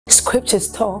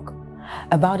Scriptures talk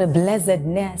about a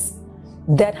blessedness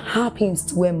that happens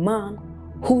to a man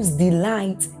whose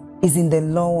delight is in the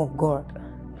law of God.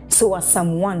 So as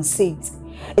Psalm 1 says,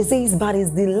 it says, but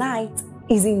his delight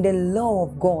is in the law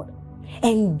of God,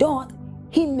 and doth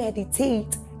he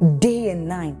meditate day and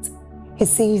night. He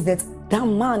says that that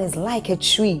man is like a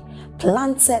tree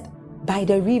planted by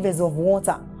the rivers of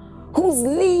water, whose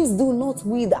leaves do not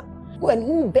wither, and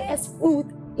who bears fruit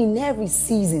in every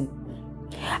season.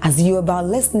 As you're about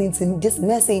listening to this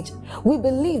message, we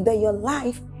believe that your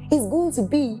life is going to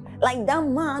be like that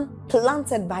man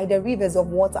planted by the rivers of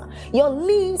water. Your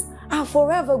leaves are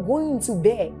forever going to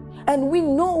bear. And we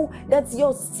know that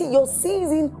your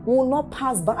season will not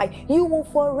pass by. You will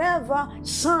forever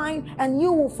shine and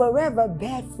you will forever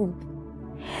bear fruit.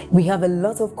 We have a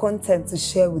lot of content to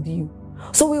share with you.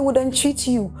 So we would entreat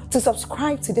you to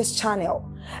subscribe to this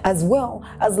channel, as well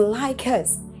as like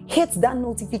us. Hit that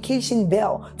notification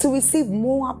bell to receive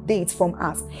more updates from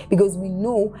us, because we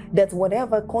know that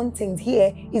whatever content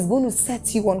here is going to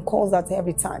set you on course at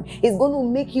every time. It's going to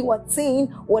make you attain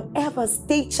whatever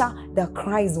stature that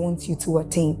Christ wants you to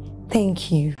attain. Thank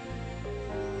you.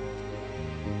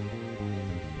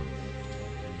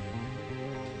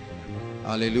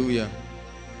 Hallelujah.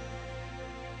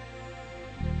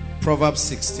 Proverbs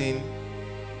 16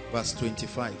 verse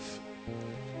 25.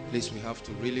 Please, we have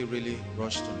to really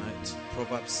rush tonight.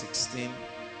 Proverbs 16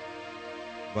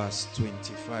 verse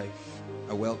 25.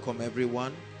 I welcome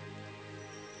everyone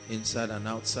inside and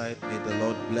outside. May the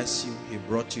Lord bless you. He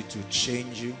brought you to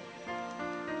change you.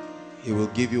 He will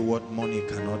give you what money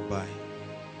cannot buy.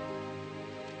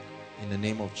 In the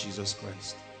name of Jesus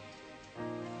Christ.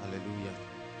 Hallelujah.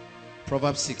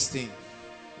 Proverbs 16.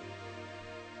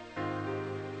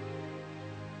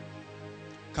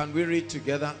 Can we read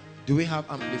together? Do we have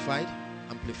amplified?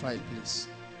 Amplified, please.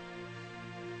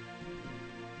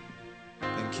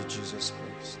 Thank you, Jesus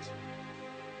Christ.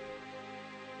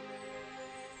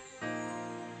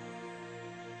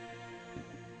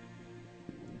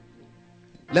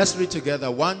 Let's read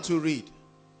together. 1, 2, read.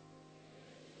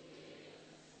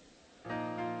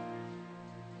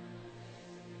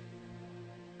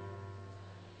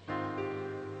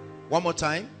 One more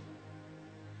time.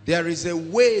 There is a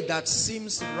way that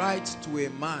seems right to a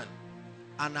man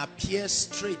and appears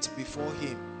straight before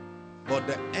him, but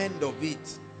the end of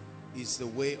it is the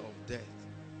way of death.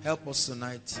 Help us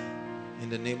tonight in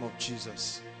the name of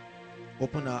Jesus.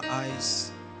 Open our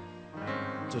eyes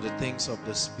to the things of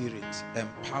the Spirit.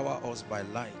 Empower us by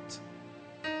light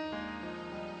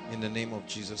in the name of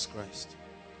Jesus Christ.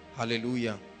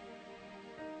 Hallelujah.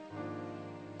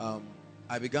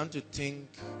 I began to think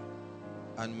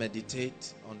and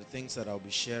meditate on the things that I'll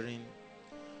be sharing,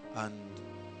 and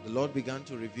the Lord began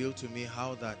to reveal to me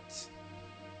how that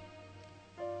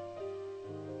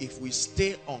if we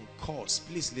stay on course,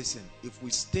 please listen, if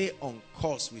we stay on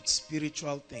course with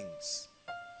spiritual things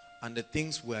and the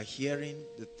things we are hearing,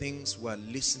 the things we are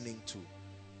listening to,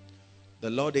 the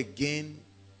Lord again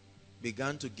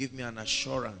began to give me an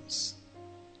assurance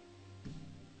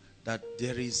that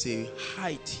there is a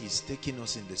height He's taking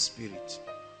us in the Spirit.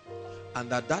 And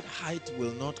that height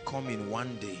will not come in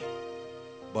one day,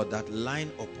 but that line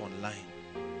upon line,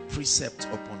 precept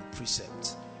upon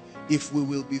precept. If we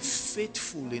will be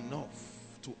faithful enough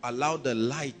to allow the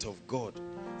light of God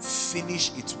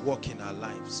finish its work in our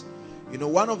lives. You know,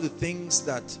 one of the things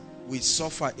that we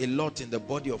suffer a lot in the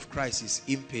body of Christ is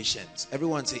impatience.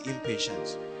 Everyone say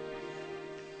impatience.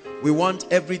 We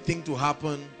want everything to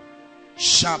happen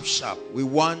sharp. We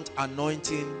want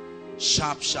anointing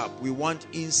sharp. We want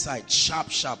insight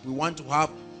sharp. We want to have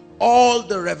all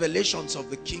the revelations of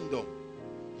the kingdom.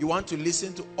 You want to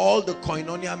listen to all the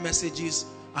koinonia messages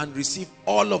and receive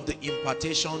all of the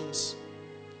impartations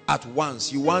at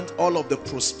once. You want all of the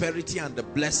prosperity and the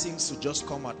blessings to just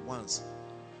come at once.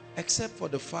 Except for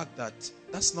the fact that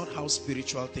that's not how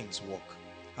spiritual things work.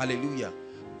 Hallelujah.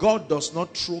 God does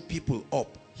not throw people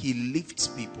up. He lifts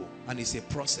people, and it's a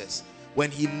process. When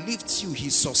He lifts you, He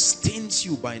sustains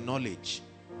you by knowledge.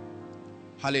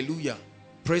 Hallelujah.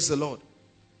 Praise the Lord.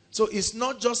 So it's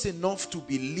not just enough to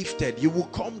be lifted. You will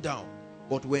come down.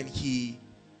 But when He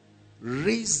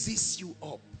raises you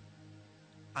up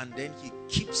and then He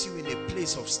keeps you in a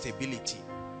place of stability,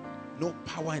 no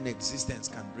power in existence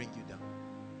can bring you down.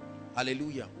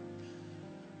 Hallelujah.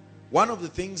 One of the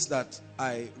things that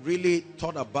I really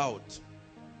thought about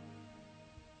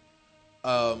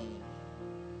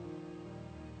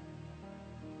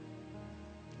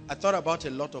I thought about a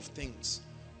lot of things,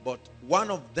 but one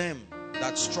of them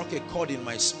that struck a chord in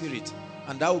my spirit,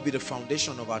 and that will be the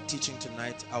foundation of our teaching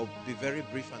tonight. I'll be very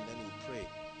brief and then we'll pray.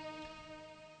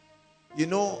 You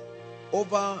know,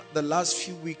 over the last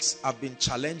few weeks, I've been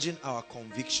challenging our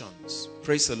convictions.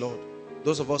 Praise the Lord.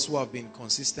 Those of us who have been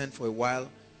consistent for a while,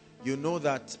 you know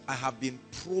that I have been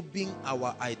probing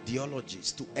our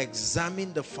ideologies to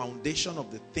examine the foundation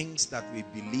of the things that we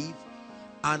believe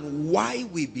and why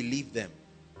we believe them.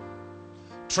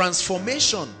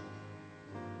 Transformation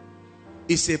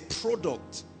is a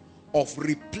product of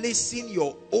replacing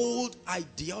your old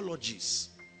ideologies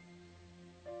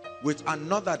with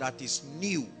another that is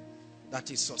new, that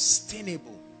is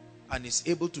sustainable, and is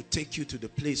able to take you to the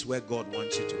place where God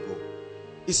wants you to go.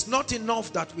 It's not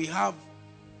enough that we have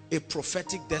a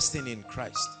prophetic destiny in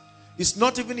Christ. It's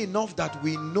not even enough that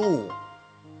we know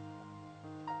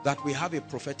that we have a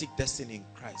prophetic destiny in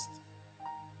Christ.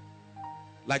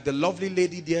 Like the lovely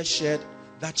lady there shared,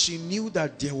 that she knew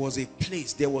that there was a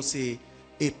place, there was a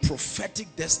prophetic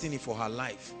destiny for her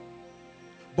life.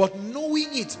 But knowing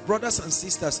it, brothers and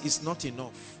sisters, is not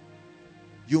enough.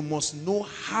 You must know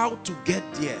how to get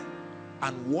there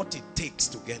and what it takes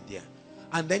to get there.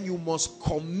 And then you must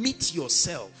commit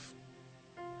yourself.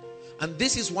 And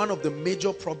this is one of the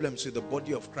major problems with the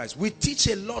body of Christ. We teach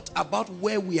a lot about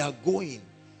where we are going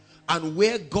and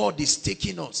where God is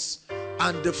taking us,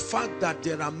 and the fact that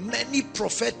there are many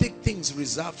prophetic things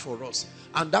reserved for us.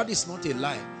 And that is not a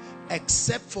lie,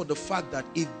 except for the fact that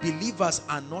if believers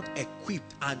are not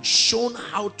equipped and shown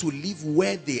how to live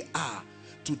where they are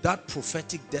to that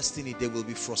prophetic destiny, they will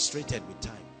be frustrated with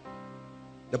time.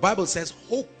 The Bible says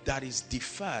hope that is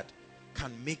deferred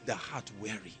can make the heart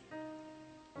weary.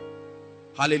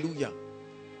 Hallelujah.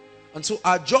 And so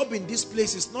our job in this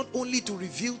place is not only to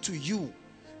reveal to you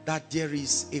that there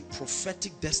is a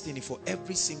prophetic destiny for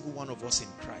every single one of us in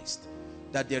Christ,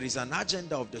 that there is an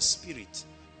agenda of the Spirit,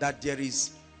 that there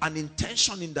is an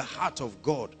intention in the heart of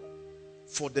God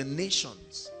for the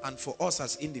nations and for us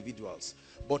as individuals,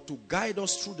 but to guide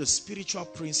us through the spiritual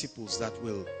principles that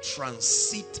will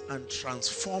transit and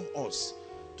transform us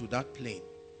to that plane.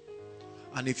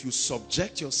 And if you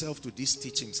subject yourself to these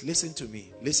teachings, listen to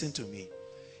me, listen to me.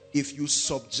 If you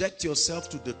subject yourself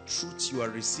to the truths you are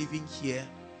receiving here,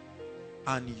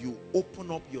 and you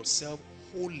open up yourself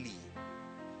wholly,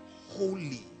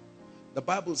 the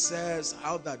Bible says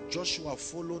how that Joshua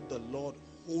followed the Lord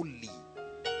wholly.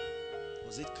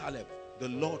 Was it Caleb? The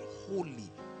Lord wholly,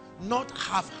 not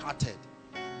half-hearted.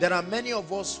 There are many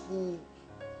of us who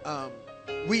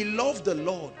we love the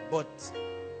Lord, but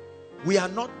we are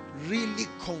not really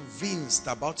convinced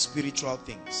about spiritual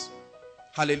things.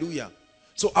 Hallelujah.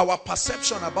 So our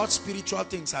perception about spiritual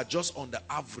things are just on the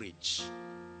average.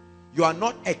 You are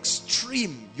not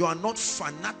extreme, you are not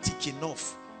fanatic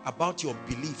enough about your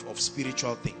belief of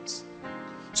spiritual things.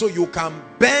 So you can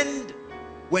bend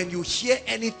when you hear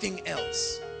anything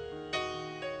else.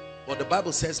 But the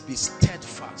Bible says be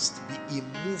steadfast, be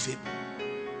immovable.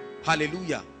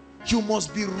 Hallelujah. You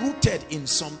must be rooted in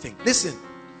something. Listen,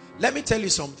 let me tell you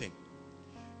something.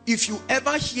 If you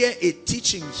ever hear a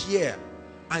teaching here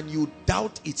and you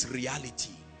doubt its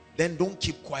reality, then don't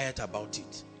keep quiet about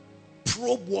it.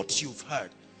 Probe what you've heard,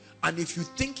 and if you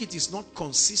think it is not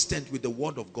consistent with the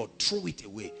word of God, throw it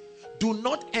away. Do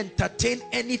not entertain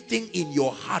anything in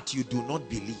your heart you do not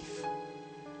believe.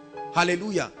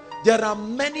 Hallelujah. There are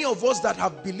many of us that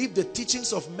have believed the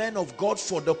teachings of men of God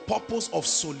for the purpose of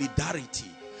solidarity,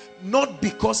 not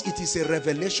because it is a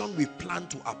revelation we plan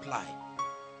to apply.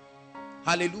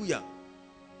 Hallelujah.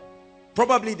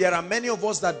 Probably there are many of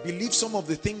us that believe some of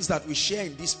the things that we share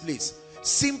in this place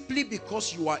simply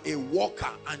because you are a worker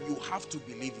and you have to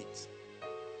believe it.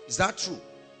 Is that true?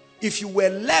 If you were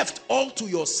left all to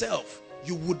yourself,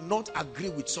 you would not agree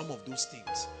with some of those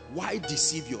things. Why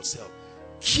deceive yourself?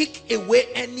 Kick away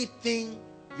anything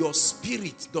your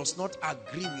spirit does not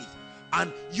agree with,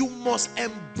 and you must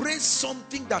embrace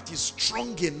something that is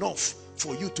strong enough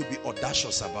for you to be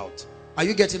audacious about. Are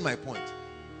you getting my point?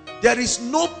 There is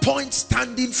no point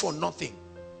standing for nothing.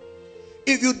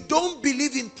 If you don't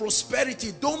believe in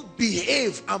prosperity, don't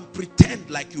behave and pretend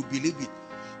like you believe it.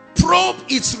 Probe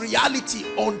its reality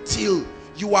until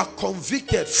you are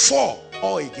convicted for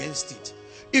or against it.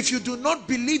 If you do not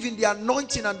believe in the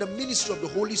anointing and the ministry of the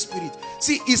Holy Spirit,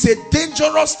 see, it's a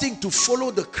dangerous thing to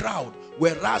follow the crowd,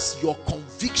 whereas your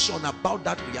conviction about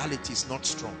that reality is not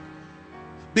strong.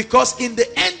 Because in the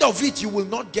end of it, you will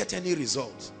not get any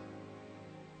results.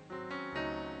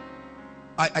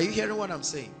 Are you hearing what I'm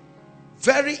saying?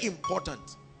 Very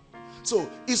important. So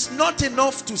it's not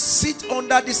enough to sit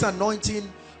under this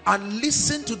anointing and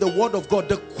listen to the word of God.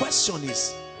 The question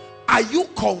is, are you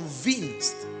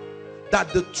convinced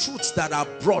that the truths that are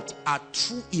brought are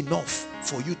true enough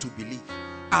for you to believe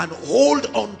and hold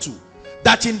on to?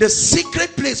 That in the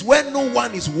secret place where no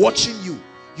one is watching you,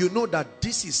 you know that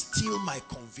this is still my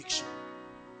conviction.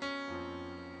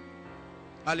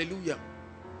 Hallelujah.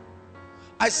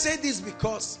 I say this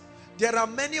because there are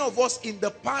many of us in the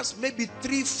past, maybe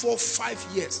 3, 4, 5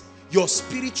 years, your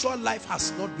spiritual life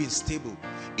has not been stable.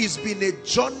 It's been a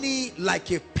journey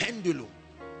like a pendulum.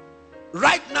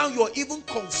 Right now, you're even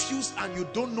confused and you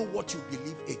don't know what you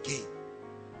believe again.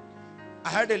 I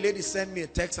heard a lady send me a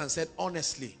text and said,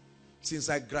 honestly, since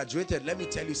I graduated, let me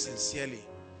tell you sincerely,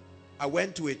 I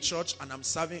went to a church and I'm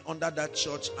serving under that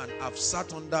church, and I've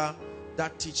sat under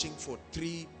that teaching for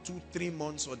 2, 3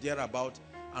 months or thereabout,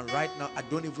 and right now I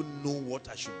don't even know what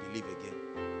I should believe again.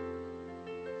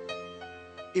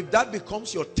 If that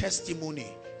becomes your testimony,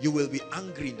 you will be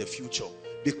angry in the future,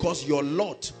 because your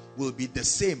lot will be the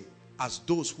same as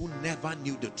those who never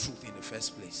knew the truth in the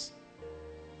first place.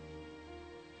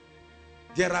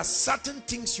 There are certain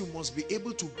things you must be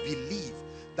able to believe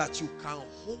that you can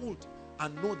hold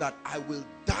and know that I will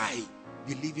die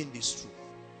believing this truth.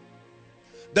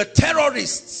 The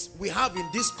terrorists we have in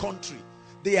this country,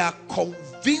 they are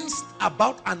convinced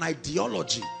about an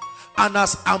ideology, and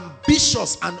as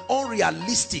ambitious and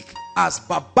unrealistic, as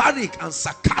barbaric and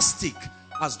sarcastic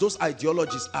as those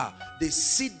ideologies are, they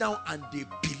sit down and they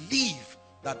believe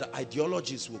that the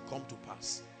ideologies will come to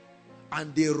pass,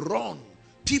 and they run.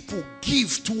 People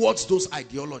give towards those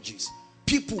ideologies.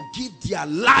 People give their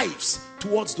lives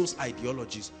towards those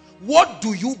ideologies. What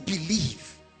do you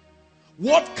believe?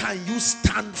 What can you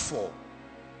stand for?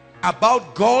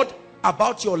 About God,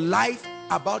 about your life,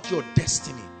 about your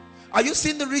destiny. Are you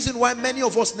seeing the reason why many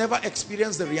of us never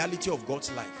experience the reality of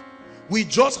God's life? We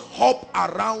just hop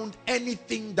around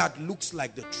anything that looks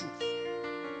like the truth.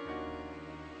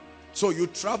 So you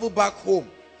travel back home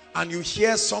and you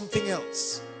hear something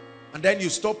else, and then you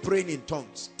stop praying in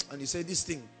tongues and you say, this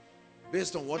thing,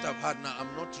 based on what I've had now,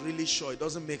 I'm not really sure, it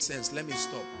doesn't make sense, let me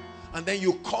stop. And then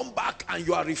you come back and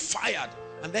you are refired,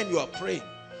 and then you are praying,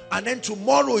 and then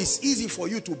tomorrow is easy for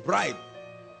you to bribe,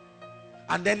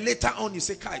 and then later on you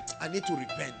say, Kai, I need to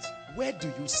repent. Where do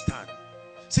you stand?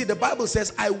 See, the Bible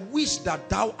says, I wish that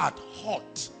thou art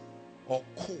hot or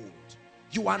cold.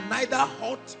 You are neither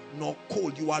hot nor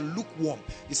cold, you are lukewarm.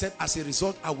 He said, as a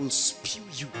result, I will spew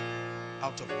you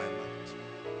out of my mouth.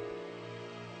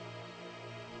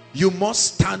 You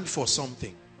must stand for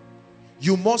something.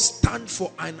 You must stand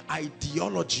for an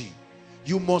ideology.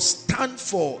 You must stand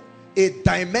for a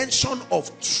dimension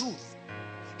of truth.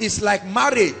 It's like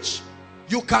marriage.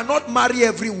 You cannot marry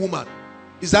every woman.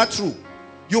 Is that true?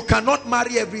 You cannot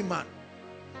marry every man.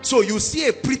 So you see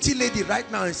a pretty lady right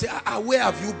now and say, where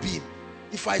have you been?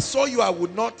 If I saw you, I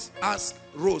would not ask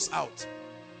Rose out.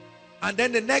 And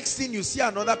then the next thing, you see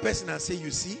another person and say,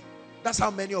 you see? That's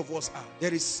how many of us are.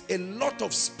 There is a lot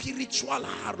of spiritual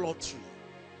harlotry.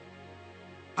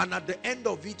 And at the end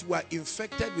of it, we are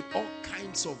infected with all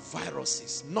kinds of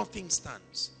viruses. Nothing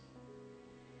stands.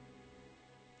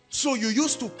 So you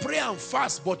used to pray and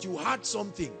fast, but you had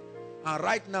something. And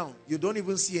right now, you don't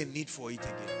even see a need for it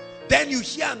again. Then you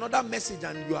hear another message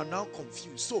and you are now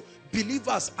confused. So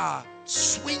believers are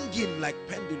swinging like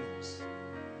pendulums.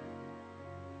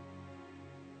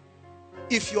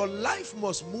 If your life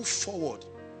must move forward,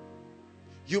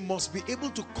 you must be able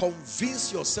to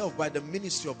convince yourself by the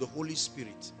ministry of the Holy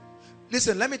Spirit.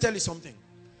 Listen, let me tell you something.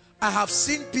 I have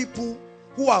seen people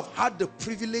who have had the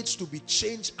privilege to be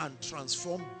changed and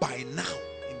transformed by now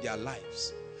in their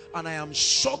lives. And I am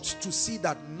shocked to see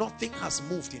that nothing has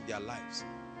moved in their lives.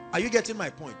 Are you getting my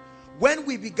point? When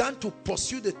we began to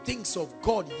pursue the things of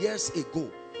God years ago,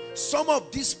 some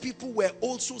of these people were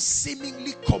also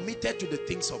seemingly committed to the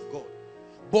things of God.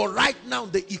 But right now,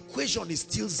 the equation is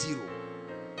still zero.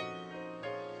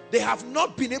 They have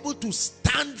not been able to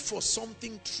stand for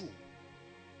something true.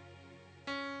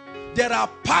 There are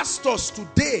pastors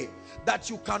today that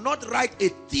you cannot write a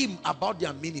theme about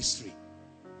their ministry.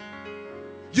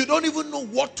 You don't even know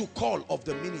what to call of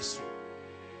the ministry.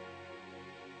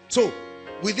 So,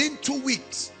 within 2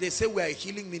 weeks, they say we are a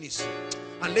healing ministry.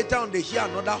 And later on, they hear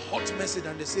another hot message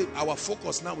and they say our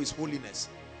focus now is holiness.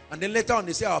 And then later on,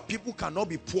 they say our people cannot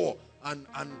be poor and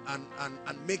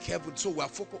make heaven. So we are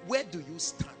focused. Where do you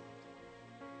stand?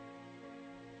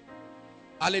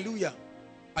 Hallelujah.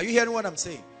 Are you hearing what I'm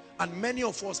saying? And many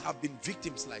of us have been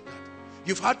victims like that.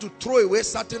 You've had to throw away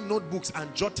certain notebooks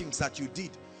and jottings that you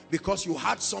did because you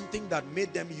had something that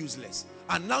made them useless.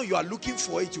 And now you are looking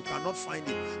for it, you cannot find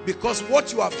it. Because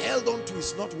what you have held on to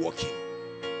is not working.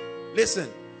 Listen,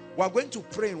 we are going to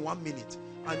pray in 1 minute.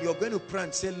 And you're going to pray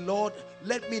and say, Lord,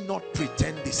 let me not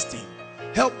pretend this thing.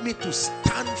 Help me to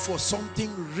stand for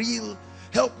something real.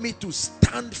 Help me to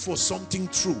stand for something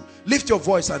true. Lift your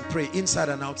voice and pray inside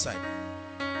and outside.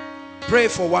 Pray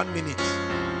for 1 minute.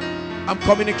 I'm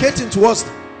communicating to us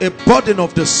a burden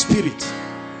of the Spirit.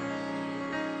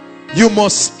 You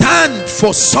must stand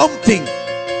for something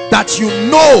that you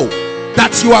know,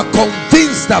 that you are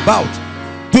convinced about.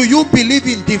 Do you believe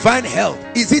in divine health?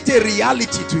 Is it a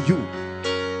reality to you?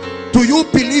 Do you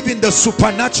believe in the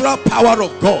supernatural power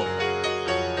of God?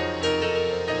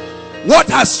 What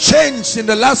has changed in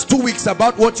the last 2 weeks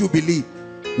about what you believe?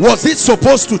 Was it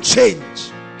supposed to change?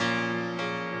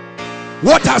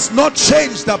 What has not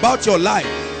changed about your life?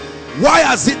 Why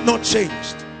has it not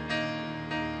changed?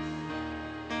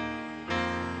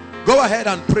 Go ahead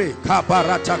and pray.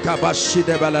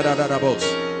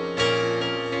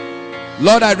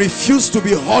 Lord, I refuse to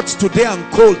be hot today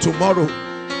and cold tomorrow.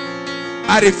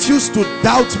 I refuse to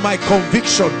doubt my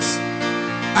convictions.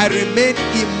 I remain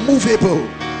immovable.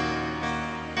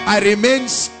 I remain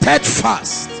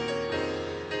steadfast.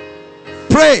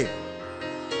 Pray.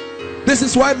 This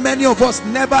is why many of us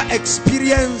never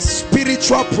experience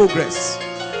spiritual progress.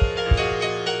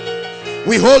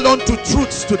 We hold on to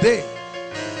truths today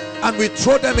and we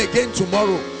throw them again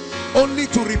tomorrow, only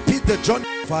to repeat the journey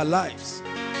of our lives.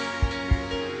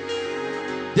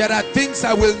 There are things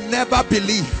I will never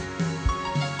believe.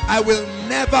 I will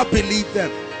never believe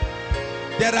them.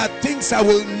 There are things I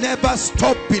will never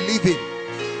stop believing.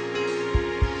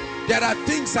 There are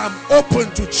things I'm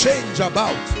open to change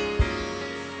about,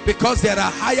 because there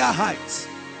are higher heights.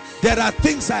 There are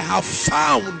things I have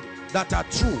found that are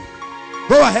true.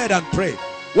 Go ahead and pray.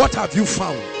 What have you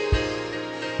found?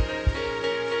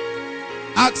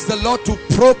 Ask the Lord to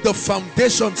probe the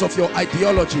foundations of your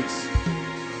ideologies.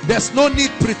 There's no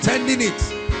need pretending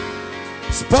it.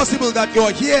 It's possible that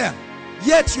you're here,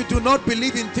 yet you do not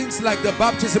believe in things like the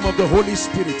baptism of the Holy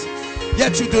Spirit.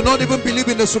 Yet you do not even believe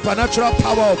in the supernatural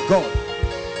power of God.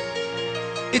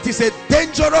 It is a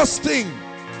dangerous thing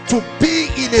to be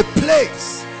in a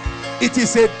place. It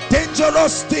is a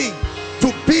dangerous thing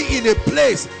to be in a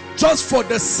place just for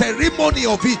the ceremony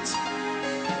of it.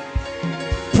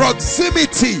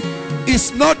 Proximity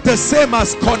is not the same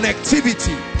as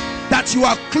connectivity. That you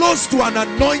are close to an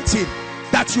anointing,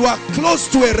 that you are close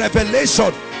to a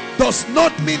revelation, does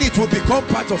not mean it will become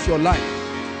part of your life.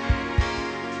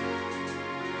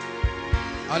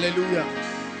 Hallelujah.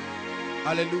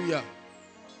 Hallelujah.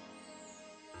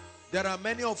 There are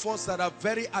many of us that are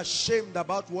very ashamed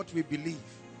about what we believe.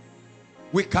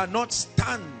 We cannot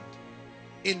stand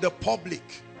in the public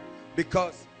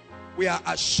because we are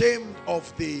ashamed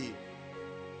of the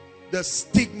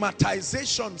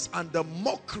stigmatizations and the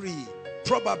mockery,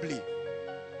 probably,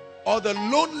 or the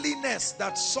loneliness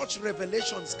that such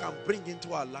revelations can bring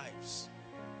into our lives.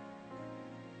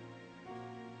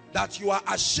 That you are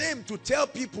ashamed to tell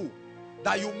people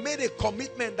that you made a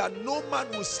commitment that no man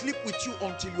will sleep with you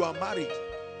until you are married.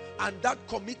 And that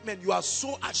commitment, you are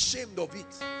so ashamed of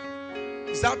it.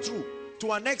 Is that true?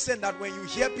 To an extent that when you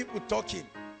hear people talking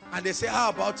and they say, how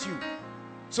about you?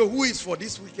 So who is for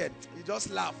this weekend? You just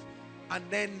laugh. And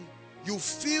then you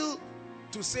feel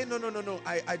to say, no,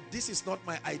 this is not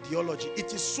my ideology.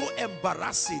 It is so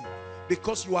embarrassing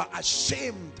because you are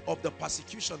ashamed of the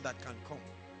persecution that can come.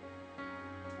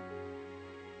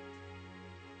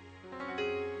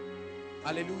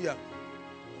 Hallelujah.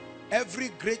 Every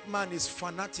great man is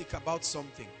fanatic about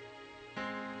something.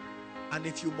 And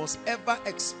if you must ever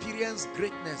experience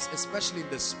greatness, especially in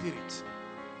the spirit,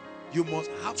 you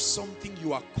must have something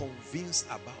you are convinced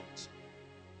about.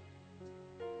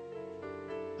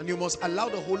 And you must allow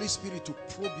the Holy Spirit to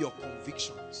probe your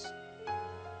convictions.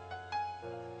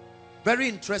 Very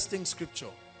interesting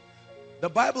scripture. The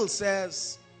Bible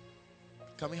says,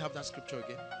 can we have that scripture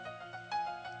again?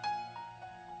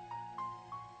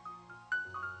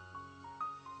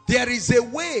 There is a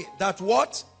way that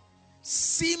what?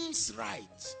 Seems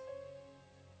right.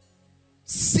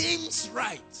 Seems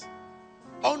right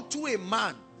unto a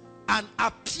man and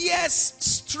appears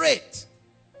straight.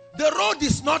 The road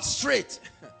is not straight.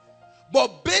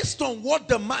 But based on what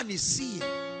the man is seeing,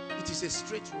 it is a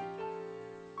straight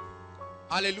road.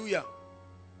 Hallelujah.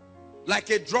 Like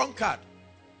a drunkard.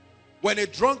 When a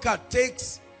drunkard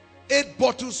takes 8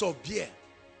 bottles of beer,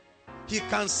 he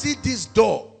can see this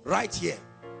door right here.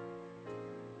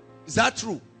 Is that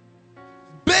true?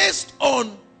 Based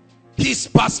on his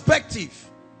perspective,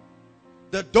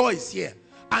 the door is here.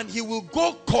 And he will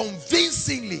go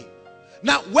convincingly.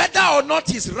 Now, whether or not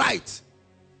he's right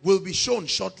will be shown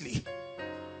shortly.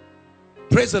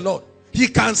 Praise the Lord. He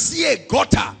can see a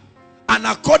gutter, and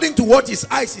according to what his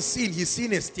eyes is seeing, he's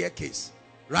seeing a staircase,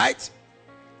 right?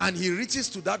 And he reaches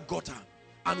to that gutter,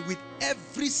 and with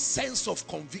every sense of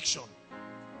conviction,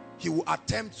 he will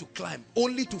attempt to climb,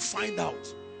 only to find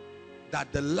out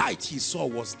that the light he saw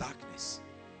was darkness.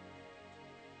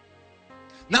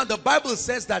 Now the Bible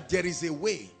says that there is a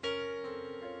way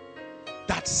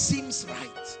that seems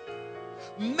right.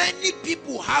 Many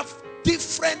people have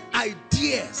different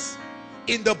ideas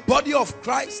in the body of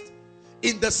Christ,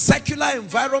 in the secular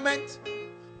environment,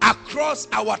 across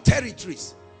our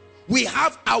territories. We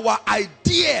have our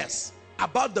ideas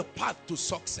about the path to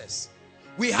success.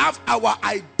 We have our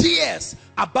ideas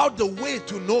about the way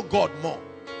to know God more.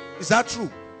 Is that true?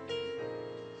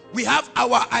 We have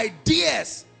our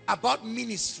ideas about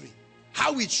ministry,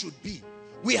 how it should be.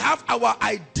 We have our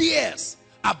ideas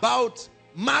about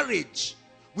marriage.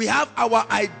 We have our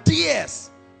ideas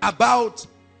about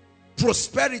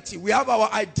prosperity. We have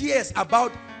our ideas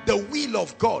about the will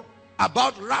of God,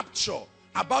 about rapture,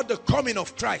 about the coming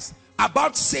of Christ,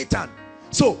 about Satan.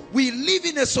 So we live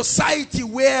in a society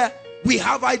where we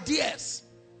have ideas.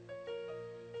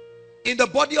 In the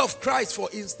body of Christ, for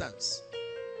instance,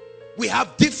 we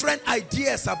have different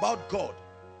ideas about God,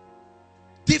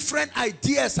 different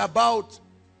ideas about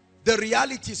the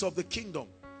realities of the kingdom.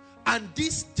 And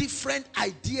these different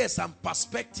ideas and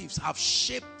perspectives have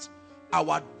shaped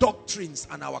our doctrines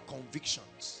and our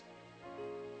convictions.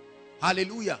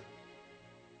 Hallelujah.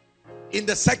 In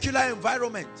the secular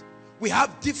environment, we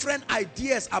have different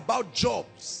ideas about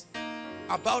jobs,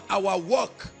 about our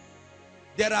work.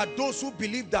 There are those who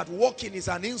believe that working is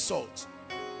an insult.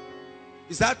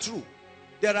 Is that true?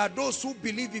 There are those who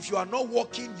believe if you are not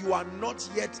working, you are not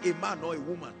yet a man or a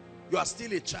woman. You are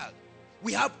still a child.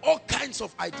 We have all kinds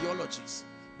of ideologies.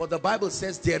 But the Bible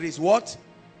says there is what?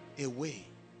 A way.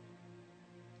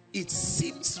 It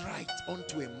seems right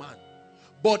unto a man.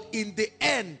 But in the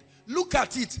end, look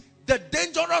at it. The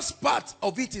dangerous part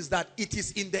of it is that it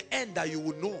is in the end that you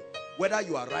will know whether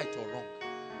you are right or wrong.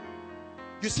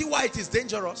 You see why it is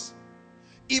dangerous?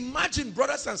 Imagine,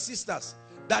 brothers and sisters,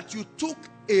 that you took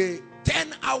a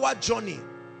 10-hour journey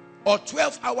or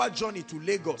 12-hour journey to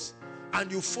Lagos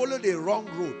and you followed a wrong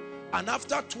road. And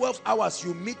after 12 hours,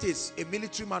 you meet a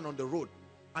military man on the road.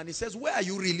 And he says, where are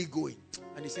you really going?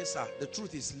 And he says, sir, the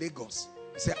truth is Lagos.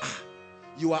 He said,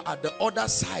 you are at the other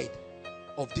side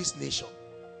of this nation.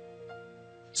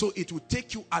 So it will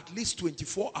take you at least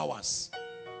 24 hours.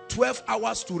 12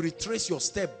 hours to retrace your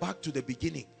step back to the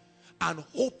beginning. And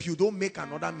hope you don't make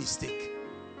another mistake.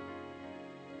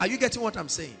 Are you getting what I'm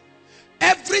saying?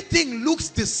 Everything looks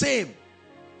the same.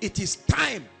 It is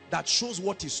time that shows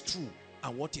what is true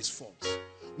and what is false.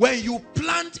 When you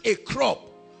plant a crop,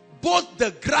 both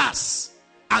the grass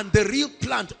and the real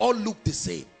plant all look the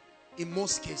same in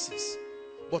most cases.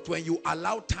 But when you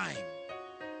allow time,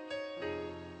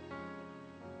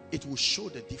 it will show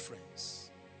the difference.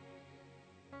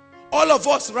 All of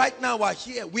us right now are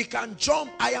here. We can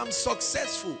jump. I am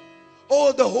successful.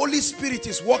 Oh, the Holy Spirit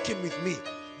is working with me.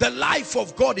 The life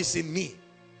of God is in me.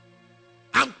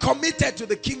 I'm committed to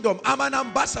the kingdom. I'm an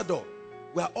ambassador.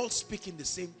 We are all speaking the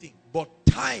same thing. But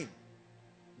time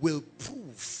will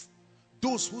prove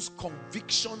those whose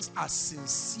convictions are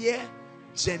sincere,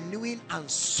 genuine, and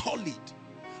solid.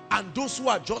 And those who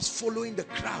are just following the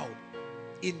crowd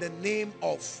in the name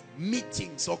of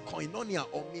meetings or koinonia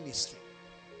or ministry.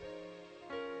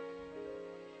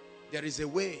 There is a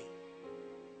way.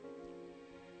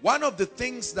 One of the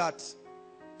things that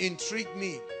intrigued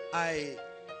me, I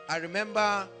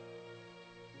remember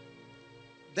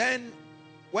then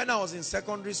when I was in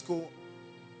secondary school,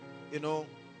 you know,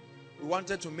 we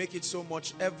wanted to make it so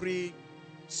much. Every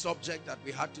subject that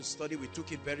we had to study, we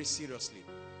took it very seriously.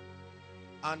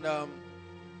 And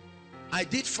I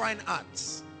did fine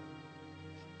arts.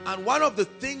 And one of the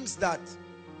things that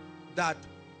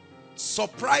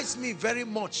surprised me very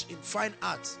much in fine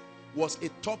arts was a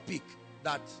topic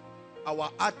that our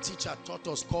art teacher taught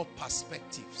us called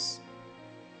perspectives.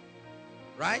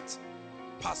 Right?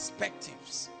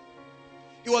 Perspectives.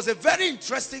 It was a very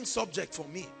interesting subject for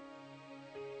me.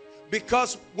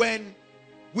 Because when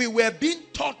we were being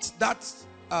taught that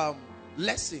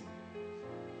lesson,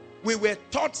 we were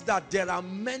taught that there are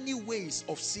many ways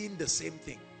of seeing the same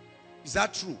thing. Is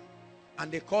that true?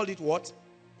 And they called it what?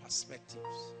 Perspectives.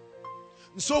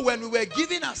 And so when we were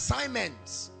given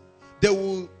assignments, they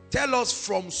will tell us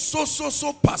from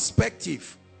so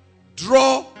perspective,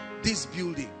 draw this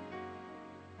building.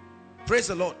 Praise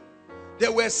the Lord.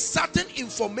 There were certain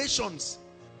informations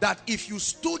that if you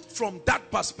stood from that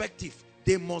perspective,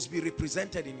 they must be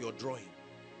represented in your drawing.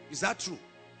 Is that true?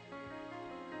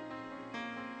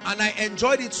 And I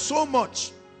enjoyed it so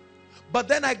much. But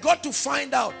then I got to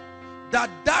find out that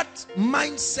that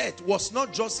mindset was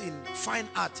not just in fine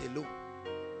art alone,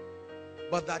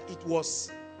 but that it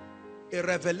was a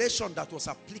revelation that was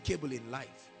applicable in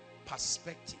life.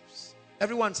 Perspectives.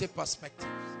 Everyone say perspective.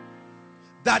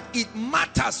 That it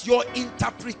matters. Your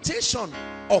interpretation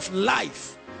of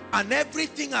life and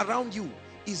everything around you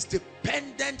is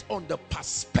dependent on the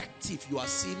perspective you are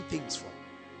seeing things from.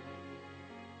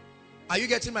 Are you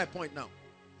getting my point now?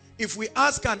 If we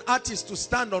ask an artist to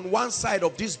stand on one side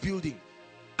of this building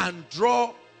and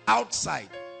draw outside,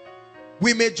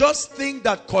 we may just think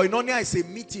that koinonia is a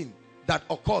meeting that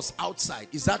occurs outside.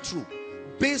 Is that true?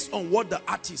 Based on what the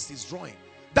artist is drawing.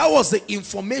 That was the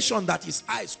information that his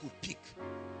eyes could pick.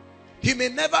 He may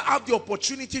never have the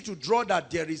opportunity to draw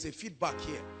that there is a feedback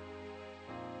here.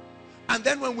 And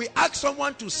then when we ask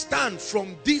someone to stand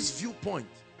from this viewpoint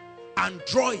and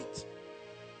draw it,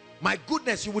 my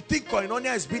goodness, you would think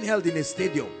koinonia is being held in a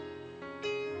stadium.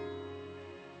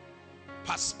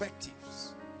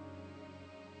 Perspectives.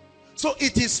 So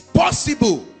it is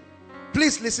possible,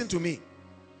 please listen to me,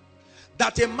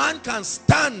 that a man can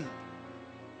stand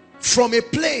from a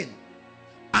plane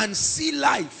and see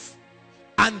life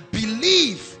and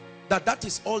believe that that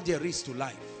is all there is to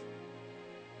life.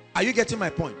 Are you getting my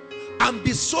point? And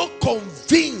be so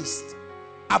convinced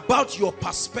about your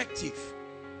perspective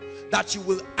that you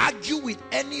will argue with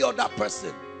any other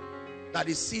person that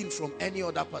is seen from any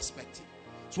other perspective.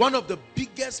 It's one of the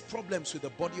biggest problems with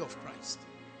the body of Christ.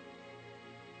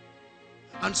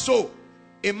 And so,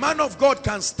 a man of God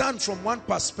can stand from one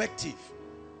perspective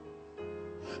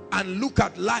and look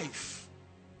at life,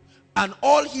 and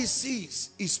all he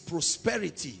sees is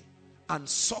prosperity and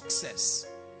success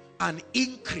and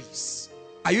increase.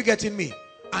 Are you getting me?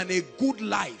 And a good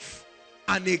life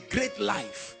and a great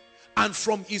life. And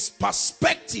from his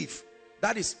perspective,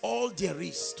 that is all there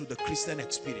is to the Christian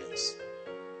experience.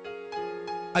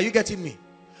 Are you getting me?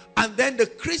 And then the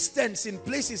Christians in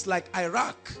places like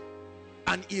Iraq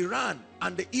and Iran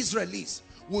and the Israelis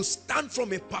will stand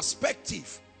from a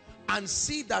perspective and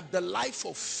see that the life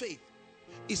of faith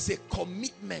is a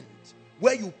commitment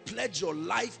where you pledge your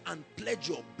life and pledge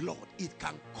your blood. It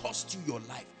can cost you your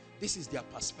life. This is their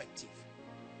perspective.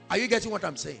 Are you getting what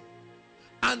I'm saying?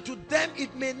 And to them,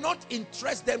 it may not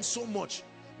interest them so much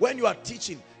when you are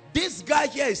teaching. This guy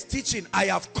here is teaching, I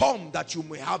have come that you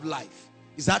may have life.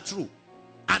 Is that true?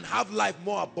 And have life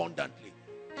more abundantly.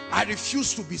 I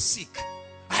refuse to be sick.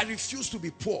 I refuse to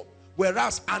be poor.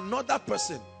 Whereas another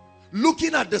person,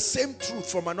 looking at the same truth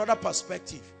from another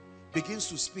perspective, begins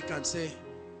to speak and say,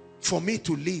 for me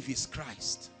to live is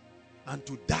Christ, and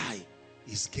to die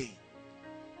is gain.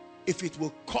 If it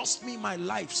will cost me my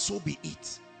life, so be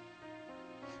it.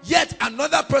 Yet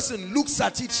another person looks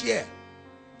at it here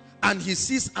and he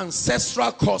sees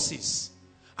ancestral curses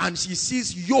and he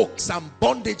sees yokes and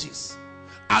bondages,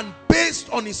 and based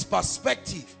on his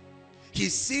perspective,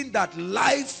 he's seen that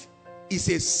life is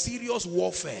a serious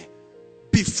warfare.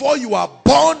 Before you are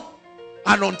born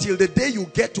and until the day you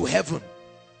get to heaven,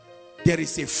 there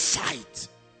is a fight.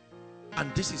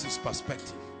 And this is his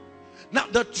perspective. Now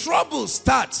the trouble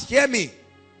starts, hear me,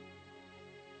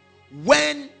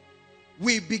 when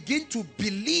we begin to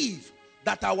believe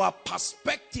that our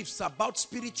perspectives about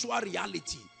spiritual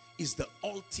reality is the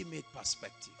ultimate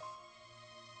perspective.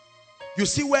 You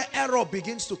see where error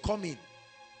begins to come in.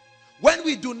 When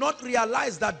we do not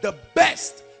realize that the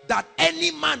best that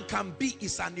any man can be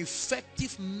is an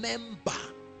effective member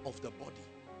of the body.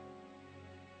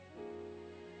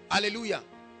 Hallelujah.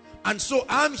 And so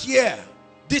I'm here.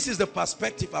 This is the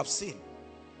perspective I've seen.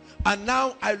 And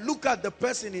now I look at the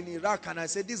person in Iraq and I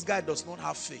say, this guy does not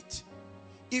have faith.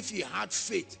 If he had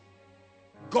faith,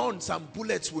 guns and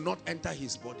bullets will not enter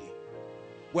his body.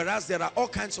 Whereas there are all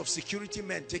kinds of security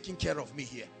men taking care of me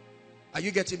here. Are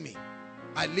you getting me?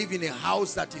 I live in a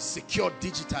house that is secured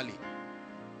digitally.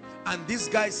 And these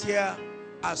guys here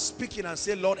are speaking and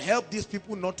say, Lord, help these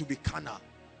people not to be carnal.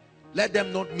 Let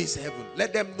them not miss heaven.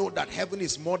 Let them know that heaven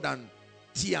is more than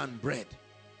tea and bread.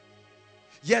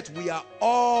 Yet we are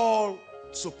all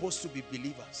supposed to be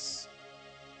believers.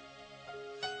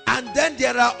 And then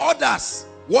there are others,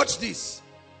 watch this,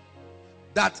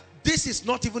 that this is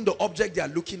not even the object they are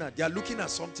looking at. They are looking at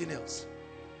something else.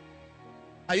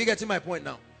 Are you getting my point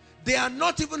now? They are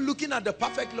not even looking at the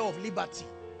perfect law of liberty.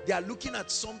 They are looking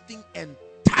at something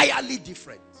entirely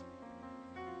different.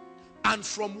 And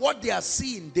from what they are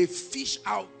seeing, they fish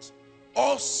out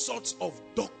all sorts of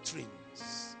doctrines.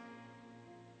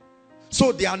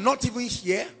 So they are not even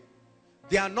here.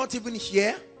 They are not even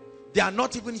here. They are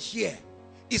not even here.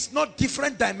 It's not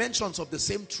different dimensions of the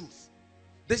same truth.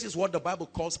 This is what the Bible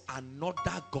calls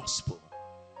another gospel.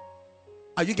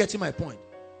 Are you getting my point?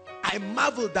 I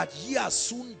marvel that ye are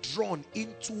soon drawn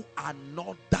into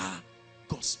another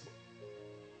gospel.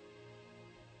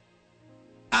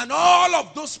 And all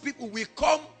of those people will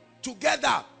come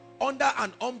together under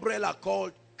an umbrella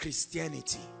called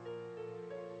Christianity.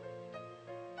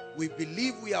 We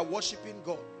believe we are worshiping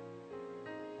God.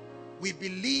 We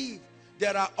believe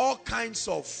there are all kinds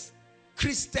of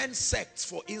Christian sects,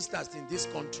 for instance, in this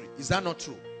country. Is that not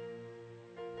true?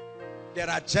 There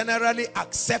are generally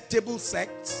acceptable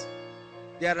sects.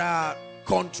 There are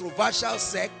controversial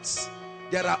sects.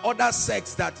 There are other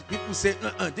sects that people say,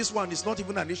 this one is not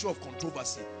even an issue of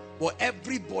controversy. But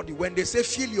everybody, when they say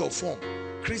fill your form,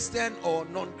 Christian or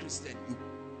non-Christian,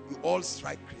 you all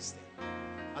strike Christian.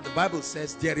 And the Bible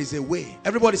says there is a way.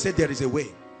 Everybody said there is a way.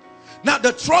 Now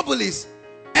the trouble is,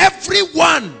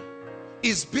 everyone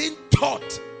is being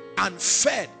taught and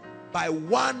fed by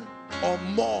one or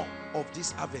more of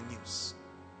these avenues.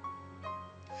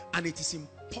 And it is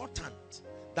important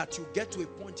that you get to a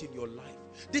point in your life.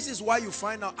 This is why you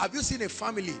find out, have you seen a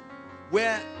family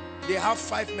where they have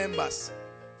 5 members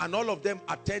and all of them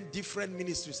attend different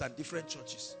ministries and different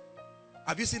churches?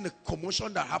 Have you seen the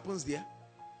commotion that happens there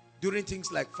during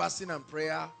things like fasting and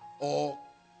prayer, or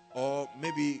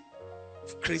maybe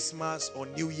Christmas or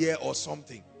New Year or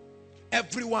something?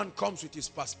 Everyone comes with his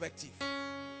perspective.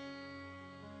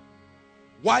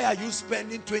 Why are you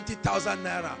spending 20,000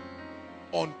 naira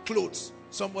on clothes?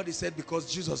 Somebody said,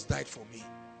 because Jesus died for me.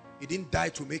 He didn't die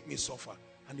to make me suffer.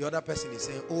 And the other person is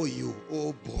saying, oh you,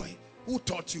 oh boy, who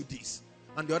taught you this?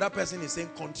 And the other person is saying,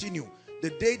 continue.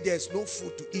 The day there's no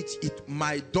food to eat,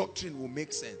 my doctrine will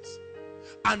make sense.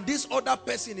 And this other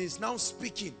person is now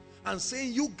speaking and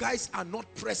saying, you guys are not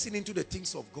pressing into the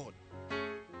things of God.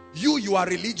 You are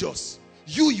religious.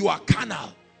 You are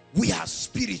carnal. We are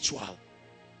spiritual.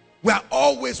 We are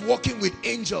always walking with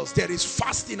angels. There is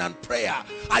fasting and prayer.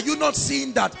 Are you not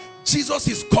seeing that Jesus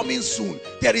is coming soon?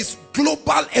 There is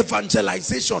global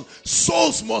evangelization.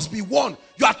 Souls must be won.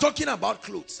 You are talking about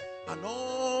clothes. And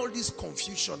all this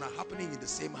confusion are happening in the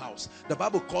same house. The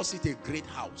Bible calls it a great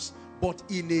house. But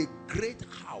in a great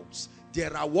house,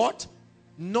 there are what?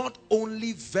 Not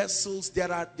only vessels,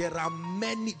 there are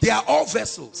many. They are all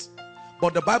vessels.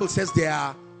 But the Bible says there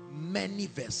are many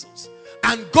vessels.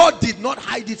 And God did not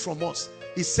hide it from us.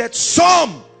 He said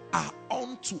some are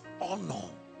unto honor,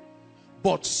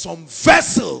 but some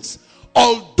vessels,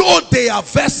 although they are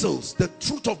vessels, the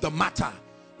truth of the matter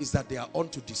is that they are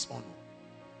unto dishonor.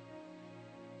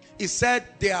 He said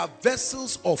they are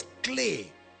vessels of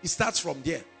clay. It starts from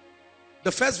there.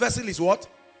 The first vessel is what?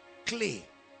 Clay.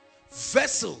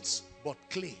 Vessels, but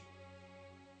clay.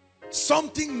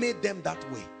 Something made them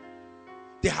that way.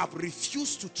 They have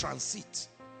refused to transit.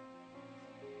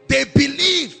 They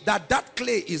believe that that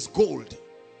clay is gold.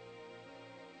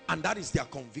 And that is their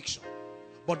conviction.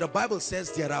 But the Bible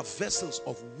says there are vessels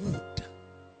of wood.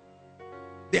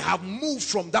 They have moved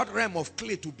from that realm of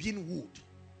clay to being wood.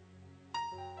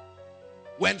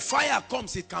 When fire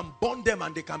comes, it can burn them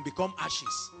and they can become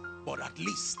ashes. But at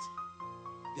least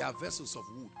they are vessels of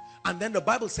wood. And then the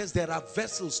Bible says there are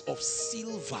vessels of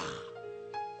silver.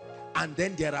 And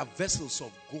then there are vessels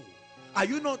of gold. Are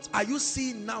you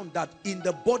seeing now that in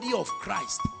the body of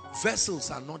Christ, vessels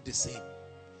are not the same?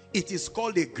 It is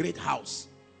called a great house.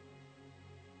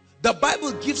 The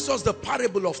Bible gives us the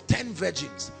parable of 10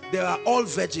 virgins. They are all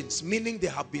virgins, meaning they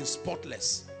have been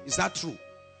spotless. Is that true?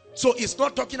 So it's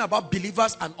not talking about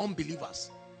believers and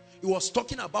unbelievers. It was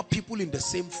talking about people in the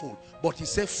same fold. But he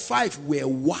said 5 were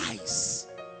wise.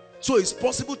 So it's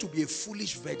possible to be a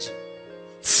foolish virgin.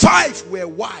 5 were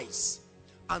wise.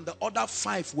 And the other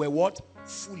 5 were what?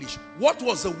 Foolish. What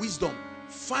was the wisdom?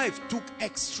 5 took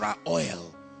extra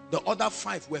oil. The other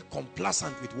 5 were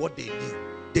complacent with what they knew.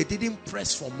 They didn't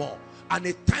press for more. And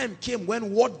a time came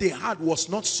when what they had was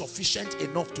not sufficient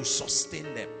enough to sustain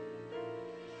them.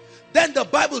 Then the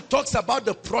Bible talks about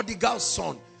the prodigal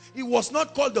son. He was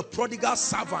not called the prodigal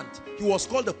servant. He was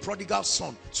called the prodigal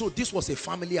son. So this was a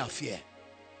family affair.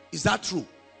 Is that true?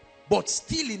 But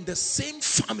still in the same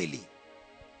family.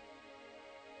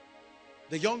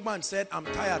 The young man said, I'm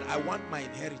tired, I want my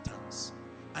inheritance.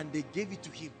 And they gave it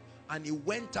to him. And he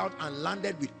went out and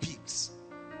landed with pigs.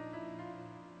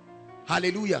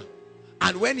 Hallelujah.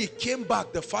 And when he came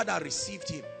back, the father received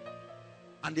him.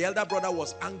 And the elder brother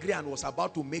was angry and was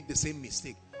about to make the same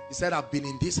mistake. He said, I've been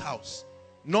in this house.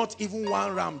 Not even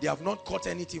one ram. They have not caught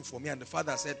anything for me. And the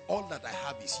father said, all that I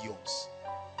have is yours.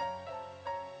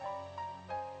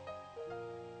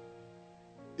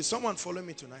 Is someone following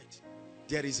me tonight?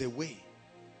 There is a way.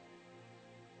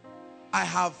 I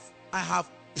have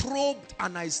probed,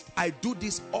 and I do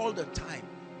this all the time.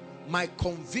 My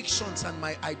convictions and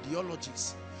my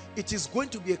ideologies. It is going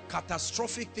to be a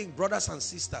catastrophic thing, brothers and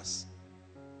sisters,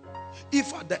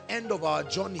 if at the end of our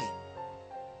journey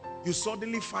you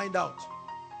suddenly find out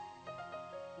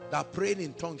that praying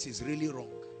in tongues is really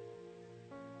wrong.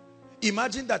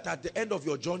 Imagine that at the end of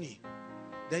your journey,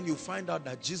 then you find out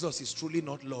that Jesus is truly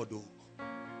not Lord.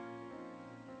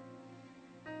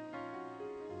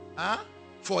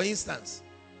 For instance,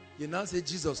 you now say,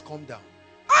 Jesus, come down.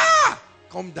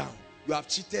 Come down. You have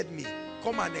cheated me.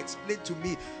 Come and explain to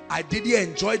me. I didn't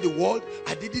enjoy the world.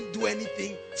 I didn't do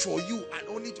anything for you, and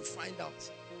only to find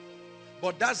out.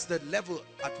 But that's the level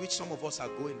at which some of us are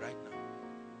going right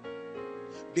now.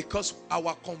 Because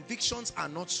our convictions are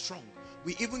not strong.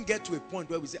 We even get to a point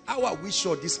where we say, how are we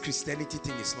sure this Christianity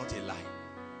thing is not a lie?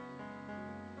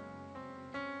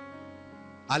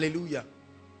 Hallelujah.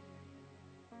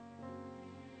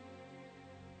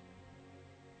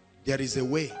 There is a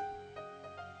way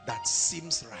that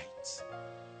seems right.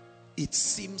 It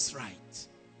seems right.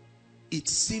 It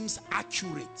seems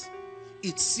accurate.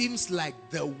 It seems like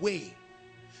the way.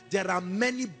 There are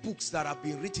many books that have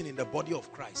been written in the body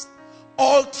of Christ,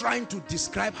 all trying to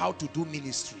describe how to do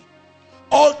ministry,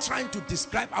 all trying to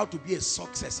describe how to be a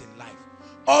success in life,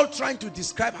 all trying to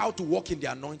describe how to walk in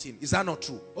the anointing. Is that not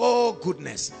true? Oh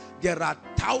goodness, there are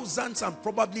thousands and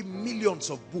probably millions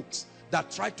of books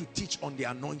that try to teach on the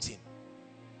anointing.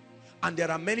 And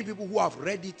there are many people who have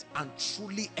read it and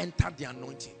truly entered the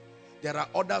anointing. There are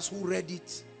others who read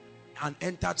it and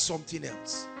entered something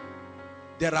else.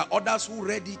 There are others who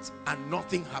read it and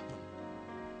nothing happened.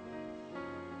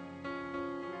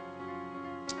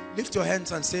 Lift your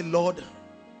hands and say, Lord,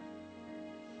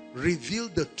 reveal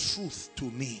the truth to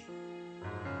me.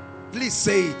 Please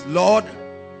say it. Lord,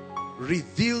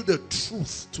 reveal the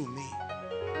truth to me.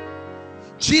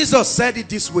 Jesus said it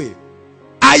this way: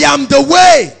 I am the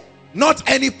way. Not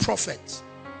any prophet,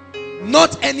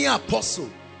 not any apostle,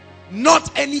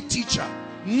 not any teacher,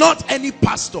 not any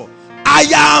pastor. I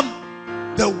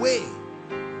am the way.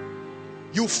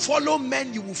 You follow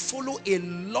men, you will follow a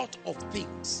lot of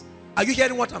things. Are you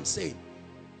hearing what I'm saying?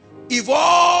 If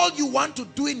all you want to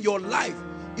do in your life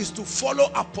is to follow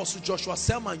Apostle Joshua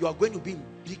Selman, you are going to be in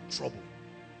big trouble.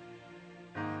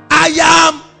 I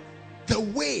am the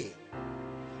way.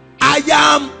 I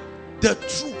am the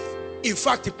truth. In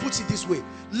fact, he puts it this way: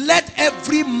 let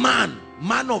every man,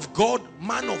 man of God,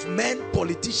 man of men,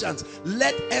 politicians,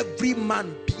 let every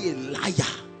man be a liar,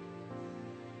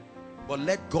 but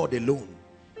let God alone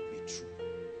be true.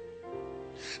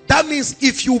 That means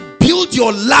if you build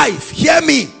your life, hear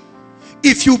me,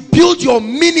 if you build your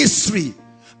ministry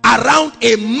around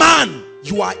a man,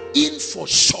 you are in for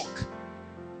shock.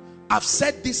 I've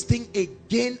said this thing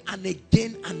again and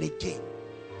again and again.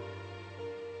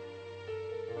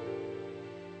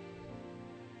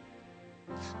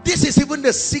 This is even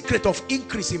the secret of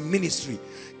increase in ministry.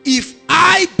 If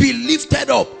I be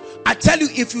lifted up, I tell you,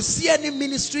 if you see any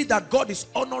ministry that God is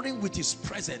honoring with his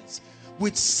presence,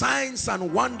 with signs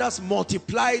and wonders,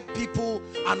 multiplied people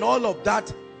and all of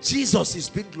that, Jesus is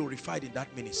being glorified in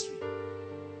that ministry.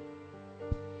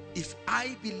 If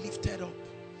I be lifted up,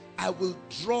 I will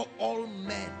draw all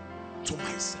men to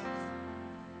myself.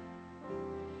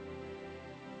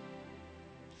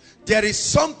 There is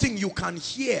something you can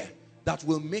hear that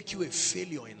will make you a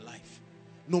failure in life,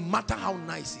 no matter how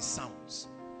nice it sounds.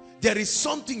 There is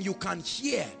something you can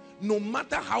hear, no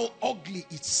matter how ugly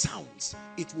it sounds,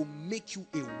 it will make you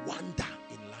a wonder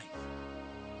in life.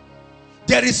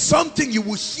 There is something you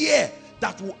will hear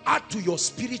that will add to your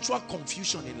spiritual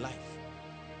confusion in life.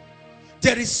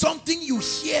 There is something you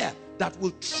hear that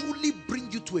will truly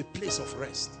bring you to a place of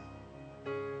rest.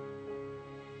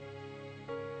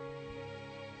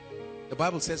 The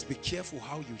Bible says, be careful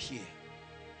how you hear.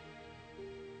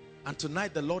 And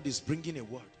tonight the Lord is bringing a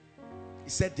word. He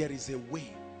said there is a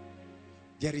way.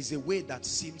 There is a way that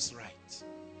seems right.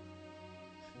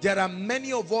 There are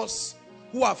many of us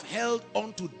who have held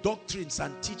on to doctrines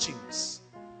and teachings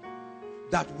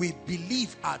that we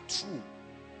believe are true.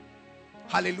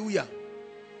 Hallelujah.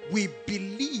 We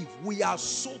believe, we are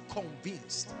so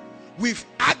convinced. We've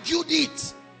argued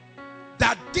it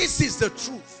that this is the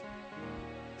truth.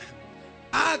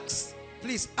 Acts,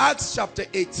 please, Acts chapter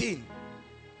 18.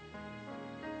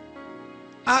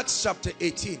 Acts chapter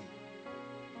 18.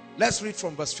 Let's read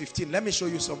from verse 15. Let me show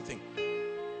you something.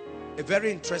 A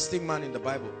very interesting man in the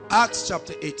Bible. Acts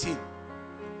chapter 18.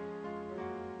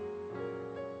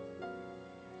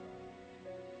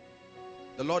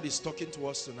 The Lord is talking to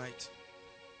us tonight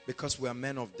because we are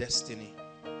men of destiny.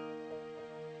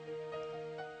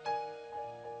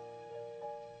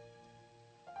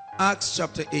 Acts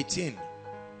chapter 18.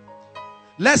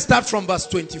 Let's start from verse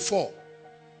 24.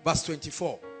 Verse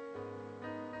 24.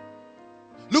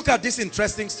 Look at this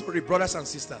interesting story, brothers and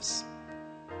sisters.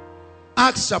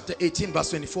 Acts chapter 18 verse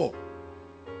 24.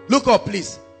 Look up,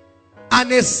 please.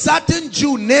 And a certain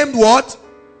Jew named what?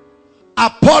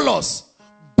 Apollos,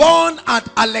 born at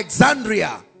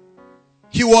Alexandria.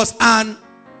 He was an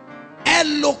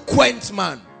eloquent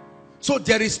man. So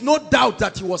there is no doubt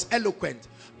that he was eloquent.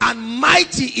 And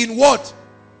mighty in what?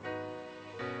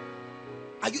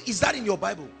 Is that in your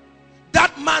Bible?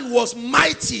 That man was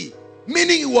mighty,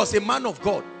 meaning he was a man of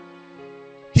God.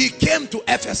 He came to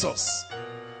Ephesus.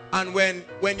 And when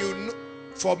you,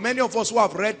 for many of us who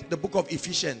have read the book of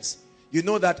Ephesians, you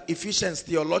know that Ephesians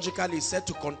theologically is said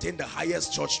to contain the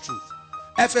highest church truth.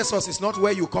 Ephesus is not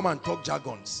where you come and talk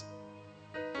jargons.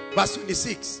 Verse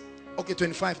 26. Okay,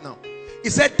 25 now. He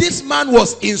said this man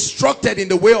was instructed in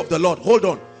the way of the Lord. Hold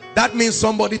on. That means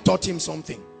somebody taught him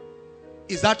something.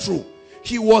 Is that true?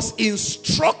 He was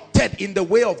instructed in the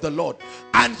way of the Lord,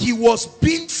 and he was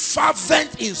being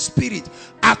fervent in spirit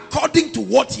according to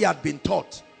what he had been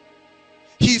taught.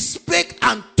 He spake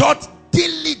and taught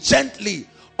diligently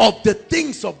of the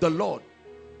things of the Lord.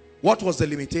 What was the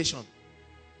limitation?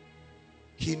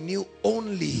 He knew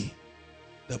only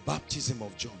the baptism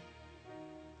of John.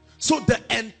 So the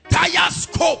entire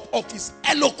scope of his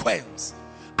eloquence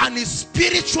and his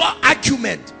spiritual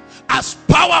argument, as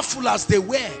powerful as they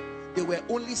were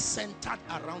only centered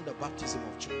around the baptism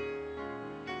of John.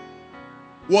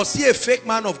 Was he a fake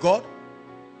man of God?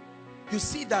 You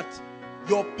see that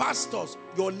your pastors,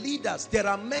 your leaders, there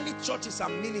are many churches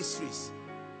and ministries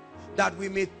that we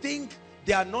may think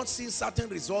they are not seeing certain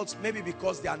results, maybe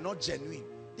because they are not genuine.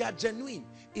 They are genuine.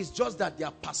 It's just that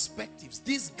their perspectives.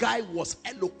 This guy was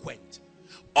eloquent.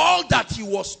 All that he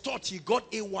was taught, he got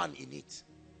A1 in it.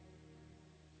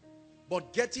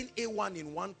 But getting A1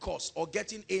 in one course or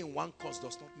getting A in one course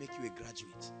does not make you a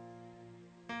graduate.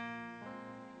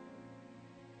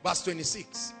 Verse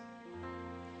 26.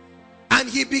 And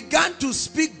he began to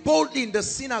speak boldly in the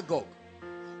synagogue,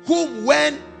 whom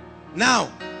when,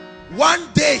 now,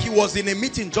 one day he was in a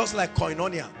meeting just like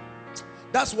Koinonia.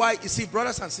 That's why, you see,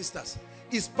 brothers and sisters,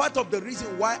 it's part of the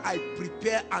reason why I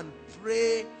prepare and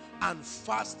pray and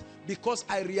fast, because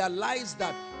I realize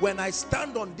that when I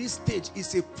stand on this stage,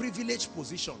 it's a privileged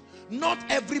position. Not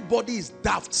everybody is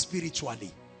daft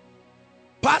spiritually.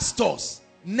 Pastors,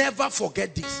 never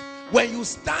forget this. When you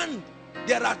stand,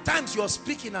 there are times you're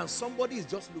speaking and somebody is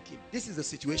just looking. This is the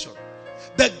situation.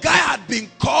 The guy had been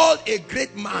called a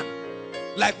great man,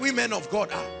 like we men of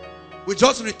God are. We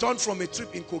just returned from a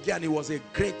trip in Kogi and he was a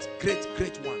great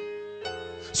one.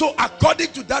 So according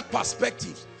to that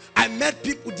perspective, I met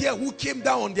people there who came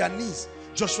down on their knees.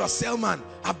 Joshua Selman,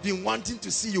 I've been wanting to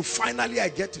see you. Finally, I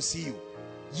get to see you.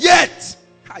 Yet,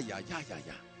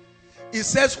 it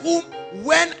says, whom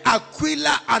when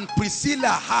Aquila and Priscilla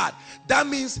had, that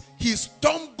means he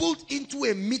stumbled into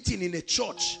a meeting in a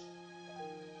church.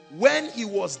 When he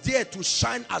was there to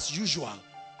shine as usual,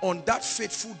 on that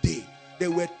fateful day,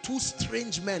 there were two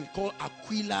strange men called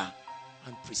Aquila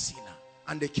and Priscilla.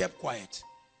 And they kept quiet.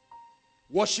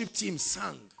 Worship team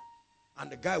sang. And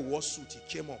the guy wore suit.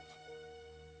 He came up.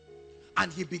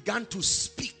 And he began to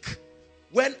speak.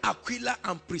 When Aquila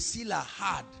and Priscilla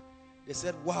heard, they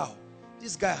said, wow,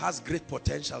 this guy has great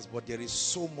potentials, but there is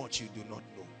so much you do not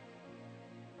know.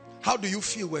 How do you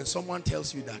feel when someone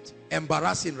tells you that?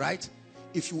 Embarrassing, right?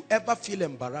 If you ever feel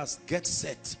embarrassed, get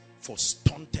set for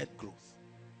stunted growth.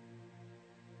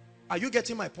 Are you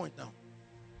getting my point now?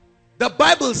 The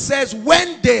Bible says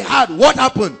when they had, what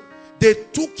happened? They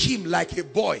took him like a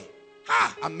boy.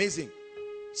 Ah, amazing.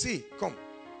 See, come.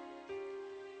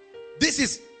 This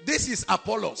is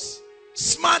Apollos.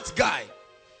 Smart guy.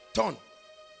 Turn.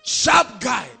 Sharp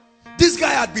guy. This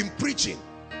guy had been preaching.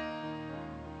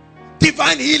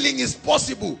 Divine healing is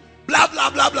possible. Blah, blah,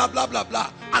 blah, blah, blah, blah,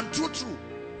 blah. And true.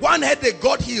 One headache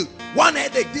got healed. One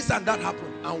headache, this and that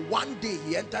happened. And one day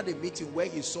he entered a meeting where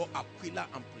he saw Aquila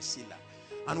and Priscilla.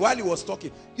 And while he was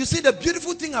talking, you see, the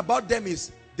beautiful thing about them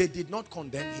is they did not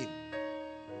condemn him.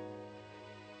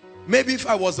 Maybe if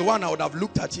I was the one, I would have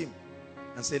looked at him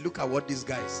and said, look at what this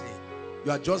guy is saying.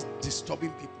 You are just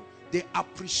disturbing people. They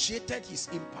appreciated his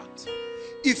impact.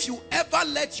 If you ever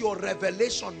let your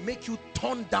revelation make you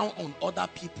turn down on other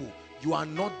people, you are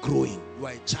not growing. You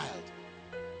are a child.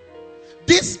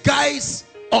 These guys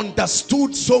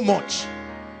understood so much.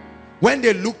 When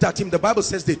they looked at him, the Bible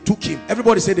says they took him.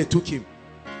 Everybody said they took him.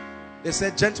 They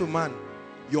said, gentleman,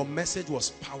 your message was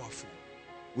powerful.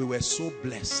 We were so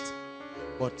blessed.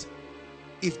 But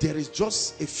if there is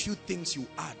just a few things you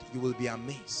add, you will be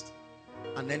amazed.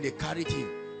 And then they carried him.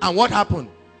 And what happened?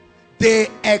 They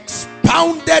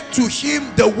expounded to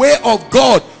him the way of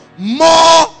God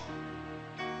more.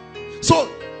 So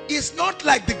it's not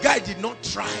like the guy did not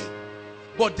try,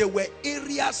 but there were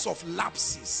areas of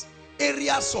lapses,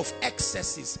 areas of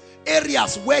excesses,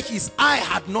 areas where his eye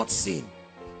had not seen.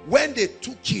 When they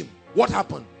took him, what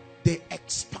happened? They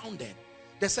expounded.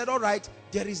 They said, all right,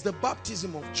 there is the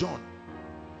baptism of John.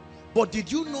 But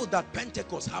did you know that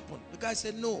Pentecost happened? The guy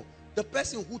said, no, the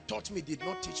person who taught me did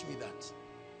not teach me that.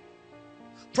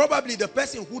 Probably the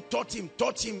person who taught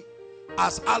him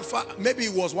as Alpha. Maybe he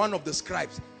was one of the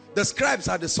scribes. The scribes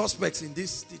are the suspects in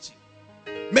this teaching.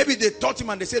 Maybe they taught him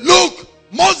and they said, look,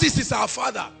 Moses is our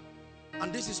father.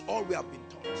 And this is all we have been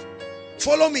taught.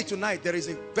 Follow me tonight. There is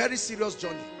a very serious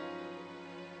journey.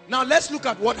 Now let's look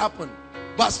at what happened.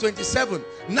 Verse 27.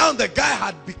 Now the guy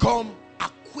had become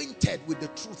acquainted with the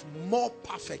truth more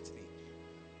perfectly.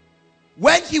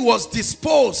 When he was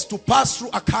disposed to pass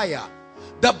through Achaia,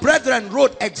 the brethren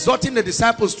wrote exhorting the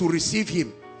disciples to receive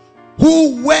him,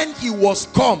 who when he was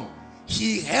come,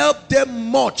 he helped them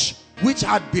much which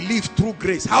had believed through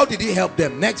grace. How did he help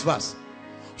them? Next verse.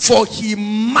 For he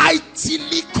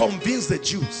mightily convinced the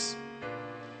Jews,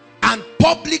 and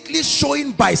publicly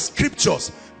showing by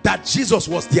scriptures that Jesus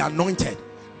was the anointed.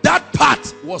 That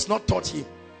part was not taught him.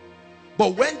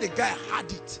 But when the guy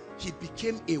had it, he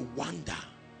became a wonder.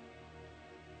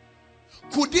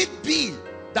 Could it be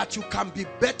that you can be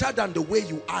better than the way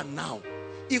you are now,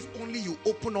 if only you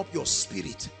open up your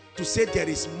spirit to say there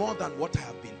is more than what I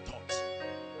have been taught?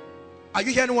 Are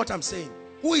you hearing what I'm saying?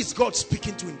 Who is God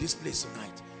speaking to in this place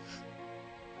tonight?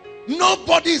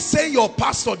 Nobody is saying your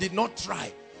pastor did not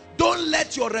try. Don't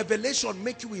let your revelation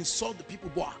make you insult the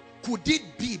people. But could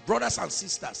it be, brothers and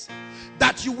sisters,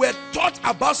 that you were taught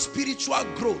about spiritual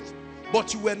growth,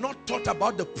 but you were not taught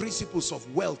about the principles of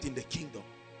wealth in the kingdom?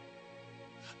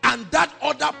 And that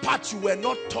other part you were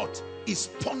not taught is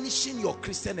punishing your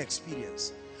Christian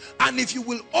experience. And if you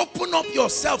will open up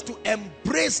yourself to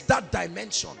embrace that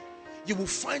dimension, you will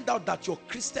find out that your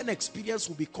Christian experience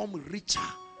will become richer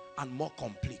and more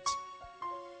complete.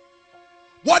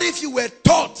 What if you were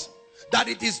taught that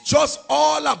it is just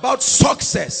all about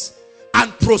success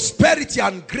and prosperity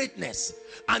and greatness,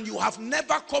 and you have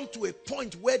never come to a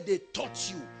point where they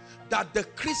taught you that the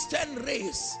Christian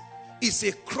race is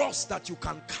a cross that you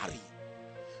can carry,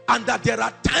 and that there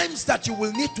are times that you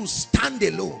will need to stand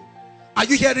alone? Are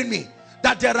you hearing me?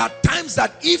 That there are times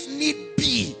that if need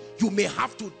be, you may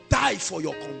have to die for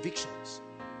your convictions.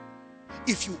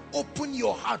 If you open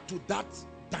your heart to that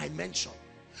dimension,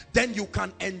 then you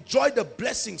can enjoy the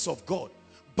blessings of God.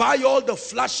 Buy all the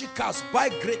flashy cars, buy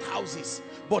great houses,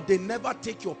 but they never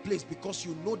take your place, because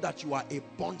you know that you are a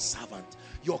bond servant.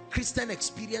 Your Christian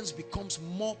experience becomes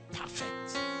more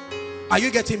perfect. Are you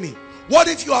getting me? What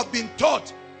if you have been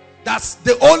taught that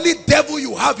the only devil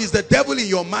you have is the devil in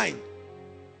your mind?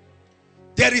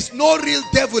 There is no real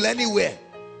devil anywhere.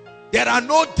 There are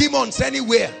no demons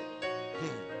anywhere.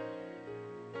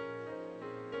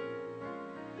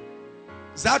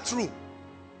 Is that true?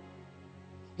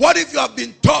 What if you have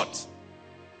been taught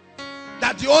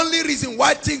that the only reason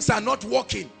why things are not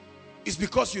working is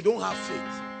because you don't have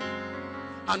faith?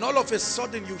 And all of a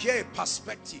sudden you hear a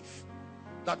perspective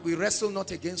that we wrestle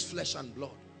not against flesh and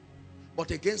blood,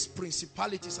 but against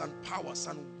principalities and powers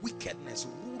and wickedness,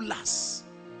 rulers,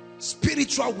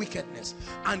 spiritual wickedness,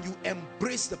 and you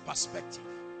embrace the perspective.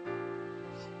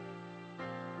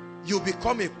 You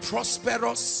become a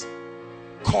prosperous,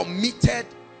 committed,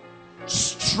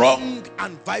 strong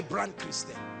and vibrant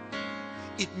Christian.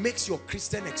 It makes your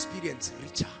Christian experience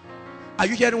richer. Are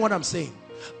you hearing what I'm saying?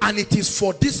 And it is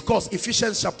for this cause,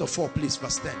 Ephesians chapter 4, please,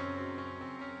 verse 10.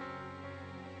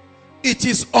 It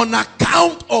is on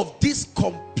account of this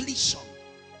completion.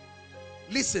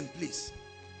 Listen, please.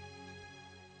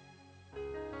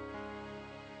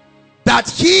 That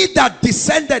he that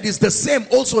descended is the same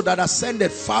also that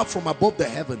ascended far from above the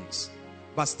heavens.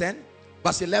 Verse 10,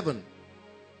 verse 11.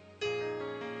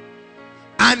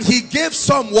 And he gave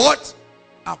some what?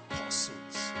 Apostles.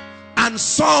 And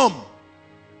some.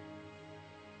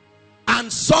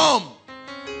 And some.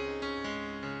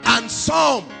 And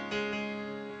some.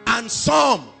 And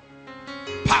some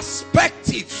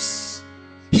perspectives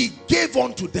he gave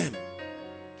unto them.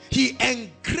 He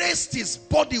engraced his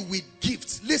body with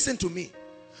gifts. Listen to me.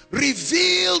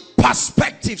 Revealed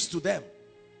perspectives to them.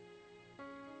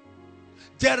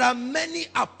 There are many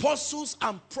apostles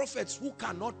and prophets who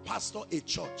cannot pastor a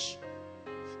church.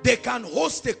 They can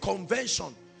host a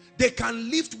convention. They can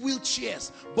lift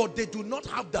wheelchairs, but they do not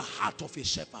have the heart of a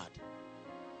shepherd.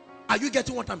 Are you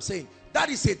getting what I'm saying? That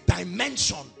is a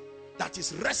dimension that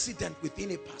is resident within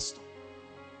a pastor.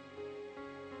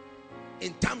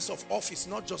 In terms of office,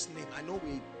 not just name. I know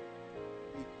we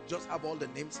just have all the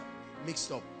names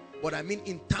mixed up. But I mean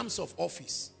in terms of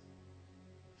office.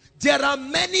 There are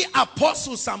many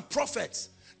apostles and prophets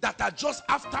that are just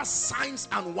after signs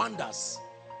and wonders.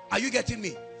 Are you getting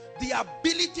me? The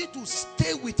ability to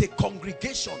stay with a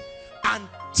congregation and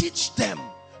teach them,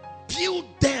 build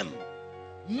them,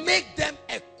 make them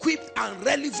equipped and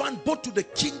relevant both to the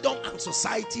kingdom and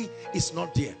society is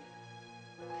not there.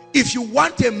 If you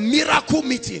want a miracle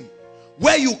meeting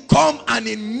where you come and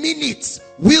in minutes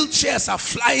wheelchairs are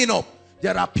flying up,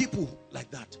 there are people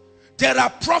like that. There are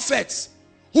prophets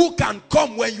who can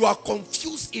come when you are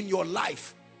confused in your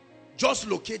life. Just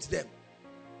locate them.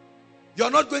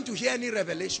 You're not going to hear any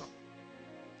revelation.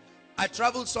 I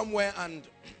traveled somewhere, and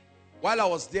while I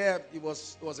was there, it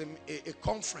was a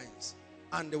conference,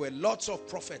 and there were lots of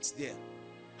prophets there.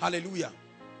 Hallelujah.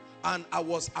 And I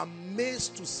was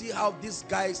amazed to see how these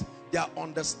guys, their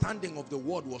understanding of the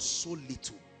word was so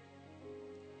little.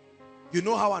 You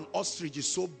know how an ostrich is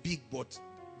so big, but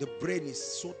the brain is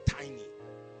so tiny.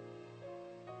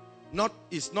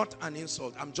 It's not an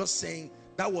insult. I'm just saying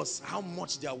that was how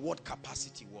much their word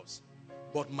capacity was.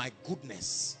 But my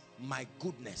goodness,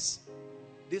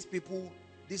 these people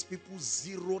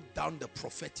zeroed down the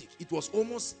prophetic. It was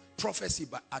almost prophecy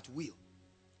but at will.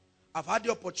 I've had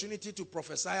the opportunity to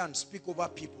prophesy and speak over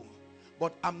people,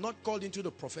 but I'm not called into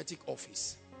the prophetic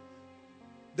office.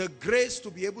 The grace to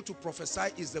be able to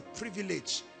prophesy is the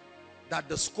privilege that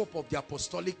the scope of the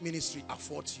apostolic ministry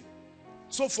affords you.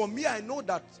 So for me, I know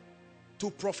that to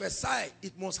prophesy,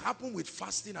 it must happen with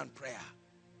fasting and prayer.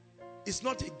 It's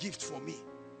not a gift for me.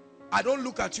 I don't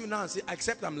look at you now and say,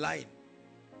 except I'm lying.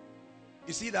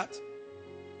 You see that?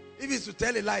 If it's to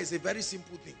tell a lie, it's a very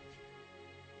simple thing.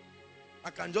 I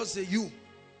can just say,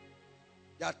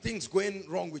 there are things going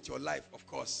wrong with your life, of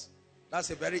course.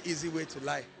 That's a very easy way to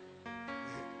lie.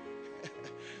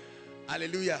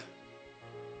 Hallelujah.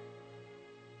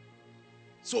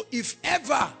 So if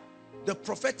ever the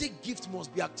prophetic gift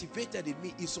must be activated in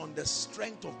me, is on the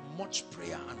strength of much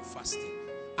prayer and fasting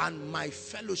and my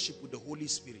fellowship with the Holy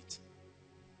Spirit.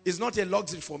 It's not a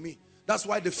luxury for me. That's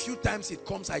why the few times it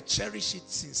comes, I cherish it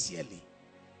sincerely.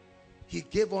 He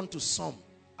gave unto some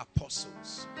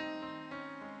apostles.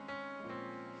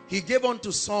 He gave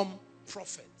unto some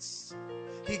prophets.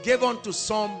 He gave unto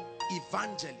some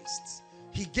evangelists.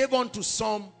 He gave unto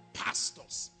some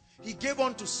pastors. He gave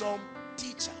unto some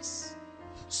teachers.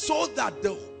 So that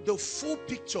the full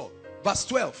picture, verse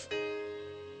 12.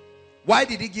 Why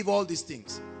did he give all these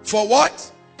things? For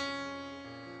what?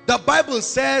 The Bible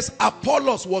says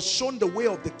Apollos was shown the way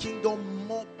of the kingdom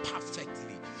more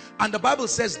perfectly. And the Bible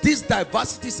says these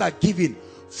diversities are given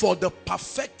for the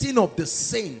perfecting of the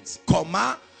saints,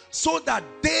 so that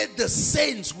they, the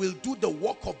saints, will do the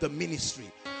work of the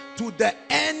ministry, to the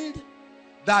end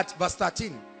that, verse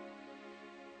 13,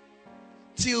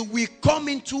 till we come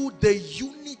into the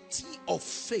unity of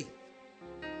faith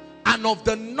and of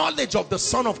the knowledge of the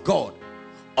Son of God,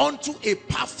 unto a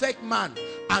perfect man,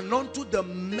 and unto the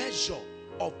measure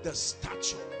of the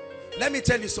stature. Let me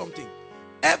tell you something.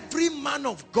 Every man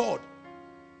of God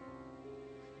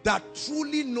that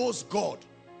truly knows God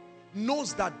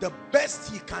knows that the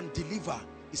best he can deliver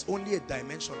is only a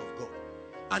dimension of God,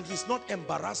 and he's not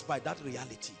embarrassed by that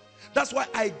reality. That's why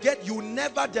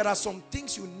there are some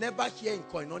things you never hear in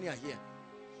Koinonia here.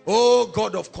 Oh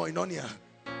God of Koinonia,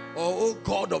 oh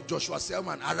God of Joshua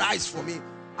Selman, arise for me.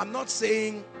 I'm not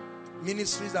saying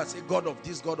ministries that say God of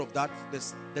this, God of that,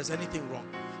 there's anything wrong.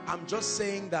 I'm just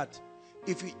saying that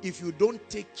if you don't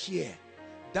take care,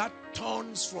 that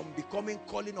turns from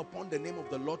calling upon the name of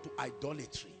the Lord to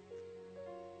idolatry.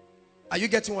 Are you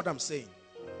getting what I'm saying?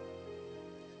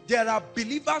 There are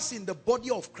believers in the body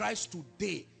of Christ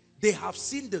today. They have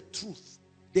seen the truth.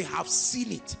 They have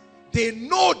seen it. They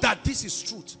know that this is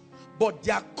truth. But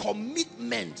their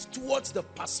commitment towards the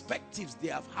perspectives they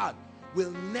have had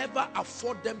will never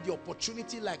afford them the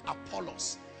opportunity, like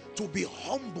Apollos, to be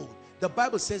humbled. The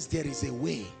Bible says there is a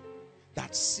way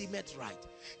that seemeth right.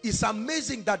 It's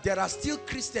amazing that there are still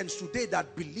Christians today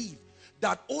that believe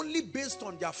that only based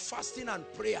on their fasting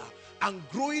and prayer and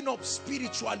growing up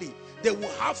spiritually, they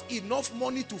will have enough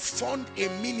money to fund a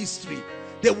ministry.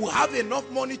 They will have enough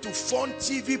money to fund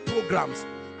TV programs,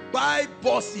 buy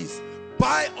buses,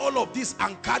 buy all of this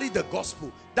and carry the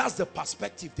gospel. That's the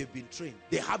perspective they've been trained.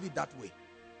 They have it that way.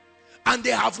 And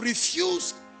they have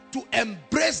refused to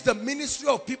embrace the ministry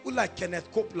of people like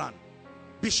Kenneth Copeland,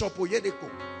 Bishop Oyedeko,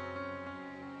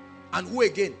 and who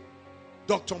again?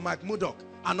 Dr. Mike Murdoch,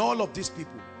 and all of these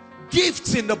people.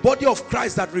 Gifts in the body of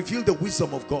Christ that reveal the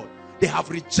wisdom of God. They have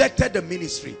rejected the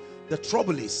ministry. The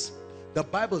trouble is, the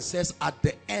Bible says at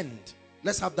the end,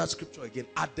 let's have that scripture again,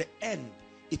 at the end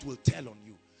it will tell on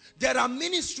you. There are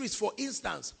ministries, for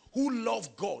instance, who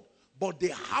love God, but they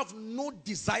have no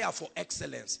desire for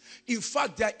excellence. In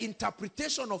fact, their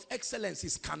interpretation of excellence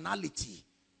is carnality.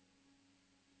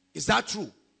 Is that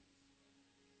true?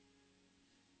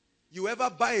 You ever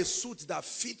buy a suit that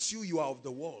fits you, you are of the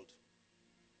world.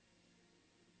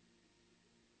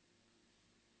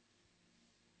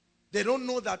 They don't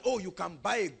know that, oh, you can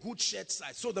buy a good shirt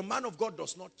size. So the man of God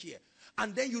does not care.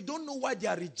 And then you don't know why they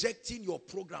are rejecting your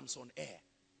programs on air.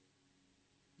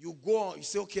 You go on, you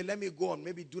say, okay, let me go on.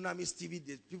 Maybe Dunamis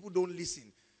TV, people don't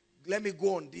listen. Let me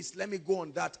go on this, let me go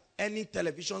on that. Any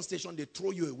television station, they throw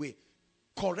you away.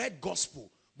 Correct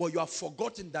gospel. But you have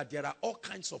forgotten that there are all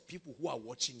kinds of people who are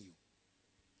watching you.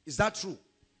 Is that true?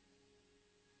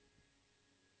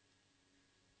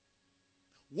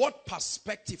 What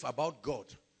perspective about God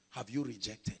have you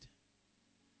rejected?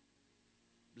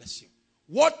 Bless you.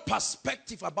 What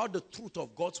perspective about the truth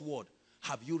of God's word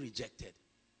have you rejected?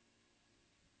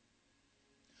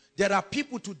 There are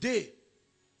people today,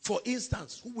 for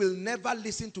instance, who will never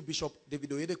listen to Bishop David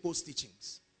Oyedepo's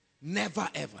teachings. Never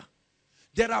ever.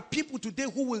 There are people today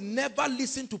who will never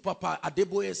listen to Papa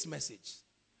Adeboye's message.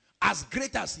 As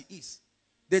great as he is.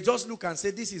 They just look and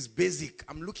say, this is basic.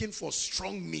 I'm looking for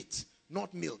strong meat,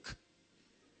 not milk.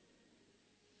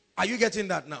 Are you getting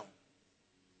that now?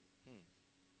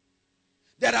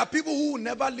 There are people who will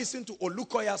never listen to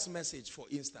Olukoya's message, for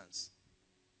instance.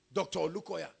 Dr.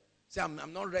 Olukoya. Say, I'm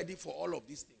not ready for all of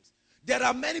these things. There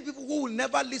are many people who will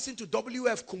never listen to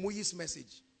W.F. Kumuyi's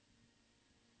message.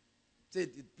 Say,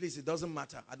 please, it doesn't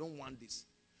matter. I don't want this.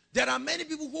 There are many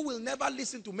people who will never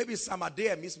listen to maybe Sam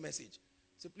Adeyemi's message.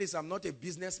 Say, please, I'm not a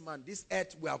businessman. This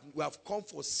earth, we have come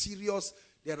for serious.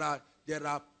 There are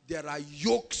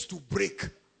yokes to break.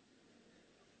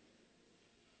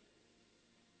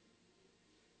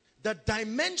 The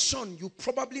dimension you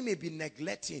probably may be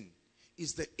neglecting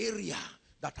is the area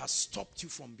that has stopped you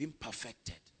from being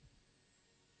perfected.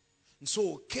 And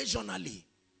so occasionally,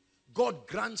 God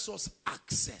grants us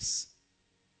access.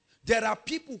 There are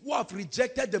people who have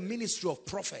rejected the ministry of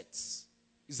prophets.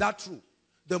 Is that true?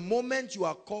 The moment you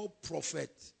are called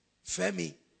Prophet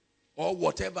Femi or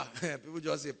whatever, people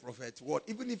just say prophet. What?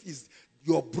 Even if it's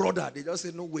your brother, they just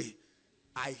say, no way.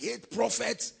 I hate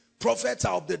prophets. Prophets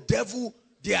are of the devil.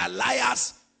 They are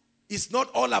liars. It's not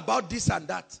all about this and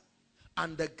that.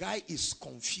 And the guy is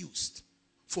confused.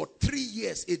 For 3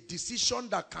 years, a decision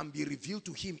that can be revealed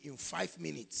to him in 5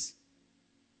 minutes.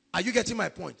 Are you getting my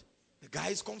point? The guy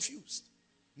is confused.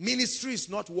 Ministry is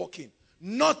not working.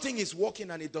 Nothing is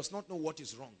working and he does not know what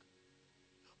is wrong.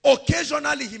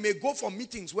 Occasionally, he may go for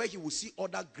meetings where he will see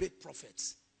other great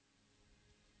prophets.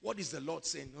 What is the Lord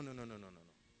saying? No.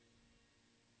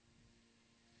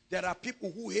 There are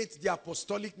people who hate the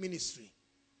apostolic ministry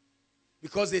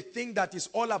because they think that it's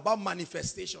all about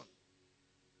manifestation.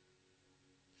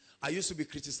 I used to be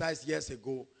criticized years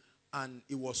ago and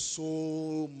it was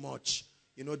so much.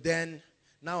 Then,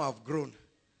 now I've grown.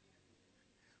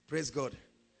 Praise God.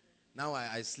 Now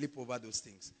I sleep over those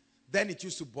things. Then it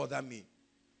used to bother me.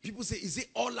 People say, is it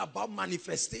all about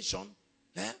manifestation?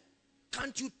 Eh?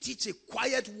 Can't you teach a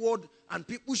quiet word and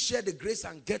people share the grace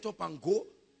and get up and go?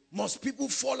 Must people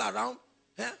fall around?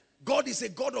 Eh? God is a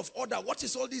God of order. What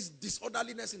is all this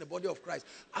disorderliness in the body of Christ?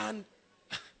 And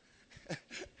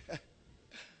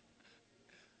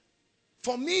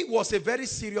for me, it was a very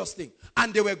serious thing.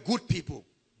 And they were good people.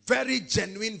 Very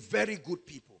genuine, very good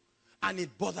people. And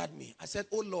it bothered me. I said,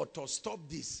 oh Lord, stop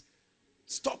this.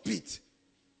 Stop it.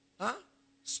 Huh?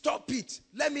 Stop it.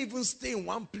 Let me even stay in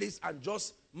one place and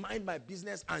just mind my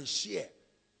business and share.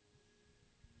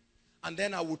 And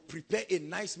then I would prepare a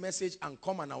nice message and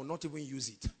come and I will not even use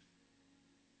it.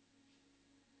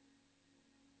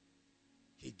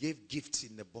 He gave gifts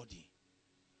in the body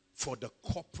for the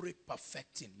corporate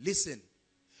perfecting. Listen,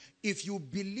 if you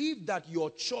believe that your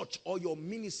church or your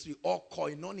ministry or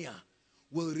koinonia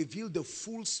will reveal the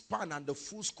full span and the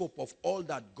full scope of all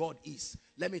that God is,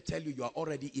 let me tell you, you are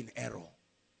already in error.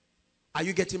 Are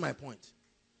you getting my point?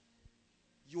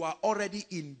 You are already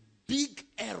in big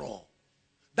error.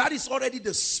 That is already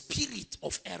the spirit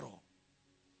of error.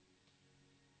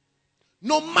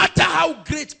 No matter how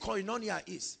great koinonia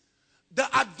is, the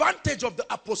advantage of the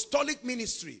apostolic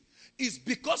ministry is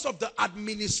because of the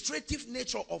administrative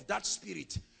nature of that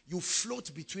spirit. You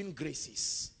float between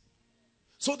graces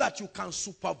so that you can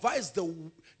supervise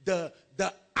the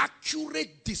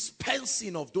accurate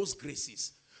dispensing of those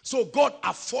graces. So God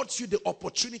affords you the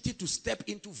opportunity to step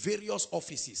into various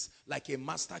offices like a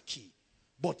master key.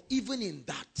 But even in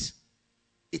that,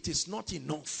 it is not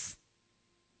enough.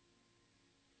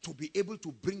 to be able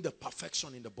to bring the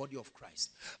perfection in the body of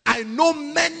Christ. I know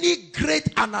many great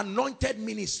and anointed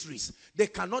ministries. They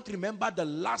cannot remember the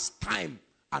last time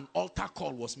an altar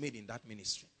call was made in that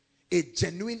ministry. A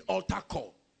genuine altar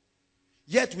call.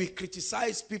 Yet we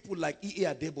criticize people like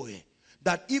E.A. Adeboye,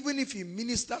 that even if he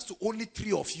ministers to only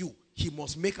 3 of you, he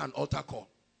must make an altar call.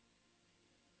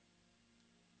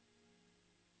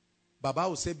 Baba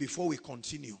will say, before we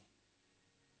continue,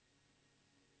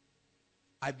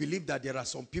 I believe that there are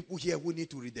some people here who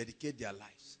need to rededicate their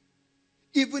lives.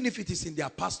 Even if it is in their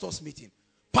pastor's meeting.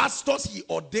 Pastors he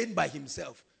ordained by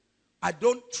himself. I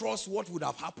don't trust what would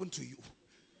have happened to you.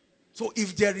 So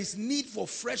if there is need for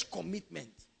fresh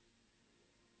commitment,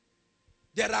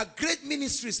 there are great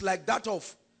ministries like that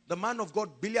of the man of God,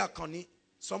 Billy Akoni,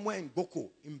 somewhere in Boko,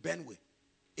 in Benue.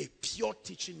 A pure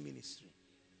teaching ministry.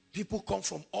 People come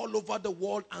from all over the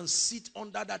world and sit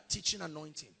under that teaching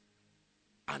anointing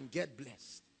and get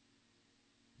blessed.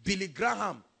 Billy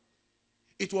Graham,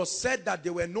 it was said that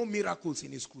there were no miracles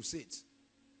in his crusades.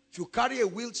 If you carry a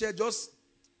wheelchair, just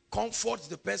comfort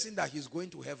the person that he's going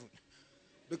to heaven.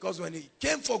 Because when he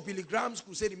came for Billy Graham's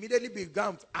crusade, immediately Billy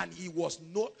Graham, and he was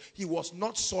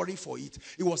not sorry for it.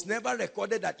 It was never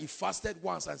recorded that he fasted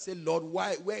once and said, Lord,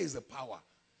 where is the power?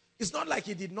 It's not like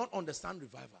he did not understand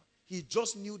revival. He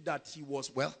just knew that he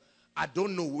was, well, I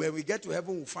don't know. When we get to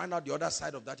heaven, we'll find out the other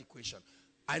side of that equation.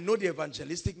 I know the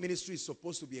evangelistic ministry is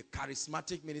supposed to be a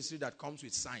charismatic ministry that comes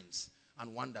with signs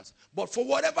and wonders. But for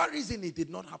whatever reason, it did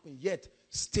not happen. Yet,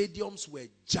 stadiums were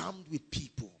jammed with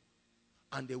people.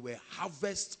 And there were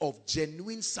harvests of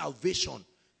genuine salvation.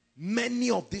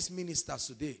 Many of these ministers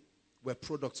today were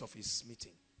products of his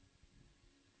meeting.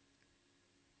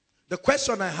 The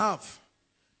question I have,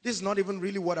 this is not even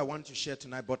really what I want to share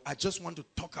tonight, but I just want to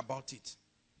talk about it.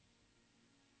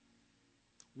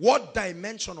 What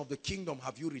dimension of the kingdom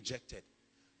have you rejected?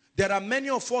 There are many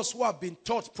of us who have been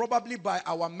taught, probably by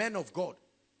our men of God.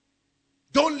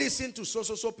 Don't listen to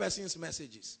so person's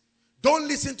messages. Don't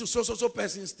listen to so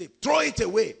person's tape. Throw it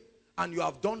away. And you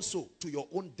have done so to your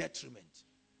own detriment.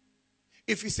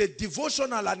 If it's a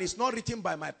devotional and it's not written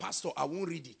by my pastor, I won't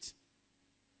read it.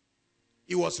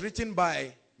 It was written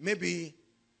by maybe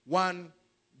one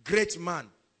great man.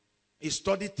 He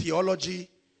studied theology.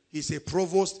 He's a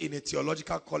provost in a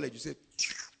theological college. You say,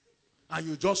 and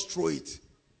you just throw it.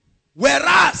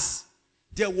 Whereas,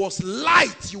 there was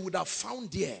light you would have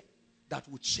found there that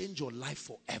would change your life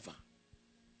forever.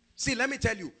 See, let me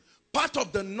tell you, part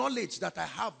of the knowledge that I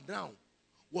have now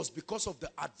was because of the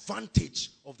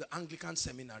advantage of the Anglican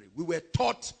seminary. We were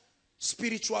taught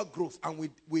spiritual growth, and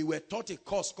we were taught a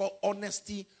course called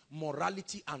honesty,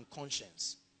 morality, and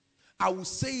conscience. I will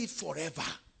say it forever.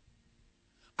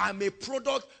 I'm a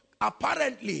product.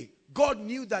 Apparently, God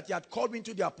knew that he had called me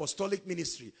into the apostolic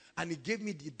ministry, and he gave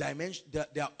me the dimension,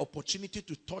 the opportunity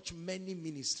to touch many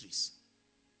ministries.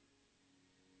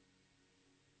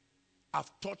 I've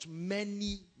taught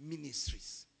many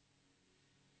ministries.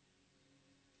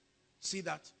 See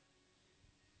that?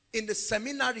 In the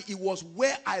seminary, it was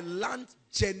where I learned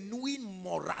genuine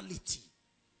morality.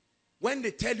 When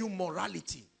they tell you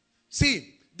morality,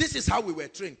 see, this is how we were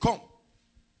trained. Come.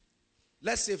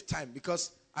 Let's save time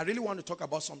because I really want to talk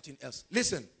about something else.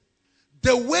 Listen,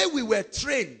 the way we were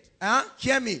trained,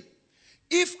 hear me.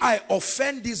 If I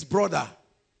offend this brother,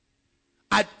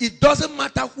 it doesn't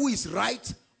matter who is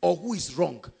right or who is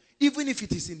wrong. Even if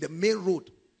it is in the main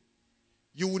road,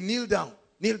 you will kneel down.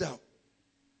 Kneel down.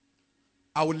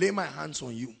 I will lay my hands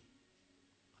on you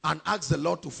and ask the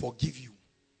Lord to forgive you.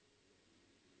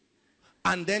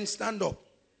 And then stand up.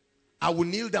 I will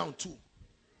kneel down too.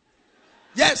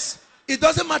 Yes, it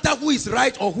doesn't matter who is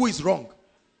right or who is wrong.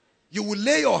 You will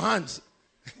lay your hands.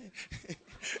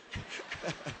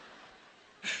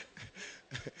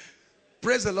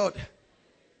 Praise the Lord.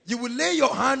 You will lay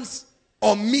your hands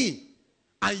on me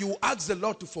and you ask the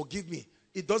Lord to forgive me.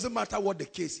 It doesn't matter what the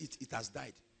case, it has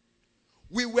died.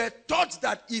 We were taught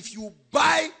that if you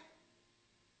buy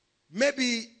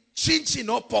maybe chin-chin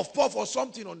or puff-puff or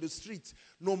something on the street,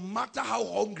 no matter how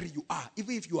hungry you are,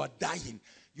 even if you are dying,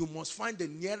 you must find the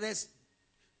nearest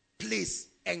place,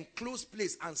 enclosed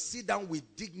place, and sit down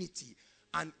with dignity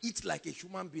and eat like a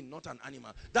human being, not an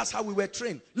animal. That's how we were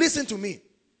trained. Listen to me.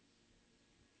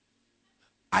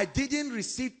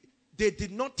 They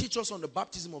did not teach us on the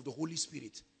baptism of the Holy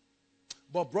Spirit.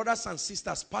 But brothers and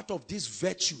sisters, part of these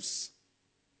virtues,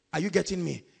 are you getting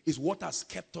me, is what has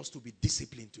kept us to be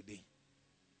disciplined today.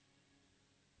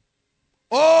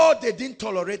 Oh, they didn't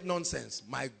tolerate nonsense.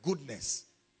 My goodness.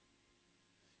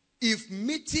 If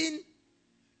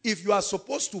you are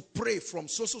supposed to pray from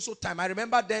so time. I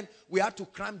remember then we had to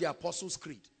cram the Apostles'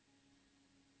 Creed.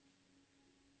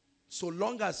 So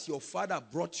long as your father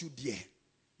brought you there,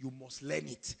 you must learn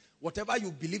it. Whatever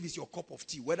you believe is your cup of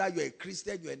tea. Whether you're a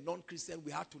Christian, you're a non-Christian,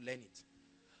 we have to learn it.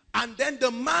 And then the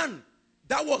man,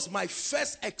 that was my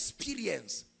first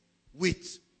experience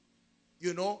with,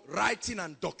 writing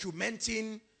and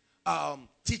documenting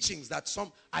teachings that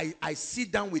I sit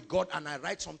down with God and I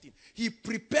write something. He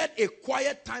prepared a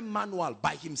quiet time manual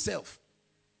by himself.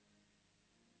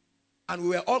 And we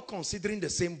were all considering the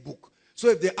same book. So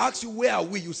if they ask you, where are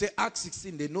we? You say Acts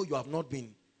 16. They know you have not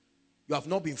been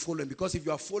following. Because if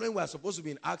you are following, we are supposed to be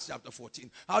in Acts chapter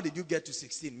 14. How did you get to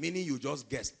 16? Meaning you just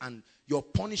guessed. And your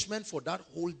punishment for that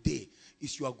whole day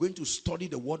is you are going to study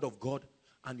the word of God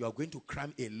and you are going to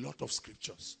cram a lot of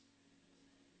scriptures.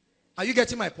 Are you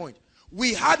getting my point?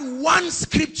 We had one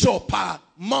scripture per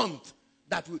month.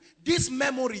 This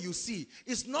memory you see,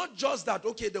 it's not just that,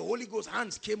 okay, the Holy Ghost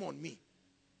hands came on me.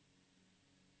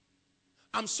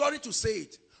 I'm sorry to say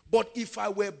it, but if I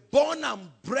were born and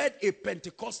bred a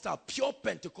Pentecostal, pure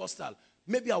Pentecostal,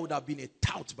 maybe I would have been a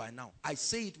tout by now. I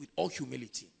say it with all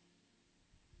humility.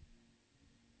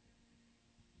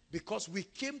 Because we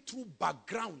came through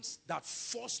backgrounds that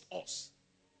forced us.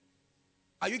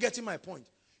 Are you getting my point?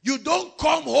 You don't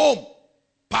come home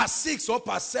past 6 or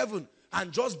past 7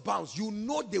 and just bounce. You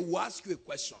know they will ask you a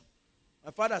question.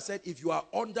 My father said, if you are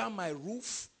under my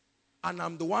roof and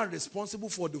I'm the one responsible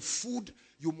for the food,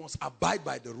 you must abide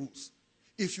by the rules.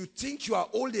 If you think you are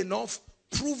old enough,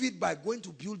 prove it by going to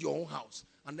build your own house.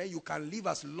 And then you can live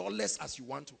as lawless as you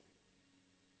want to.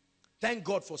 Thank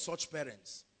God for such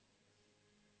parents.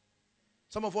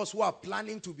 Some of us who are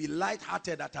planning to be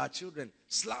light-hearted at our children,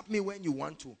 slap me when you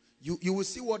want to. You will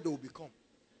see what they will become.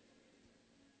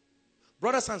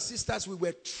 Brothers and sisters, we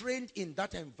were trained in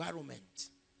that environment.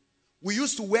 We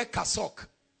used to wear cassock.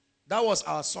 That was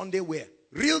our Sunday wear.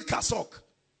 Real cassock.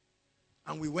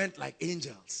 And we went like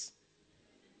angels.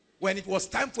 When it was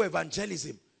time for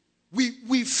evangelism,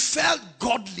 we felt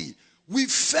godly. We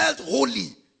felt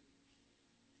holy.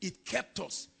 It kept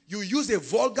us. You use a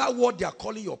vulgar word, they are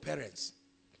calling your parents.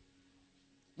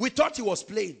 We thought he was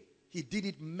playing. He did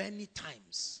it many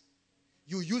times.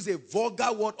 You use a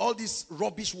vulgar word, all these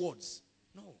rubbish words.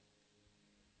 No.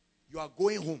 You are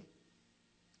going home.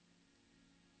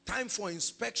 Time for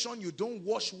inspection. You don't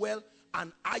wash well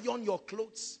and iron your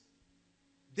clothes.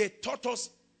 They taught us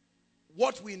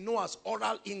what we know as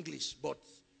oral English, but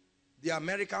the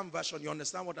American version, you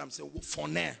understand what I'm saying?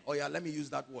 Phone. Oh yeah, let me use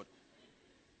that word.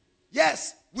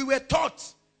 Yes, we were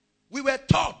taught. We were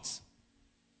taught.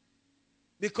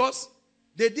 Because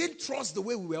they didn't trust the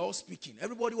way we were all speaking.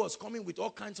 Everybody was coming with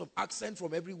all kinds of accent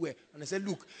from everywhere. And they said,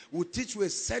 look, we'll teach you a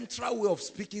central way of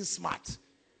speaking smart.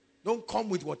 Don't come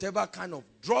with whatever kind of,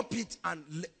 drop it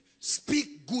and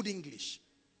speak good English.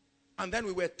 And then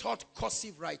we were taught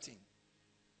cursive writing.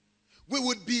 We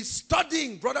would be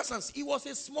studying, brothers and sisters. It was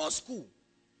a small school.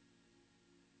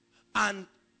 And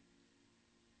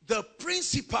the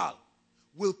principal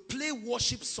will play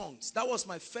worship songs. That was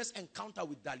my first encounter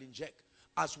with Darlene Jack.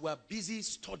 As we're busy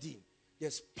studying,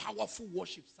 there's powerful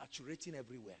worship saturating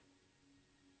everywhere.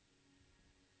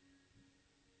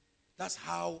 That's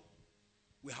how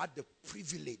we had the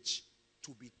privilege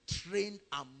to be trained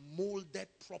and molded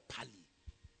properly.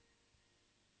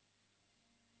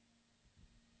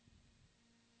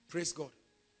 Praise God.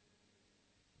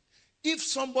 If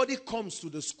somebody comes to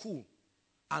the school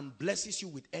and blesses you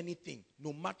with anything,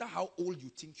 no matter how old you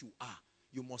think you are,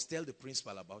 you must tell the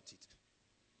principal about it.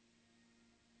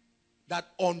 That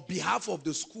on behalf of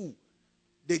the school,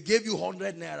 they gave you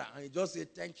 100 naira and you just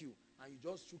said thank you and you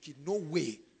just took it. No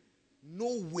way.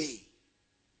 No way.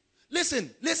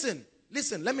 Listen,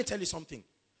 let me tell you something.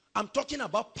 I'm talking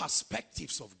about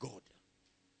perspectives of God.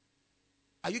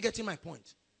 Are you getting my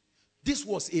point? This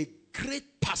was a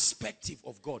great perspective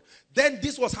of God. Then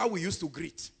this was how we used to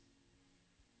greet.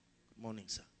 Good morning,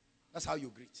 sir. That's how you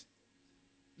greet.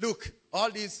 Look, all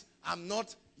this,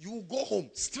 you go home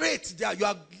straight there. You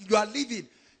are leaving.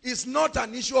 It's not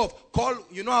an issue of call.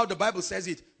 You know how the Bible says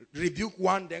it. Rebuke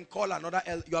one, then call another.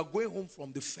 You are going home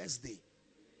from the first day.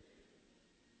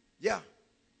 Yeah.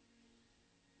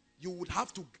 You would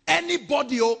have to,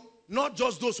 anybody, not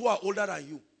just those who are older than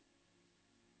you.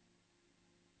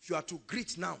 If you are to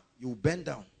greet now, you bend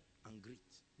down and greet.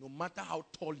 No matter how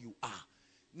tall you are.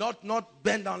 Not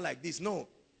bend down like this. No.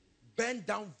 Bend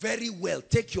down very well.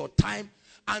 Take your time.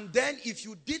 And then if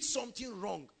you did something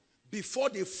wrong, before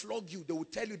they flog you, they will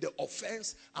tell you the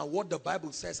offense and what the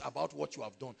Bible says about what you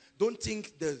have done. Don't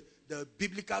think the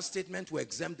biblical statement will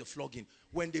exempt the flogging.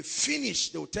 When they finish,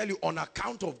 they will tell you on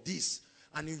account of this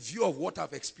and in view of what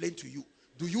I've explained to you,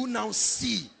 do you now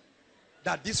see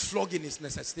that this flogging is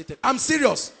necessitated? I'm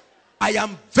serious. I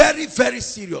am very, very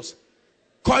serious.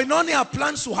 Koinonia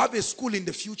plans to have a school in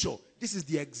the future. This is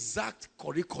the exact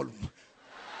curriculum.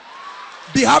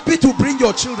 Be happy to bring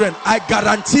your children. I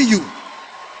guarantee you.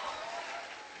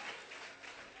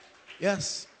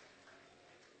 Yes.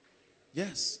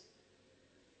 Yes.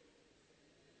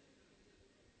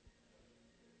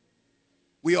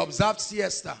 We observed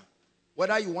siesta,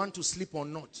 whether you want to sleep or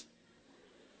not.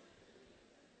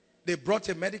 They brought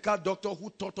a medical doctor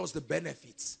who taught us the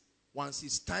benefits. Once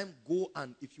it's time, go,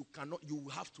 and if you cannot, you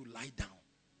have to lie down.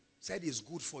 Said it's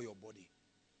good for your body.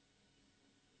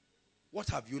 What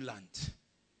have you learned?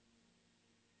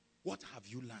 What have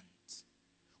you learned?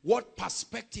 What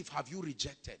perspective have you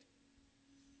rejected?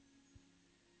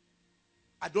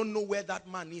 I don't know where that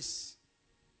man is.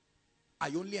 I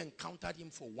only encountered him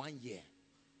for 1 year.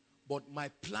 But my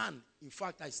plan, in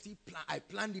fact, I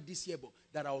planned it this year, but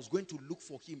that I was going to look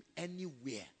for him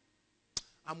anywhere.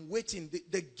 I'm waiting.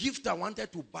 The gift I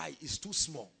wanted to buy is too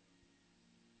small.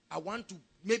 I want to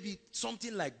maybe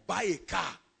something like buy a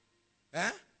car,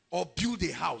 or build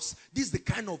a house. This is the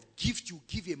kind of gift you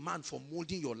give a man for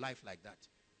molding your life like that.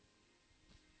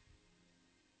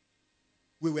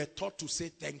 We were taught to say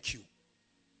thank you.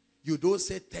 You don't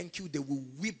say thank you, they will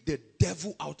whip the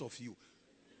devil out of you.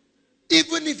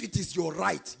 Even if it is your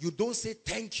right, you don't say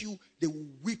thank you, they will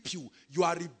whip you. You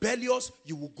are rebellious,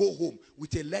 you will go home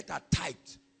with a letter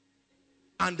typed.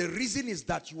 And the reason is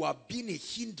that you are being a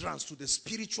hindrance to the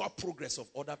spiritual progress of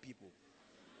other people.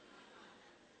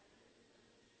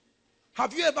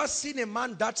 Have you ever seen a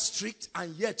man that strict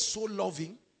and yet so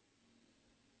loving?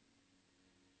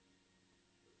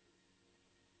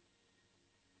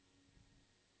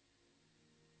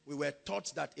 We were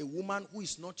taught that a woman who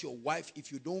is not your wife, if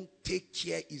you don't take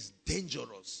care, is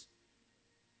dangerous.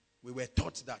 We were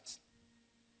taught that.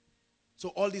 So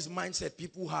all this mindset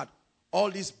people had, all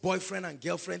this boyfriend and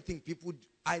girlfriend thing people,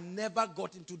 I never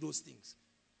got into those things.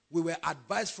 We were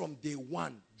advised from day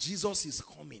one, Jesus is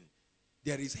coming.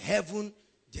 There is heaven,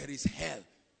 there is hell.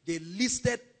 They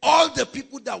listed all the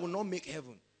people that will not make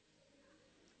heaven.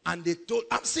 And they told,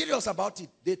 I'm serious about it.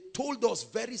 They told us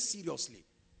very seriously.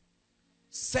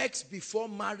 Sex before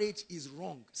marriage is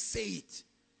wrong. Say it.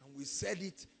 And we said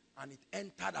it, and it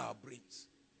entered our brains.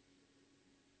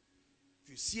 If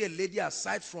you see a lady,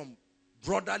 aside from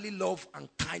brotherly love and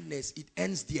kindness, it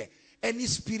ends there. Any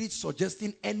spirit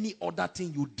suggesting any other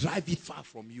thing, you drive it far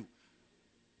from you.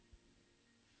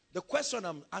 The question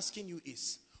I'm asking you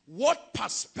is, what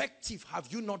perspective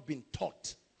have you not been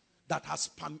taught that has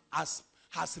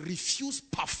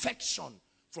refused perfection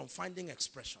from finding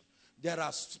expression? There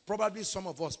are probably some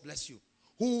of us, bless you,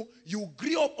 who you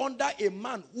grew up under a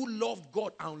man who loved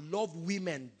God and loved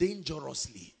women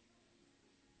dangerously.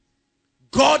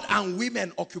 God and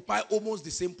women occupy almost the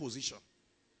same position.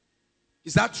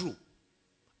 Is that true?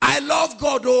 I love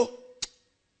God, oh,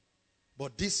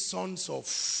 but these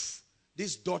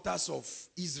daughters of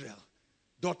Israel,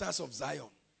 daughters of Zion,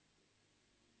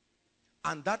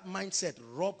 and that mindset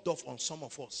rubbed off on some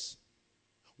of us.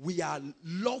 We are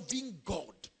loving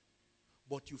God,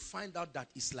 but you find out that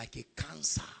it's like a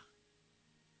cancer.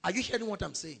 Are you hearing what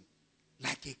I'm saying?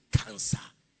 Like a cancer.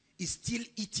 It's still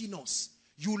eating us.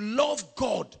 You love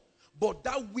God, but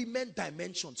that women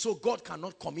dimension, so God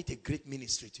cannot commit a great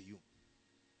ministry to you.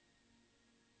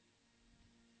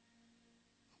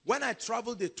 When I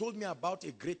traveled, they told me about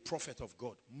a great prophet of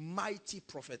God. Mighty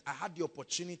prophet. I had the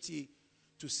opportunity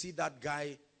to see that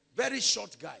guy. Very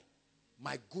short guy.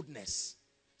 My goodness.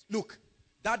 Look.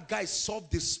 That guy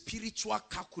solved the spiritual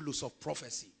calculus of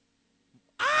prophecy.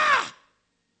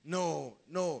 No.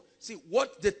 See,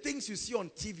 the things you see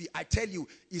on TV, I tell you,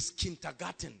 is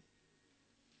kindergarten.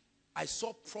 I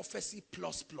saw prophecy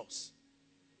plus.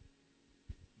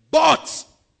 But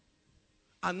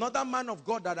another man of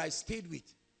God that I stayed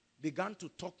with began to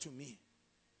talk to me.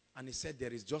 And he said,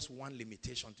 there is just one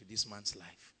limitation to this man's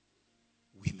life.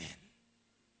 Women.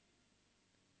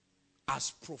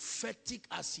 As prophetic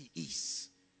as he is,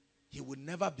 he will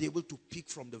never be able to pick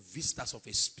from the vistas of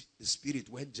the spirit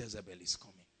when Jezebel is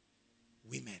coming.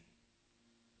 Women.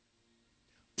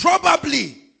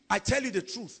 Probably, I tell you the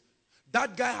truth,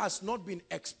 that guy has not been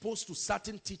exposed to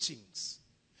certain teachings.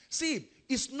 See,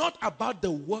 it's not about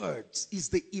the words, it's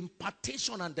the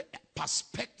impartation and the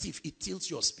perspective it tilts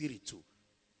your spirit to.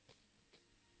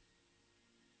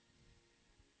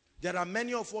 There are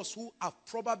many of us who have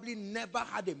probably never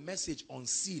had a message on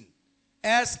sin.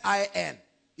 S-I-N.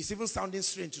 It's even sounding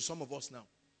strange to some of us now.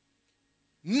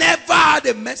 Never had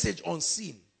a message on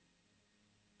sin.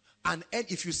 And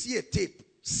if you see a tape,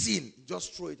 sin,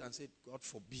 just throw it and say, God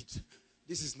forbid.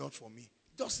 This is not for me.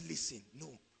 Just listen. No,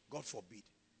 God forbid.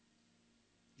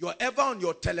 You're ever on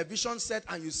your television set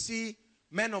and you see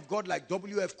men of God like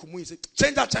W.F. Kumu, you say,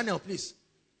 change that channel, please.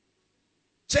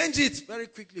 Change it very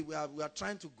quickly. We are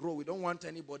trying to grow. We don't want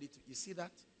anybody to, you see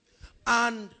that?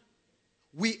 And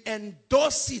we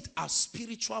endorse it as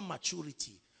spiritual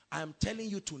maturity. I am telling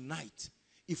you tonight,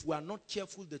 if we are not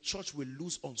careful, the church will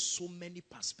lose on so many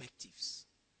perspectives.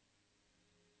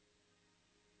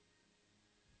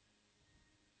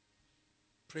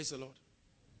 Praise the Lord.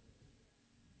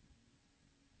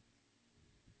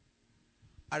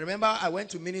 I remember I went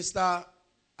to minister,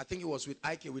 I think it was with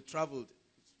Ike, we traveled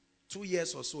 2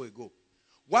 years or so ago.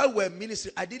 While we're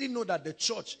ministering, I didn't know that the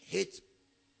church hates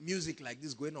music like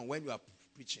this going on when you are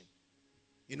preaching.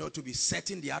 You know, to be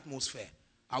setting the atmosphere.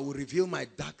 I will reveal my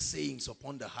dark sayings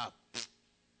upon the harp.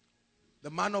 The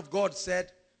man of God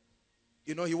said,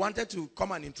 you know, he wanted to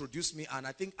come and introduce me, and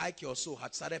I think Ike also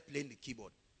had started playing the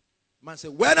keyboard. Man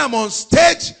said, when I'm on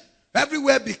stage,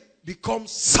 everywhere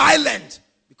becomes silent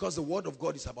because the word of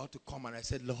God is about to come. And I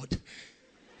said, Lord,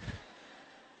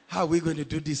 how are we going to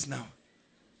do this now?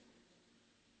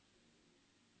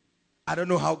 I don't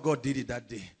know how God did it that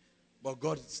day, but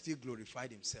God still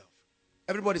glorified himself.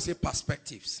 Everybody say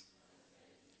perspectives.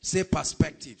 Say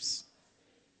perspectives.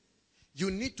 You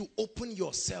need to open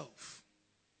yourself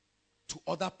to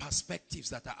other perspectives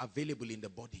that are available in the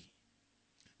body.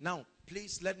 Now,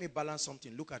 please let me balance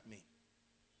something. Look at me.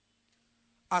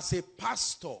 As a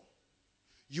pastor,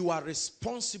 you are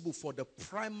responsible for the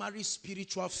primary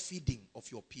spiritual feeding of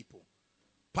your people.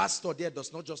 Pastor there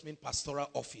does not just mean pastoral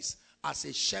office. As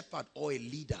a shepherd or a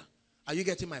leader. Are you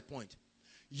getting my point?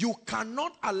 You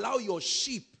cannot allow your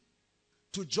sheep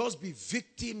to just be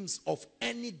victims of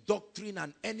any doctrine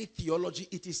and any theology.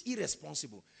 It is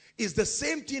irresponsible. It's the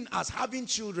same thing as having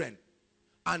children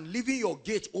and leaving your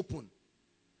gate open.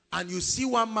 And you see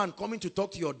one man coming to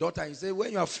talk to your daughter and you say,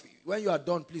 when you are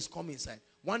done, please come inside.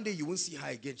 One day you won't see her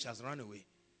again. She has run away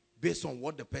based on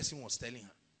what the person was telling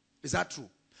her. Is that true?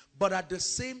 But at the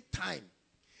same time,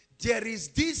 there is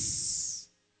this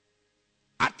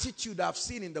attitude I've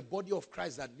seen in the body of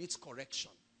Christ that needs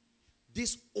correction.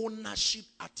 This ownership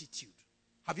attitude.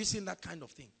 Have you seen that kind of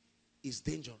thing? It's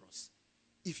dangerous.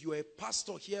 If you are a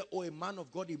pastor here or a man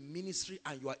of God in ministry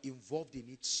and you are involved in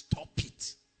it, stop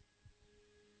it.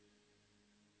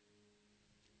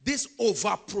 This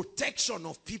overprotection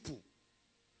of people.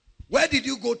 Where did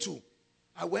you go to?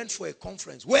 I went for a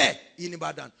conference. Where? In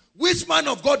Ibadan. Which man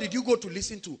of God did you go to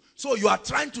listen to? So you are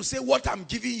trying to say what I'm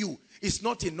giving you is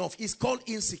not enough. It's called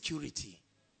insecurity.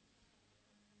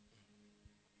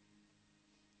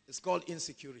 It's called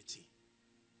insecurity.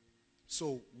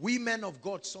 So we men of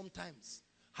God sometimes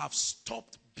have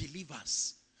stopped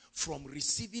believers from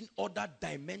receiving other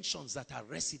dimensions that are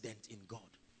resident in God.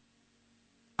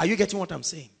 Are you getting what I'm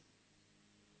saying?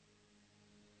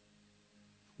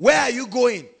 Where are you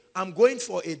going? I'm going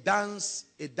for a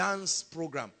dance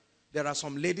program. There are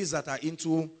some ladies that are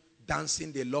into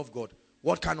dancing. They love God.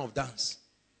 What kind of dance?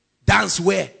 Dance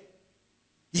where?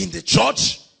 In the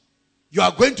church? You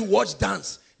are going to watch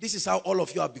dance. This is how all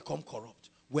of you have become corrupt.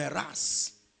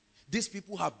 Whereas, these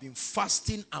people have been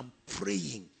fasting and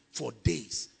praying for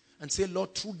days. And say,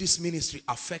 Lord, through this ministry,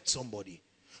 affect somebody.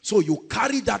 So you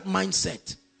carry that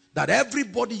mindset that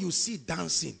everybody you see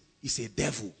dancing is a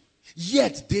devil.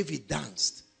 Yet David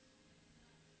danced.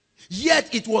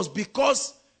 Yet it was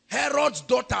because Herod's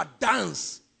daughter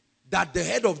danced that the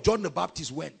head of John the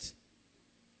Baptist went.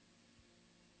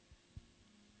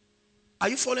 Are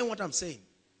you following what I'm saying?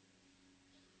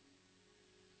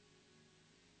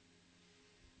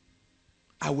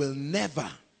 I will never,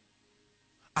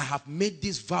 I have made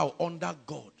this vow under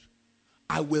God.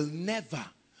 I will never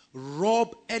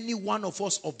rob any one of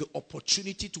us of the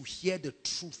opportunity to hear the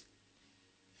truth.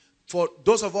 For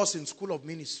those of us in School of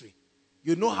Ministry,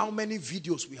 you know how many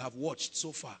videos we have watched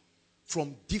so far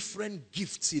from different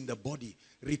gifts in the body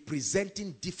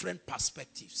representing different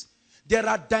perspectives. There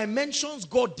are dimensions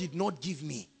God did not give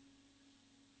me.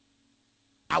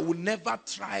 I will never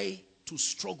try to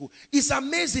struggle. It's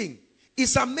amazing.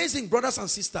 It's amazing, brothers and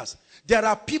sisters. There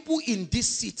are people in this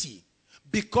city,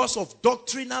 because of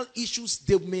doctrinal issues,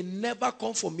 they may never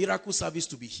come for miracle service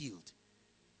to be healed.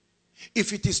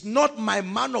 If it is not my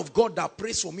man of God that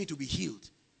prays for me to be healed,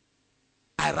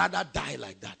 I'd rather die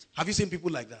like that. Have you seen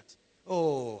people like that?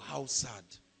 Oh, how sad.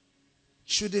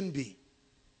 Shouldn't be.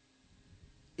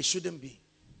 It shouldn't be.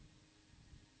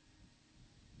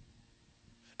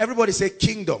 Everybody say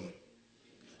kingdom.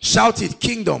 Shout it,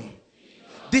 kingdom.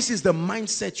 This is the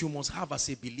mindset you must have as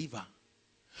a believer.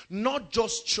 Not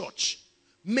just church.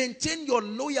 Maintain your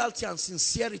loyalty and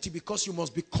sincerity because you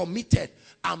must be committed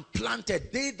and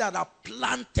planted. They that are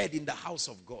planted in the house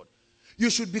of God. You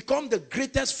should become the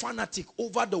greatest fanatic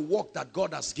over the work that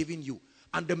God has given you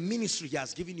and the ministry he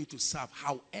has given you to serve.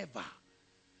 However,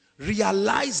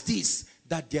 realize this,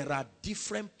 that there are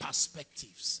different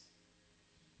perspectives.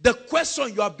 The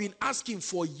question you have been asking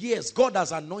for years, God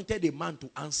has anointed a man to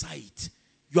answer it.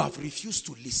 You have refused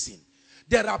to listen.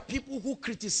 There are people who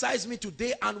criticize me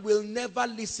today and will never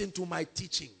listen to my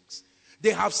teachings.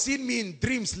 They have seen me in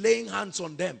dreams laying hands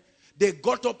on them. They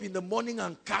got up in the morning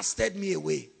and casted me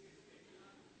away.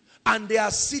 And they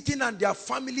are sitting and their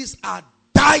families are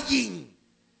dying.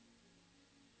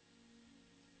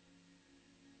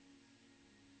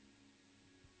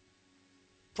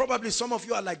 Probably some of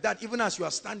you are like that even as you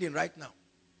are standing right now.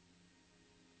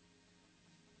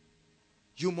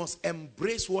 You must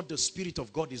embrace what the Spirit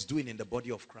of God is doing in the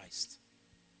body of Christ.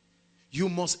 You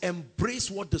must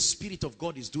embrace what the Spirit of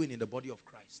God is doing in the body of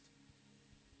Christ.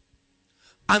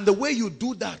 And the way you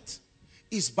do that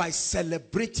is by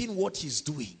celebrating what he's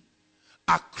doing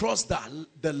across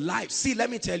the life. See, let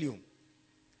me tell you.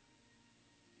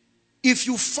 If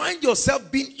you find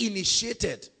yourself being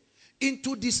initiated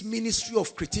into this ministry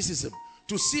of criticism,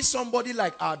 to see somebody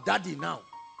like our daddy now,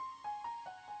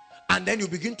 and then you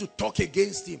begin to talk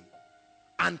against him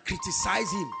and criticize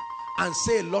him and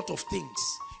say a lot of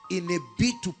things in a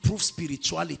bid to prove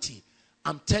spirituality,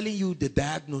 I'm telling you the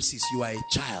diagnosis: you are a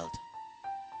child.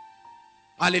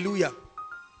 Hallelujah.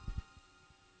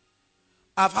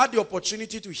 I've had the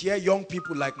opportunity to hear young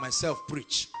people like myself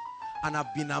preach, and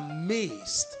I've been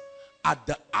amazed at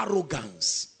the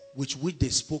arrogance with which they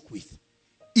spoke with.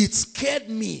 It scared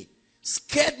me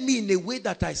in a way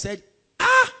that I said,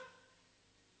 ah!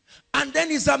 And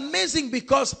then it's amazing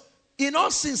because in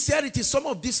all sincerity, some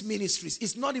of these ministries,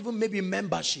 it's not even maybe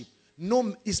membership.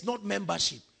 No, it's not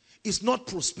membership. It's not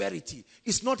prosperity.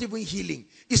 It's not even healing.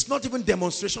 It's not even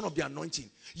demonstration of the anointing.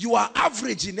 You are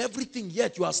average in everything,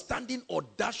 yet you are standing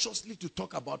audaciously to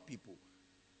talk about people.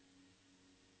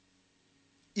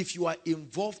 If you are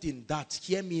involved in that,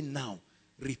 hear me now.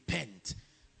 Repent.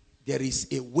 There is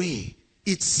a way.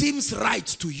 It seems right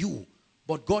to you,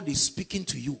 but God is speaking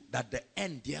to you that the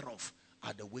end thereof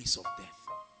are the ways of death.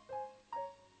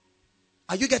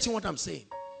 Are you getting what I'm saying?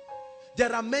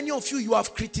 There are many of you, you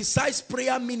have criticized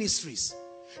prayer ministries.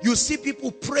 You see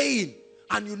people praying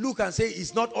and you look and say,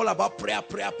 it's not all about prayer,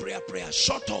 prayer, prayer, prayer.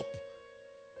 Shut up.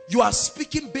 You are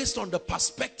speaking based on the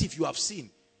perspective you have seen.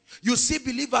 You see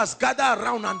believers gather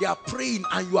around and they are praying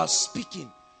and you are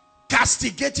speaking,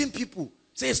 castigating people.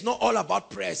 Say it's not all about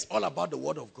prayer, it's all about the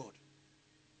word of God.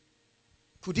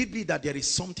 Could it be that there is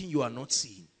something you are not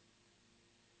seeing?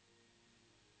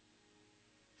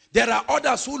 There are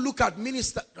others who look at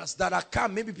ministers that are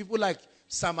calm, maybe people like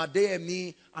Samade and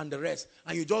me and the rest,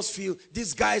 and you just feel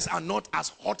these guys are not as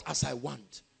hot as I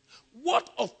want. What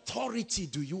authority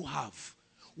do you have?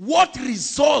 What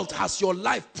result has your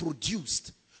life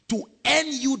produced to earn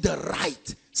you the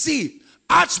right? See,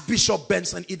 Archbishop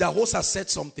Benson Idahosa said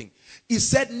something. He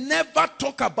said, never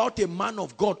talk about a man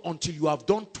of God until you have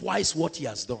done twice what he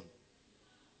has done.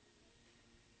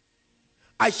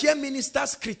 I hear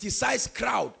ministers criticize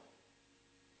crowd.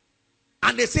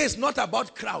 And they say it's not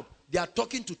about crowd. They are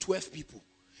talking to 12 people.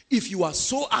 If you are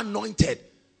so anointed,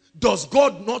 does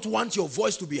God not want your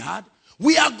voice to be heard?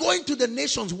 We are going to the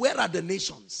nations. Where are the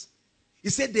nations? He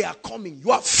said they are coming.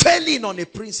 You are failing on a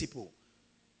principle.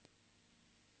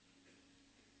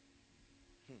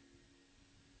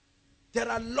 There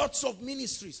are lots of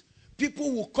ministries.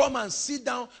 People will come and sit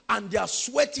down and they are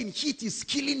sweating. Heat is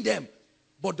killing them.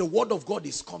 But the word of God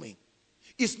is coming.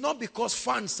 It's not because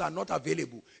fans are not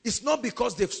available. It's not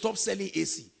because they've stopped selling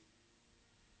AC.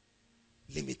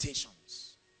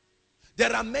 Limitations.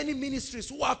 There are many ministries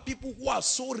who have people who are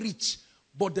so rich,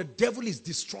 but the devil is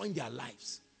destroying their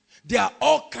lives. There are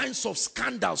all kinds of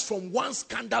scandals, from one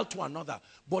scandal to another,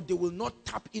 but they will not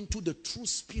tap into the true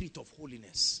spirit of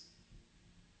holiness.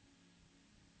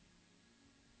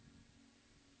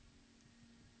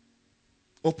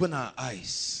 Open our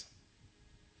eyes.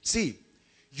 See,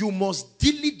 you must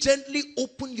diligently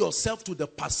open yourself to the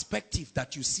perspective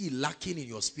that you see lacking in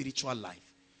your spiritual life.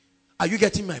 Are you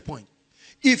getting my point?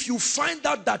 If you find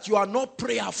out that you are not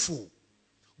prayerful,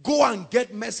 go and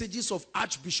get messages of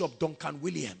Archbishop Duncan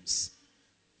Williams.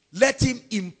 Let him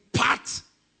impart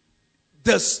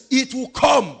this. It will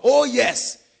come. Oh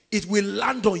yes, it will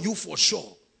land on you for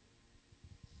sure.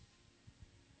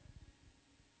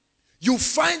 You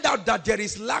find out that there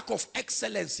is lack of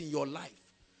excellence in your life.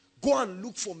 Go and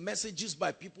look for messages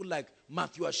by people like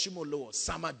Matthew Ashimolowo,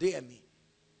 Sama Deemi,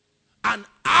 and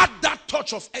add that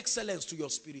touch of excellence to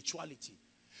your spirituality.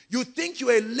 You think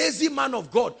you're a lazy man of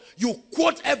God. You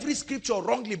quote every scripture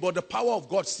wrongly, but the power of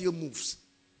God still moves.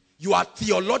 You are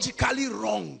theologically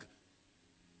wrong.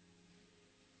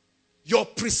 Your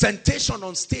presentation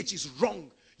on stage is wrong.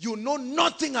 You know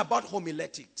nothing about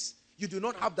homiletics. You do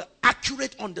not have the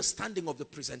accurate understanding of the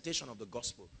presentation of the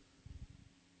gospel.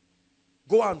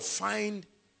 Go and find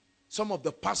some of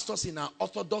the pastors in our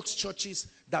Orthodox churches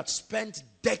that spent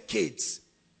decades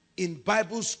in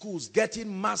Bible schools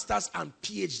getting masters and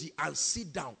PhD, and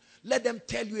sit down. Let them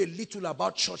tell you a little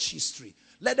about church history.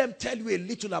 Let them tell you a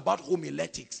little about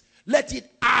homiletics. Let it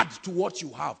add to what you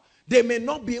have. They may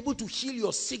not be able to heal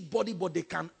your sick body, but they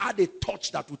can add a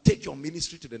touch that will take your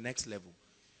ministry to the next level.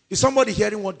 Is somebody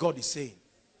hearing what God is saying?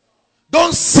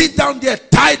 Don't sit down there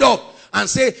tied up and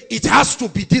say, it has to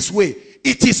be this way.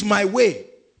 It is my way.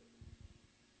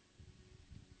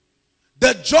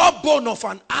 The jawbone of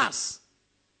an ass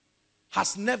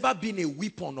has never been a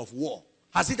weapon of war.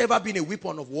 Has it ever been a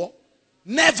weapon of war?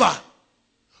 Never.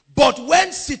 But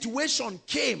when situation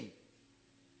came,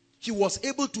 he was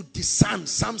able to disarm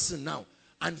Samson now,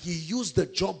 and he used the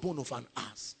jawbone of an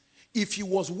ass. If he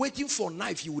was waiting for a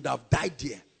knife, he would have died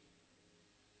there.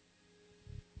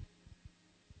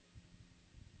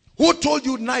 Who told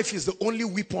you knife is the only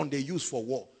weapon they use for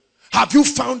war? Have you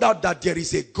found out that there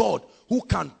is a God who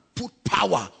can put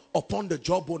power upon the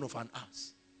jawbone of an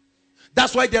ass?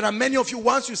 That's why there are many of you,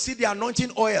 once you see the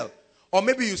anointing oil, or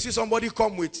maybe you see somebody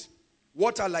come with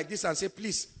water like this and say,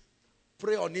 please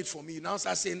pray on it for me. You now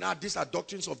start saying, these are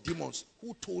doctrines of demons.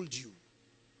 Who told you?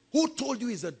 Who told you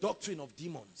is a doctrine of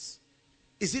demons?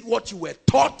 Is it what you were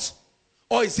taught,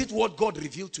 or is it what God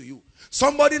revealed to you?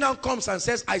 Somebody now comes and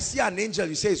says, I see an angel.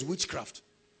 You say it's witchcraft.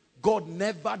 God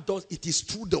never does. It is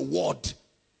through the word.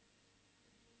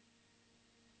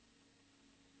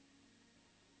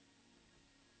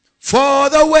 For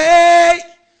the way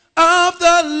of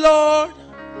the Lord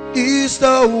is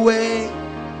the way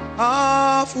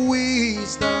of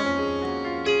wisdom.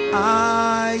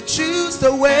 I choose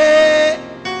the way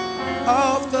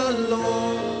of the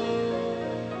Lord.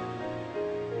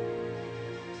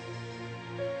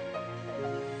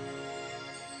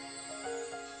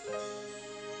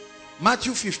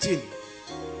 Matthew 15.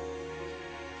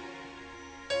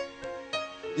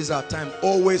 This is our time.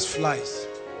 Always flies.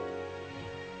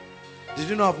 Did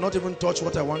you know I've not even touched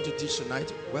what I want to teach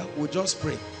tonight? Well, we'll just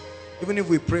pray. Even if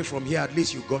we pray from here, at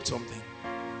least you got something.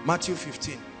 Matthew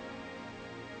 15.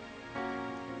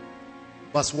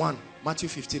 Verse 1. Matthew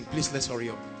 15. Please, let's hurry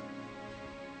up.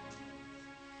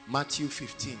 Matthew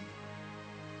 15.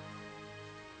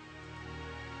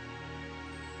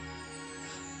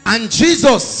 And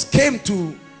Jesus came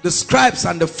to the scribes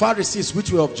and the Pharisees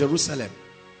which were of Jerusalem.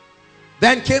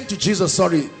 Then came to Jesus,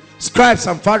 scribes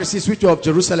and Pharisees which were of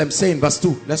Jerusalem, saying, verse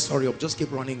 2, let's hurry up, just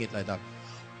keep running it like that.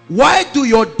 Why do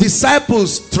your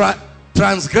disciples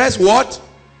transgress what?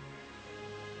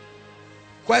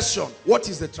 Question, what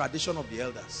is the tradition of the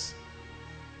elders?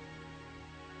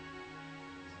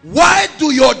 Why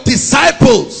do your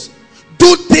disciples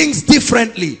do things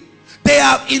differently? They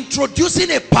are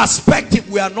introducing a perspective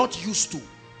we are not used to.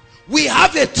 We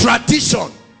have a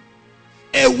tradition,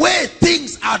 a way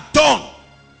things are done.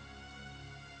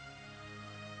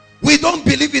 We don't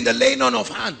believe in the laying on of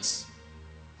hands.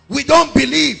 We don't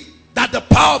believe that the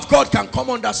power of God can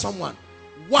come under someone.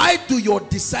 Why do your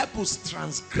disciples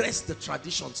transgress the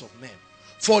traditions of men?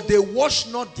 For they wash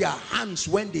not their hands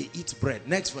when they eat bread.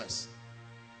 Next verse.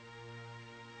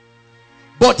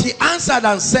 But he answered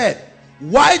and said,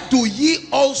 why do ye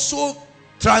also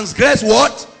transgress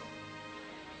what?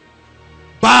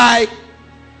 By.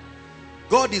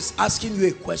 God is asking you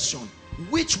a question.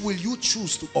 Which will you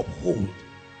choose to uphold?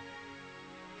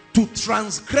 To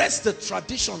transgress the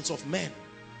traditions of men.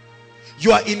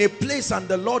 You are in a place and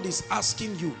the Lord is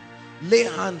asking you, lay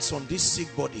hands on this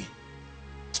sick body.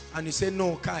 And you say,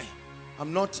 no, Kai,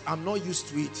 I'm not used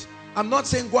to it. I'm not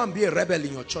saying go and be a rebel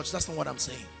in your church. That's not what I'm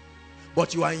saying.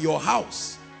 But you are in your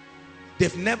house.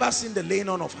 They've never seen the laying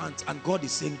on of hands, and God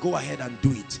is saying, go ahead and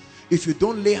do it. If you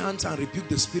don't lay hands and rebuke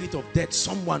the spirit of death,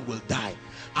 someone will die.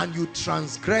 And you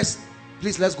transgress,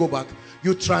 please let's go back.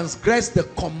 You transgress the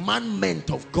commandment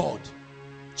of God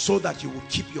so that you will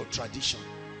keep your tradition.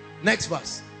 Next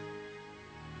verse.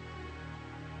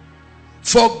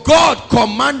 For God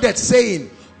commanded,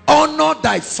 saying, honor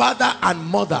thy father and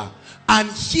mother, and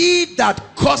he that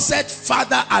curseth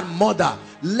father and mother,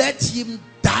 let him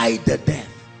die the death.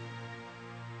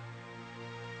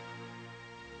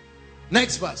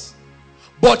 Next verse.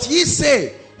 But ye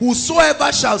say,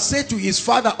 whosoever shall say to his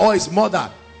father or his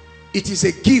mother, it is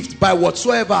a gift by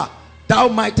whatsoever thou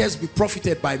mightest be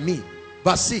profited by me.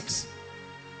 Verse 6.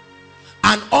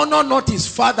 And honor not his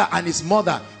father and his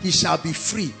mother, he shall be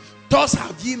free. thus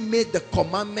have ye made the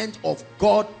commandment of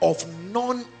God of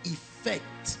none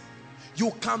effect.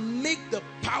 You can make the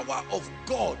power of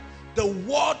God, the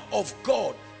word of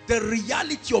God, the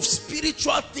reality of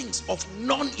spiritual things of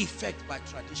none effect by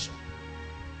tradition.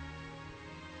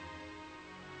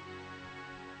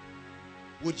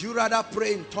 Would you rather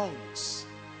pray in tongues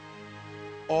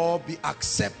or be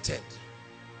accepted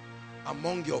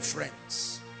among your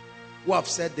friends who have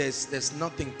said there's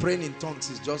nothing, praying in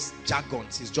tongues is just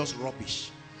jargons, it's just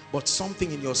rubbish, but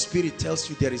something in your spirit tells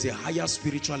you there is a higher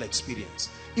spiritual experience?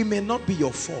 It may not be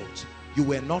your fault, you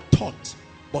were not taught,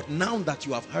 but now that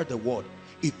you have heard the word,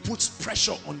 it puts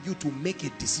pressure on you to make a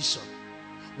decision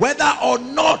whether or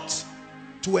not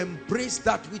to embrace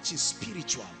that which is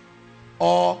spiritual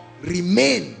or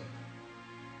remain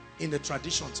in the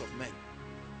traditions of men.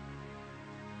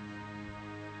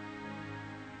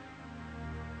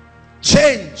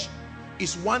 Change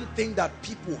is one thing that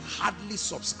people hardly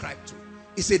subscribe to.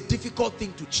 It's a difficult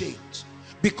thing to change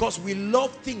because we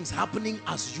love things happening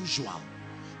as usual.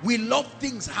 We love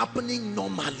things happening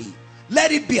normally.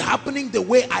 Let it be happening the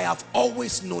way I have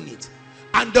always known it.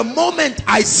 And the moment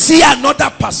I see another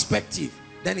perspective,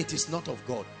 then it is not of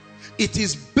God. It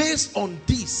is based on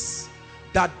this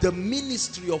that the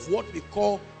ministry of what we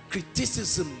call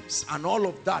criticisms and all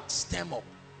of that stem up.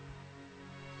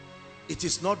 It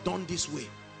is not done this way.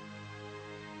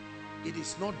 It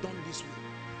is not done this way.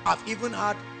 I've even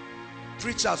had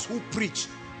preachers who preach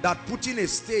that putting a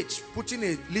stage, putting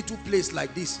a little place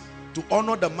like this to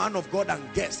honor the man of God and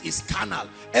guests is carnal.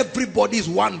 Everybody is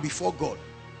one before God.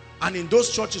 And in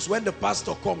those churches, when the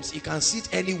pastor comes, he can sit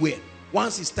anywhere.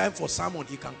 Once it's time for sermon,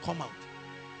 he can come out.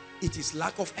 It is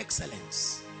lack of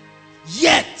excellence.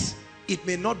 Yet, it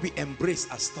may not be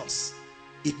embraced as thus.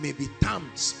 It may be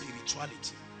termed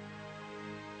spirituality.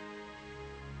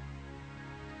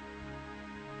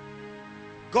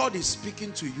 God is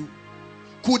speaking to you.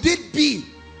 Could it be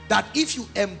that if you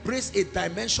embrace a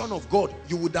dimension of God,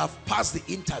 you would have passed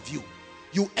the interview?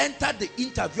 You entered the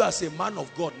interview as a man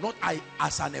of God, not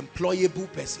as an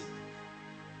employable person.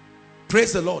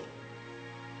 Praise the Lord.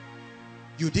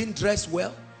 You didn't dress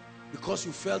well because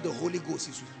you felt the Holy Ghost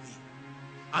is with me.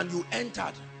 And you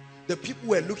entered. The people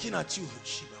were looking at you.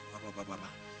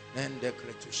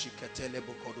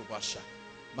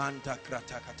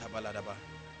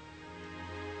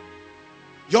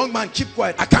 Young man, keep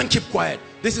quiet. I can't keep quiet.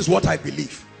 This is what I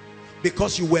believe.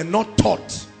 Because you were not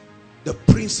taught the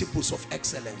principles of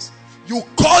excellence. You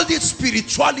called it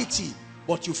spirituality,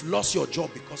 but you've lost your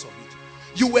job because of it.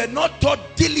 You were not taught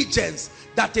diligence,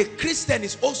 that a Christian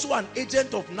is also an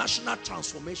agent of national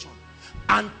transformation.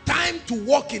 And time to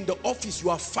walk in the office, you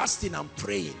are fasting and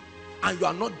praying, and you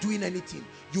are not doing anything.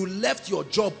 You left your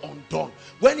job undone.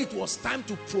 When it was time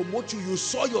to promote you, you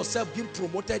saw yourself being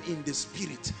promoted in the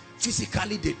spirit.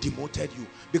 Physically, they demoted you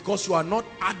because you are not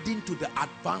adding to the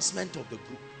advancement of the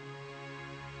group.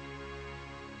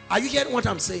 Are you hearing what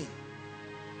I'm saying?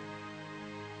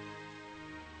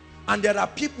 And there are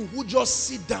people who just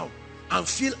sit down and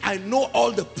feel, I know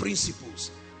all the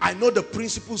principles. I know the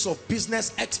principles of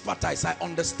business expertise. I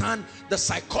understand the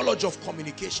psychology of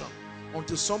communication.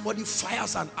 Until somebody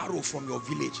fires an arrow from your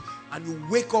village and you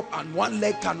wake up and one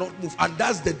leg cannot move, and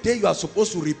that's the day you are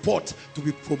supposed to report to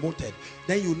be promoted,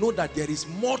 then you know that there is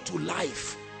more to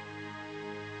life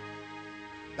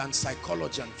than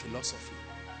psychology and philosophy.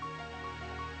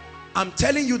 I'm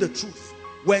telling you the truth.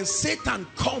 When Satan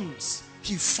comes,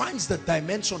 he finds the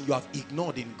dimension you have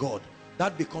ignored in God.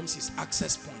 That becomes his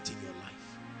access point in your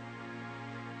life.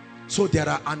 So there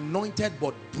are anointed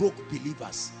but broke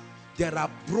believers. There are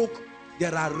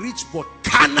rich but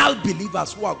carnal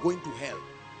believers who are going to hell.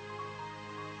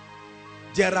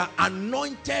 There are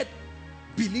anointed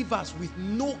believers with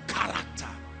no character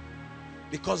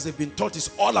because they've been taught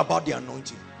it's all about the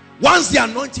anointing. Once the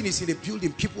anointing is in a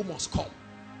building, people must come.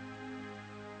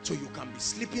 So you can be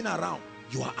sleeping around,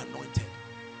 you are anointed.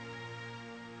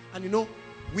 And you know,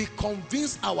 we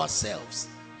convince ourselves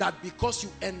that because you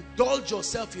indulge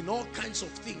yourself in all kinds of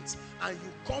things and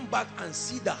you come back and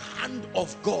see the hand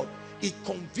of God, it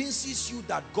convinces you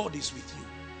that God is with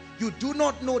you. You do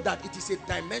not know that it is a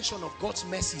dimension of God's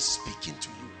mercy speaking to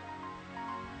you.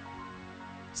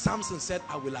 Samson said,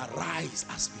 I will arise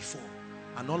as before.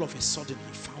 And all of a sudden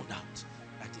he found out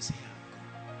that his hair had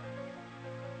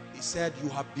gone. He said, you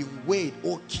have been weighed,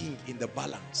 O king, in the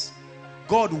balance.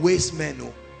 God weighs men.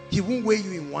 Oh. He won't weigh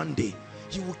you in one day.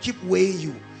 He will keep weighing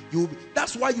you.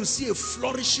 That's why you see a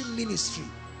flourishing ministry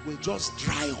will just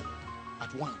dry up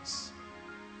at once.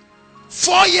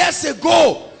 4 years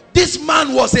ago, this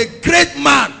man was a great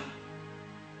man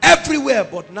everywhere,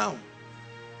 but now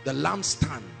the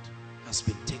lampstand has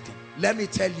been taken. Let me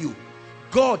tell you,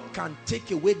 God can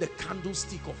take away the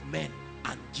candlestick of men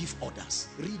and give others.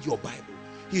 Read your Bible.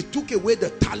 He took away the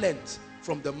talent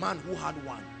from the man who had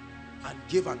one and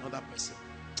gave another person.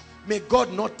 May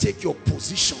God not take your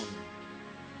position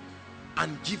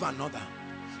and give another.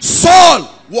 Saul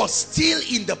was still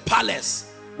in the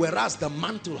palace, whereas the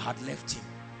mantle had left him.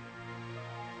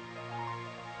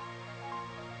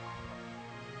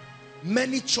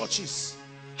 Many churches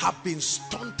have been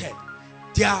stunted.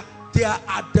 They are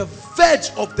at the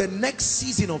verge of the next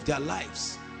season of their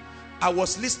lives. I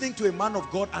was listening to a man of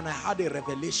God and I had a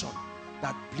revelation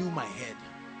that blew my head.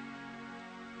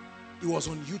 It was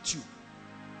on YouTube.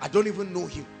 I don't even know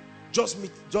him. Just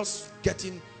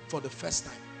getting for the first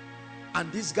time.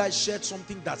 And this guy shared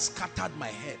something that scattered my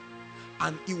head.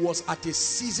 And it was at a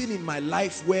season in my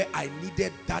life where I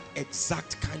needed that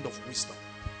exact kind of wisdom.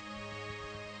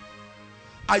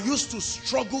 I used to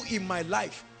struggle in my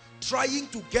life trying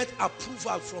to get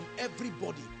approval from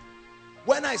everybody.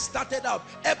 When I started out,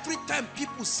 every time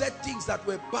people said things that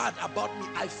were bad about me,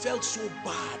 I felt so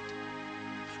bad.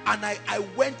 And I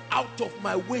went out of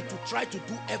my way to try to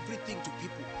do everything to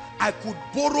people. I could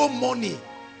borrow money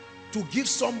to give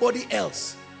somebody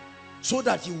else so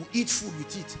that he will eat food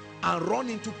with it and run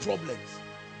into problems.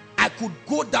 I could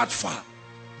go that far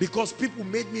because people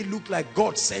made me look like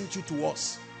God sent you to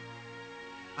us.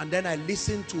 And then I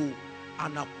listened to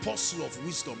an apostle of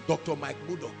wisdom, Dr. Mike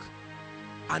Murdoch,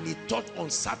 and he taught on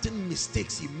certain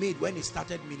mistakes he made when he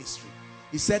started ministry.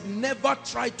 He said, never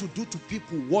try to do to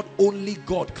people what only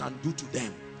God can do to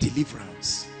them.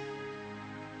 Deliverance.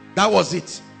 That was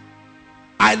it.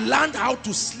 I learned how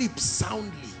to sleep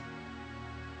soundly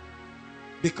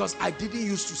because I didn't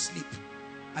used to sleep.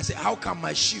 I said, how can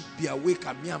my sheep be awake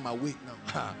and me I'm awake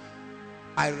now?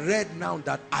 I read now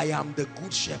that I am the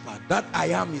good shepherd. That I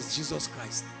am is Jesus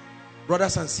Christ.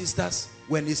 Brothers and sisters,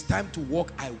 when it's time to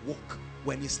walk, I walk.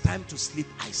 When it's time to sleep,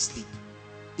 I sleep.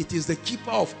 It is the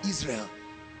keeper of Israel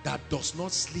that does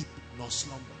not sleep nor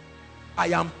slumber. I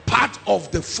am part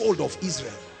of the fold of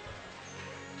Israel.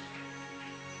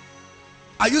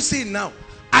 Are you seeing now?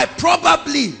 I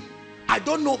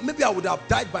don't know, maybe I would have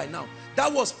died by now.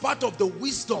 That was part of the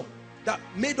wisdom that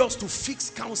made us to fix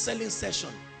counseling session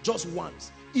just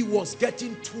once. It was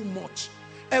getting too much.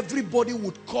 Everybody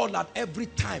would call at every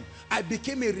time. I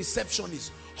became a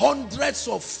receptionist. Hundreds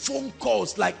of phone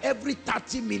calls, like every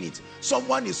 30 minutes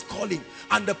someone is calling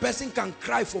and the person can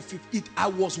cry for 50. I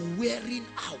was wearing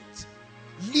out,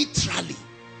 literally.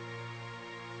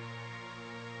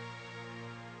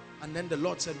 And then the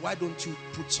Lord said, why don't you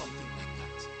put something like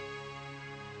that?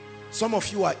 Some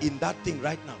of you are in that thing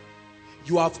right now.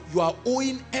 You are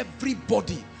owing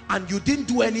everybody and you didn't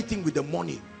do anything with the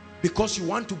money because you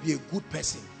want to be a good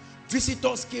person.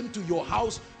 Visitors came to your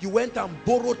house, you went and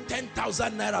borrowed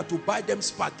 10,000 naira to buy them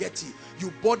spaghetti.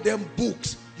 You bought them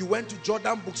books. You went to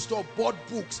Jordan bookstore, bought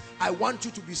books. I want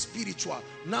you to be spiritual.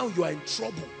 Now you are in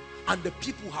trouble and the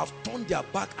people have turned their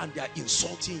back and they are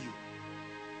insulting you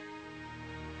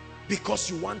because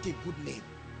you want a good name.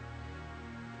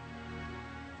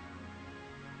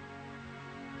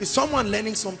 Is someone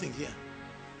learning something here?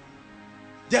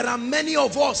 There are many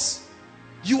of us,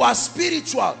 you are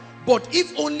spiritual, but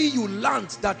if only you learned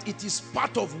that it is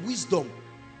part of wisdom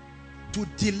to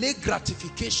delay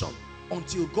gratification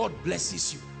until God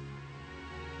blesses you.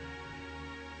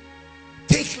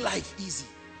 Take life easy.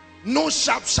 No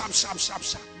sharp.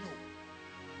 No.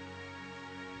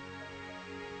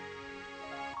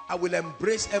 I will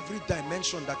embrace every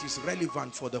dimension that is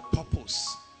relevant for the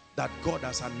purpose that God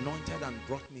has anointed and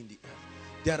brought me in the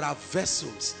earth. There are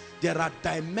vessels. There are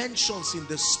dimensions in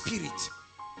the spirit.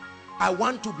 I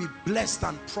want to be blessed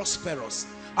and prosperous.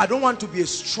 I don't want to be a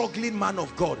struggling man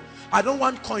of God. I don't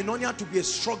want Koinonia to be a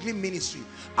struggling ministry.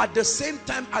 At the same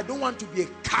time, I don't want to be a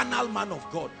carnal man of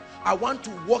God. I want to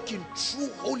walk in true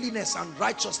holiness and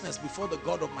righteousness before the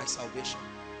God of my salvation.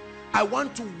 I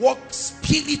want to walk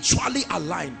spiritually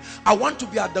aligned. I want to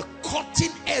be at the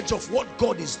cutting edge of what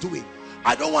God is doing.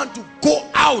 I don't want to go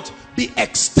out, be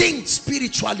extinct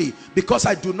spiritually because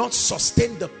I do not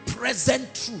sustain the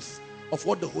present truth of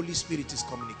what the Holy Spirit is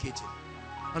communicating.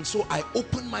 And so I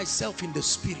open myself in the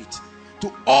spirit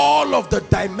to all of the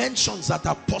dimensions that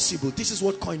are possible. This is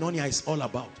what Koinonia is all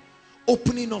about.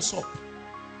 Opening us up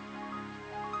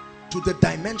to the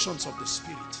dimensions of the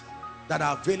spirit that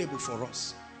are available for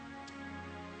us.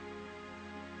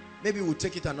 Maybe we'll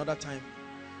take it another time.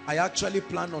 I actually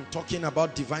plan on talking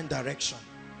about divine direction.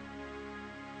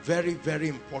 Very, very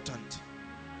important.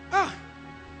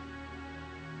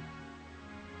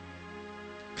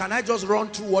 Can I just run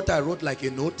through what I wrote like a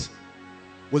note?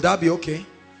 Will that be okay?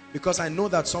 because I know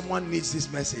that someone needs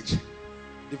this message.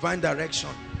 Divine direction.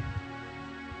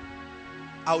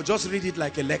 I'll just read it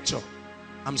like a lecture.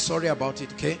 I'm sorry about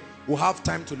it, okay? We'll have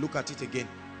time to look at it again.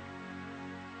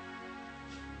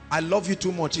 I love you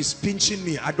too much. It's pinching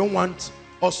me. I don't want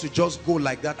us to just go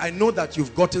like that. I know that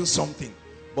you've gotten something,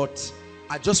 but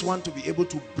I just want to be able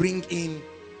to bring in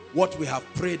what we have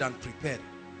prayed and prepared.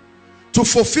 To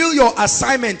fulfill your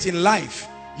assignment in life,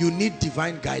 you need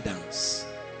divine guidance.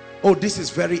 Oh, this is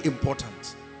very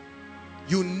important.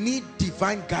 You need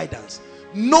divine guidance.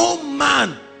 No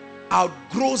man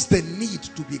outgrows the need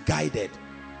to be guided.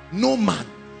 No man.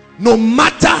 No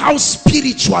matter how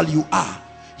spiritual you are,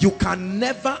 you can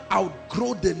never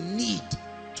outgrow the need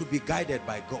to be guided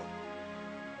by God.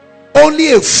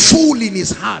 Only a fool in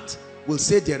his heart will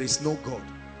say there is no God.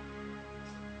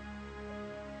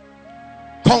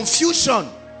 Confusion,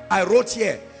 I wrote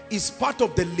here, is part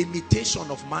of the limitation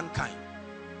of mankind.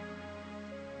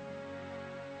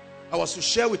 I was to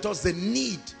share with us the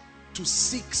need to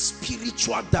seek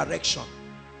spiritual direction,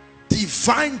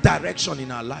 divine direction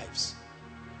in our lives.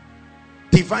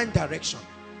 Divine direction.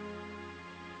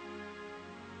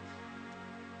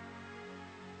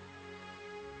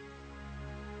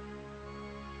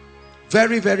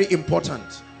 Very, very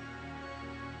important.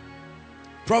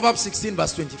 Proverbs 16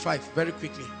 verse 25, very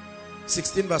quickly.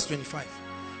 16 verse 25.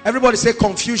 Everybody say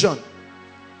confusion.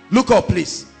 Look up,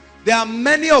 please. There are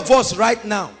many of us right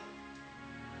now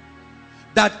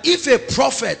that if a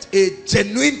prophet, a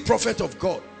genuine prophet of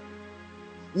God,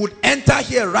 would enter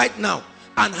here right now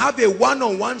and have a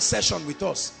one-on-one session with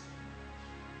us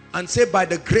and say, by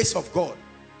the grace of God,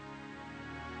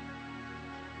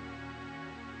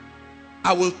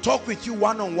 I will talk with you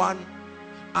one-on-one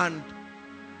and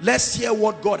let's hear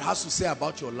what God has to say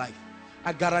about your life.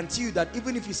 I guarantee you that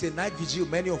even if it's a night vigil,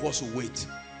 many of us will wait,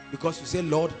 because you say,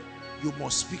 Lord, you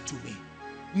must speak to me.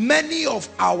 Many of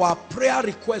our prayer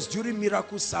requests during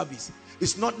miracle service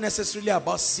is not necessarily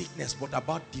about sickness, but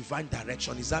about divine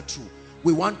direction. Is that true?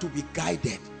 We want to be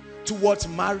guided towards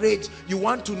marriage. You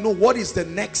want to know what is the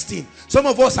next thing. Some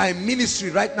of us are in ministry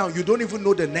right now. You don't even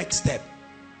know the next step.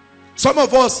 Some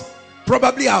of us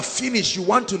probably are finished. You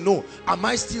want to know, am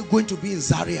I still going to be in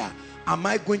Zaria? Am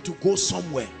I going to go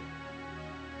somewhere?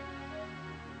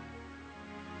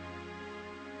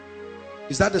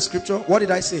 Is that the scripture? What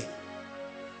did I say?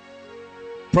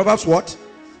 Proverbs what?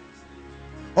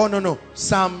 Oh, no.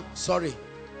 Psalm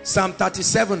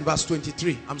 37 verse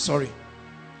 23. I'm sorry.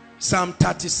 Psalm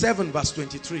 37 verse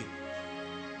 23.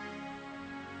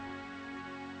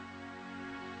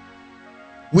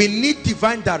 We need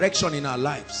divine direction in our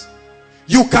lives.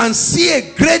 You can see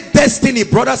a great destiny,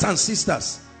 brothers and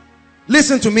sisters.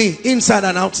 Listen to me, inside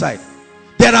and outside.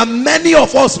 There are many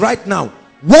of us right now.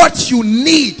 What you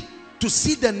need to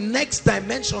see the next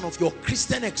dimension of your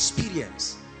Christian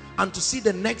experience and to see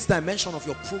the next dimension of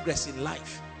your progress in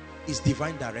life is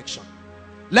divine direction.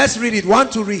 Let's read it.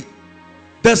 Want to read?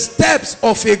 The steps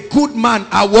of a good man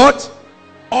are what?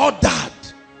 Ordered.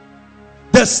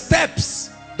 The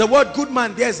steps. The word good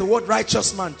man there is the word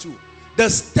righteous man too. The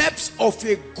steps of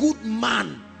a good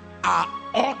man are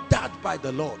ordered by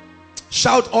the Lord.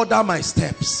 Shout, order my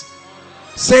steps.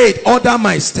 Say it, order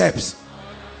my steps.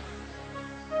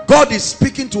 God is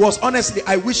speaking to us. Honestly,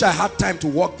 I wish I had time to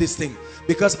walk this thing,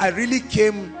 because I really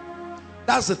came.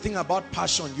 That's the thing about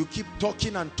passion. You keep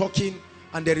talking and talking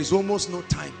and there is almost no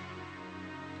time.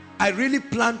 I really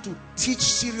plan to teach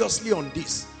seriously on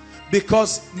this,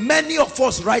 because many of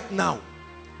us right now,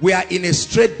 we are in a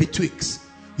strait betwixt.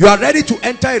 You are ready to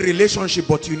enter a relationship,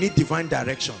 but you need divine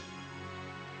direction.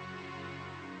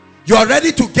 You are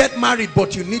ready to get married,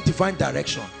 but you need divine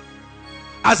direction.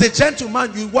 As a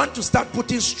gentleman, you want to start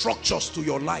putting structures to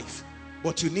your life,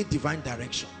 but you need divine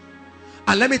direction.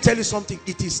 And let me tell you something.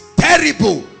 It is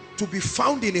terrible to be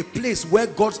found in a place where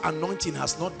God's anointing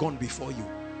has not gone before you.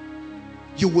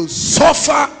 You will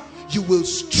suffer. You will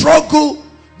struggle.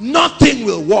 Nothing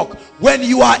will work. When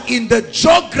you are in the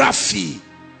geography,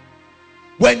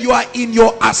 when you are in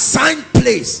your assigned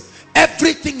place,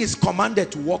 everything is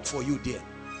commanded to work for you there.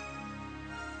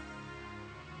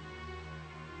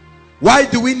 Why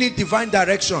do we need divine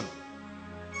direction?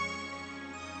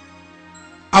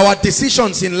 Our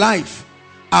decisions in life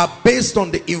are based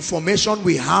on the information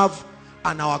we have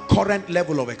and our current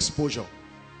level of exposure.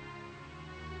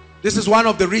 This is one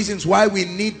of the reasons why we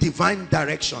need divine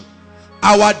direction.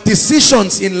 Our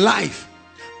decisions in life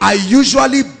are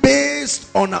usually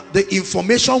based on the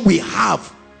information we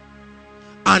have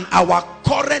and our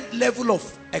current level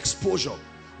of exposure,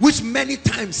 which many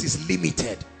times is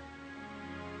limited.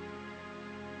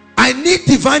 I need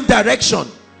divine direction,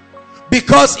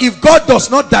 because if God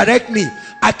does not direct me,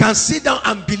 I can sit down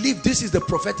and believe this is the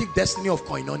prophetic destiny of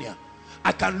Koinonia.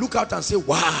 I can look out and say,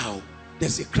 wow,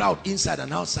 there's a crowd inside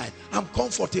and outside. I'm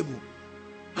comfortable.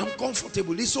 I'm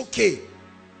comfortable. It's okay.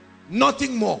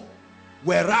 Nothing more.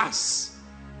 Whereas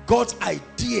God's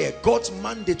idea, God's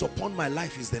mandate upon my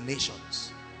life is the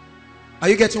nations. Are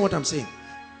you getting what I'm saying?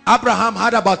 Abraham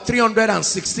had about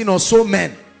 316 or so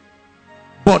men,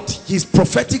 but his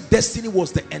prophetic destiny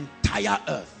was the entire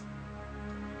earth.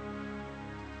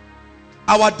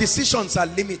 Our decisions are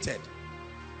limited.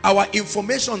 Our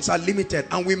informations are limited,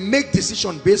 and we make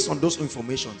decisions based on those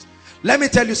informations. Let me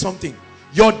tell you something.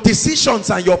 Your decisions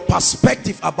and your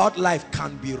perspective about life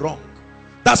can be wrong.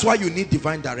 That's why you need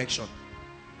divine direction.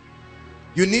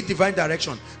 You need divine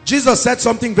direction. Jesus said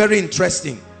something very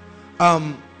interesting.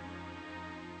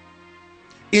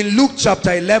 In Luke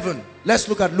chapter 11, let's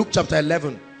look at Luke chapter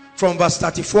 11 from verse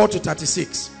 34 to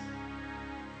 36.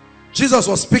 Jesus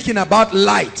was speaking about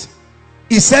light.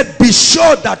 He said, be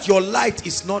sure that your light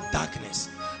is not darkness.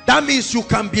 That means you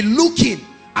can be looking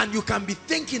and you can be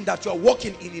thinking that you are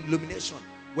walking in illumination,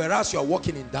 whereas you are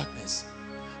walking in darkness.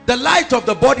 The light of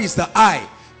the body is the eye.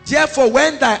 Therefore,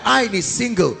 when thy eye is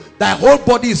single, thy whole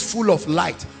body is full of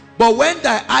light. But when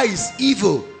thy eye is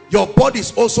evil, your body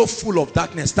is also full of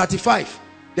darkness. 35.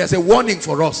 There's a warning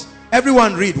for us.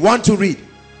 Everyone read. Want to read?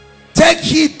 Take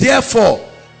heed therefore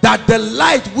that the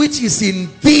light which is in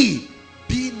thee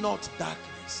be not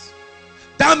darkness.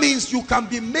 That means you can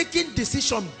be making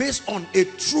decisions based on a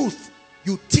truth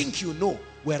you think you know,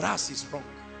 whereas it's wrong.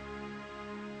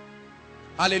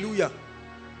 Hallelujah.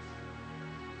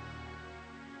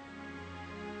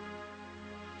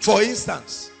 For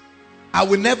instance, I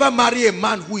will never marry a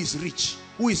man who is rich,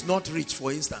 who is not rich,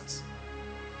 for instance.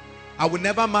 I will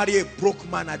never marry a broke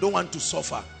man. I don't want to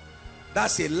suffer.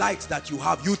 That's a light that you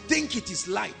have. You think it is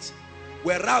light.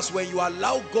 Whereas when you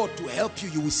allow God to help you,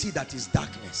 you will see that it's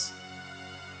darkness.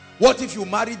 What if you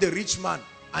marry the rich man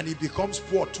and he becomes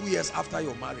poor 2 years after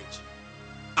your marriage?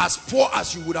 As poor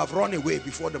as you would have run away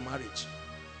before the marriage.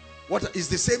 What is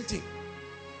the same thing?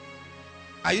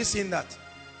 Are you seeing that?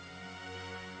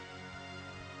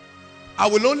 I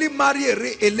will only marry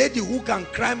a lady who can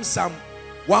climb Psalm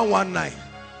 119.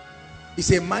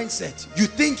 It's a mindset. You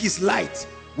think it's light,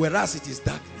 whereas it is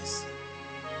darkness.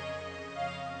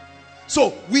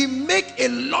 So we make a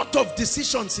lot of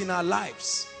decisions in our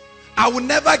lives. I will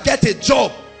never get a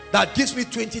job that gives me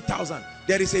 20,000.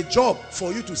 There is a job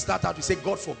for you to start out. You say,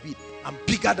 God forbid, I'm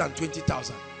bigger than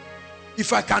 20,000.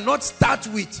 If I cannot start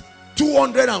with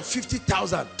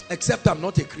 250,000, except I'm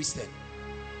not a Christian.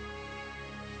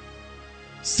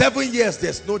 7 years,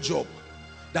 there's no job.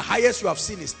 The highest you have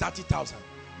seen is 30,000.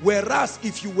 Whereas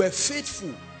if you were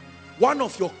faithful, one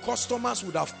of your customers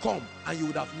would have come and you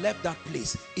would have left that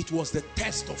place. It was the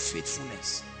test of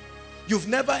faithfulness. You've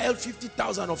never held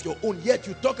 50,000 of your own, yet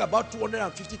you talk about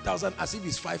 250,000 as if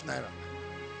it's 5 naira.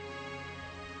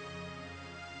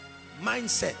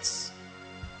 Mindsets.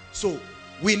 So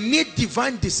we need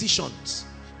divine decisions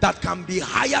that can be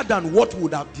higher than what we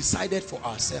would have decided for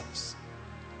ourselves.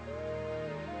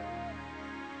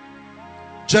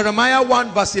 Jeremiah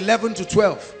 1 verse 11 to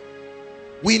 12.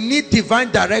 We need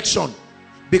divine direction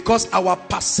because our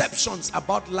perceptions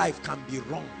about life can be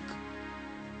wrong.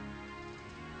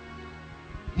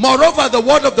 Moreover, the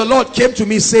word of the Lord came to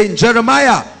me saying,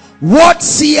 Jeremiah, what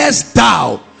seest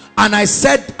thou? And I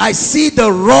said, I see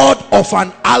the rod of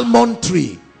an almond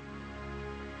tree.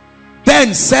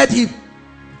 Then said he,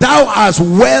 thou hast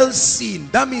well seen.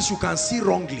 That means you can see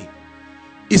wrongly.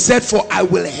 He said, for I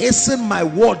will hasten my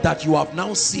word that you have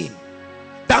now seen.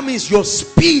 That means your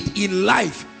speed in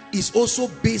life is also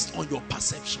based on your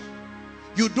perception.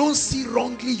 You don't see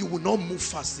wrongly, you will not move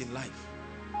fast in life.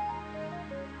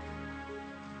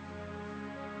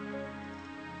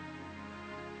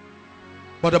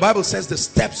 But the Bible says the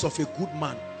steps of a good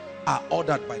man are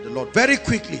ordered by the Lord. Very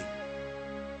quickly,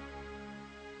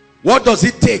 what does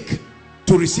it take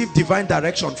to receive divine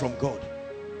direction from God?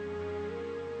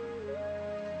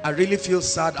 I really feel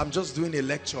sad. I'm just doing a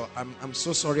lecture. I'm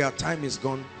so sorry. Our time is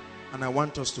gone and I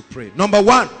want us to pray. Number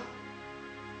one,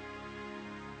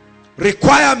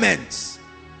 requirements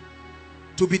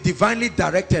to be divinely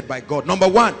directed by God. Number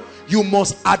one, you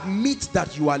must admit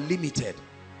that you are limited.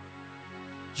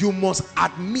 You must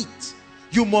admit,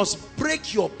 you must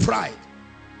break your pride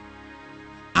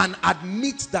and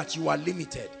admit that you are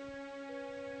limited.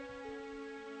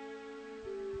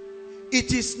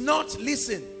 It is not,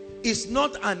 listen, it's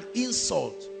not an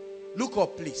insult. Look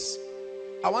up, please.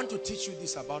 I want to teach you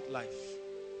this about life.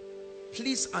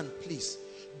 Please and please,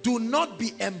 do not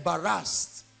be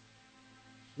embarrassed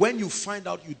when you find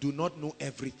out you do not know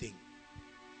everything.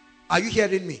 Are you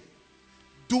hearing me?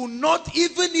 Do not,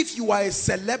 even if you are a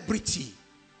celebrity,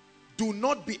 do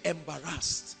not be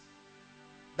embarrassed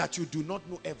that you do not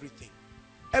know everything.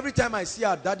 Every time I see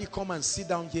our daddy come and sit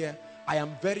down here, I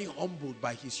am very humbled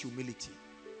by his humility.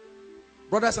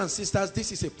 Brothers and sisters,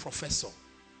 this is a professor,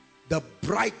 the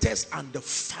brightest and the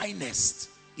finest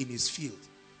in his field.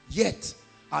 Yet,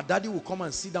 our daddy will come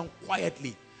and sit down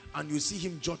quietly and you see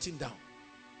him jotting down.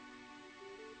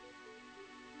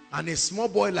 And a small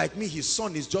boy like me, his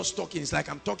son is just talking. It's like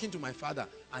I'm talking to my father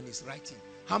and he's writing.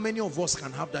 How many of us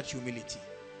can have that humility?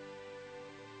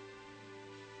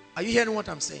 Are you hearing what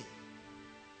I'm saying?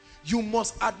 You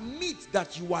must admit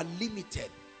that you are limited.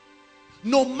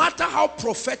 No matter how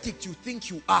prophetic you think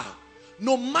you are,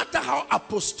 no matter how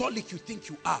apostolic you think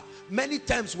you are. Many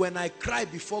times when I cry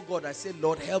before God, I say,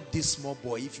 Lord, help this small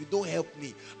boy. If you don't help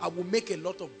me, I will make a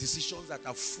lot of decisions that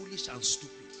are foolish and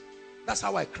stupid. That's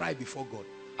how I cry before God.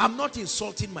 I'm not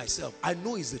insulting myself. I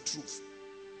know it's the truth.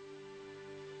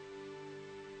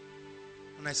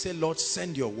 And I say, Lord,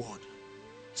 send your word.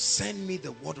 Send me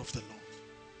the word of the Lord.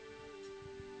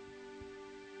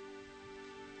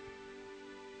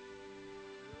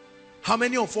 How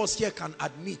many of us here can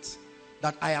admit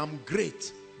that I am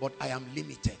great, but I am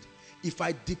limited? If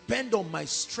I depend on my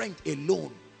strength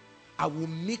alone, I will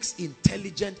mix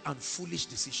intelligent and foolish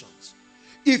decisions.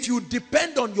 If you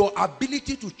depend on your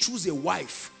ability to choose a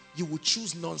wife, you will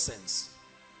choose nonsense.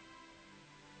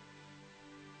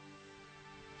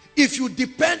 If you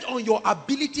depend on your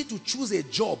ability to choose a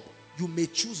job, you may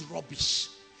choose rubbish.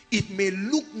 It may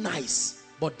look nice,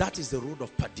 but that is the road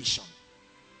of perdition.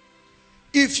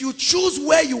 If you choose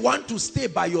where you want to stay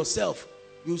by yourself,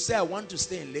 you say, I want to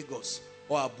stay in Lagos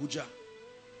or Abuja,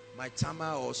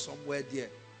 Maitama or somewhere there,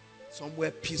 somewhere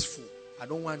peaceful. I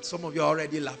don't want, some of you are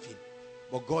already laughing.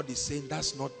 But God is saying,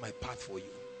 that's not my path for you.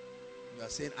 You are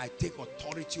saying, I take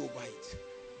authority over it.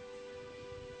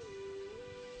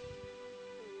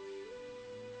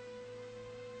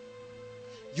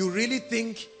 You really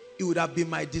think it would have been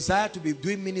my desire to be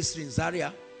doing ministry in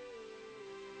Zaria?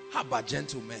 How about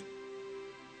gentlemen?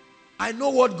 I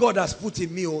know what God has put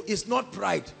in me. Oh, it's not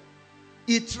pride.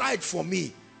 He tried for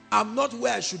me. I'm not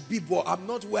where I should be, but I'm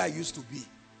not where I used to be.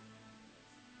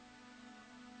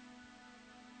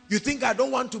 You think I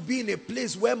don't want to be in a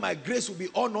place where my grace will be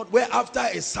honored, where after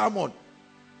a sermon,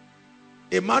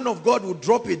 a man of God will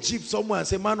drop a jeep somewhere and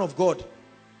say, man of God,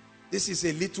 this is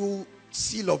a little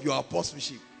seal of your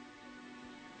apostleship.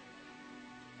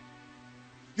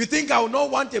 You think I will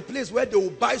not want a place where they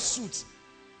will buy suits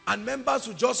and members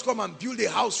will just come and build a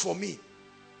house for me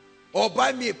or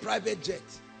buy me a private jet?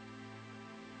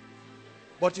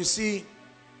 But you see,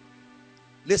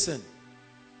 listen,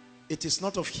 it is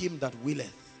not of him that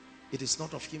willeth, it is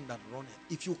not of him that runneth.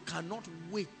 If you cannot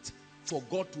wait for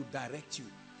God to direct you,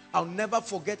 I'll never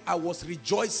forget, I was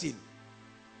rejoicing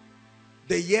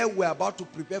the year we're about to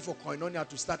prepare for Koinonia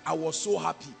to start. I was so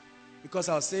happy because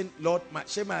I was saying, Lord, my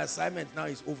assignment now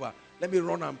is over. Let me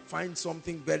run and find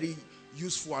something very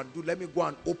useful and do. Let me go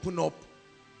and open up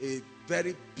a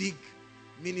very big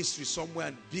ministry somewhere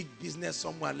and big business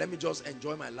somewhere. Let me just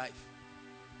enjoy my life.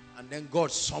 And then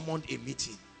God summoned a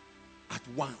meeting at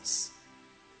once.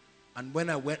 And when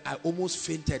I went, I almost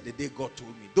fainted the day God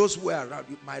told me. Those who were around,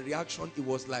 my reaction, it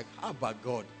was like, how about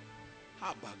God?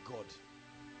 How about God?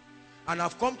 And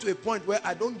I've come to a point where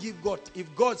I don't give God.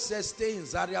 If God says stay in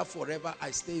Zaria forever,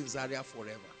 I stay in Zaria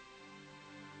forever.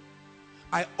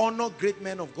 I honor great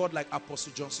men of God like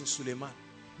Apostle Johnson Suleiman.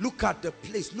 Look at the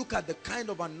place. Look at the kind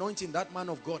of anointing that man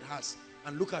of God has.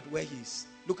 And look at where he is.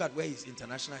 Look at where his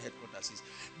international headquarters is.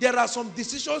 There are some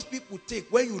decisions people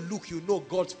take. When you look, you know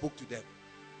God spoke to them.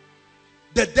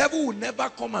 The devil will never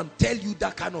come and tell you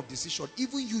that kind of decision.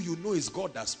 Even you know it's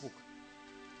God that spoke.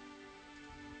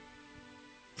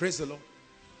 Praise the Lord.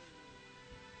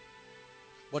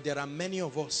 But there are many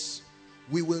of us,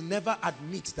 we will never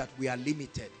admit that we are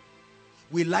limited.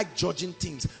 We like judging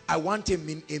things. I want a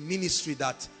ministry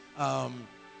that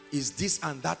is this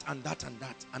and that and that and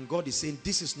that. And God is saying,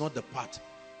 this is not the part.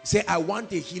 Say, I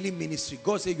want a healing ministry.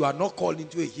 God says, you are not called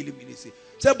into a healing ministry.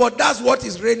 Say, but that's what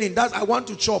is reigning. That's, I want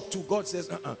to chop too. God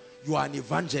says, you are an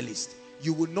evangelist.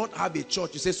 You will not have a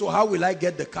church. You say, so how will I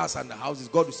get the cars and the houses?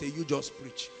 God will say, you just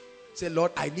preach. Say,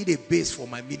 Lord, I need a base for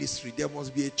my ministry. There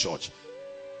must be a church.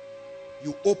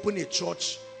 You open a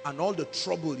church and all the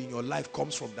trouble in your life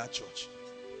comes from that church.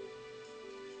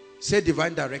 Say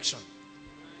divine direction.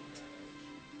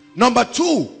 Number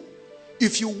two,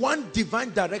 if you want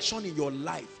divine direction in your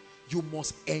life, you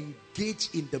must engage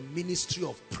in the ministry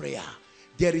of prayer.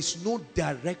 There is no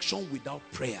direction without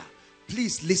prayer.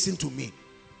 Please listen to me.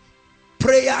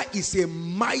 Prayer is a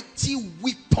mighty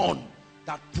weapon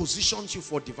that positions you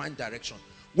for divine direction.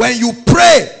 When you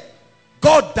pray,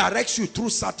 God directs you through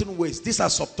certain ways. These are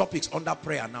subtopics under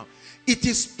prayer now. It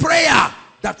is prayer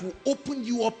that will open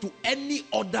you up to any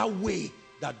other way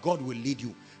that God will lead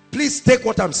you. Please take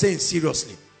what I'm saying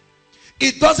seriously.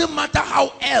 It doesn't matter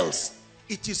how else.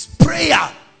 It is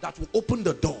prayer that will open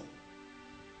the door.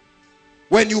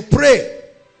 When you pray,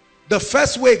 the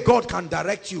first way God can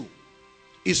direct you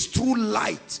is through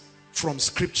light from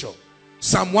scripture.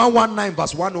 Psalm 119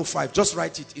 verse 105. Just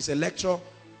write it. It's a lecture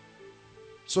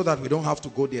so that we don't have to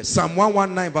go there. Psalm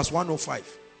 119 verse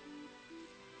 105.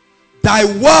 Thy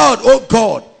word, O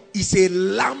God, is a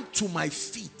lamp to my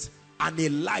feet and a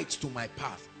light to my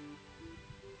path.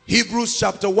 Hebrews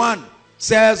chapter 1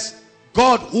 says,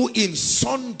 God who in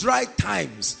sundry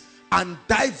times and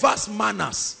diverse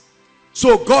manners.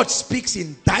 So God speaks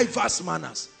in diverse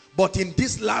manners. But in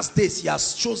these last days, he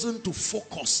has chosen to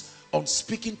focus on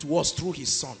speaking to us through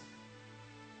his son.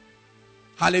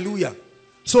 Hallelujah.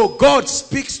 So God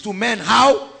speaks to men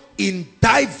how? In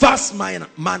diverse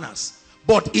manners.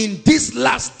 But in these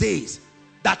last days,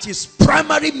 that his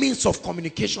primary means of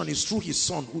communication is through his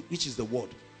son, which is the word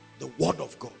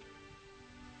of God.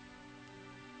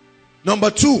 Number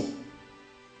two,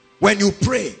 when you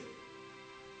pray,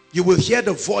 you will hear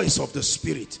the voice of the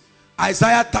Spirit.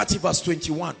 Isaiah 30 verse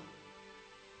 21.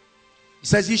 It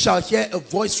says, ye shall hear a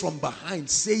voice from behind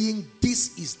saying,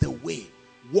 this is the way,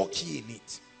 walk ye in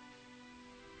it.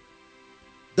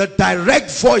 The direct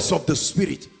voice of the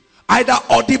Spirit, either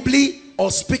audibly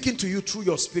or speaking to you through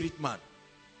your spirit man.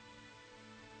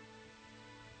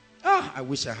 I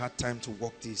wish I had time to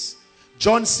walk this.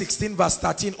 John 16 verse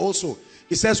 13 also.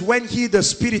 It says, when he, the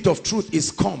Spirit of truth,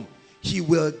 is come, he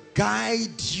will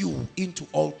guide you into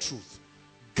all truth.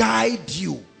 Guide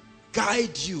you.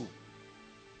 Guide you.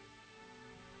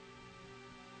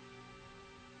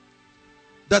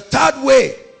 The third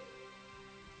way,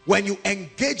 when you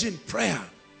engage in prayer,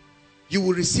 you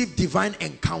will receive divine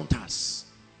encounters.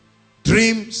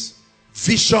 Dreams,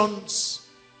 visions,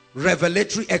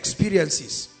 revelatory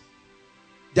experiences.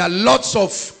 There are lots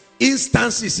of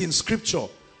instances in scripture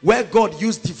where God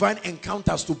used divine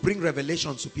encounters to bring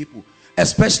revelations to people,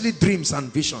 especially dreams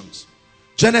and visions.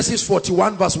 Genesis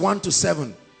 41 verse 1 to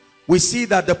 7. We see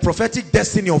that the prophetic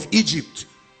destiny of Egypt,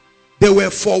 they were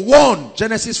forewarned.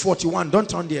 Genesis 41, don't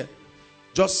turn there.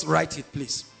 Just write it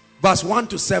please. Verse 1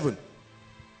 to 7.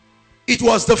 It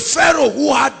was the Pharaoh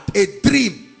who had a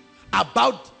dream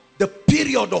about the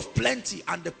period of plenty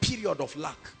and the period of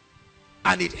lack.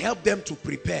 And it helped them to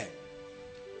prepare.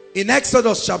 In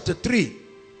Exodus chapter 3,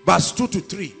 verse 2 to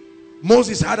 3,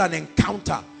 Moses had an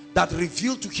encounter that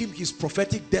revealed to him his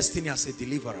prophetic destiny as a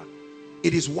deliverer.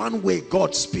 It is one way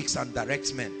God speaks and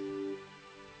directs men.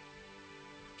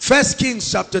 1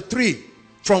 Kings chapter 3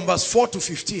 from verse 4 to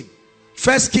 15.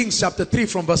 1 Kings chapter 3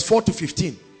 from verse 4 to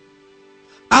 15.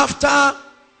 After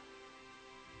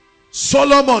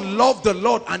Solomon loved the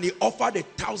Lord and he offered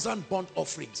 1,000 burnt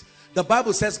offerings, the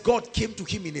Bible says God came to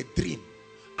him in a dream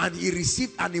and he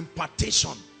received an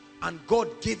impartation, and God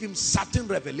gave him certain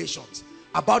revelations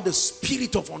about the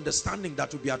spirit of understanding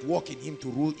that will be at work in him to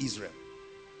rule Israel.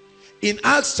 In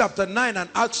Acts chapter 9 and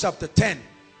Acts chapter 10,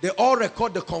 they all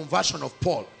record the conversion of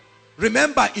Paul.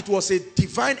 Remember, it was a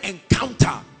divine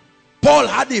encounter. Paul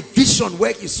had a vision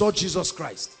where he saw Jesus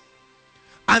Christ.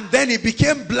 And then he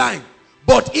became blind.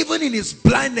 But even in his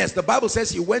blindness, the Bible says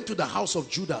he went to the house of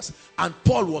Judas and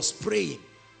Paul was praying.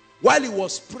 While he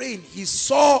was praying, he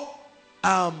saw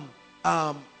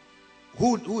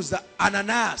who's that?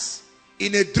 Ananias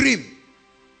in a dream,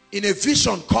 in a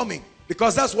vision coming.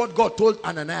 Because that's what God told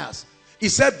Ananias. He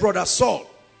said, brother Saul,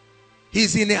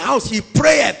 he's in a house, he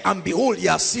prayed, and behold, he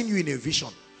has seen you in a vision.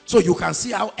 So you can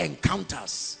see how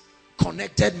encounters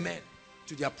connected men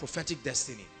to their prophetic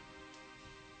destiny.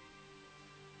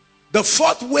 The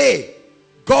fourth way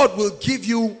God will give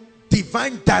you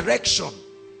divine direction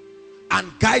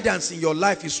and guidance in your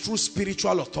life is through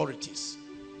spiritual authorities.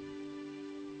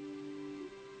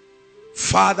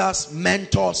 Fathers,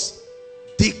 mentors,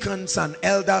 deacons and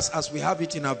elders, as we have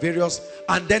it in our various,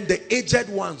 and then the aged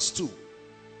ones too.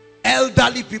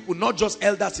 Elderly people, not just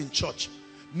elders in church.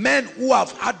 Men who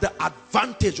have had the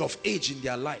advantage of age in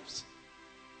their lives.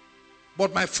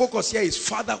 But my focus here is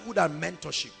fatherhood and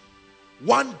mentorship.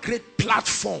 One great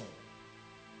platform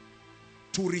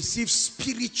to receive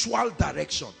spiritual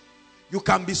direction. You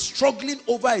can be struggling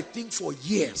over a thing for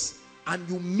years and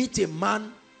you meet a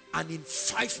man and in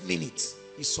 5 minutes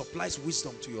he supplies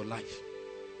wisdom to your life.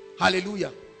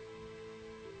 Hallelujah.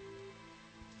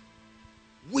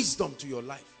 Wisdom to your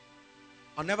life.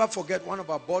 I'll never forget one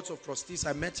of our boards of trustees.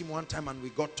 I met him one time and we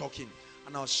got talking.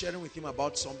 and I was sharing with him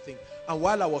about something. And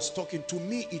while I was talking, to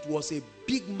me, it was a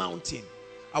big mountain.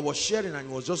 I was sharing and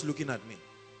he was just looking at me.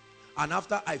 And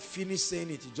after I finished saying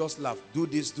it, he just laughed. Do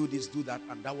this, do this, do that.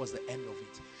 And that was the end of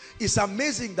it. It's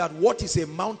amazing that what is a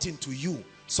mountain to you,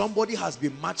 somebody has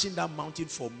been marching that mountain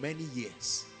for many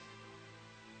years.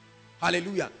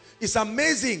 Hallelujah. It's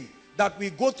amazing that we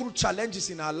go through challenges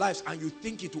in our lives and you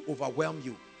think it will overwhelm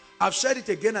you. I've shared it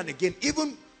again and again.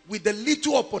 Even with the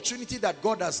little opportunity that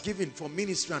God has given for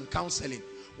ministry and counseling,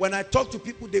 when I talk to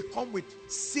people, they come with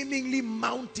seemingly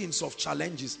mountains of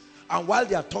challenges. And while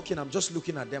they are talking, I'm just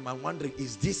looking at them and wondering,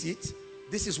 is this it?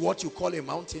 This is what you call a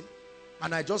mountain?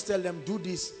 And I just tell them, do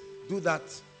this, do that,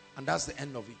 and that's the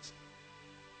end of it.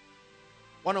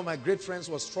 One of my great friends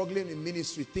was struggling in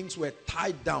ministry. Things were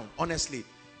tied down. Honestly,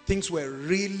 things were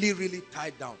really, really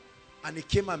tied down. And he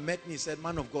came and met me. He said,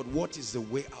 man of God, what is the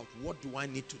way out? What do I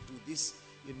need to do? This,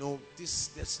 you know,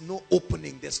 there's no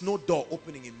opening. There's no door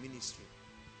opening in ministry.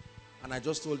 And I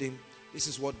just told him, this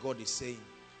is what God is saying.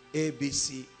 A, B,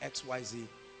 C, X, Y, Z.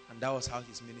 And that was how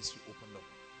his ministry opened up.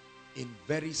 In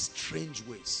very strange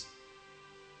ways.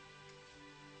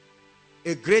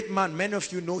 A great man, many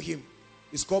of you know him.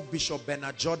 He's called Bishop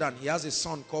Bernard Jordan. He has a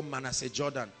son called Manasseh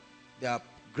Jordan. They are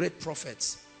great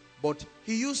prophets. But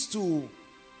he used to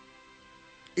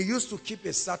keep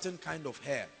a certain kind of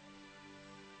hair.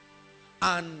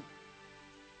 And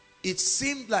it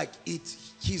seemed like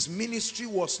his ministry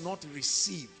was not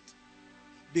received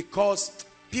because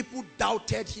people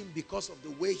doubted him because of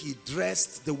the way he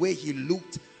dressed, the way he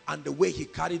looked, and the way he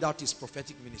carried out his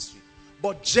prophetic ministry.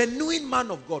 But genuine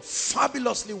man of God,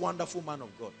 fabulously wonderful man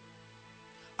of God.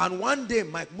 And one day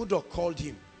Mike Murdoch called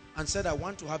him and said, I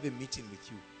want to have a meeting with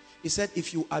you. He said,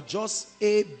 if you adjust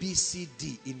A, B, C,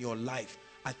 D in your life,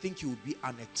 I think you will be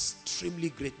an extremely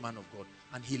great man of God.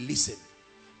 And he listened.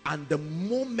 And the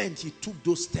moment he took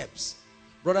those steps,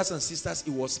 brothers and sisters,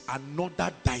 it was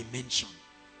another dimension.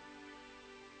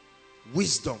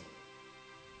 Wisdom.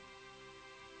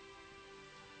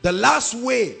 The last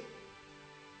way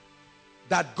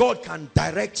that God can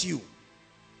direct you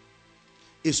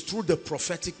is through the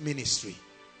prophetic ministry.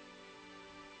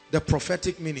 The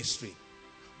prophetic ministry.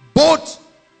 Both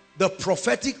the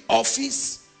prophetic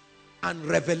office and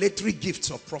revelatory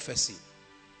gifts of prophecy.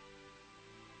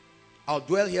 I'll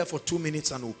dwell here for 2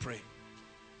 minutes and we'll pray.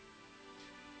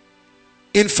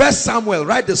 In 1 Samuel,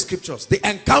 write the scriptures. The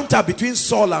encounter between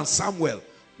Saul and Samuel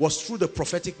was through the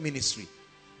prophetic ministry.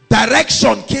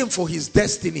 Direction came for his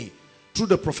destiny through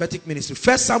the prophetic ministry.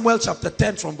 1 Samuel chapter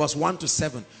 10 from verse 1 to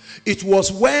 7. It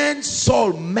was when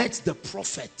Saul met the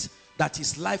prophet that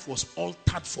his life was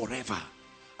altered forever.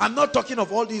 I'm not talking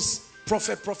of all these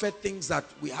prophet things that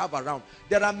we have around.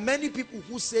 There are many people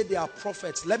who say they are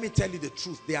prophets. Let me tell you the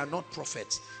truth. They are not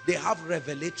prophets. They have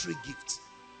revelatory gifts.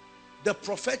 The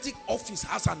prophetic office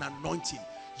has an anointing.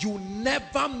 You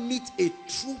never meet a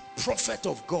true prophet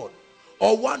of God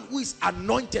or one who is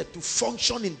anointed to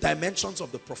function in dimensions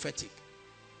of the prophetic.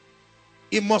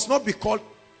 It must not be called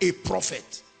a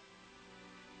prophet.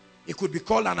 It could be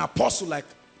called an apostle like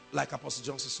Apostle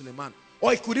Johnson Suleiman.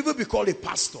 Or it could even be called a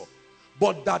pastor.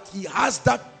 But that he has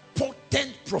that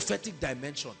potent prophetic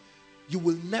dimension, you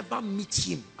will never meet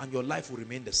him and your life will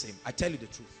remain the same. I tell you the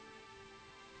truth.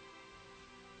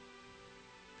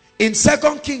 In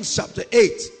 2 Kings chapter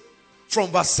 8,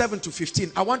 from verse 7 to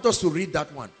 15, I want us to read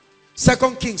that one.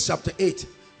 2 Kings chapter 8.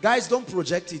 Guys, don't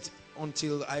project it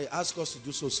until I ask us to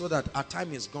do so that our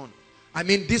time is gone. I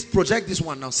mean, project this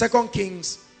one now. 2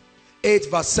 Kings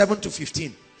 8, verse 7 to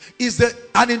 15. Is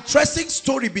an interesting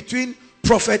story between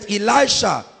Prophet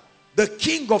Elisha, the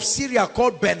king of Syria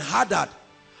called Ben-Hadad,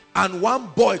 and one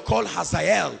boy called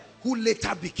Hazael, who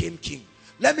later became king.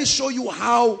 Let me show you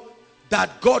how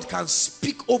that God can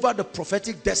speak over the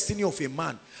prophetic destiny of a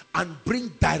man and bring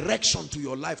direction to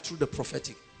your life through the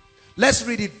prophetic. Let's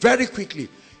read it very quickly.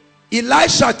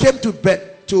 Elisha came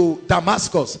to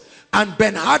Damascus, and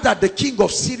Ben-Hadad, the king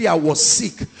of Syria, was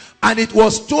sick. And it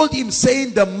was told him,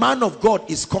 saying, the man of God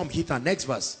is come hither. Next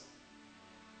verse.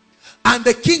 And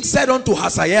the king said unto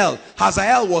Hazael,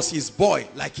 Hazael was his boy,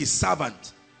 like his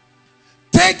servant,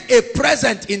 take a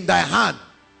present in thy hand.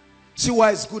 See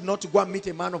why it's good not to go and meet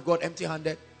a man of God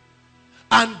empty-handed?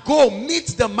 And go meet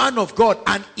the man of God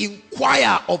and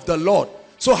inquire of the Lord.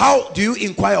 So how do you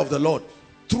inquire of the Lord?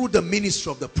 Through the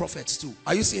ministry of the prophets too.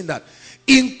 Are you seeing that?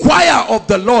 Inquire of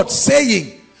the Lord,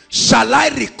 saying, shall I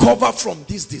recover from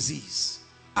this disease?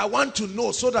 I want to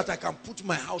know so that I can put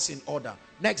my house in order.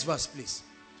 Next verse, please.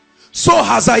 So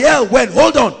Hazael went.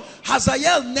 Hold on.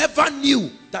 Hazael never knew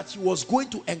that he was going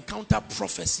to encounter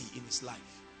prophecy in his life.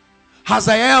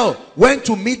 Hazael went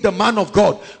to meet the man of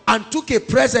God and took a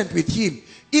present with him,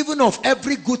 even of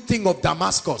every good thing of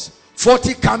Damascus,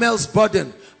 40 camels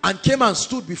burden, and came and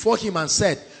stood before him and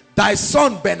said, thy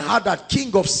son Ben-Hadad,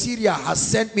 king of Syria, has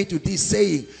sent me to thee,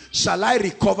 saying, shall I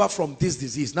recover from this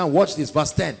disease? Now watch this,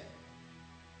 verse 10.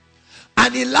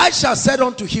 And Elisha said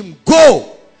unto him,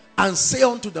 go and say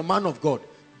unto the man of God,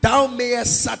 thou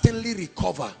mayest certainly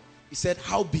recover. He said,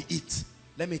 how be it?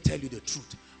 Let me tell you the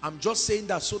truth. I'm just saying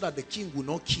that so that the king will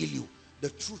not kill you. The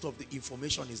truth of the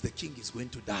information is the king is going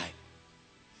to die.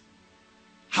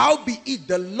 How be it,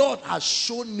 the Lord has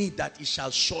shown me that he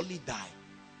shall surely die.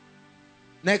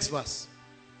 Next verse.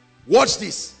 Watch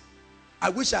this. I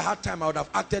wish I had time, I would have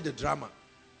acted the drama.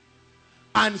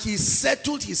 And he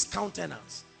settled his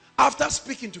countenance. After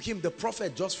speaking to him, the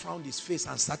prophet just frowned his face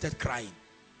and started crying.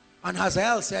 And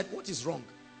Hazael said, what is wrong?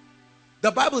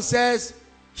 The Bible says,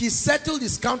 he settled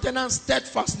his countenance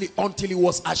steadfastly until he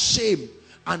was ashamed,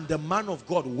 and the man of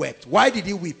God wept. Why did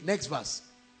he weep? Next verse.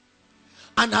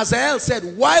 And Hazael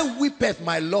said, why weepeth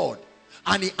my Lord?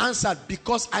 And he answered,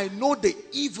 because I know the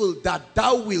evil that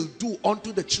thou wilt do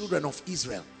unto the children of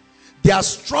Israel. Their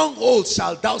strongholds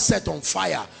shalt thou set on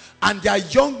fire, and their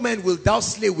young men wilt thou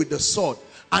slay with the sword,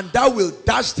 and thou wilt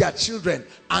dash their children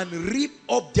and reap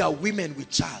up their women with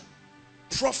child.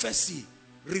 Prophecy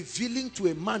revealing to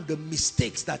a man the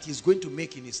mistakes that he's going to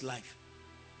make in his life.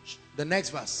 The next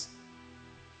verse.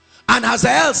 And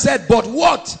Hazael said, but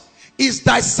what? Is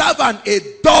thy servant a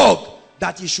dog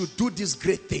that he should do this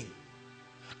great thing?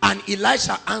 And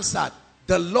Elisha answered,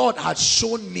 the Lord had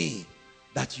shown me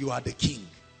that you are the king.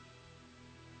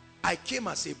 I came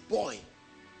as a boy,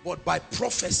 but by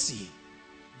prophecy,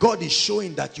 God is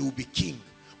showing that you will be king.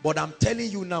 But I'm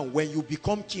telling you now, when you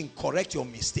become king, correct your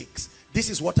mistakes. This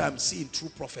is what I'm seeing through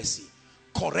prophecy.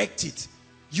 Correct it.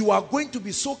 You are going to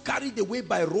be so carried away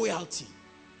by royalty.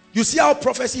 You see how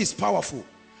prophecy is powerful.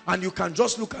 And you can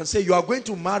just look and say, you are going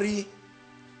to marry,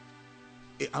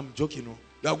 I'm joking, no?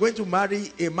 You are going to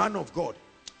marry a man of God.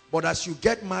 But as you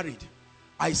get married,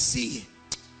 I see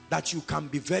that you can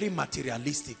be very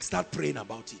materialistic. Start praying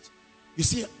about it. You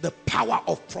see the power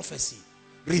of prophecy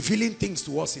revealing things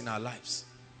to us in our lives.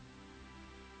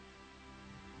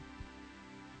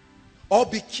 Or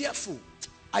be careful.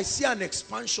 I see an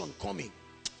expansion coming,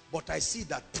 but I see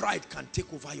that pride can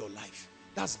take over your life.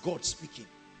 That's God speaking.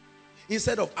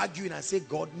 Instead of arguing and say,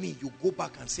 God, me, you go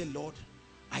back and say, Lord,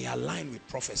 I align with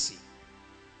prophecy.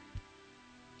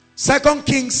 2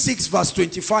 Kings 6 verse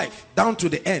 25 down to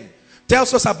the end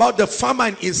tells us about the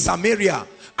famine in Samaria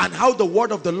and how the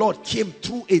word of the Lord came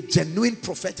through a genuine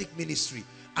prophetic ministry,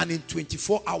 and in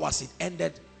 24 hours it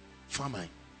ended famine.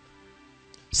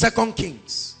 2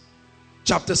 Kings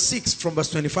chapter 6 from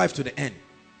verse 25 to the end.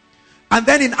 And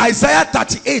then in Isaiah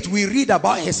 38 we read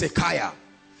about Hezekiah.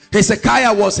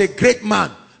 Hezekiah was a great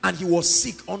man and he was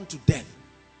sick unto death.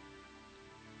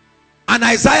 And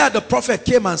Isaiah the prophet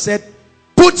came and said,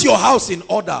 put your house in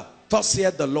order, thus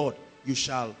saith the Lord, you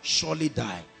shall surely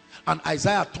die. And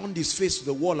Isaiah turned his face to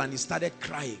the wall and he started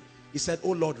crying. He said,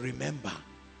 oh Lord, remember.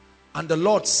 And the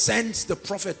Lord sends the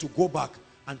prophet to go back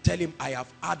and tell him, I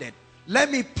have added.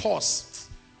 Let me pause.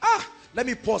 Let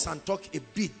me pause and talk a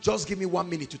bit. Just give me 1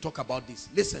 minute to talk about this.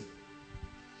 Listen.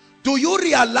 Do you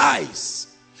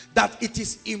realize that it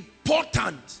is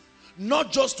important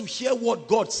not just to hear what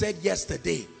God said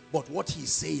yesterday, but what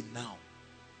he's saying now?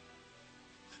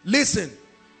 Listen.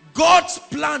 God's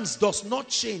plans does not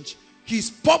change. His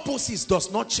purposes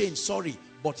does not change, sorry,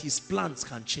 but his plans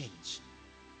can change.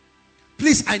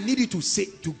 Please, I need you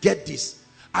to get this.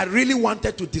 I really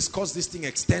wanted to discuss this thing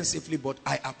extensively, but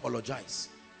I apologize.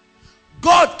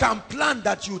 God can plan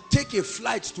that you take a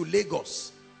flight to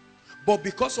Lagos, but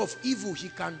because of evil, he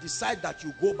can decide that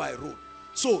you go by road.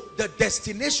 So the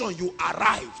destination, you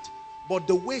arrived, but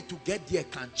the way to get there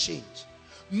can change.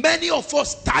 Many of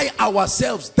us tie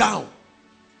ourselves down.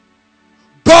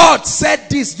 God said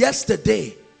this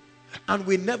yesterday, and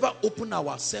we never open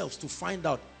ourselves to find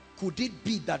out, could it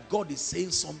be that God is saying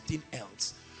something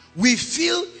else? We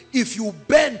feel if you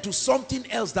bend to something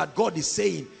else that God is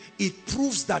saying, it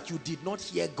proves that you did not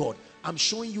hear God. I'm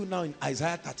showing you now in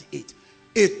Isaiah 38.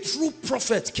 A true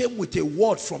prophet came with a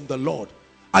word from the Lord.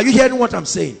 Are you hearing what I'm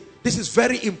saying? This is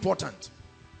very important.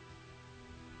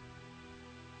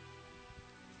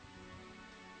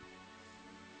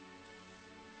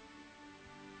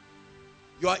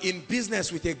 You are in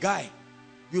business with a guy.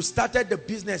 You started the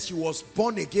business, he was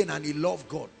born again and he loved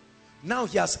God. Now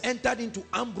he has entered into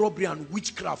armed robbery and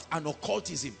witchcraft and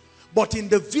occultism. But in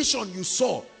the vision you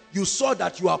saw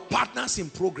that you are partners in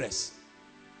progress.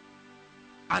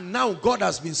 And now God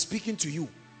has been speaking to you.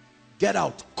 Get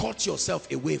out. Cut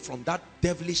yourself away from that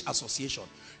devilish association.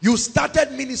 You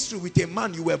started ministry with a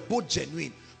man, you were both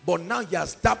genuine, but now he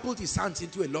has dabbled his hands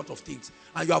into a lot of things.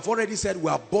 And you have already said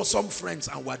we are bosom friends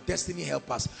and we are destiny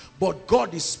helpers. But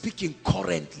God is speaking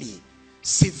currently.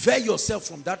 Sever yourself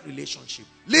from that relationship.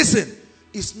 Listen,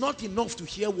 it's not enough to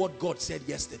hear what God said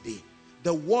yesterday.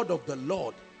 The word of the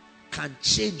Lord can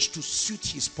change to suit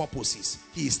his purposes.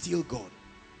 He is still God.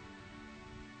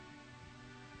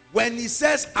 When he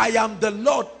says, I am the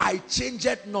Lord, I change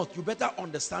it not, you better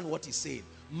understand what he's saying.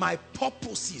 My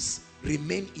purposes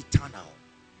remain eternal.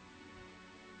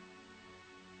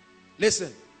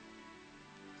 Listen,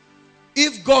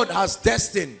 if God has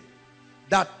destined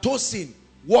that Tosin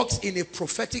works in a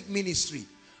prophetic ministry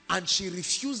and she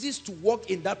refuses to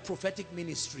work in that prophetic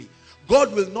ministry,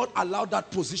 God will not allow that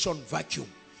position vacuum.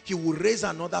 He will raise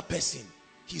another person.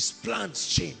 His plans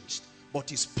changed, but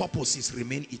his purposes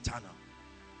remain eternal.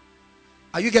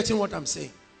 Are you getting what I'm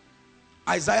saying?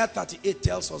 Isaiah 38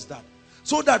 tells us that.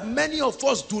 So that many of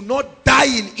us do not die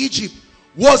in Egypt.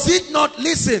 Was it not,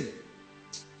 listen,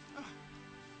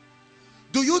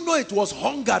 do you know it was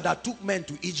hunger that took men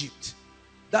to Egypt?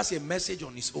 That's a message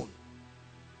on its own.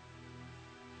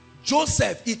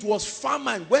 Joseph, it was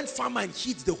famine. When famine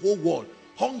hit the whole world,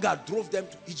 hunger drove them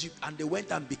to Egypt and they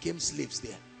went and became slaves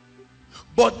there.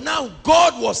 But now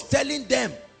God was telling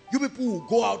them, you people will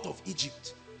go out of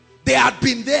Egypt. They had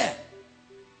been there.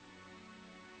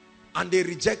 And they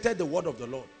rejected the word of the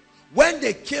Lord. When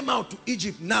they came out to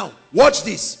Egypt now, watch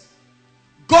this.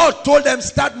 God told them,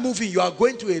 start moving. You are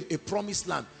going to a promised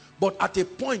land. But at a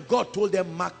point, God told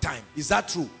them, mark time. Is that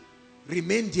true?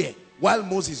 Remain there while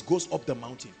Moses goes up the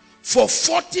mountain. For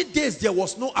 40 days, there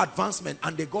was no advancement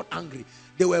and they got angry.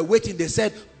 They were waiting. They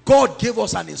said, God gave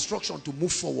us an instruction to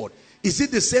move forward. Is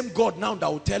it the same God now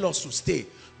that will tell us to stay?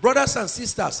 Brothers and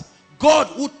sisters, God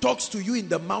who talks to you in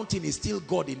the mountain is still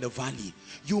God in the valley.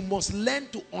 You must learn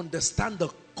to understand the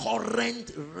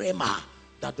current rhema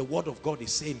that the word of God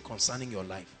is saying concerning your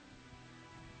life.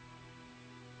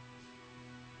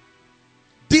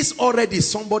 This already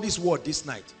is somebody's word this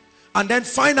night. And then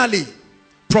finally,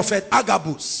 Prophet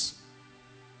Agabus.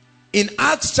 In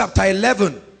Acts chapter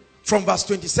 11, from verse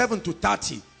 27 to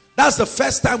 30, that's the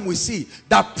first time we see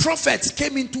that prophets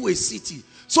came into a city.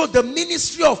 So the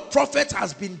ministry of prophets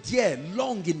has been there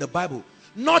long in the Bible.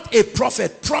 Not a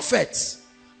prophet, prophets.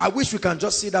 I wish we can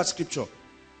just see that scripture.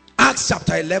 Acts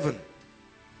chapter 11,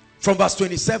 from verse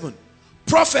 27.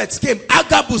 Prophets came.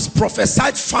 Agabus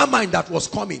prophesied famine that was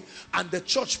coming, and the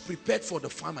church prepared for the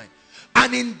famine.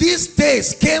 And in these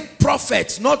days came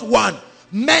prophets, not one,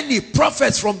 many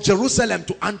prophets from Jerusalem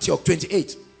to Antioch.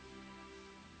 28.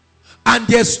 And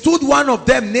there stood one of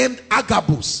them named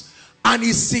Agabus, and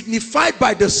he signified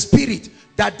by the Spirit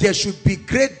that there should be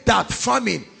great dearth,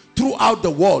 famine throughout the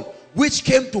world, which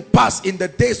came to pass in the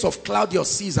days of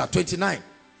Claudius Caesar. 29.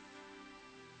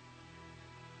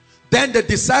 Then the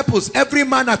disciples, every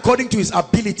man according to his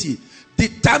ability,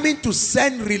 determined to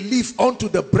send relief unto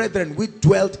the brethren which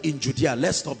dwelt in Judea.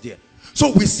 Let's stop there.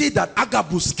 So we see that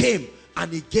Agabus came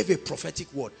and he gave a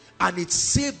prophetic word, and it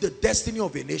saved the destiny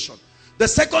of a nation. The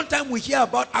second time we hear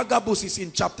about Agabus is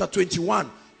in chapter 21,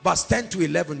 verse 10 to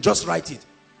 11. Just write it.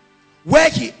 Where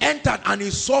he entered and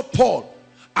he saw Paul,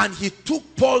 and he took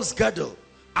Paul's girdle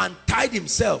and tied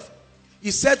himself.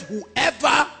 He said,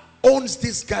 whoever owns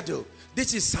this girdle,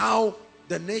 this is how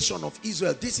the nation of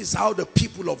Israel, this is how the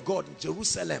people of God in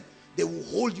Jerusalem, they will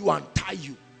hold you and tie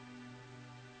you.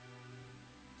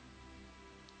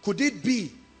 Could it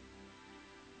be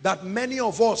that many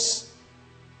of us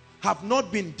have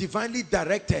not been divinely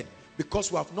directed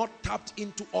because we have not tapped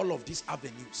into all of these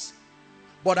avenues?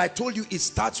 But I told you, it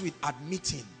starts with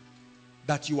admitting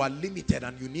that you are limited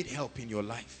and you need help in your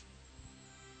life.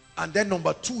 And then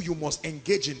number two, you must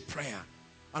engage in prayer.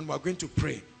 And we're going to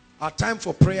pray. Our time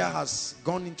for prayer has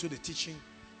gone into the teaching,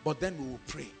 but then we will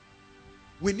pray.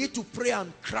 We need to pray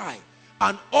and cry.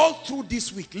 And all through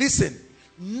this week, listen,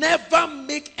 never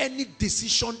make any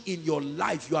decision in your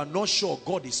life you are not sure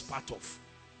God is part of.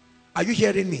 Are you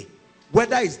hearing me?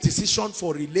 Whether it's decision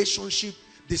for relationship,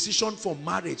 decision for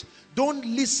marriage. Don't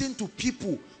listen to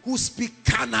people who speak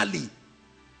carnally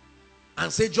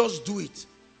and say just do it.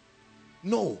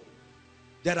 No.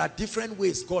 There are different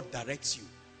ways God directs you.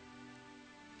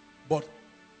 But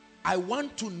I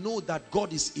want to know that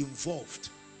God is involved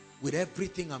with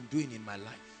everything I'm doing in my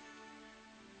life.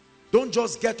 Don't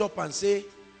just get up and say,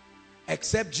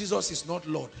 except Jesus is not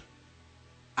Lord,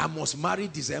 I must marry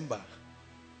December.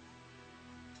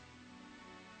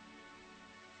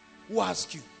 Who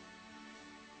asked you?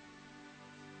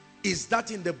 Is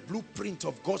that in the blueprint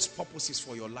of God's purposes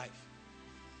for your life?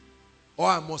 Or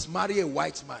I must marry a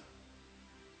white man.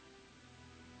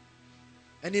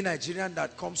 Any Nigerian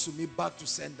that comes to me back to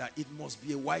sender, it must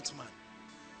be a white man.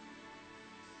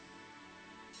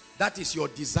 That is your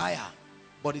desire.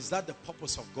 But is that the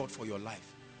purpose of God for your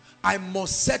life? I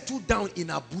must settle down in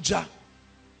Abuja.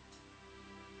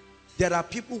 There are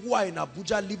people who are in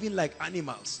Abuja living like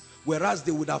animals, whereas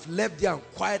they would have left there and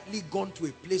quietly gone to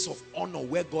a place of honor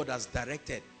where God has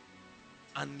directed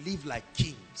and live like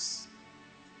kings.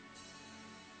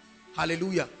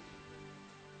 Hallelujah.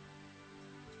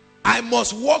 I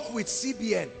must work with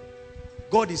CBN.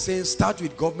 God is saying start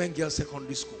with Government Girls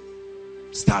Secondary School.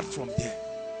 Start from there.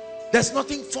 There's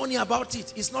nothing funny about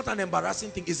it. It's not an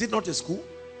embarrassing thing. Is it not a school?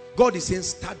 God is saying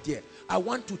start there. I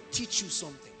want to teach you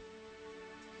something.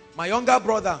 My younger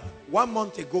brother, 1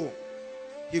 month ago,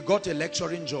 he got a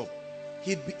lecturing job.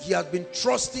 He had been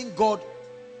trusting God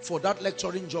for that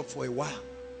lecturing job for a while,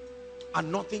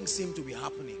 and nothing seemed to be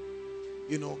happening.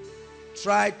 You know,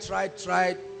 tried,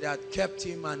 they had kept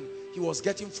him, and he was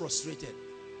getting frustrated.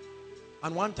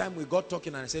 And one time we got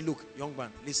talking, and I said, look, young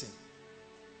man, listen.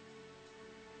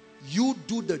 You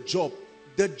do the job.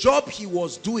 The job he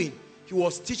was doing, he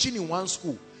was teaching in one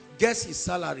school. Guess his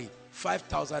salary,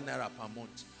 5,000 naira per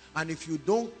month. And if you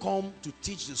don't come to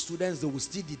teach the students, they will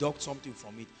still deduct something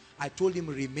from it. I told him,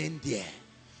 remain there.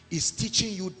 He's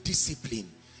teaching you discipline.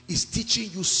 He's teaching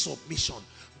you submission.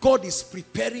 God is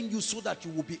preparing you so that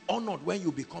you will be honored when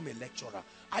you become a lecturer.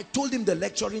 I told him the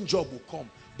lecturing job will come,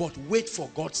 but wait for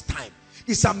God's time.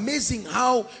 It's amazing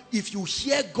how if you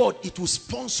hear God, it will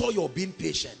sponsor your being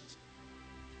patient.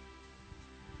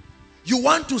 You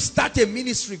want to start a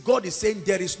ministry, God is saying,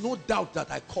 there is no doubt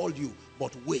that I called you,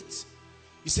 but wait.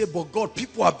 You say, but God,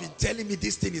 people have been telling me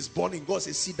this thing is burning. God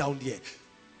says, sit down there.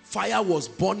 Fire was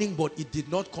burning, but it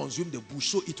did not consume the bush,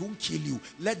 so it won't kill you.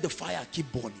 Let the fire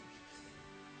keep burning.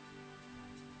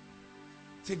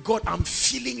 Say, God, I'm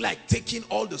feeling like taking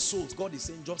all the souls. God is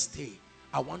saying, just stay.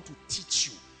 I want to teach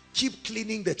you. Keep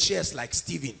cleaning the chairs like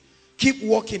Stephen. Keep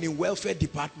working in welfare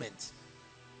department.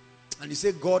 And you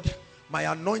say, God, my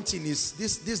anointing is,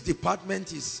 this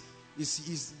department is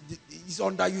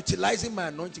underutilizing my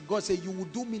anointing. God said, you will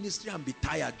do ministry and be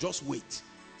tired. Just wait.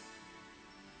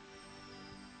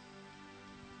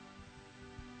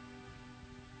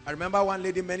 I remember one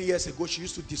lady many years ago, she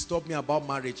used to disturb me about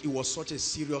marriage. It was such a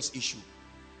serious issue.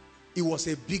 It was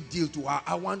a big deal to her.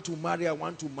 I want to marry, I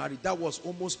want to marry. That was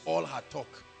almost all her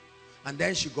talk. And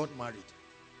then she got married.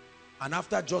 And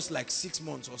after just like 6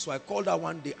 months or so, I called her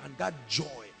one day, and that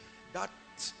joy, that,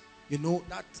 you know,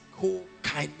 that whole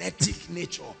kinetic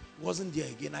nature wasn't there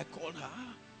again. I called her.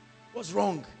 What's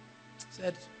wrong? I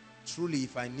said, truly,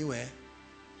 if I knew her,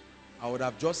 I would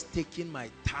have just taken my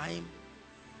time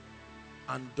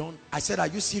and done. I said, are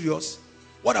you serious?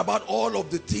 What about all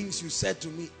of the things you said to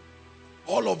me?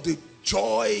 All of the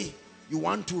joy, you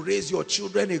want to raise your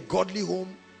children a godly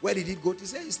home. Where did it go? He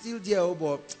said, it's still there, oh,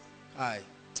 but I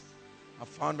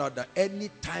found out that any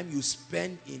time you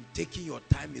spend in taking your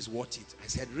time is worth it. I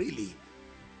said, really?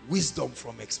 Wisdom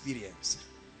from experience.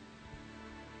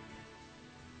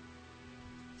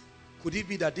 Could it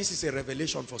be that this is a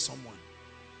revelation for someone?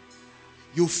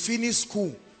 You finish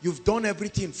school, you've done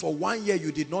everything. For 1 year,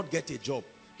 you did not get a job.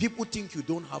 People think you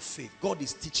don't have faith. God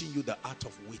is teaching you the art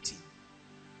of waiting.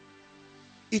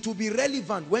 It will be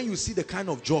relevant when you see the kind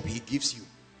of job he gives you.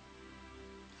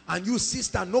 And you,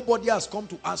 sister, nobody has come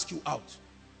to ask you out.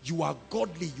 You are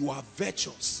godly, you are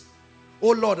virtuous.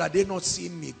 Oh Lord, are they not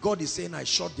seeing me? God is saying, I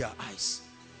shut their eyes.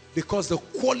 Because the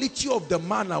quality of the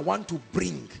man I want to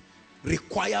bring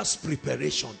requires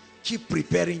preparation. Keep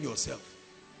preparing yourself.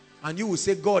 And you will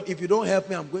say, God, if you don't help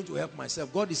me, I'm going to help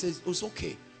myself. God says, it's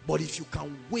okay. But if you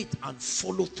can wait and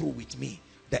follow through with me,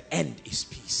 the end is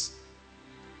peace.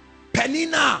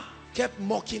 Peninnah kept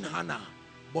mocking Hannah.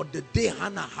 But the day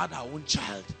Hannah had her own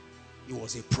child, he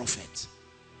was a prophet.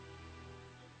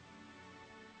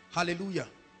 Hallelujah.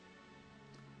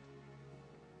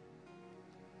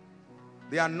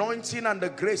 The anointing and the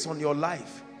grace on your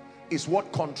life is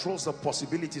what controls the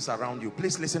possibilities around you.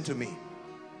 Please listen to me.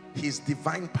 His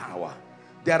divine power.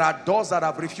 There are doors that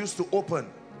have refused to open.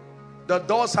 The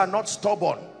doors are not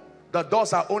stubborn. The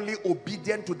doors are only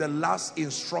obedient to the last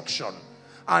instruction.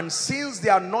 And since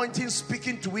the anointing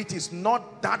speaking to it is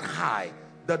not that high,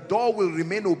 the door will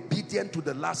remain obedient to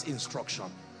the last instruction.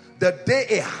 The day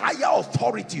a higher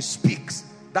authority speaks,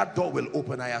 that door will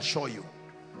open, I assure you.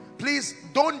 Please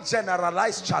don't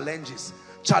generalize challenges.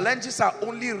 Challenges are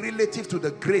only relative to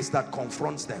the grace that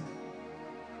confronts them.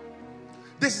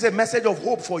 This is a message of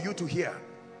hope for you to hear.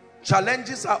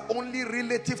 Challenges are only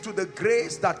relative to the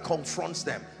grace that confronts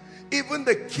them. Even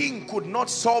the king could not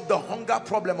solve the hunger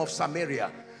problem of Samaria.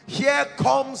 Here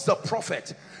comes the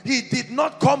prophet. He did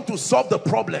not come to solve the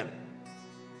problem.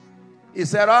 He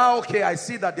said, okay, I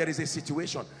see that there is a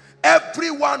situation.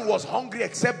 Everyone was hungry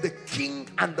except the king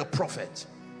and the prophet.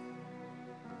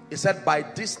 He said, by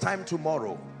this time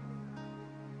tomorrow.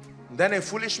 Then a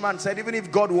foolish man said, even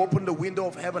if God will open the window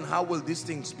of heaven, how will these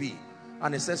things be?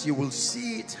 And he says, you will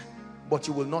see it, but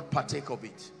you will not partake of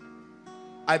it.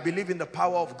 I believe in the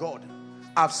power of God.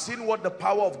 I've seen what the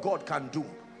power of God can do.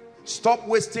 Stop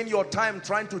wasting your time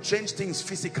trying to change things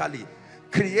physically.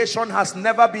 Creation has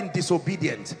never been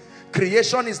disobedient.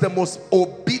 Creation is the most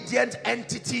obedient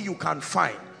entity you can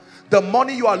find. The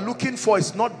money you are looking for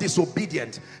is not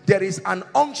disobedient. There is an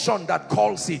unction that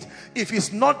calls it. If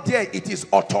it's not there, it is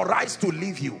authorized to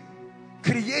leave you.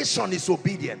 Creation is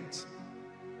obedient.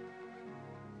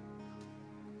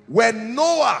 When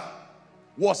Noah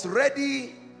was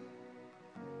ready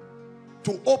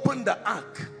to open the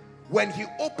ark, when he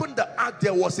opened the ark,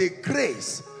 there was a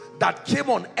grace that came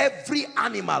on every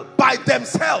animal by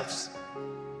themselves.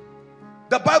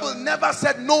 The Bible never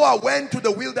said Noah went to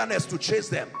the wilderness to chase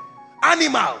them.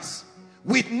 Animals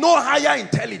with no higher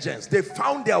intelligence, they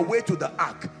found their way to the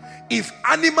ark. If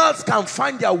animals can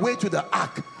find their way to the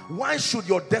ark, why should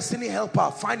your destiny helper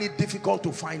find it difficult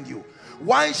to find you?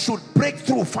 Why should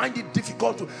breakthrough find it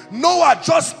difficult to? Noah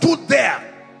just stood there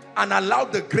and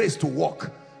allowed the grace to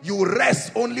work. You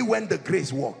rest only when the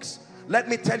grace works. Let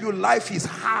me tell you, life is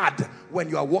hard when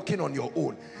you are walking on your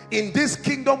own. In this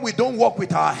kingdom, we don't walk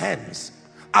with our hands.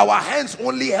 Our hands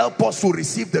only help us to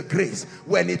receive the grace.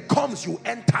 When it comes, you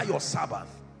enter your Sabbath.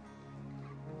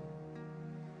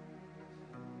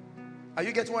 Are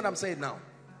you getting what I'm saying now?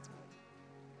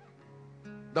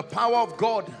 The power of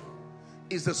God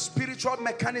is the spiritual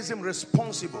mechanism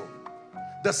responsible.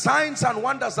 The signs and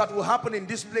wonders that will happen in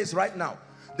this place right now,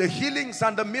 the healings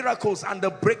and the miracles and the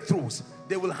breakthroughs,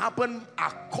 they will happen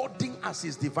according as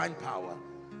his divine power.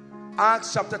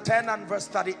 Acts chapter 10 and verse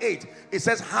 38, it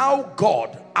says how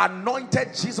God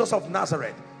anointed Jesus of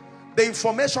Nazareth. The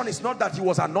information is not that he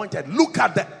was anointed. Look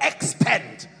at the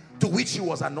extent to which he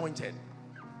was anointed.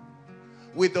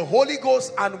 With the Holy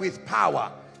Ghost and with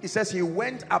power. It says he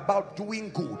went about doing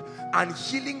good and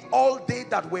healing all they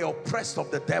that were oppressed of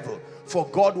the devil, for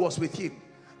God was with him.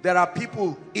 There are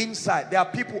people inside, there are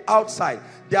people outside,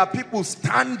 there are people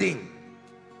standing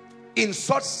in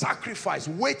such sacrifice,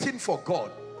 waiting for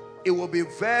God. It will be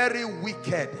very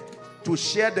wicked to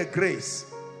share the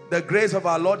grace of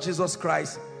our Lord Jesus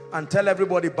Christ and tell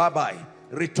everybody bye-bye.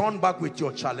 Return back with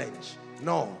your challenge.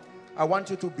 No, I want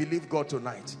you to believe God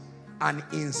tonight and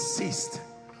insist.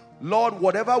 Lord,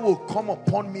 whatever will come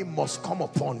upon me must come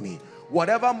upon me.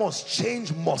 Whatever must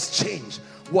change must change.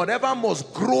 Whatever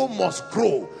must grow must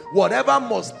grow. Whatever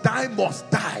must die must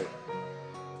die.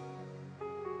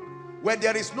 When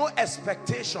there is no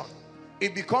expectation,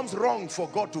 it becomes wrong for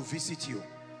God to visit you.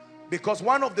 Because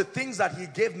one of the things that he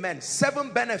gave men,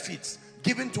 7 benefits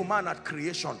given to man at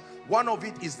creation, one of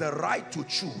it is the right to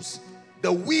choose.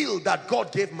 The will that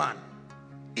God gave man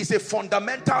is a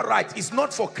fundamental right. It's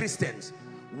not for Christians.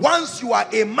 Once you are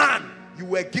a man, you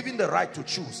were given the right to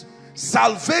choose.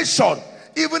 Salvation,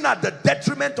 even at the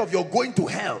detriment of your going to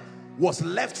hell, was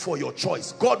left for your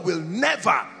choice. God will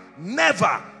never,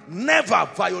 never, never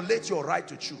violate your right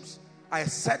to choose. I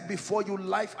set before you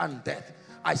life and death.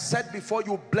 I set before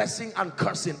you blessing and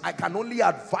cursing. I can only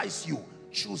advise you,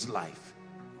 choose life.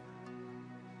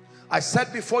 I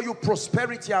set before you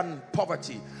prosperity and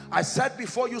poverty. I set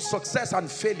before you success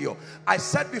and failure. I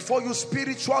set before you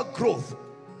spiritual growth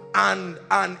and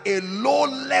a low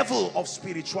level of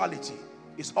spirituality.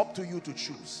 It's up to you to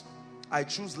choose. I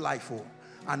choose life,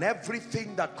 and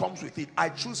everything that comes with it. I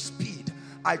choose speed.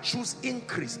 I choose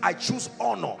increase. I choose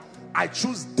honor. I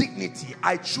choose dignity.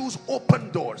 I choose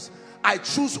open doors. I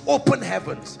choose open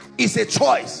heavens. It's a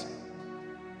choice.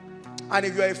 And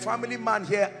if you're a family man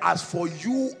here, as for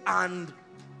you and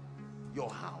your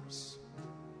house,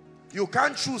 you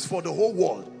can't choose for the whole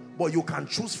world, but you can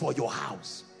choose for your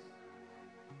house.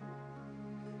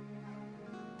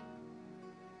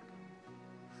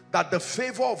 That the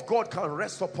favor of God can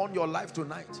rest upon your life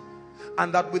tonight,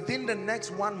 and that within the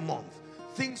next 1 month,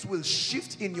 things will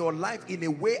shift in your life in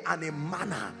a way and a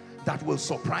manner that will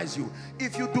surprise you.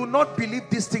 If you do not believe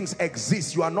these things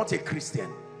exist, you are not a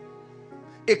Christian.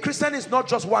 A Christian is not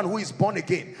just one who is born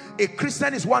again. A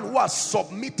Christian is one who has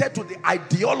submitted to the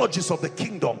ideologies of the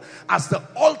kingdom as the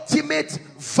ultimate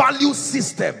value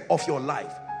system of your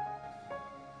life.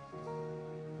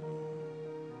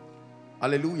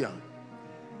 Hallelujah.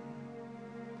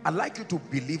 I'd like you to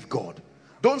believe God.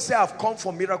 Don't say I've come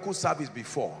for miracle service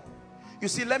before. You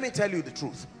see, let me tell you the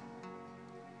truth.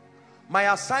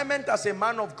 My assignment as a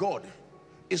man of God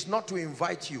is not to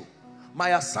invite you. My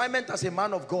assignment as a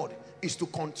man of God is to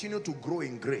continue to grow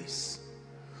in grace,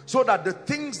 so that the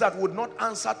things that would not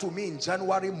answer to me in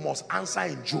January must answer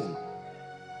in June.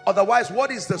 Otherwise,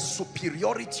 what is the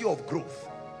superiority of growth?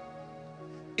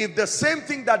 If the same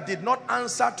thing that did not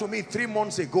answer to me 3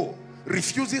 months ago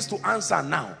refuses to answer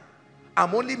now,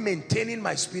 I'm only maintaining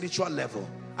my spiritual level.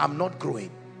 I'm not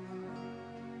growing.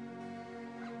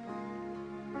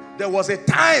 There was a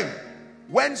time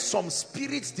when some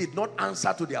spirits did not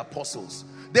answer to the apostles.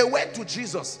 They went to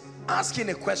Jesus asking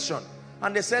a question,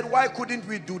 and they said, why couldn't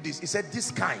we do this? He said,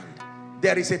 this kind.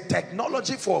 There is a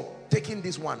technology for taking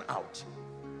this one out.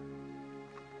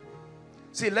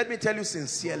 See, let me tell you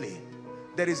sincerely,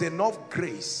 there is enough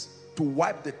grace to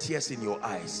wipe the tears in your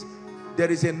eyes.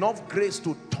 There is enough grace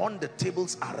to turn the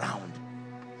tables around.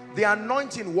 The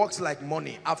anointing works like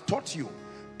money. I've taught you.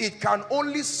 It can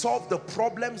only solve the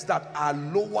problems that are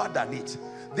lower than it.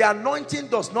 The anointing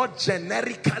does not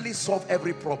generically solve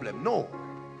every problem. No.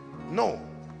 No.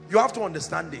 You have to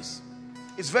understand this.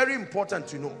 It's very important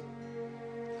to know.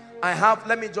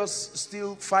 Let me just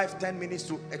steal 5-10 minutes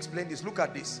to explain this. Look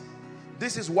at this.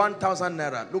 This is 1,000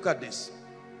 naira. Look at this.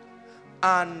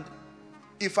 And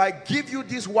if I give you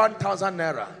this 1,000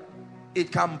 naira,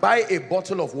 it can buy a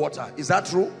bottle of water. Is that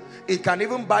true? It can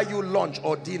even buy you lunch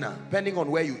or dinner, depending on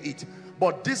where you eat.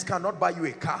 But this cannot buy you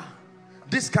a car.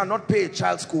 This cannot pay a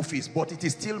child's school fees, but it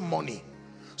is still money.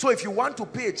 So if you want to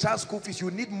pay a child's school fees,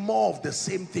 you need more of the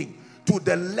same thing to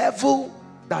the level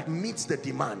that meets the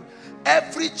demand.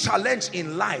 Every challenge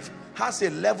in life has a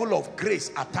level of grace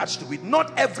attached to it.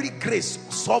 Not every grace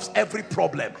solves every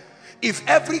problem. If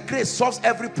every grace solves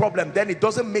every problem, then it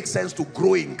doesn't make sense to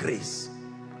grow in grace.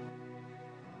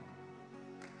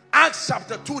 Acts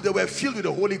chapter 2, they were filled with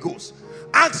the Holy Ghost.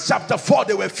 Acts chapter 4,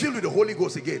 they were filled with the Holy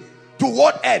Ghost again. To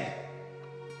what end?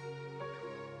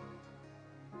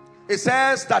 It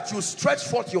says that you stretch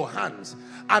forth your hands,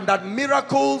 and that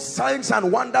miracles, signs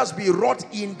and wonders be wrought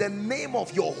in the name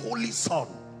of your Holy Son.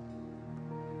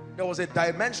 There was a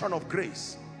dimension of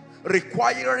grace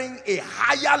requiring a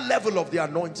higher level of the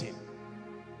anointing.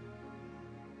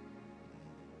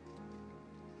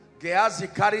 Gehazi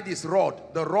carried his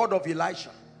rod, the rod of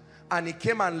Elisha, and he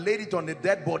came and laid it on the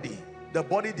dead body. The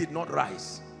body did not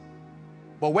rise.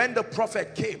 But when the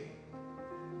prophet came,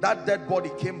 that dead body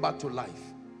came back to life.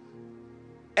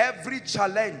 Every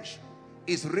challenge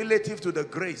is relative to the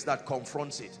grace that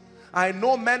confronts it. I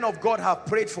know men of God have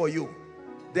prayed for you.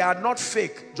 They are not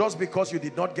fake just because you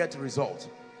did not get a result.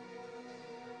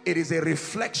 It is a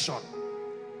reflection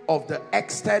of the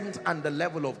extent and the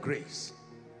level of grace.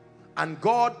 And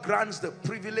God grants the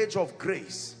privilege of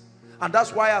grace. And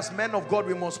that's why as men of God,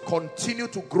 we must continue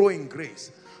to grow in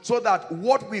grace, so that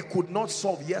what we could not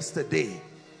solve yesterday,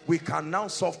 we can now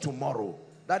solve tomorrow.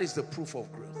 That is the proof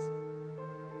of growth.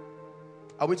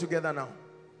 Are we together now?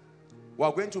 We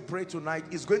are going to pray tonight.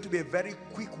 It's going to be a very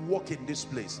quick walk in this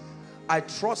place. I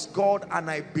trust God and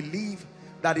I believe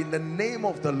that in the name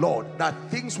of the Lord, that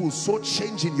things will so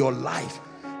change in your life,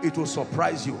 it will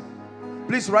surprise you.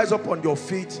 Please rise up on your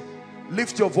feet.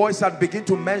 Lift your voice and begin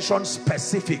to mention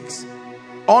specifics.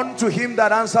 Unto him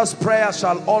that answers prayer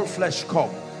shall all flesh come.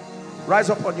 Rise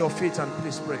up on your feet and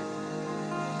please pray.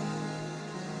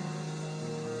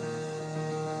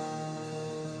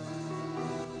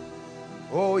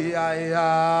 Oh yeah,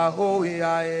 yeah, oh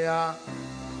yeah, yeah,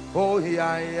 oh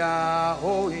yeah, yeah,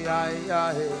 oh yeah,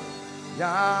 yeah,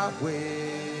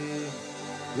 Yahweh,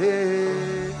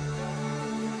 yeah.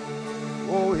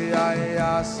 Oh yeah,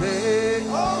 yeah, say,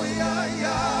 oh yeah,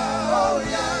 yeah, oh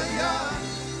yeah, yeah,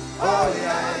 oh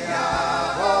yeah,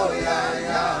 yeah, oh yeah,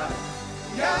 yeah,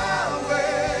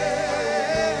 Yahweh,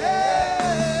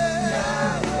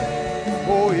 Yahweh.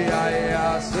 Oh yeah,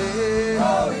 yeah, say,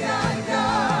 oh yeah,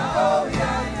 yeah, oh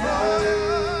yeah,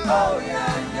 yeah, oh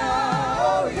yeah, yeah,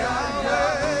 oh yeah,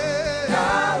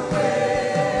 Yahweh, Yahweh.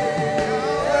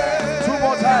 2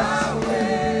 more times. Oh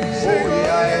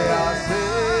yeah, yeah, say,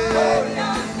 oh yeah.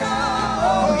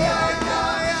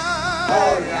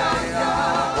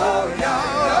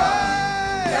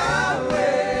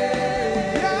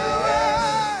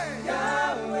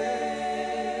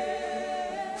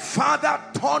 Father,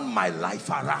 turn my life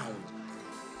around.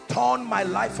 Turn my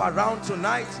life around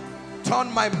tonight.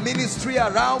 Turn my ministry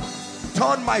around.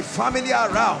 Turn my family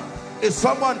around. Is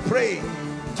someone praying?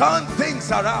 Turn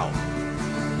things around.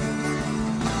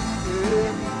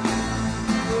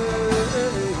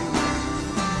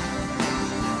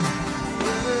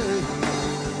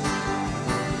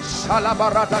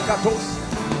 Shalabarata katos.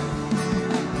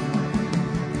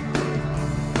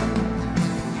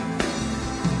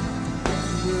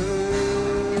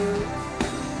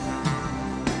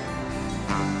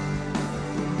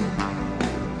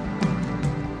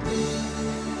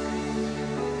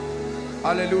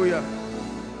 Hallelujah.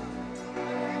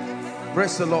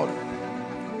 Praise the Lord.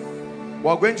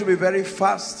 We're going to be very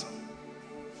fast.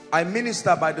 I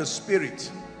minister by the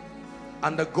Spirit,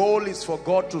 and the goal is for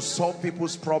God to solve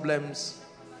people's problems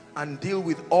and deal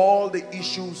with all the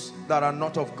issues that are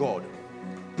not of God.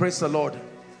 Praise the Lord.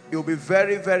 It will be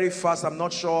very, very fast. I'm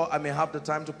not sure I may have the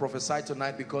time to prophesy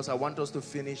tonight because I want us to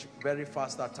finish very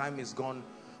fast. Our time is gone.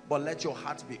 But let your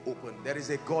heart be open. There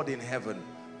is a God in heaven.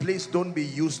 Please don't be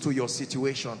used to your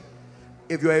situation.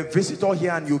 If you're a visitor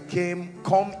here and you came,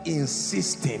 come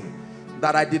insisting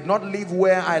that I did not leave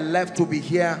where I left to be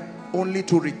here only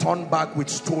to return back with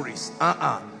stories.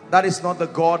 That is not the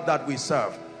God that we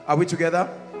serve. Are we together?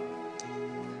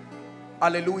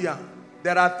 Hallelujah.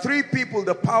 There are 3 people.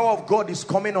 The power of God is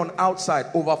coming on outside.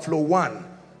 Overflow 1.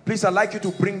 Please, I'd like you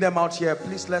to bring them out here.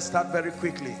 Please, let's start very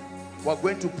quickly. We're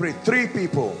going to pray. 3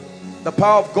 people. The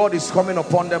power of God is coming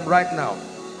upon them right now.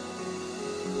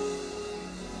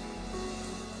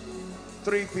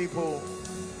 3 people.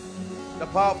 The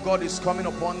power of God is coming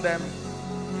upon them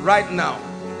right now.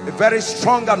 A very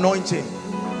strong anointing.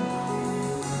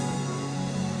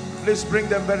 Please bring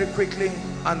them very quickly,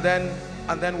 and then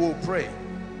we'll pray.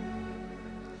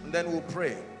 And then we'll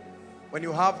pray. When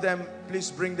you have them,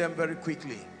 please bring them very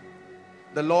quickly.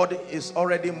 The Lord is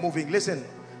already moving. Listen,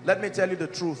 let me tell you the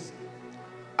truth.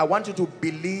 I want you to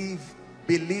believe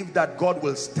that God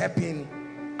will step in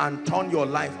and turn your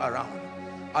life around.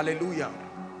 Hallelujah.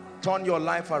 Turn your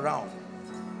life around.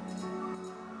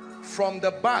 From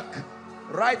the back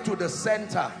right to the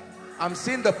center, I'm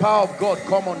seeing the power of God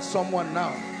come on someone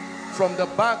now. From the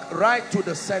back right to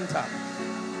the center.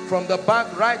 From the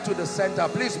back right to the center.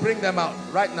 Please bring them out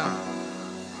right now.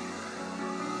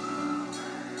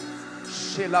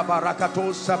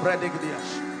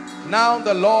 Now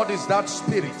the Lord is that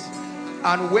Spirit,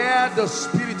 and where the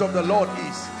Spirit of the Lord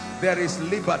is, there is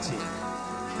liberty.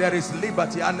 There is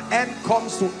liberty. An end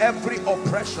comes to every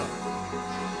oppression.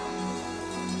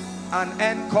 An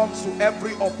end comes to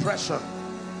every oppression.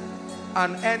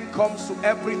 An end comes to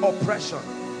every oppression.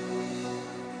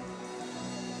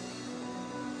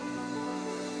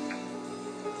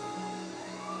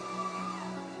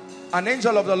 An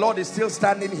angel of the Lord is still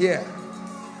standing here.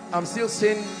 I'm still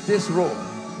seeing this row.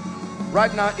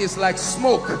 Right now it's like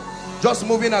smoke just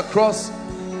moving across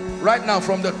right now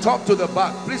from the top to the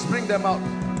back. Please bring them out.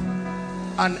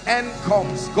 An end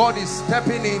comes. God is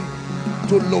stepping in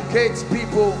to locate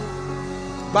people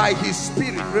by His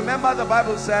Spirit. Remember, the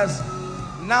Bible says,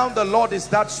 now the Lord is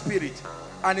that Spirit.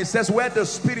 And it says, where the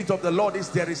Spirit of the Lord is,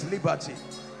 there is liberty.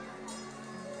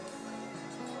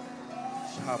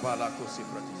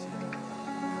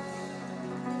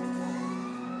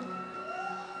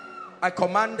 I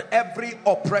command every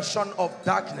oppression of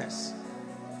darkness.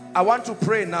 I want to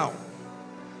pray now.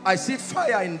 I see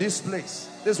fire in this place.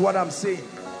 This is what I'm saying.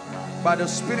 By the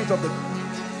Spirit of the...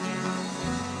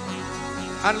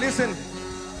 And listen,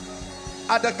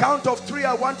 at the count of 3,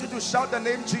 I want you to shout the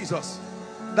name Jesus.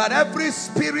 That every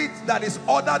spirit that is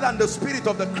other than the Spirit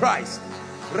of the Christ,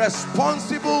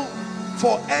 responsible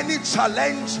for any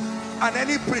challenge and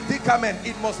any predicament,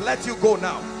 it must let you go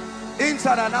now.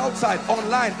 Inside and outside,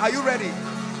 online. Are you ready?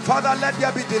 Father, let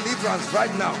there be deliverance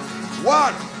right now.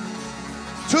 1,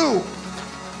 2,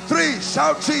 3.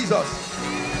 Shout Jesus.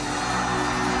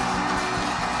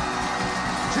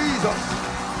 Jesus.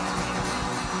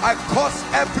 I curse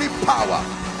every power.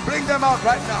 Bring them out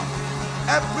right now.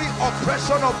 Every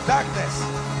oppression of darkness,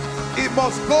 it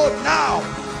must go now.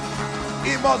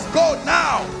 It must go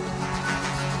now.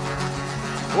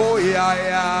 Oh yeah,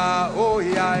 yeah. Oh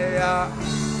yeah, yeah.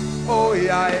 Oh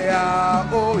yeah, yeah.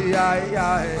 Oh yeah,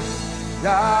 yeah.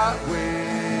 Yahweh.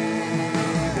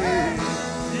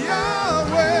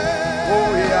 Yahweh.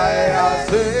 Oh yeah, yeah.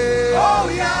 Say, oh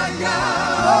yeah,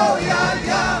 yeah. Oh yeah,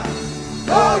 yeah.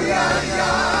 Oh yeah,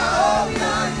 yeah. Oh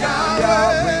yeah, yeah.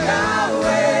 Yahweh.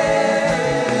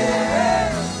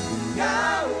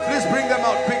 Yahweh. Please bring them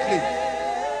out quickly.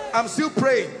 I'm still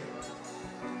praying.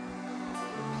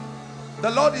 The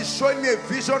Lord is showing me a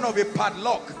vision of a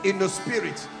padlock in the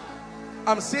Spirit.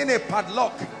 I'm seeing a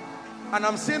padlock, and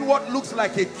I'm seeing what looks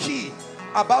like a key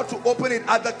about to open it.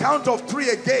 At the count of 3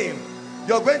 again,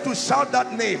 you're going to shout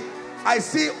that name. I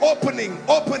see opening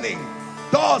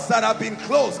doors that have been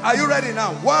closed. Are you ready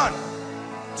now? 1,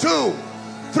 2,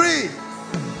 3.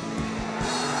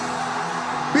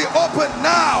 Be open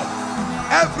now.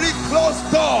 Every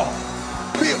closed door,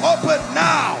 be open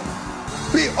now.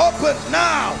 Be open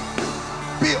now.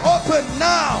 Be open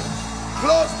now.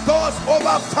 Close doors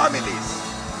over families.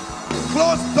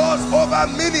 Close doors over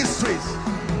ministries.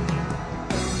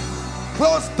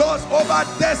 Close doors over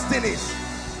destinies.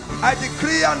 I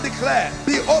decree and declare,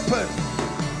 be open.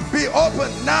 Be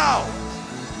open now.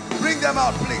 Bring them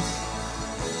out, please.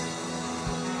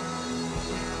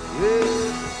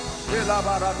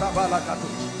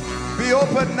 Be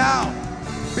open now.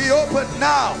 Be open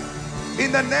now.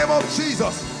 In the name of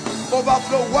Jesus.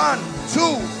 Overflow 1,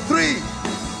 2, 3.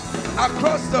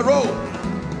 Across the road.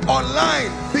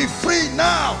 Online. Be free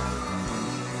now.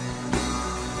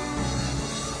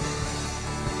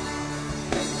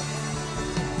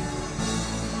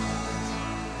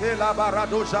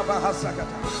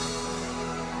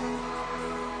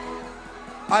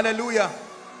 Hallelujah.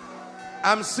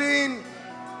 I'm seeing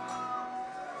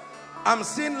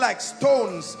like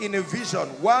stones in a vision.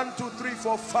 1, 2, 3,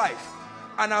 4, 5.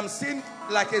 And I'm seeing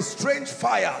like a strange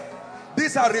fire.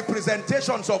 These are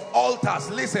representations of altars.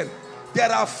 Listen,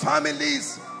 there are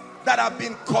families that have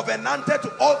been covenanted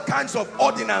to all kinds of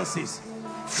ordinances.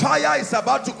 Fire is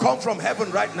about to come from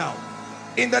heaven right now.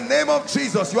 In the name of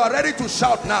Jesus, you are ready to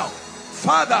shout now.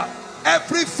 Father,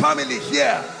 every family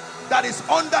here that is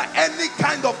under any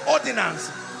kind of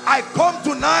ordinance, I come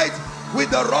tonight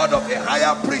with the rod of a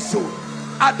higher priesthood.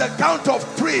 At the count of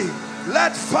 3,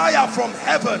 let fire from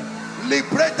heaven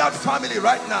liberate that family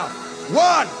right now.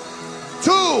 1,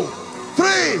 2,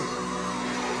 3.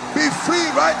 Be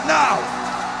free right now.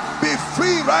 Be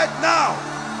free right now.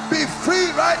 Be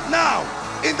free right now.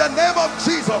 In the name of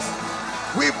Jesus,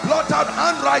 we blot out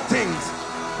handwritings.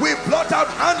 We blot out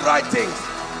handwritings.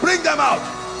 Bring them out.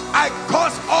 I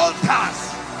curse altars,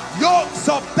 yokes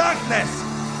of darkness,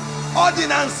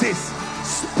 ordinances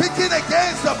speaking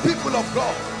against the people of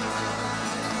God.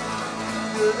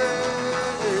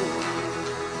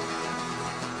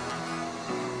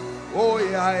 Oh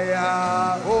yeah,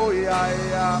 yeah, oh yeah,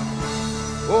 yeah,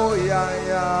 oh yeah,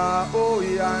 yeah, oh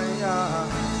yeah, yeah,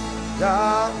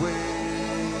 Yahweh.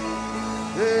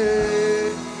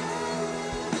 Hey.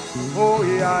 Oh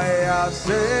yeah, yeah,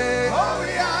 say. Oh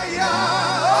yeah, yeah,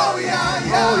 oh yeah,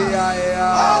 yeah, oh yeah,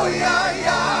 yeah, oh yeah,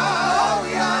 yeah, oh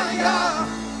yeah, yeah,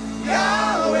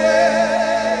 Yahweh.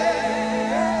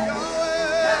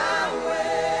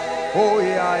 Yahweh. Oh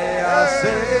yeah, yeah,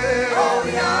 say. Oh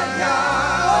yeah,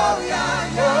 yeah, oh yeah,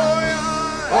 yeah,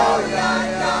 oh yeah,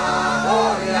 yeah,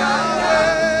 oh yeah, yeah,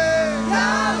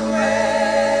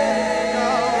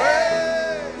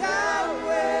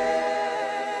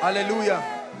 Hallelujah.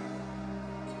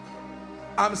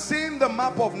 I'm seeing the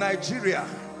map of Nigeria,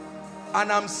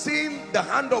 and I'm seeing the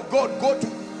hand of God go to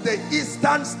the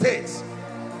eastern states.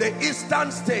 The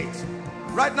eastern states.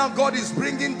 Right now God is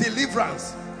bringing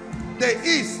deliverance. The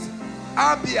east,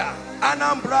 Abia,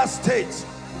 Anambra state,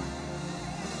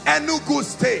 Enugu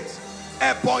state,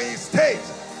 Ebonyi state.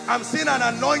 I'm seeing an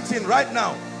anointing right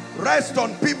now rest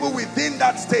on people within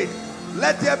that state.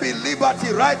 Let there be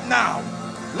liberty right now.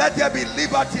 Let there be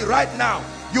liberty right now.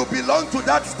 You belong to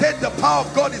that state. The power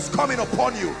of God is coming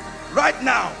upon you right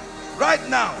now. Right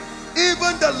now.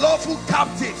 Even the lawful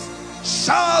captives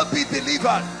shall be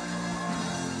delivered.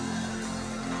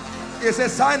 It's a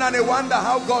sign and a wonder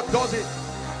how God does it.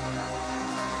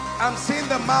 I'm seeing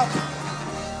the map.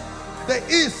 The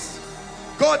east,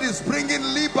 God is bringing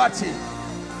liberty.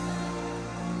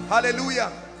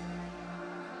 Hallelujah.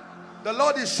 The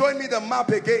Lord is showing me the map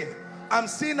again. I'm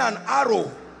seeing an arrow,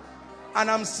 and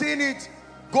I'm seeing it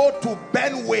go to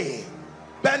Benue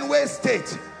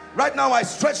state. Right now I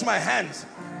stretch my hands.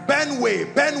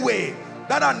 Benue,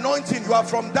 that anointing, you are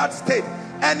from that state.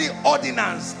 Any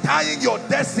ordinance tying your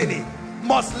destiny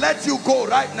must let you go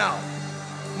right now.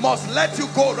 Must let you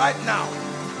go right now.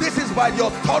 This is by the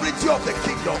authority of the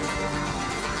kingdom.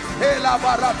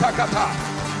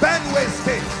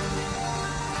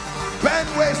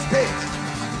 Benue state,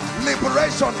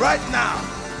 liberation right now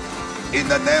in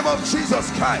the name of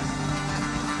Jesus Christ.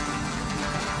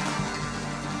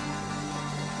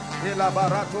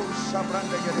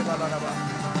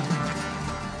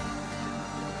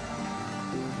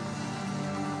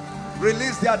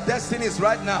 Release their destinies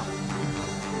right now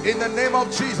in the name of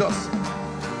Jesus.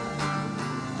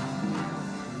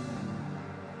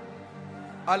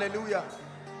 Hallelujah.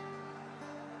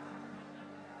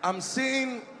 I'm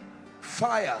seeing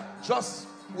fire just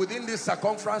within this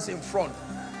circumference in front.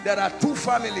 There are 2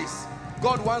 families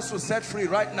God wants to set free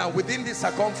right now within this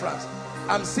circumference.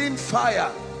 I'm seeing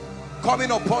fire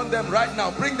coming upon them right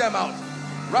now. Bring them out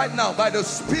right now by the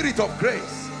Spirit of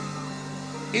grace.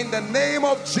 In the name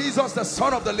of Jesus, the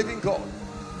Son of the living God.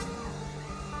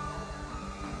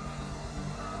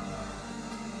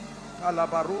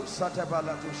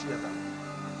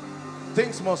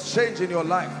 Things must change in your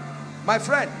life. My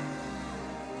friend,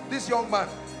 this young man,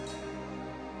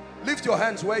 lift your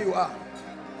hands where you are.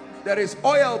 There is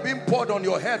oil being poured on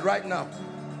your head right now.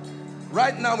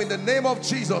 Right now, in the name of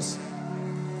Jesus,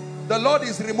 the Lord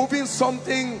is removing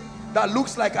something that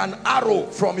looks like an arrow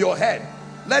from your head.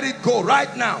 Let it go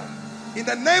right now. In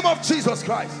the name of Jesus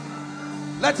Christ.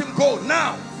 Let him go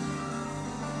now.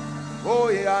 Oh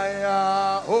yeah,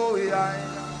 yeah. Oh yeah,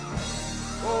 yeah.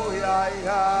 Oh yeah,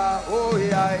 yeah. Oh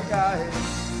yeah, yeah.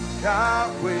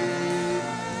 Yahweh.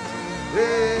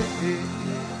 Hey, hey.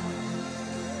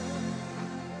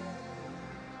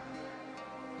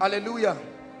 Hallelujah.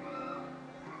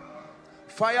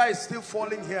 Fire is still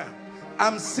falling here.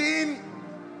 I'm seeing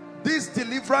this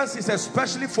deliverance is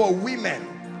especially for women.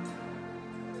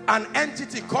 An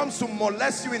entity comes to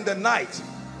molest you in the night.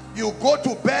 You go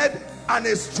to bed and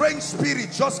a strange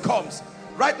spirit just comes.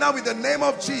 Right now, in the name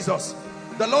of Jesus,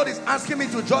 the Lord is asking me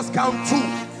to just count 2.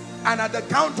 And at the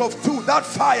count of 2, that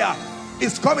fire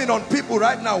is coming on people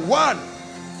right now. 1,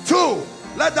 2.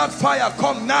 Let that fire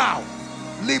come now.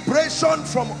 Liberation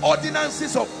from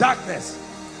ordinances of darkness.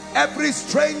 Every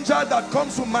stranger that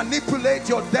comes to manipulate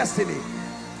your destiny,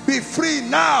 be free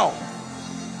now.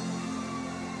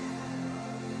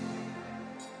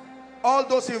 All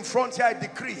those in front here, I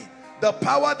decree the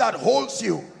power that holds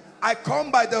you, I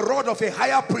come by the rod of a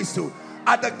higher priesthood.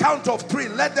 At the count of 3,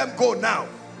 let them go now.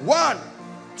 1,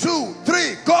 2,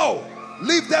 3, go.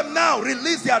 Leave them now.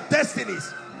 Release their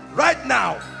destinies right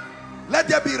now. Let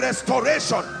there be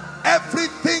restoration.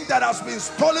 Everything that has been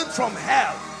stolen from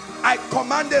hell, I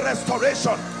command a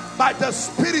restoration by the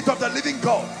Spirit of the living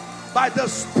God, by the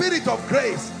Spirit of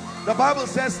grace. The Bible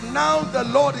says, now the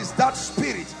Lord is that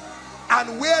Spirit,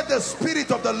 and where the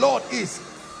Spirit of the Lord is,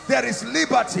 there is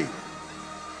liberty.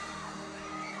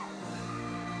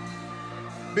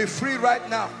 Be free right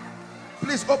now.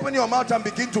 Please open your mouth and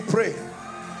begin to pray.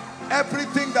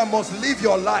 Everything that must leave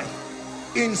your life,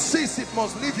 insist it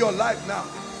must leave your life now.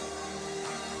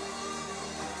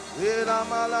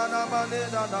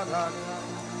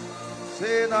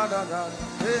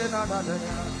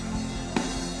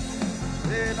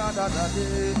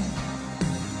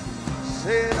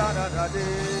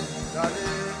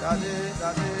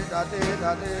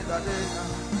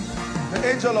 The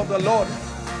angel of the Lord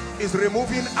is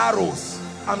removing arrows.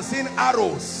 I'm seeing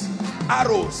arrows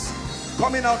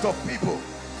coming out of people.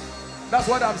 That's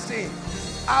what I'm seeing.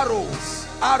 Arrows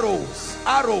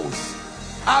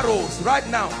right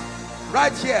now,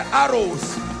 right here.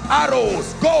 Arrows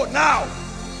go now.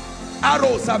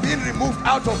 Arrows are being removed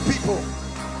out of people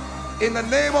in the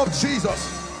name of Jesus.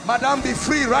 Madam, be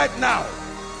free right now.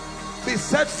 Be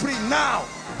set free now.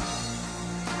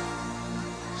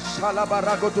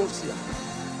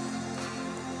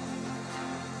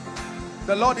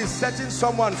 The Lord is setting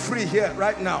someone free here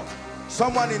right now.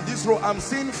 Someone in this row, I'm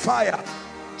seeing fire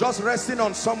just resting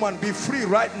on someone. Be free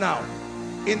right now.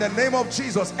 In the name of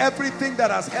Jesus, everything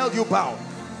that has held you bound,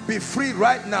 be free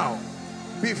right now.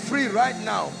 Be free right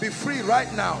now. Be free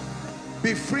right now.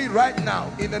 Be free right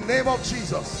now. In the name of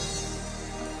Jesus.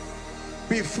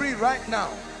 Be free right now.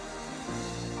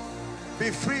 Be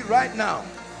free right now.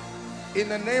 In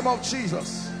the name of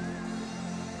Jesus.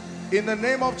 In the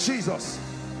name of Jesus.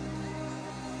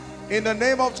 In the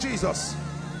name of Jesus.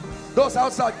 Those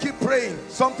outside, keep praying.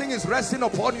 Something is resting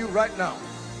upon you right now.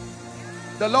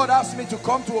 The Lord asked me to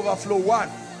come to Overflow 1.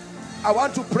 I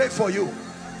want to pray for you.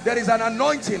 There is an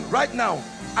anointing right now.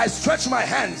 I stretch my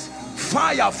hands.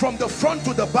 Fire from the front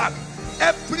to the back.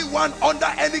 Everyone under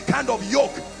any kind of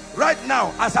yoke right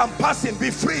now, as I'm passing, be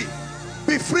free.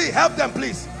 Be free. Help them,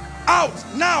 please. Out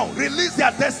now. Release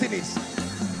their destinies.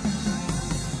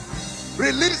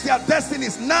 Release their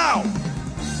destinies now.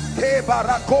 Please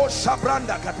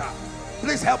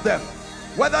help them.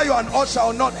 Whether you're an usher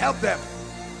or not, help them.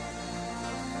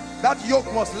 That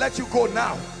yoke must let you go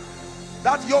now.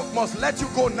 That yoke must let you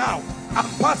go now. I'm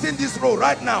passing this road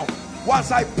right now.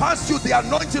 Once I pass you, the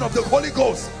anointing of the Holy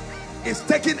Ghost is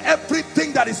taking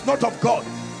everything that is not of God.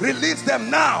 Release them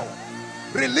now.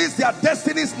 Release their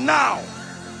destinies now.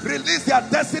 Release their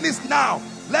destinies now.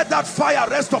 Let that fire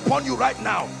rest upon you right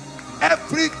now.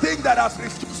 Everything that has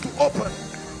refused to open,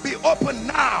 be open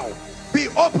now. Be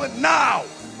open now.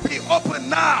 Be open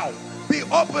now. Be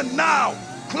open now.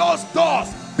 Closed doors,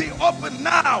 be open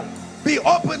now. Be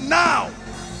open now.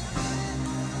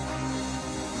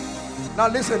 Now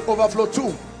listen, Overflow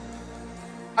 2.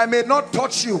 I may not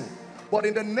touch you, but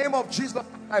in the name of Jesus,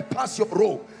 I pass your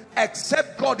row.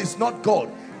 Except God is not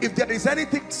God. If there is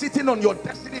anything sitting on your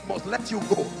destiny, it must let you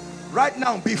go. Right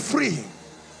now, be free.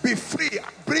 Be free. I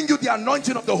bring you the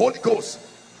anointing of the Holy Ghost.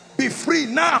 Be free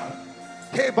now.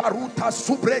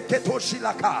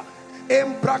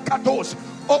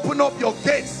 Open up your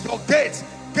gates. Your gates.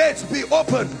 Gates be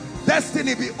open.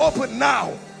 Destiny be open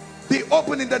now. Be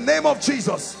open in the name of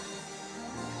Jesus.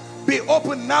 Be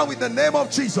open now in the name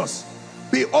of Jesus.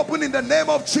 Be open in the name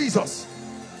of Jesus.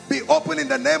 Be open in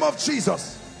the name of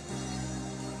Jesus.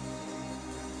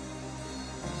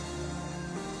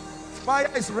 Fire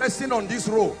is resting on this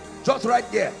row, just right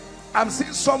here. I'm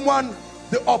seeing someone,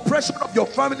 the oppression of your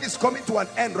family is coming to an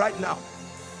end right now.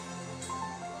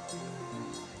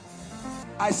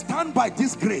 I stand by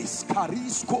this grace.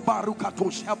 Help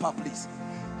her, please.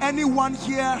 Anyone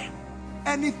here,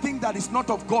 anything that is not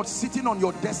of God sitting on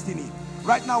your destiny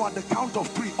right now, at the count of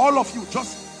 3, all of you,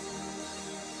 just,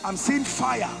 I'm seeing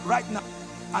fire right now,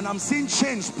 and I'm seeing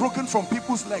chains broken from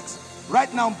people's legs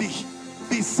right now. Be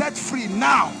set free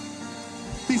now.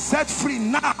 Be set free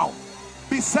now.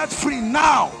 Be set free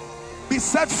now. Be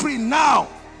set free now.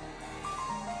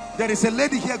 There is a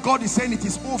lady here, God is saying it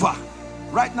is over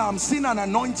right now. I'm seeing an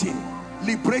anointing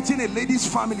liberating a lady's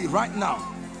family right now.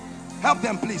 Help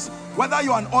them, please. Whether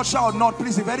you're an usher or not,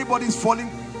 please, if anybody's falling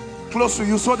close to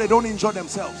you so they don't injure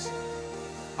themselves.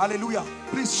 Hallelujah.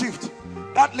 Please shift.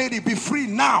 That lady, be free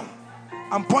now.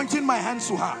 I'm pointing my hands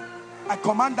to her. I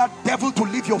command that devil to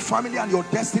leave your family and your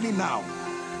destiny now,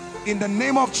 in the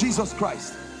name of Jesus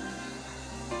Christ.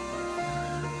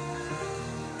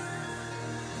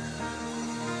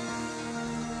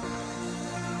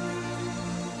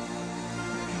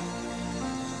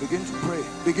 Begin to pray.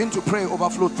 Begin to pray.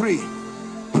 Overflow 3.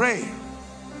 Pray.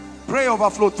 Pray.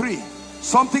 Overflow 3.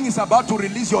 Something is about to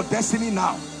release your destiny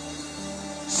now.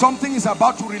 Something is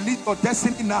about to release your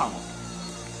destiny now.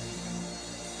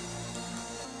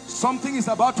 Something is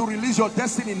about to release your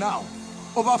destiny now.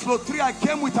 Overflow 3. I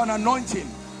came with an anointing.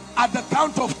 At the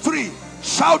count of 3,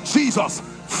 shout Jesus.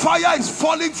 Fire is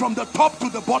falling from the top to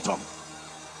the bottom.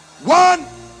 1,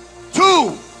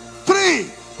 2,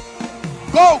 3.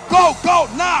 Go, go, go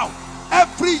now.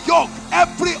 Every yoke,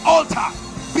 every altar,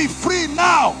 be free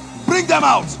now. Bring them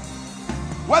out.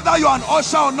 Whether you're an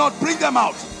usher or not, bring them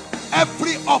out.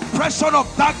 Every oppression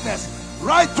of darkness,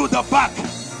 right to the back,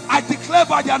 I declare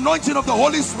by the anointing of the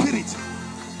Holy Spirit,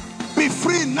 be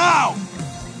free now.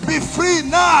 Be free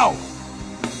now.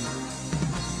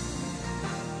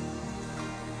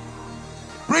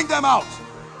 Bring them out.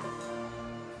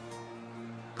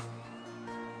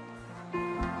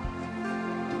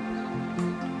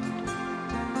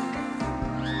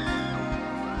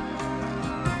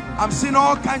 I'm seeing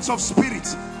all kinds of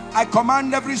spirits. I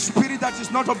command every spirit that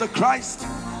is not of the Christ,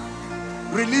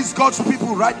 release God's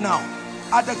people right now.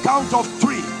 At the count of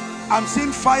 3, I'm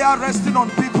seeing fire resting on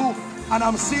people, and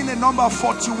I'm seeing a number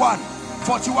 41.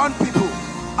 41 people.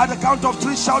 At the count of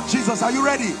 3, shout Jesus. Are you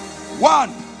ready?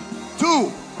 1, 2,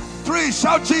 3.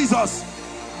 Shout Jesus.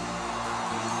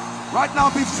 Right now,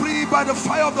 be free by the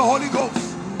fire of the Holy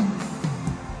Ghost.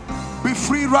 Be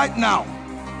free right now.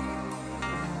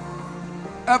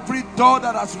 Every door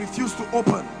that has refused to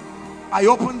open, I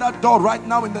open that door right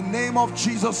now in the name of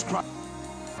Jesus Christ.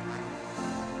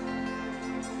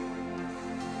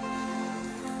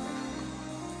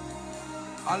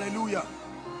 Hallelujah.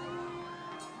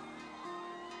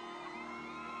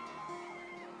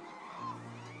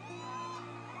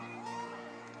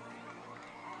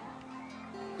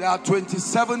 There are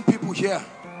 27 people here.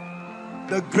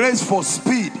 The grace for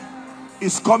speed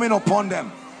is coming upon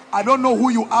them. I don't know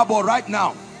who you are, but right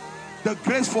now, the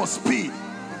grace for speed,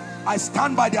 I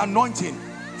stand by the anointing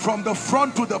from the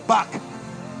front to the back.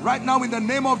 Right now, in the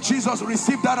name of Jesus,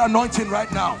 receive that anointing right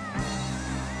now.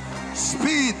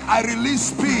 Speed, I release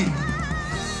speed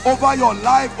over your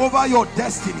life, over your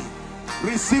destiny.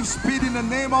 Receive speed in the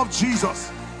name of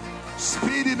Jesus.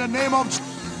 Speed in the name of Jesus.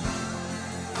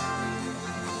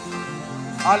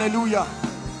 Hallelujah.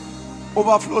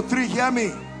 Overflow 3, hear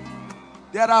me.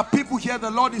 There are people here, the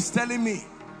Lord is telling me,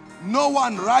 no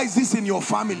one rises in your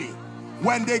family.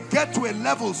 When they get to a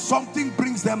level, something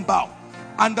brings them down.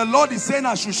 And the Lord is saying,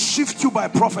 I should shift you by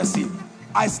prophecy.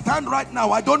 I stand right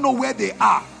now, I don't know where they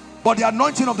are, but the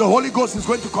anointing of the Holy Ghost is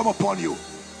going to come upon you.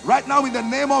 Right now, in the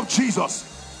name of Jesus,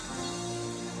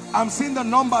 I'm seeing the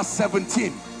number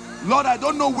 17. Lord, I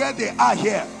don't know where they are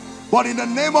here, but in the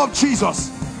name of Jesus,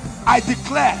 I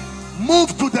declare,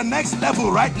 move to the next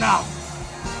level right now.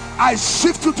 I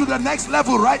shift you to the next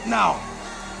level right now.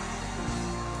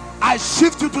 I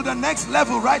shift you to the next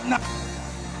level right now.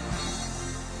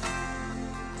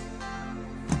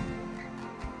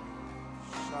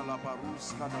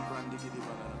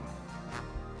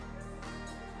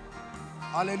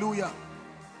 Hallelujah.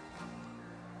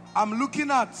 I'm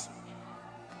looking at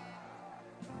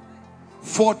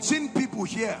 14 people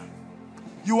here.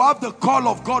 You have the call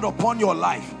of God upon your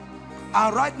life.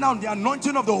 And right now, the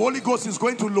anointing of the Holy Ghost is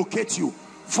going to locate you.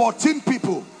 14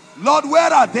 people. Lord,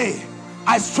 where are they?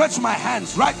 I stretch my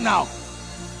hands right now.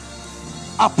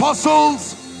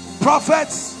 apostles,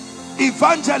 prophets,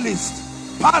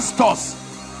 evangelists, pastors,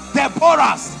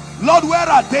 Deborahs. Lord, where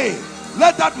are they?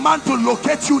 Let that mantle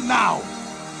locate you now.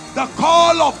 The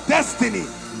call of destiny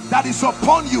that is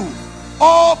upon you,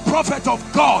 oh prophet of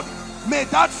God, may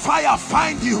that fire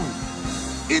find you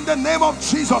in the name of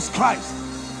Jesus Christ.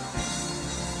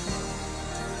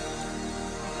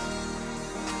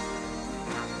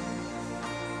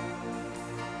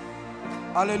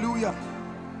 Hallelujah.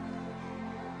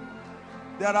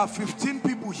 There are 15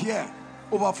 people here.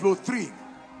 Overflow 3.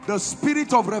 The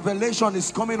spirit of revelation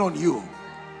is coming on you.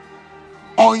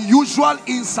 Unusual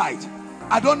insight.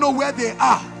 I don't know where they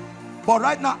are, but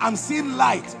right now I'm seeing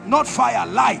light, not fire,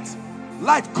 light.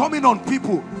 Light coming on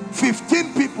people.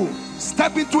 15 people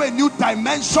step into a new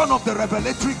dimension of the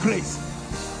revelatory grace.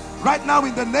 Right now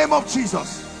in the name of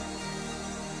Jesus.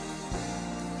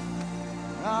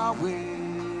 Yahweh.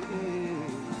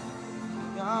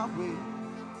 Yahweh.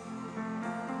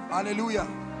 Hallelujah.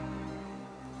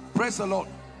 Praise the Lord.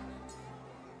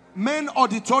 Main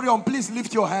auditorium, please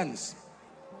lift your hands.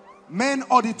 Main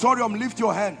auditorium, lift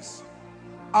your hands.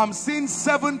 I'm seeing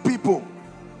 7 people.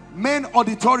 Main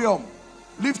auditorium,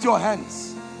 lift your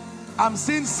hands. I'm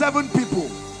seeing 7 people.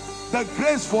 The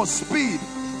grace for speed,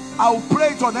 I'll pray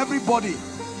it on everybody,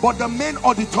 but the main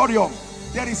auditorium,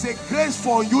 there is a grace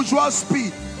for unusual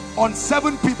speed on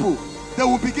 7 people. They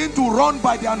will begin to run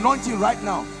by the anointing right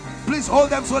now. Please hold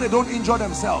them so they don't injure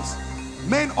themselves.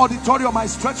 Main auditorium, I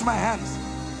stretch my hands.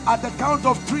 At the count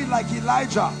of 3, like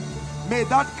Elijah, may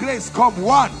that grace come.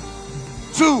 1,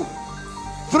 2,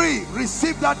 3.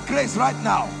 Receive that grace right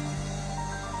now.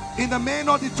 In the main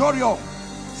auditorium,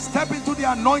 step into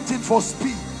the anointing for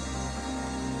speed.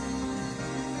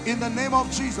 In the name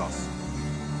of Jesus.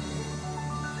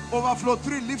 Overflow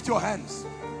 3, lift your hands.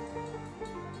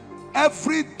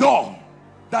 Every door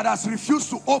that has refused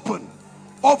to open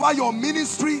over your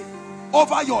ministry,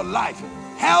 over your life,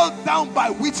 held down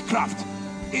by witchcraft,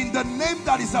 in the name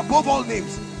that is above all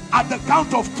names, at the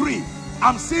count of 3,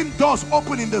 I'm seeing doors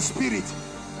open in the spirit.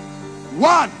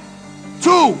 1,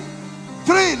 2,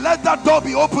 3. Let that door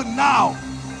be open now.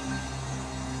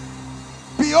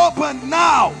 Be open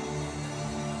now.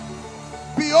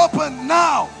 Be open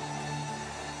now.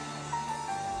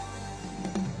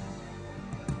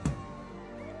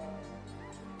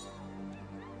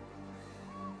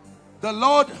 The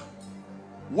Lord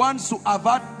wants to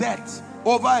avert death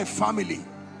over a family.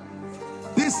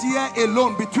 This year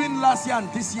alone, between last year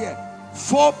and this year,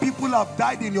 4 people have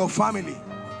died in your family.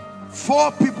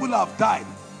 4 people have died.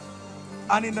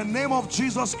 And in the name of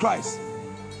Jesus Christ,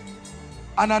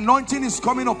 an anointing is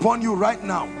coming upon you right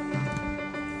now.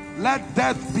 Let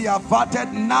death be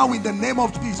averted now in the name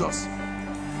of Jesus.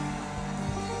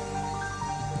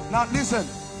 Now listen,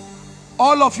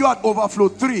 all of you at Overflow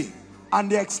 3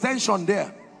 and the extension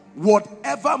there,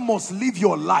 whatever must live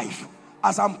your life,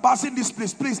 as I'm passing this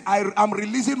place, please, I'm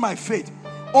releasing my faith.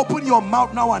 Open your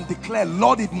mouth now and declare,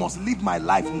 Lord, it must live my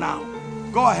life now.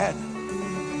 Go ahead.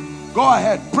 Go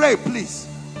ahead. Pray, please.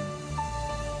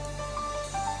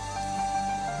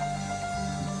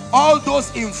 All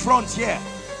those in front here,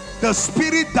 the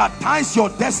spirit that ties your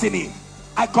destiny,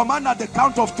 I command at the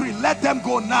count of 3, let them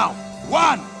go now.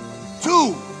 1,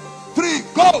 2, 3.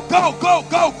 Go, go, go,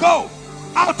 go, go.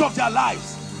 Out of their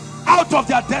lives, out of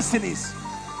their destinies.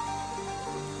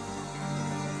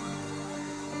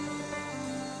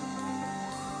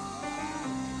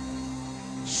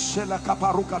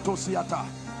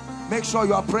 Make sure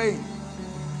you are praying.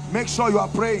 Make sure you are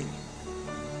praying.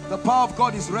 The power of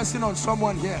God is resting on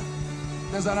someone here.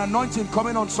 There's an anointing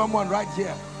coming on someone right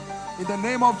here. In the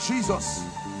name of Jesus,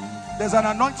 there's an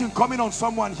anointing coming on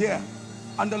someone here.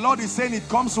 And the Lord is saying it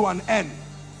comes to an end.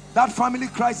 That family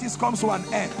crisis comes to an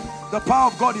end. The power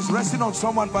of God is resting on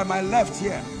someone by my left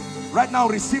here. Right now,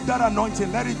 receive that anointing.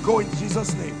 Let it go in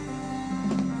Jesus' name.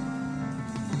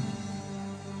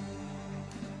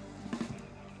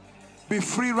 Be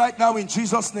free right now in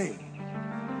Jesus' name.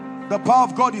 The power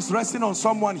of God is resting on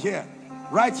someone here.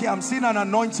 Right here, I'm seeing an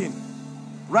anointing.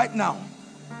 Right now.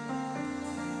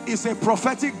 It's a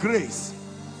prophetic grace.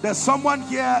 There's someone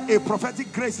here, a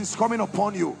prophetic grace is coming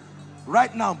upon you.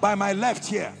 Right now, by my left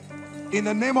here. In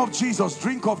the name of Jesus,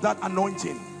 drink of that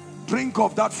anointing. Drink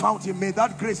of that fountain. May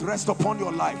that grace rest upon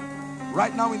your life.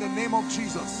 Right now, in the name of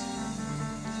Jesus.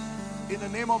 In the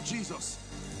name of Jesus.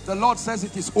 The Lord says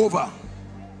it is over.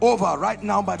 Over right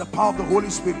now by the power of the Holy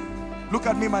Spirit. Look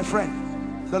at me, my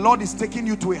friend. The Lord is taking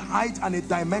you to a height and a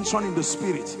dimension in the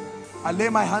spirit. I lay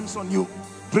my hands on you.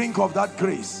 Drink of that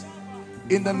grace.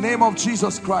 In the name of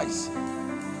Jesus Christ.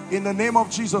 In the name of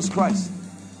Jesus Christ.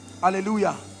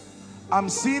 Hallelujah. I'm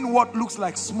seeing what looks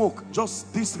like smoke,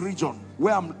 just this region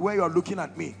where you're looking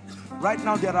at me. Right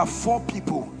now there are 4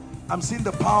 people. I'm seeing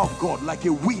the power of God like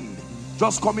a wind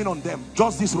just coming on them.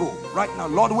 Just this row right now.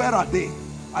 Lord, where are they?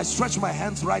 I stretch my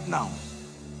hands right now.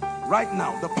 Right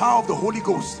now, the power of the Holy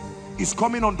Ghost is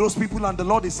coming on those people, and the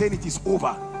Lord is saying it is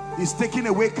over. He's taking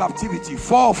away captivity.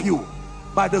 4 of you,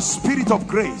 by the Spirit of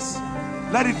grace,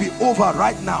 let it be over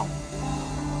right now.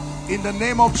 In the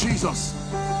name of Jesus.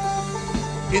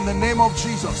 In the name of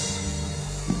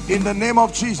Jesus. In the name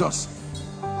of Jesus.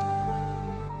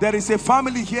 There is a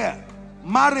family here.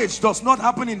 Marriage does not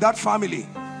happen in that family,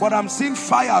 but I'm seeing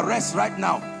fire rest right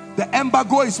now. The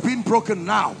embargo is being broken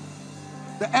now.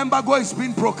 The embargo is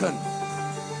being broken.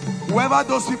 Whoever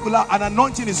those people are, an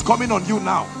anointing is coming on you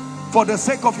now. For the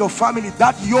sake of your family,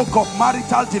 that yoke of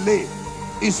marital delay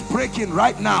is breaking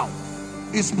right now.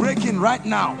 It's breaking right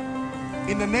now.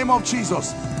 In the name of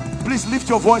Jesus. Please lift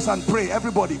your voice and pray.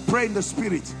 Everybody, pray in the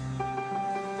Spirit.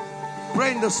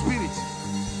 Pray in the Spirit.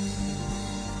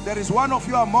 There is one of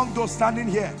you among those standing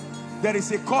here. There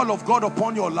is a call of God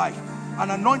upon your life.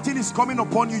 An anointing is coming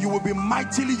upon you. You will be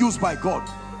mightily used by God.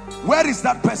 Where is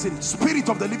that person? Spirit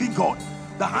of the living God.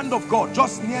 The hand of God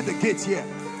just near the gate here.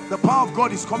 The power of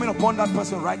God is coming upon that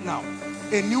person right now.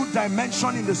 A new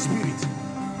dimension in the Spirit.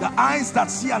 The eyes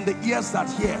that see and the ears that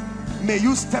hear. May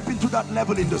you step into that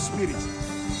level in the Spirit.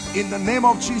 In the name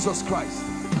of Jesus Christ.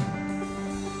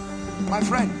 My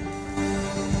friend,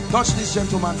 touch this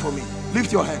gentleman for me.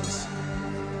 Lift your hands.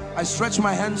 I stretch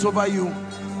my hands over you.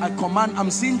 I command, I'm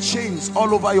seeing chains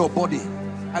all over your body.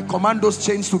 I command those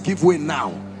chains to give way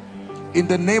now. In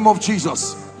the name of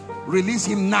Jesus. Release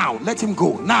him now. Let him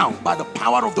go now by the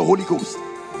power of the Holy Ghost.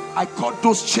 I cut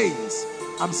those chains.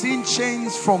 I'm seeing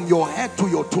chains from your head to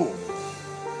your toe.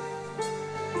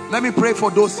 Let me pray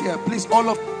for those here. Please, all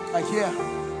of you are here.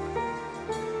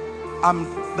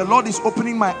 The Lord is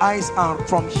opening my eyes, and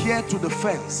from here to the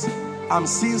fence I'm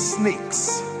seeing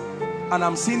snakes, and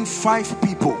I'm seeing 5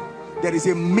 people. There is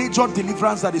a major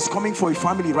deliverance that is coming for a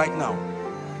family right now.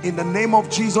 In the name of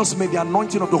Jesus, may the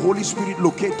anointing of the Holy Spirit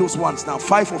locate those ones now.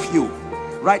 5 of you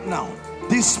right now.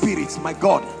 These spirits, my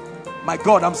God,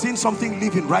 I'm seeing something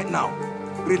living right now.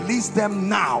 Release them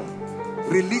now.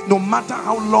 Release, no matter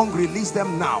how long, release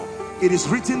them now. It is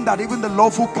written that even the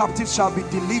lawful captives shall be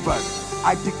delivered.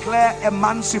 I declare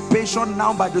emancipation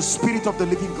now by the Spirit of the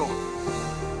living God.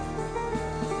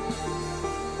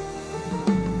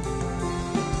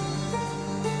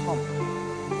 Come.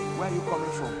 Where are you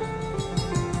coming from?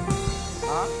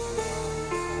 Huh?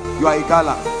 You are a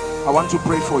gala. I want to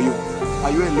pray for you.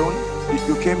 Are you alone?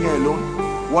 You came here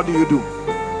alone? What do you do?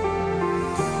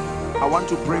 I want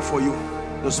to pray for you.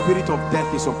 The spirit of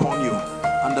death is upon you,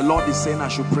 and the Lord is saying I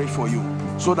should pray for you,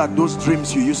 so that those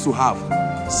dreams you used to have,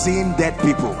 seeing dead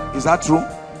people, is that true?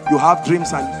 You have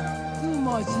dreams and too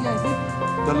much,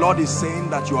 yes. The Lord is saying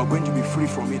that you are going to be free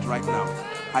from it right now.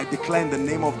 I declare in the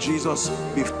name of Jesus,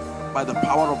 by the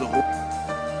power of the Holy.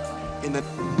 In the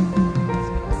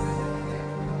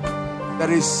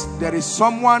there is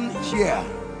someone here.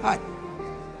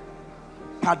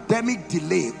 Academic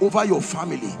delay over your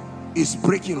family is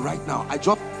breaking right now.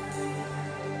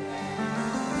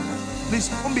 Please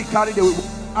don't be carried away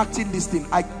acting this thing.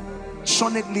 I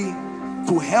passionately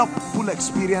to help people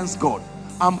experience God.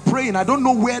 I'm praying. I don't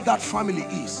know where that family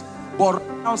is, but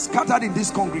right now, scattered in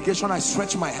this congregation, I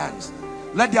stretch my hands.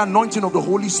 Let the anointing of the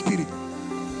Holy Spirit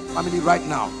family right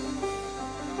now.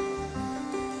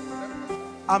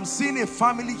 I'm seeing a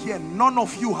family here. None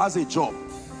of you has a job.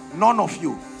 None of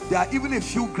you. There are even a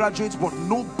few graduates, but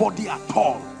nobody at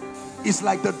all. It's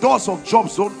like the doors of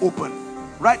jobs don't open.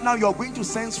 Right now you're going to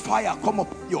sense fire come up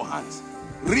your hands.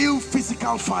 Real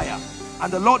physical fire.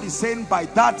 And the Lord is saying, by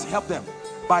that, help them.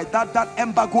 By that, that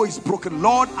embargo is broken.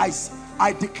 Lord,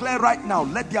 I declare right now,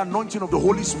 let the anointing of the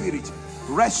Holy Spirit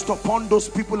rest upon those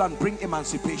people and bring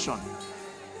emancipation.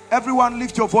 Everyone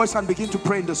lift your voice and begin to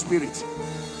pray in the Spirit.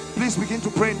 Please begin to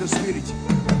pray in the Spirit.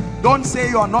 Don't say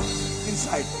you are not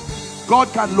inside. God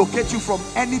can locate you from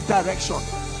any direction.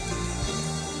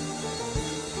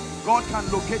 God can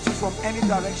locate you from any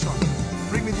direction.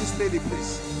 Bring me this lady,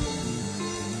 please.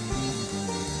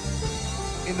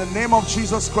 In the name of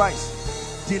Jesus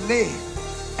Christ, delay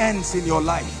ends in your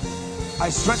life. I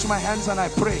stretch my hands and I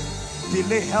pray.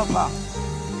 Delay, help her.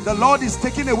 The Lord is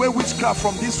taking away witchcraft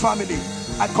from this family.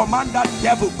 I command that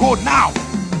devil, go now.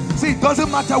 See, it doesn't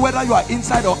matter whether you are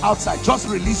inside or outside. Just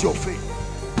release your faith.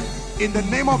 In the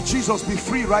name of Jesus, be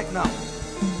free right now.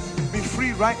 Be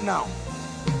free right now.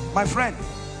 My friend,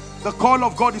 the call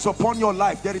of God is upon your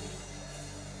life. That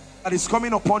is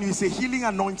coming upon you. It's a healing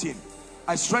anointing.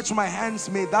 I stretch my hands.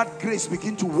 May that grace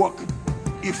begin to work.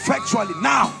 effectually.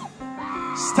 Now,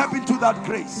 step into that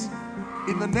grace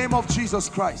in the name of Jesus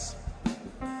Christ.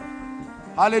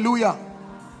 Hallelujah.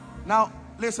 Now,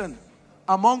 listen,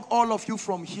 among all of you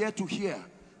from here to here,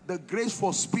 the grace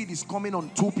for speed is coming on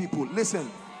 2 people. Listen,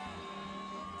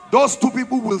 those 2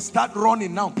 people will start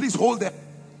running now. Please hold them.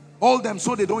 Hold them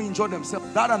so they don't injure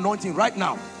themselves. That anointing right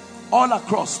now, all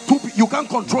across. 2 you can't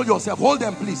control yourself. Hold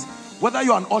them, please. Whether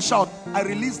you're an usher, I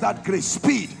release that grace.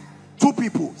 Speed. 2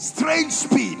 people. Strange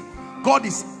speed. God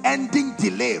is ending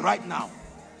delay right now.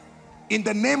 In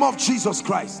the name of Jesus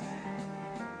Christ.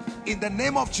 In the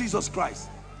name of Jesus Christ.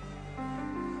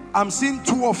 I'm seeing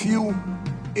 2 of you,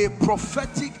 a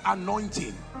prophetic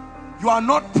anointing. You are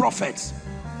not prophets,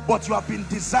 but you have been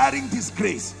desiring this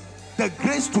grace. The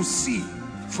grace to see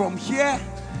from here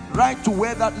right to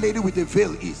where that lady with the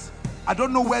veil is. I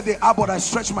don't know where they are, but I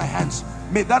stretch my hands.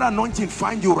 May that anointing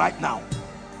find you right now.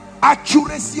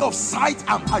 Accuracy of sight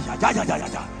and help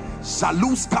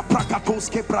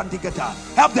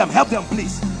them,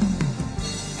 please.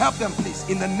 Help them, please.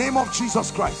 In the name of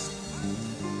Jesus Christ.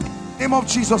 Name of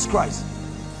Jesus Christ.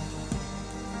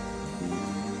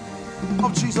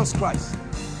 Of Jesus Christ.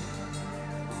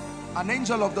 An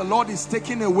angel of the Lord is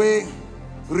taking away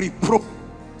reproach.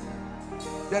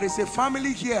 There is a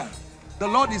family here. The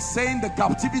Lord is saying the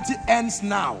captivity ends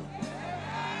now.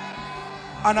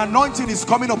 An anointing is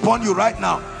coming upon you right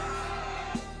now.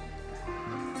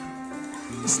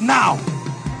 It's now.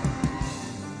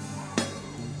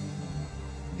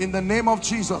 In the name of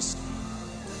Jesus.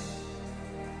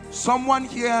 Someone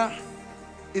here,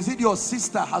 is it your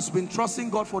sister, has been trusting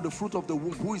God for the fruit of the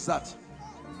womb? Who is that?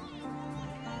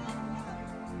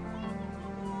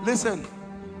 Listen,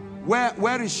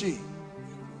 where is she?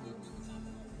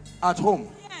 At home.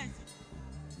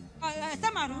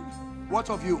 What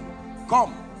of you?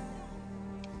 Come.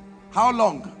 How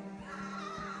long?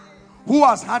 Who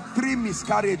has had 3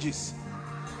 miscarriages?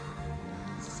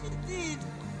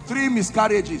 3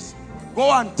 miscarriages.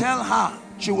 Go and tell her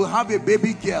she will have a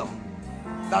baby girl.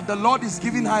 That the Lord is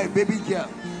giving her a baby girl.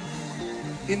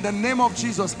 In the name of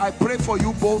Jesus, I pray for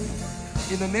you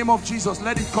both. In the name of Jesus,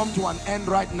 let it come to an end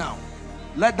right now.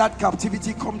 Let that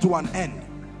captivity come to an end.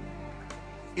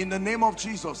 In the name of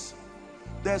Jesus.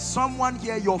 There's someone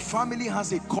here, your family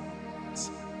has a court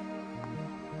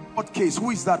case. Who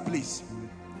is that, please?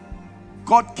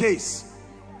 Court case.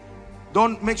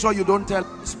 Don't, make sure you don't tell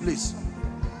us, please.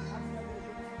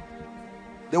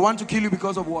 They want to kill you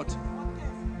because of what?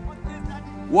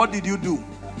 What did you do?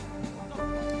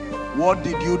 What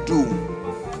did you do?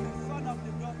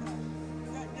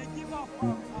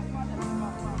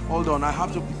 Hold on, I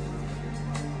have to.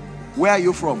 Where are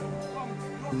you from?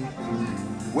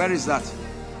 Where is that?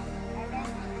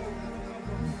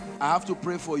 I have to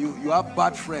pray for you. You have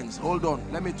bad friends. Hold on,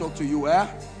 let me talk to you.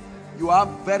 You have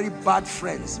very bad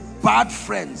friends. Bad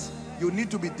friends. You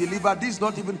need to be delivered. This is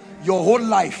not even your whole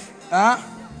life.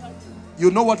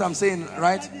 You know what I'm saying,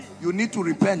 right? You need to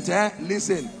repent.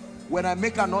 Listen, when I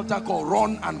make an altar call,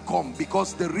 run and come,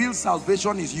 because the real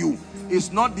salvation is you.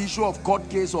 It's not the issue of court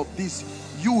case of this.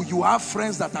 You have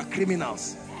friends that are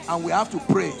criminals, and we have to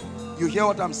pray. You hear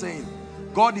what I'm saying?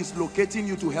 God is locating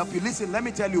you to help you. Listen, let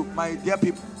me tell you, my dear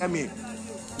people, hear me.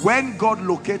 When God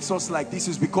locates us like this,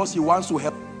 is because he wants to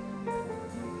help.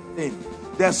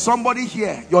 There's somebody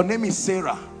here, your name is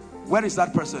Sarah. Where is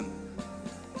that person?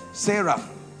 Sarah.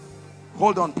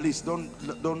 Hold on, please. Don't.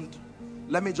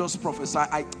 Let me just prophesy.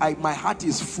 My heart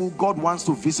is full. God wants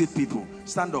to visit people.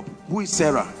 Stand up. Who is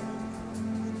Sarah?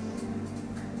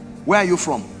 Where are you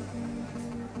from?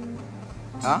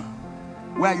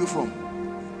 Where are you from?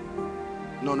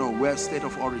 No, where state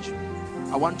of origin?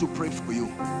 I want to pray for you.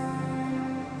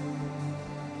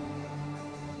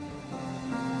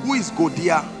 Who is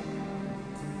Godia?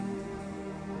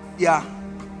 Yeah.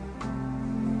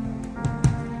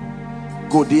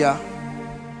 Godia.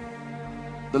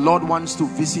 The Lord wants to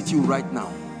visit you right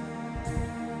now.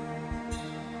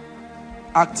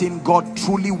 Acting, God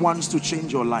truly wants to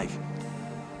change your life.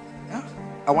 Yeah?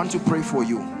 I want to pray for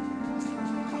you.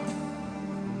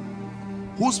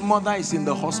 Whose mother is in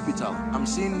the hospital? I'm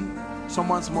seeing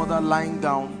someone's mother lying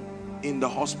down in the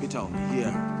hospital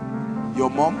here. Your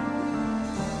mom?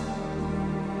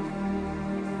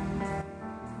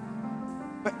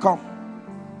 Come.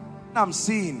 I'm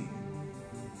seeing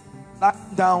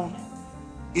lying down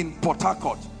in Port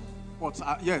Harcourt.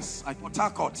 Yes, Port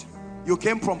Harcourt. You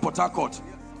came from Port Harcourt.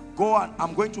 Go on.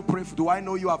 I'm going to pray for. Do I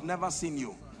know you? I've never seen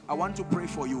you. I want to pray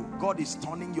for you. God is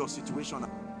turning your situation.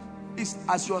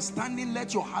 As you're standing,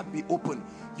 let your heart be open.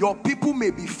 Your people may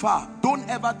be far. Don't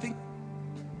ever think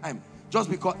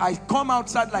just because I come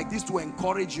outside like this to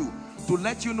encourage you, to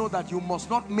let you know that you must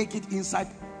not make it inside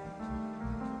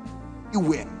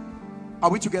anywhere. Are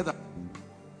we together?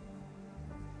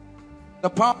 The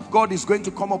power of God is going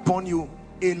to come upon you.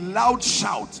 A loud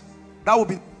shout. That will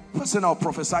be the person I'll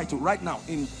prophesy to right now,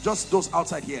 in just those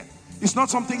outside here. It's not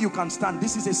something you can stand.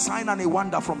 This is a sign and a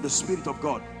wonder from the Spirit of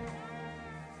God.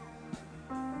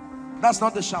 That's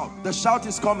not the shout. The shout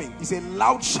is coming. It's a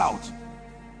loud shout.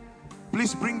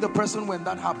 Please bring the person when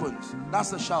that happens.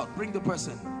 That's the shout. Bring the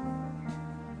person.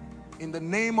 In the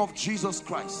name of Jesus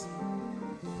Christ.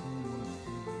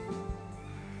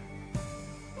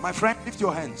 My friend, lift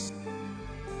your hands.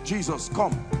 Jesus,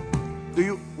 come.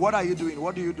 What are you doing?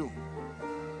 What do you do?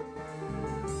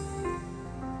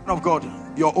 Of God,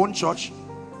 your own church,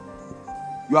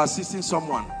 you are assisting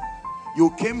someone.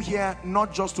 You came here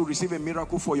not just to receive a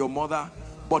miracle for your mother,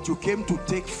 but you came to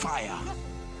take fire.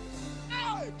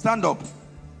 Stand up.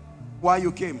 Why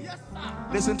you came?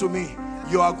 Listen to me.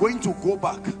 You are going to go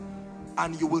back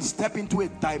and you will step into a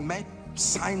dimension,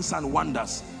 signs and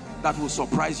wonders that will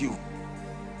surprise you.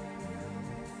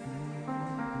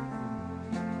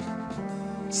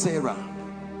 Sarah,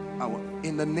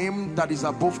 in the name that is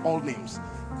above all names,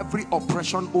 every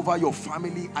oppression over your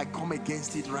family, I come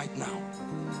against it right now.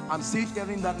 I'm still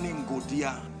hearing that name go,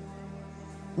 dear.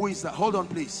 Who is that? Hold on,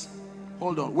 please.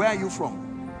 Hold on. Where are you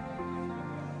from?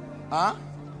 Huh?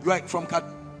 You are from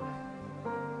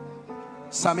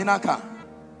Saminaka.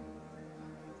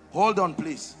 Hold on,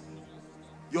 please.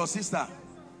 Your sister?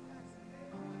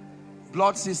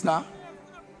 Blood sister?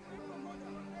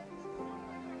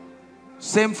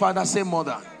 Same father, same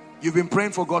mother. You've been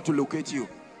praying for God to locate you.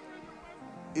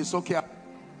 It's okay.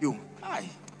 You. Hi.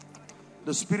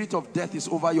 The spirit of death is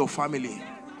over your family.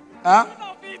 Huh?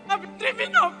 I'm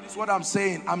dreaming of it. That's what I'm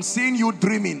saying. I'm seeing you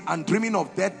dreaming and dreaming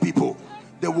of dead people.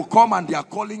 They will come and they are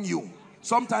calling you.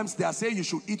 Sometimes they are saying you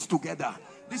should eat together.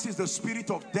 This is the spirit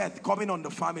of death coming on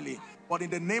the family. But in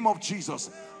the name of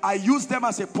Jesus, I use them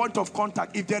as a point of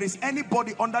contact. If there is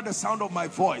anybody under the sound of my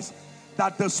voice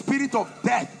that the spirit of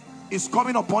death is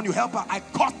coming upon you, help her. I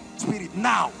cut spirit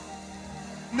now.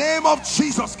 Name of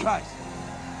Jesus Christ.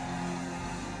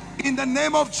 In the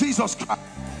name of Jesus Christ.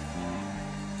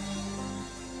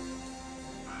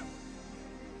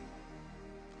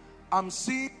 I'm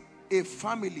seeing a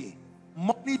family.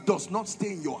 Money does not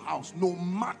stay in your house no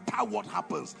matter what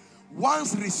happens.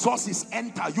 Once resources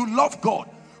enter, you love God,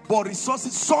 but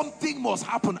resources, something must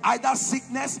happen. Either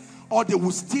sickness, or they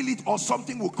will steal it, or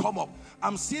something will come up.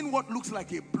 I'm seeing what looks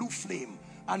like a blue flame,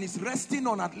 and it's resting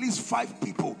on at least 5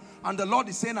 people. And the Lord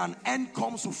is saying an end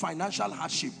comes to financial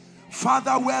hardship.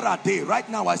 Father, where are they? Right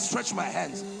now, I stretch my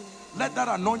hands. Let that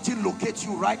anointing locate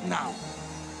you right now.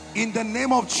 In the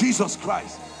name of Jesus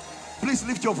Christ. Please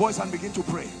lift your voice and begin to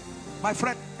pray. My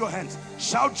friend, lift your hands.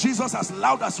 Shout Jesus as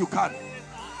loud as you can.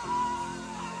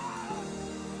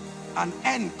 An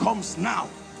end comes now.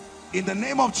 In the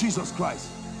name of Jesus Christ.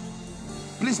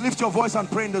 Please lift your voice and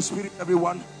pray in the spirit,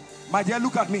 everyone. My dear,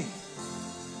 look at me.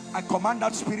 I command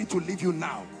that spirit to leave you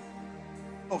now.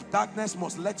 Of darkness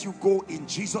must let you go in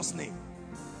Jesus' name.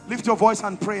 Lift your voice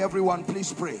and pray, everyone.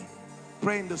 Please pray.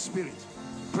 Pray in the spirit.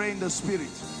 Pray in the spirit.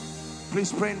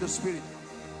 Please pray in the spirit.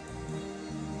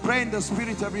 Pray in the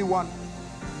spirit, everyone.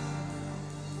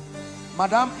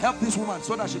 Madam, help this woman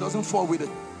so that she doesn't fall with it.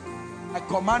 I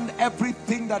command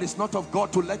everything that is not of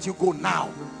God to let you go now.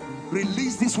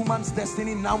 Release this woman's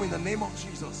destiny now in the name of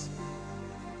Jesus.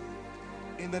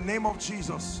 In the name of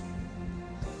Jesus.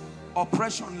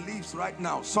 Oppression leaves right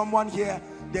now. Someone here,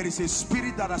 there is a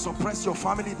spirit that has oppressed your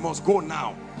family. It must go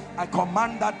now. I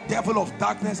command that devil of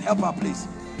darkness, help her please.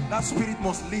 That spirit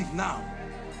must leave now.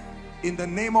 In the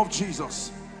name of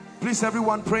Jesus. Please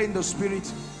everyone pray in the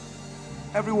spirit.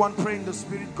 Everyone pray in the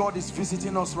spirit. God is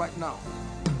visiting us right now.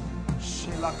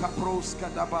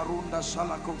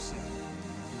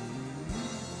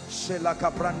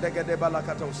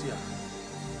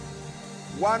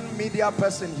 One media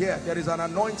person here, there is an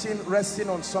anointing resting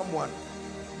on someone.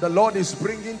 The Lord is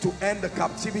bringing to end the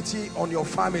captivity on your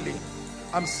family.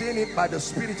 I'm seeing it by the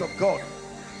Spirit of God.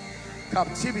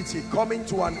 Captivity coming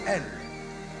to an end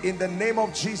in the name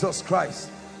of Jesus Christ.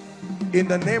 In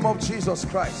the name of Jesus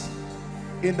Christ.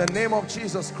 In the name of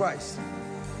Jesus Christ.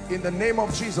 In the name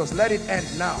of Jesus, let it end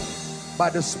now by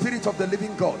the Spirit of the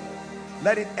living God.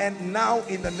 Let it end now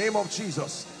in the name of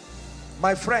Jesus.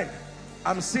 My friend,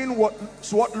 I'm seeing what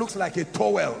looks like a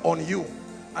towel on you,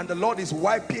 and the Lord is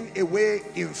wiping away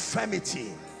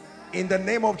infirmity in the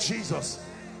name of Jesus.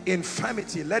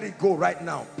 Infirmity, let it go right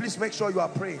now. Please make sure you are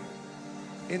praying.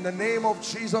 In the name of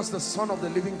Jesus, the Son of the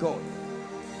living God.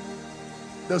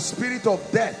 The spirit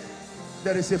of death,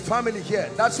 there is a family here.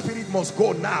 That spirit must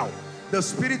go now. The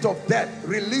spirit of death,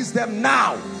 release them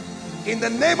now. In the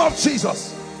name of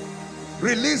Jesus.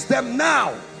 Release them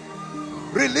now.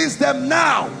 Release them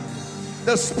now.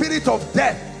 The spirit of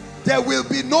death, there will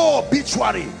be no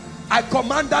obituary. I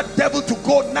command that devil to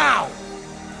go now.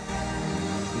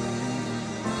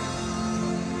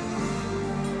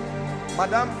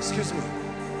 Madam, excuse me.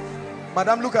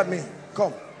 Madam, look at me.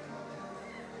 Come.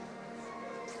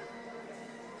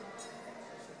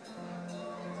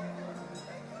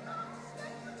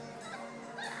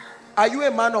 Are you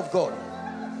a man of God?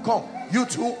 Come. You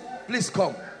too, please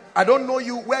come. I don't know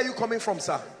you. Where are you coming from,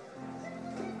 sir?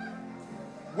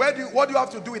 What do you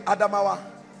have to do with Adamawa?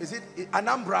 Is it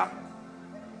Anambra?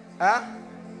 Huh?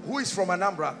 Who is from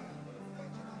Anambra?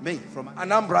 Me, from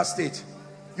Anambra State.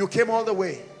 You came all the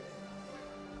way.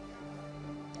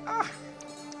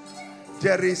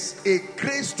 There is a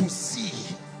grace to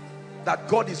see that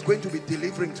God is going to be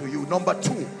delivering to you. Number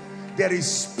two, there is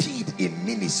speed in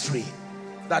ministry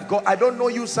that God, I don't know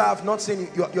you, sir. I've not seen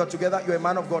you. You're together. You're a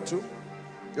man of God too.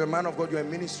 You're a man of God. You're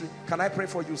in ministry. Can I pray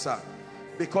for you, sir?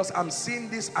 Because I'm seeing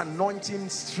this anointing,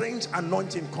 strange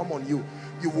anointing come on you.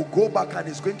 You will go back and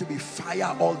it's going to be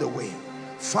fire all the way.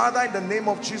 Father, in the name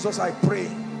of Jesus, I pray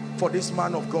for this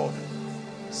man of God.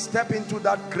 Step into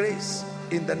that grace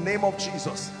in the name of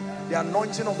Jesus. The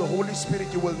anointing of the Holy Spirit,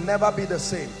 you will never be the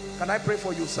same. Can I pray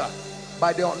for you, sir?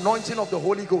 By the anointing of the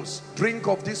Holy Ghost, drink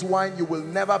of this wine, you will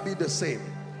never be the same.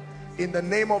 In the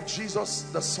name of Jesus,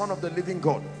 the Son of the living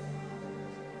God.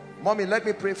 Mommy, let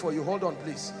me pray for you. Hold on,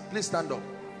 please. Please stand up.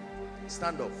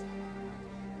 Stand up.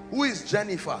 Who is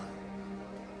Jennifer?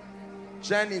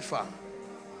 Jennifer.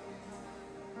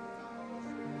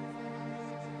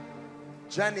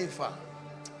 Jennifer.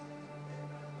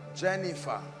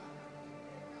 Jennifer.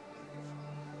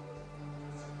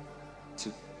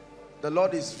 The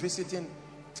Lord is visiting.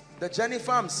 The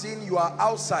Jennifer I'm seeing, you are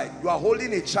outside. You are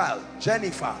holding a child.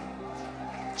 Jennifer.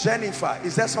 Jennifer.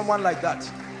 Is there someone like that?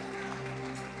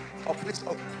 Oh, please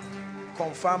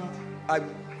confirm.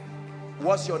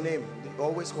 What's your name?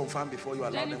 Always confirm before you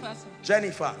allow them.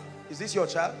 Jennifer. Is this your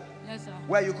child? Yes, sir.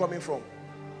 Where are you coming from?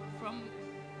 From,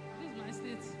 this is my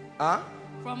state. Huh?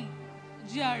 From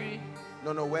GRA.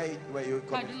 No, where you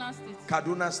coming? Kaduna State.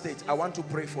 Kaduna State. I want to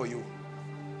pray for you.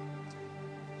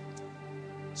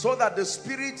 So that the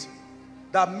spirit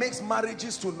that makes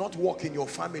marriages to not work in your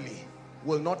family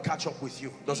will not catch up with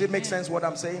you. Does it make sense what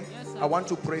I'm saying? Yes, sir. I want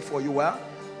to pray for you. Well,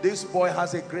 this boy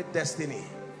has a great destiny.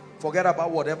 Forget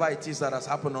about whatever it is that has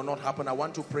happened or not happened. I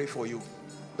want to pray for you.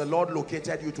 The Lord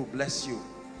located you to bless you.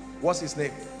 What's his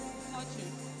name?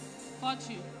 Fortune.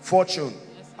 Fortune. Fortune.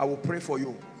 Yes, sir. I will pray for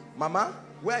you. Mama,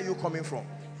 where are you coming from?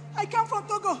 I came from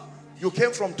Togo. You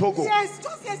came from Togo? Yes,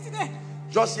 just yesterday.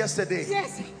 Just yesterday?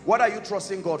 Yes. What are you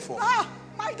trusting God for?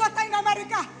 My daughter in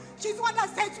America. She's the one that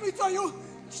sent me to you.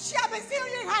 She has been seeing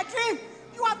you in her dream.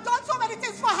 You have done so many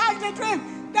things for her in the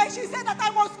dream. Then she said that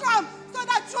I must come so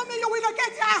that through me you will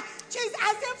locate her. She's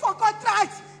asking for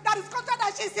contracts. That is contract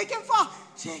that she's seeking for.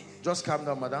 Just calm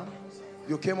down, madam.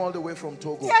 You came all the way from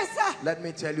Togo. Yes, sir. Let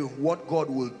me tell you what God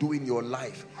will do in your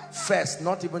life. First,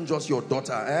 not even just your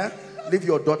daughter. Leave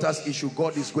your daughter's issue.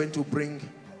 God is going to bring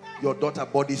your daughter,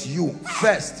 but it's you.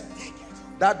 First,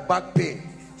 that back pain.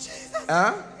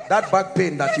 That back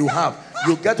pain that you have.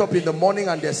 You get up in the morning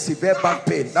and there's severe back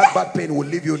pain. That back pain will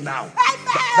leave you now.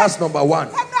 That's number one.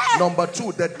 Number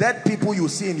two, the dead people you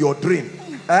see in your dream.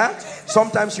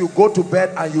 Sometimes you go to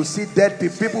bed and you see dead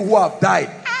people who have died,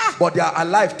 but they are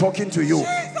alive talking to you.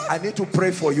 I need to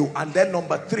pray for you. And then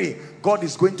number three, God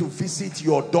is going to visit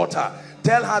your daughter.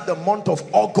 Tell her the month of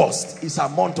August is a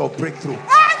month of breakthrough.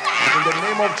 In the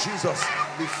name of Jesus,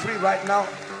 be free right now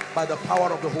by the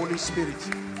power of the Holy Spirit.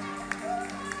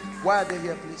 Why are they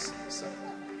here, please? Sir.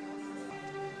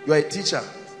 You are a teacher.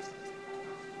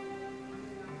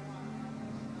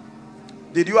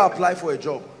 Did you apply for a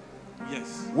job?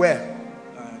 Yes. Where?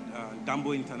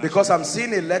 Dambo International. Because I'm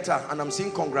seeing a letter and I'm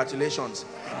seeing congratulations.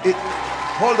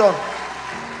 Hold on.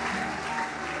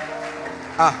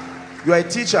 You are a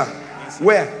teacher. Yes, sir.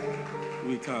 Where?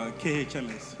 With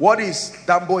KHMS. What is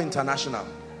Dambo International?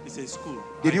 It's a school.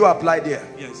 Did you apply there?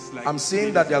 Yes. I'm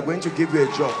seeing that they are going to give you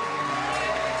a job.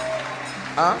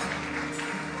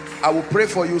 I will pray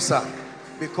for you, sir,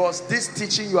 because this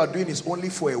teaching you are doing is only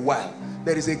for a while.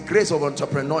 There is a grace of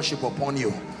entrepreneurship upon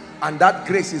you, and that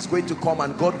grace is going to come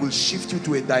and God will shift you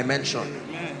to a dimension.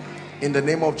 Amen. In the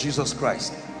name of Jesus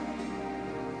Christ.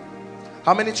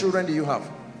 How many children do you have?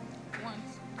 One.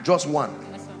 Just one?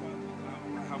 Yes, sir.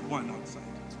 I have one outside.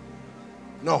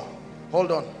 No,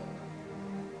 hold on.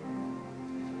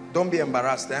 Don't be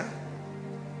embarrassed.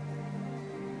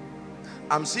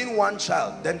 I'm seeing one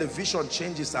child, then the vision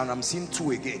changes and I'm seeing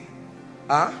two again.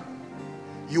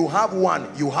 You have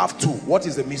one, you have two. What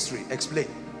is the mystery? Explain.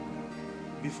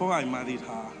 Before I married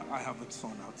her, I have a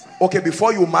son outside. Okay,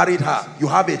 before you married her, you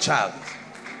have a child.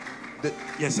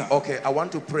 Yes, sir. Okay, I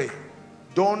want to pray.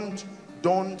 Don't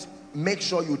make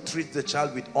sure you treat the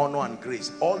child with honor and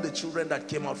grace. All the children that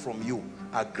came out from you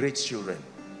are great children.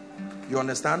 You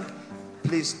understand?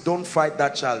 Please don't fight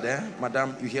that child,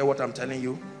 Madam, you hear what I'm telling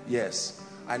you? Yes.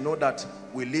 I know that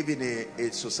we live in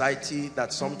a society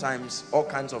that sometimes all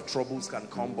kinds of troubles can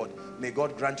come, but may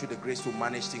God grant you the grace to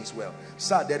manage things well.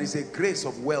 Sir, there is a grace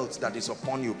of wealth that is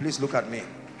upon you. Please look at me.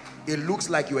 It looks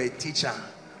like you are a teacher,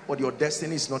 but your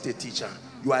destiny is not a teacher.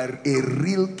 You are a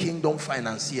real kingdom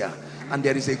financier, and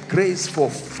there is a grace for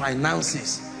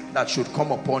finances that should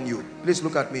come upon you. Please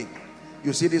look at me.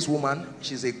 You see this woman?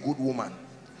 She's a good woman.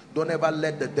 Don't ever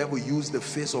let the devil use the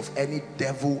face of any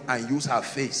devil and use her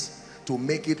face to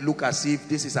make it look as if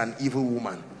this is an evil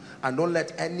woman. And don't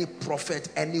let any prophet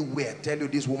anywhere tell you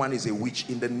this woman is a witch.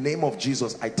 In the name of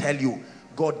Jesus, I tell you,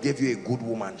 God gave you a good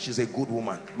woman. She's a good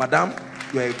woman. Madam,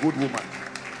 you are a good woman.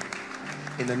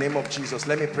 In the name of Jesus,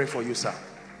 let me pray for you, sir.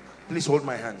 Please hold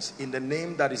my hands. In the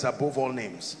name that is above all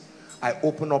names, I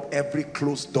open up every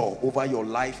closed door over your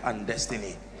life and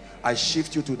destiny. I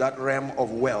shift you to that realm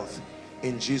of wealth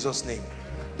in Jesus' name.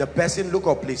 The person, look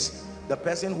up please, the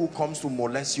person who comes to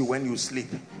molest you when you sleep,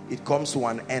 it comes to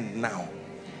an end now.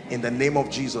 In the name of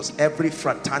Jesus, every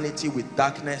fraternity with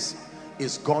darkness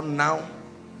is gone now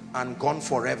and gone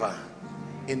forever.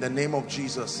 In the name of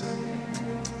Jesus.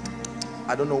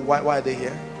 I don't know why are they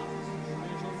here?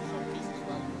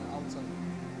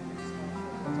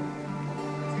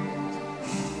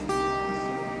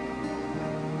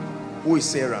 Who is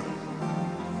Sarah?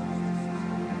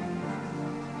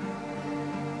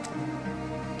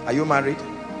 Are you married?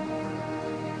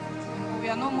 We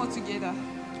are no more together.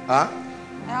 Huh?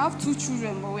 I have 2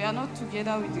 children, but we are not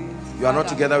together with the You are not father.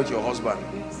 together with your husband?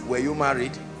 Yes. Were you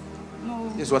married? No.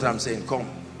 This is what I'm saying. Come.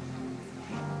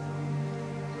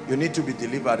 You need to be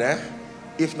delivered,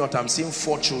 If not, I'm seeing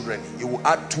 4 children. You will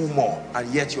add 2 more,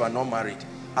 and yet you are not married.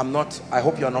 I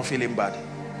hope you are not feeling bad.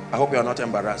 I hope you are not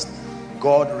embarrassed.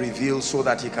 God reveals so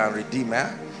that he can redeem.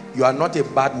 You are not a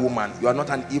bad woman. You are not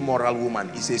an immoral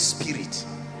woman. It's a spirit.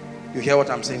 You hear what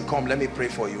I'm saying? Come, let me pray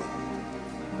for you.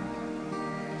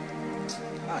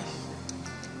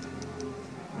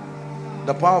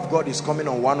 The power of God is coming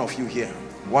on one of you here.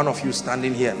 One of you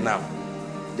standing here now.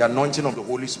 The anointing of the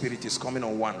Holy Spirit is coming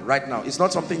on one right now. It's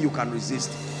not something you can resist.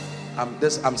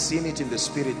 I'm seeing it in the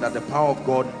spirit that the power of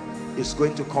God is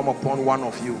going to come upon one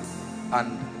of you.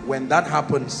 And when that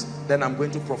happens, then I'm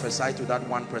going to prophesy to that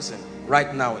one person.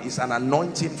 Right now, it's an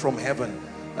anointing from heaven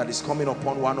that is coming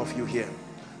upon one of you here.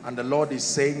 And the Lord is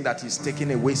saying that he's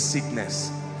taking away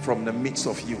sickness from the midst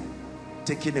of you.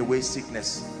 Taking away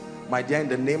sickness. My dear, in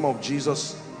the name of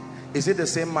Jesus, is it the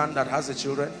same man that has the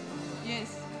children?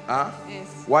 Yes. Huh?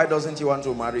 Yes. Why doesn't he want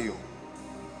to marry you?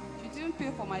 She didn't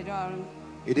pay for my dowry.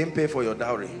 He didn't pay for your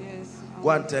dowry? Yes. Go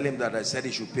and tell him that I said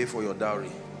he should pay for your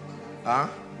dowry. Huh?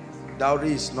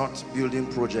 Dowry is not building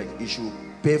project. He should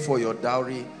pay for your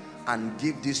dowry and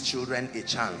give these children a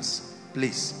chance.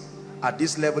 Please. At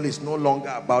this level, it's no longer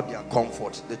about their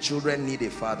comfort. The children need a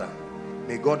father.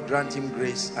 May God grant him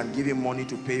grace and give him money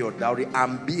to pay your dowry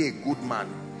and be a good man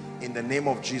in the name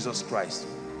of Jesus Christ.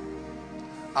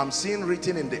 I'm seeing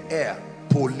written in the air,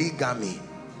 polygamy.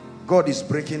 God is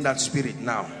breaking that spirit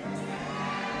now.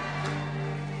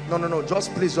 No,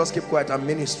 please just keep quiet. I'm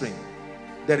ministering.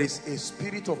 There is a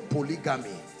spirit of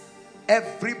polygamy.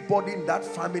 Everybody in that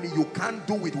family, you can't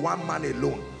do with one man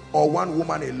alone or one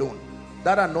woman alone.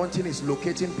 That anointing is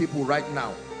locating people right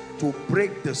now to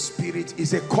break the spirit.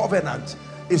 It's a covenant.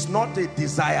 It's not a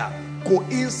desire.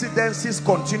 Coincidences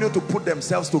continue to put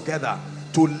themselves together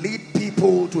to lead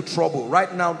people to trouble.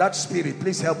 Right now, that spirit,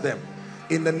 please help them.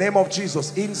 In the name of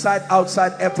Jesus, inside,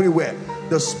 outside, everywhere,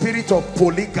 the spirit of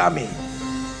polygamy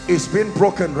is being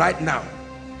broken right now.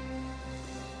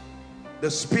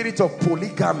 The spirit of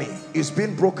polygamy is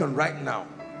being broken right now.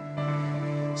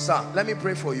 Sir, let me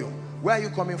pray for you. Where are you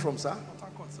coming from, sir? Port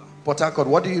Harcourt, sir. Port Harcourt.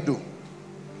 What do you do?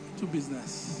 Do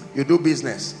business. You do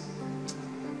business.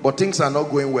 But things are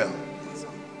not going well. Yes, sir.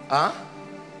 Huh?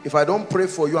 If I don't pray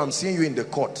for you, I'm seeing you in the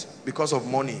court because of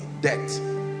money, debt.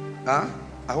 Huh?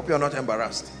 I hope you're not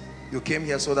embarrassed. You came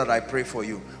here so that I pray for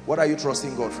you. What are you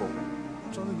trusting God for?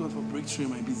 I'm trusting God for breakthrough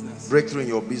in my business. Breakthrough in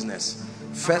your business.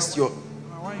 First, your...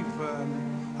 My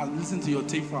wife has listened to your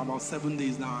tape for about 7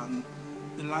 days now, and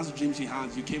the last dream she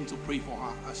had, you came to pray for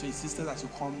her. And she insisted that you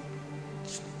come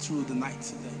through the night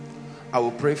today. I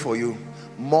will pray for you.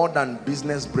 More than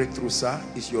business breakthrough, sir,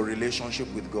 is your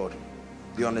relationship with God.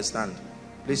 Do you understand?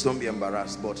 Please don't be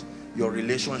embarrassed, but your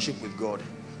relationship with God.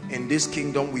 In this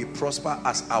kingdom, we prosper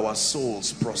as our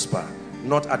souls prosper,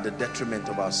 not at the detriment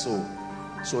of our soul.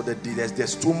 So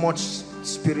there's too much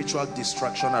spiritual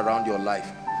distraction around your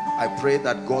life. I pray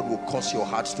that God will cause your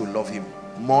hearts to love him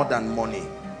more than money,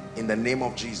 in the name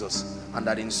of Jesus, and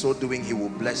that in so doing he will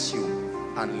bless you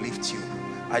and lift you.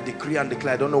 I decree and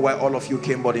declare, I don't know why all of you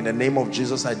came, but in the name of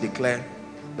Jesus I declare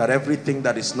that everything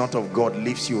that is not of God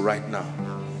leaves you right now.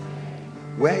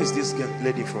 Where is this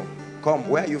lady from? Come,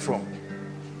 where are you from?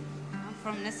 I'm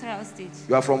from Nasarawa State.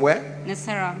 You are from where?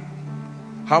 Nasarawa.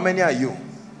 How many are you?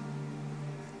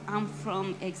 I'm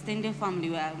from extended family.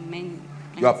 We are many.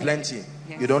 You are plenty.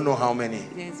 Yes. You don't know how many.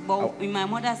 Yes, but in my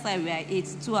mother's side we are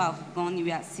 8. 2 have gone.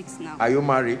 We are 6 now. Are you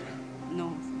married?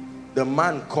 No. The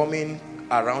man coming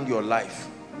around your life,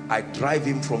 I drive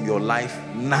him from your life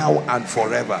now and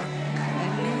forever.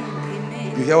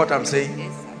 Amen. You hear what I'm saying?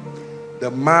 Yes, sir.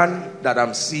 The man that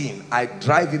I'm seeing, I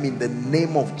drive him in the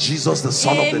name of Jesus, the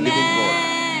Son of the living God.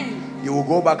 You will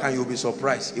go back and you'll be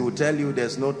surprised. He will tell you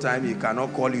there's no time, he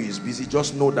cannot call you, he's busy.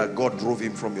 Just know that God drove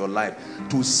him from your life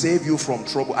to save you from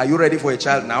trouble. Are you ready for a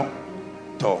child now?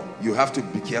 So you have to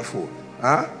be careful.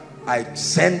 I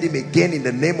send him again in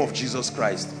the name of Jesus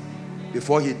Christ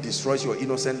before he destroys your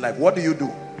innocent life. What do you do?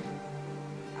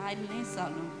 I'm learning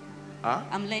salon. Huh?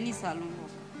 I'm learning salon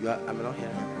work. I'm not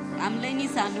here. I'm learning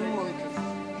salon work.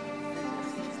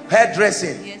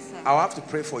 Hairdressing. Yes, sir. I'll have to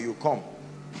pray for you. Come.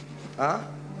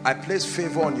 I place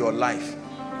favor on your life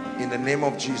in the name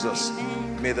of Jesus.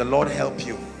 Amen. May the Lord help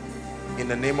you in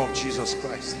the name of Jesus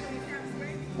Christ.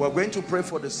 We're going to pray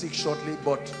for the sick shortly,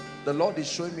 but the Lord is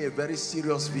showing me a very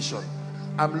serious vision.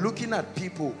 I'm looking at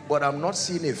people, but I'm not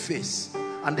seeing a face.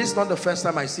 And this is not the first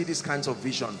time I see these kinds of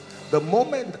vision. The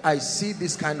moment I see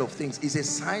these kind of things is a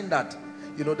sign that,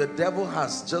 you know, the devil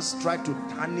has just tried to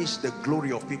tarnish the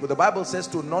glory of people. The Bible says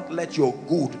to not let your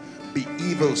good be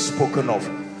evil spoken of.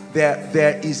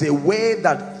 There is a way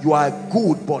that you are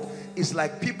good, but it's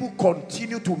like people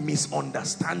continue to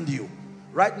misunderstand you.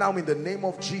 Right now, in the name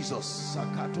of Jesus,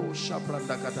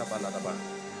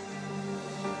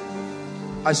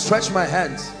 I stretch my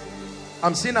hands.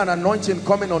 I'm seeing an anointing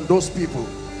coming on those people.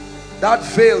 That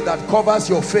veil that covers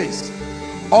your face,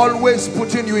 always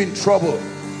putting you in trouble,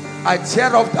 I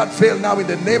tear off that veil now in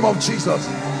the name of Jesus.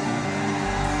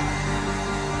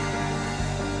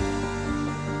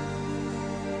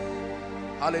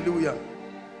 Hallelujah.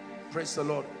 Praise the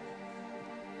Lord.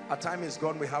 Our time is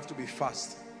gone. We have to be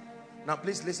fast. Now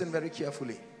please listen very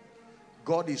carefully.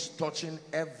 God is touching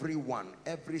everyone,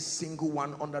 every single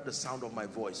one under the sound of my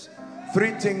voice.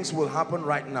 3 things will happen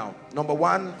right now. Number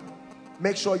 1,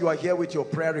 make sure you are here with your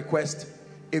prayer request.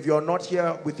 If you're not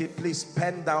here with it, please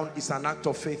pen down. It's an act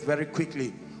of faith very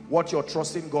quickly. What you're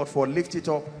trusting God for, lift it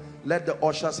up. Let the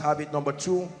ushers have it. Number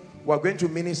 2, we're going to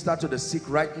minister to the sick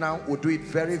right now. We'll do it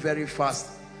very, very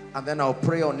fast. And then I'll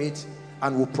pray on it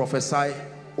and we'll prophesy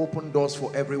open doors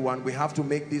for everyone. We have to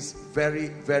make this very,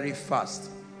 very fast.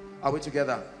 Are we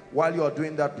together? While you are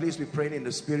doing that, please be praying in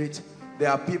the spirit. There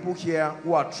are people here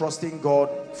who are trusting God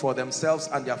for themselves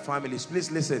and their families. Please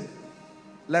listen.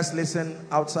 Let's listen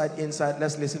outside, inside.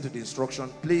 Let's listen to the instruction.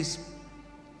 Please.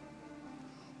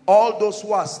 All those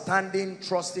who are standing,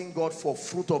 trusting God for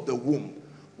fruit of the womb,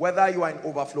 whether you are in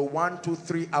overflow 1, 2,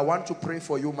 3, I want to pray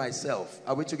for you myself.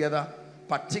 Are we together?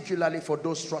 Particularly for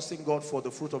those trusting God for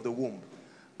the fruit of the womb.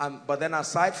 But then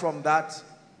aside from that,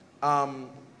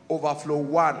 overflow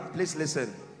 1, please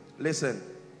listen. Listen.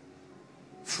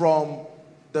 From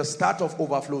the start of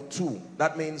overflow 2,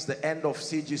 that means the end of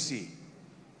CGC,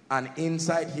 and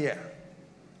inside here,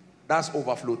 that's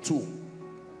overflow 2.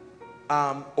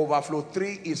 Overflow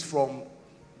 3 is from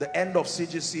the end of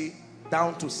CGC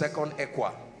down to second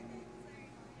Equa.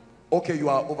 Okay, you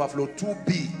are overflow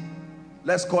 2B.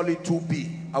 Let's call it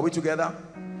 2B. Are we together?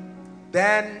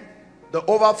 Then the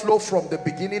overflow from the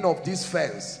beginning of this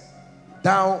fence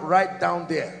down, right down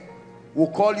there,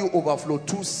 we'll call you overflow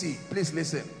 2C. Please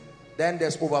listen. Then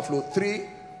there's overflow 3.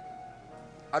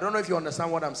 I don't know if you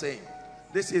understand what I'm saying.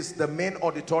 This is the main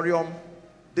auditorium.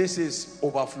 This is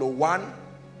overflow 1.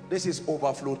 This is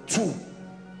overflow 2.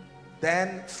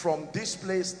 Then from this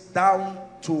place down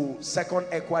to second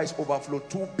Equa is overflow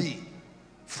 2B.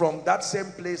 From that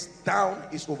same place down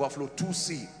is overflow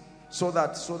 2C. So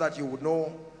that you would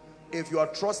know, if you are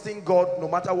trusting God, no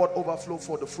matter what overflow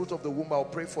for the fruit of the womb, I'll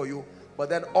pray for you. But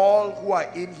then all who are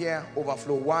in here,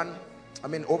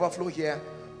 overflow here,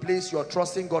 please, you're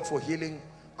trusting God for healing,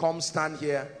 come stand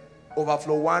here.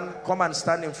 Overflow 1, come and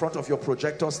stand in front of your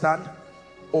projector stand.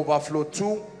 Overflow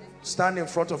 2, stand in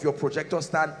front of your projector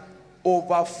stand.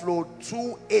 Overflow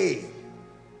 2A.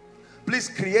 Please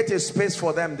create a space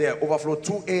for them there. Overflow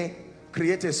 2A,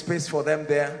 create a space for them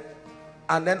there.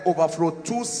 And then overflow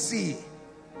 2C.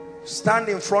 Stand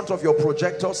in front of your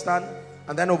projector stand.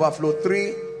 And then overflow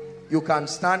 3, you can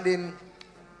stand in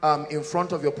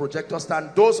front of your projector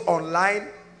stand. Those online,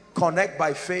 connect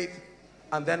by faith,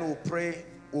 and then we'll pray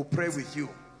with you.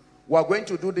 We're going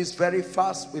to do this very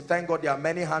fast. We thank God there are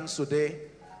many hands today.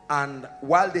 And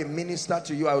while they minister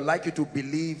to you, I would like you to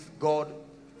believe God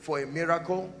for a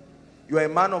miracle. You are a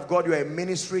man of God, you are a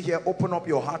ministry here. Open up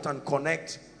your heart and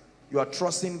connect. You are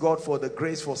trusting God for the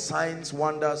grace, for signs,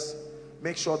 wonders.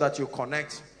 Make sure that you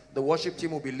connect. The worship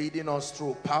team will be leading us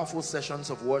through powerful sessions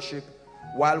of worship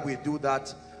while we do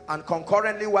that. And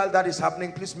concurrently, while that is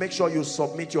happening, please make sure you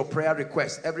submit your prayer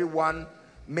request. Everyone,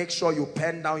 make sure you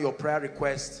pen down your prayer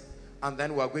request, and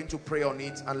then we are going to pray on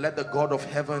it and let the God of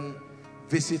heaven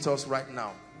visit us right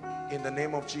now. In the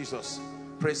name of Jesus.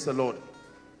 Praise the Lord.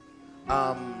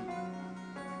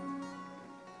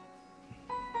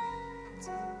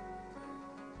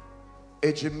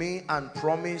 Ejimi and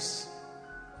Promise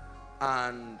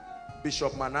and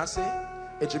Bishop Manasseh.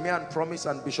 Ejimi and Promise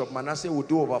and Bishop Manasseh will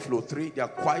do overflow 3. There are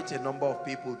quite a number of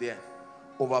people there.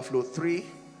 Overflow 3.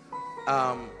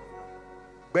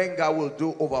 Benga will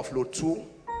do overflow 2.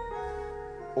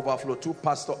 Overflow 2.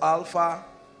 Pastor Alpha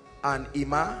and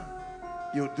Ima,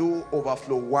 you do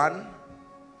overflow 1.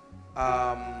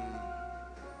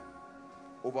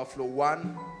 Overflow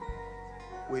 1.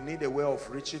 We need a way of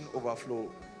reaching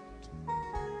overflow.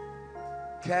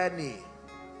 Kenny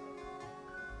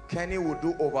will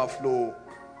do overflow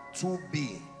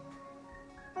 2B.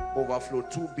 Overflow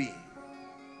 2B.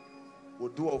 We'll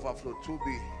do overflow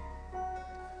 2B.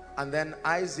 And then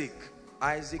Isaac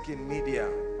in media,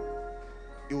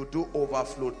 he will do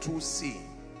overflow 2C.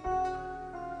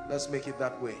 Let's make it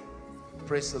that way.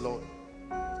 Praise the Lord.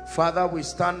 Father, we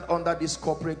stand under this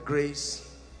corporate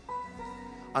grace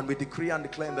and we decree and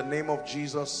declare in the name of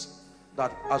Jesus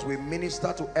that as we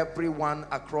minister to everyone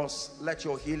across, let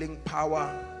your healing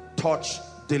power touch,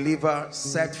 deliver,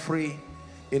 set free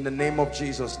in the name of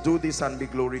Jesus. Do this and be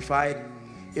glorified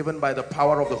even by the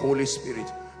power of the Holy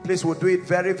Spirit. Please, we'll do it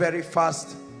very, very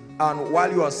fast. And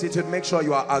while you are seated, make sure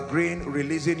you are agreeing,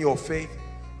 releasing your faith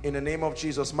in the name of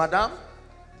Jesus. Madam,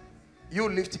 you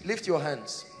lift your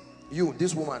hands. You,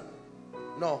 this woman.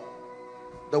 No.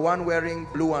 The one wearing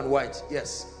blue and white.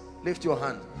 Yes. Lift your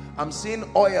hand. I'm seeing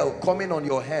oil coming on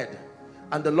your head.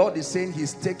 And the Lord is saying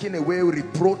he's taking away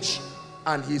reproach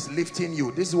and he's lifting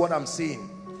you. This is what I'm seeing.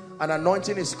 An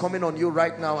anointing is coming on you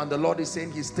right now. And the Lord is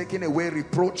saying he's taking away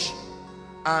reproach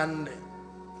and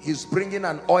he's bringing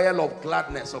an oil of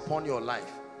gladness upon your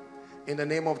life. In the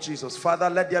name of Jesus. Father,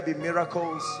 let there be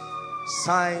miracles,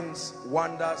 signs,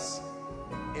 wonders.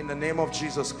 In the name of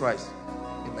Jesus Christ.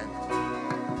 Amen.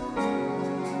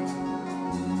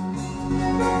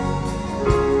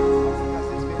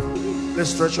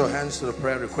 Let's stretch your hands to the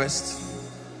prayer request.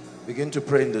 Begin to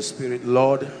pray in the Spirit.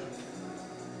 Lord,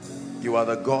 you are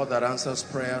the God that answers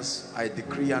prayers. I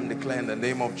decree and declare in the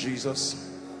name of Jesus.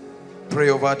 Pray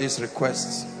over these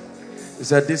requests. He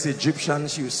said, these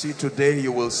Egyptians you see today,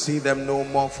 you will see them no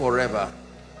more forever.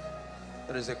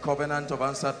 There is a covenant of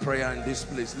answered prayer in this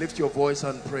place. Lift your voice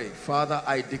and pray. Father,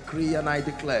 I decree and I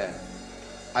declare,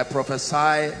 I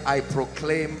prophesy, I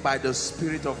proclaim by the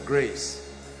Spirit of grace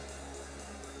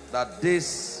that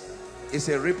this is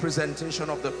a representation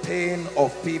of the pain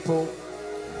of people,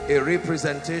 a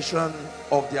representation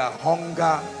of their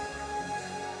hunger.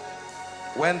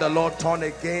 When the Lord turned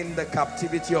again the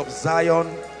captivity of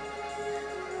Zion,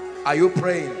 are you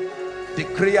praying?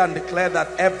 Decree and declare that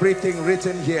everything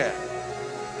written here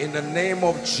in the name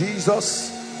of Jesus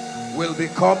will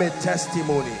become a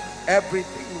testimony.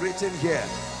 Everything written here,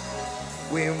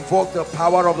 we invoke the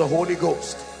power of the Holy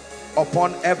Ghost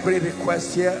upon every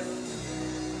request here.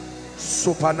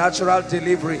 Supernatural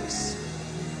deliverance,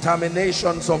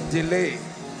 terminations of delay,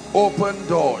 open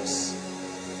doors,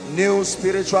 new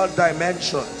spiritual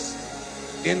dimensions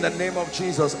in the name of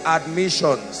Jesus.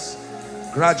 Admissions,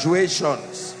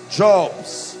 graduations,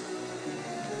 jobs,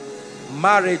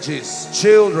 marriages,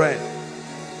 children,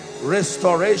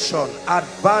 restoration,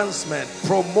 advancement,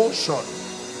 promotion.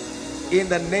 In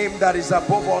the name that is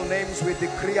above all names, we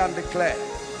decree and declare.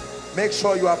 Make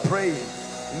sure you are praying.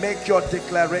 Make your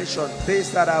declaration.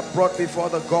 These that are brought before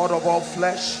the God of all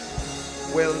flesh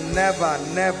will never,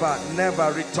 never,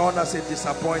 never return as a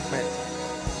disappointment.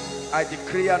 I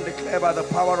decree and declare by the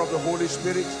power of the Holy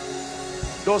Spirit.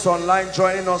 Those online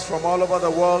joining us from all over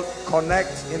the world,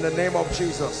 connect in the name of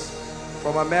Jesus.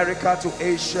 From America to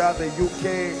Asia, the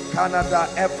UK, Canada,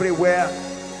 everywhere,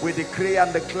 we decree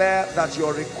and declare that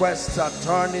your requests are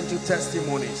turned into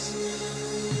testimonies.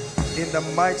 In the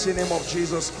mighty name of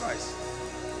Jesus Christ.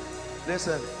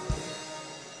 Listen,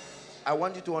 I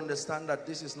want you to understand that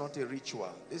this is not a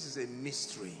ritual. This is a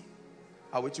mystery.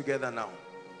 Are we together now?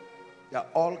 There are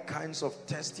all kinds of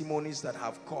testimonies that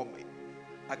have come.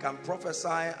 I can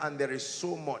prophesy and there is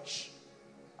so much.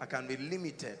 I can be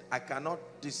limited. I cannot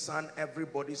discern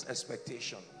everybody's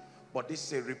expectation. But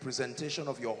this is a representation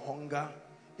of your hunger.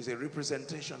 It's a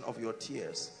representation of your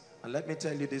tears. And let me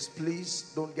tell you this,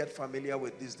 please don't get familiar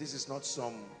with this. This is not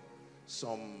some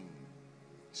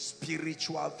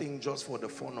spiritual thing just for the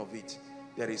fun of it.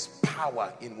 There is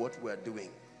power in what we're doing.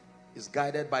 It's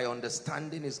guided by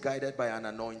understanding, it's guided by an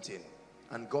anointing.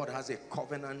 And God has a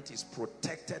covenant, is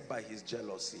protected by his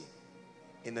jealousy.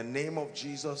 In the name of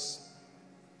Jesus,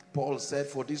 Paul said,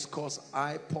 for this cause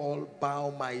I, Paul,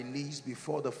 bow my knees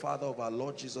before the Father of our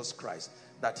Lord Jesus Christ,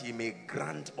 that he may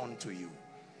grant unto you.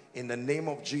 In the name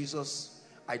of Jesus,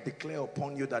 I declare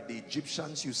upon you that the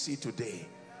Egyptians you see today,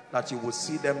 that you will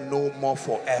see them no more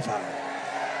forever.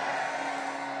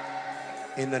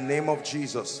 In the name of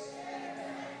Jesus,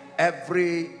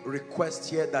 every request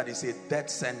here that is a death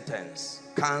sentence,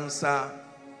 cancer,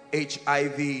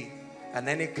 HIV, and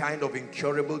any kind of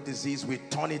incurable disease, we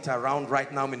turn it around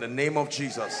right now in the name of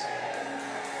Jesus.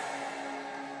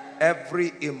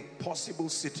 Every impossible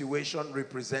situation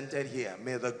represented here,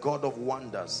 may the God of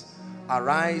wonders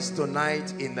arise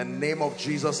tonight in the name of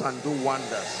Jesus and do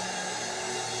wonders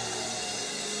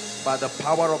by the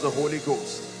power of the Holy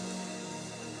Ghost.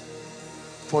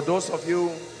 For those of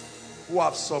you who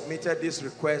have submitted these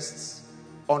requests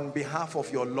on behalf of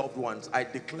your loved ones, I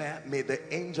declare, may the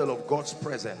angel of God's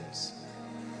presence,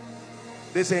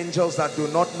 these angels that do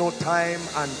not know time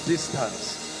and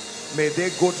distance, may they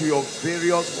go to your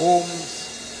various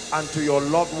homes and to your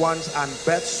loved ones and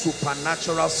birth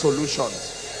supernatural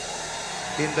solutions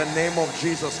in the name of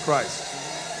Jesus Christ.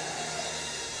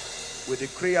 We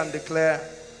decree and declare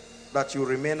that you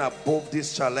remain above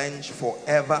this challenge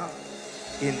forever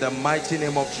in the mighty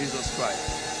name of Jesus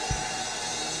Christ.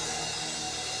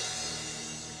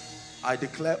 I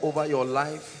declare over your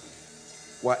life,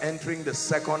 we're entering the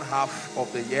second half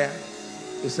of the year.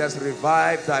 It says,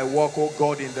 revive thy work, O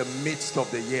God, in the midst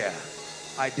of the year.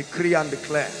 I decree and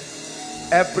declare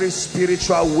every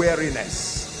spiritual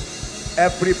weariness,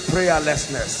 every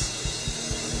prayerlessness,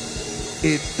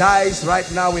 it dies right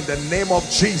now in the name of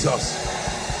Jesus.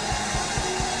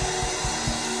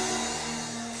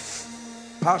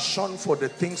 Passion for the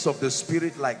things of the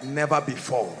Spirit like never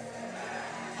before.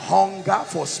 Hunger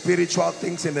for spiritual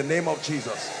things in the name of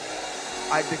Jesus.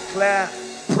 I declare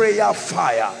prayer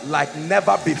fire like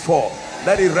never before.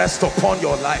 Let it rest upon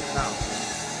your life now.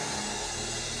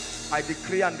 I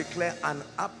decree and declare an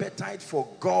appetite for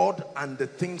God and the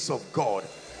things of God.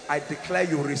 I declare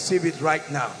you receive it right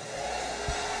now.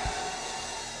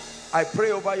 I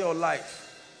pray over your life.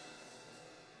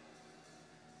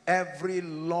 Every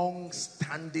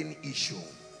long-standing issue,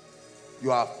 you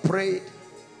have prayed,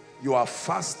 you have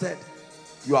fasted,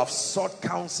 you have sought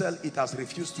counsel, it has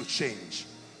refused to change.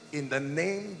 In the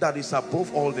name that is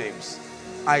above all names,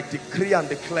 I decree and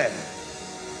declare,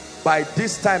 by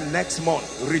this time next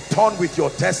month, return with your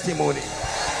testimony.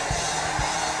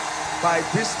 By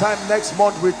this time next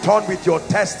month, return with your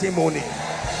testimony.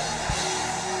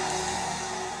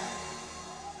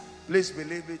 Please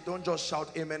believe it. Don't just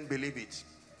shout amen, believe it.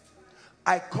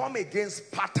 I come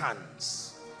against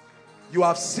patterns. You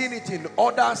have seen it in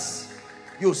others.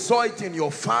 You saw it in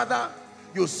your father.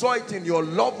 You saw it in your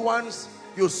loved ones.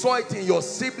 You saw it in your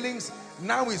siblings.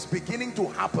 Now it's beginning to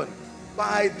happen.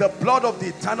 By the blood of the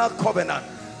eternal covenant,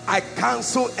 I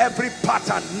cancel every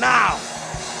pattern now.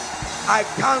 I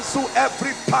cancel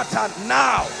every pattern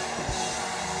now.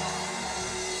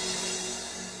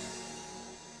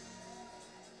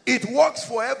 It works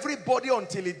for everybody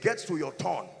until it gets to your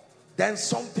turn. Then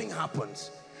something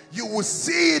happens. You will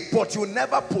see it, but you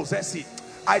never possess it.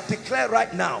 I declare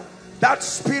right now, that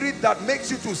spirit that makes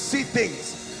you to see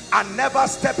things and never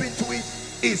step into it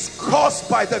is caused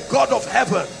by the God of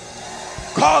heaven.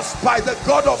 Caused by the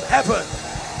God of heaven.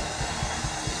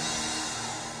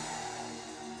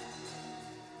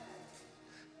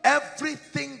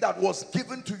 Everything that was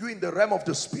given to you in the realm of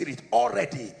the spirit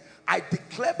already, I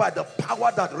declare by the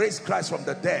power that raised Christ from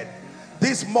the dead,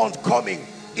 this month coming,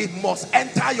 it must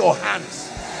enter your hands.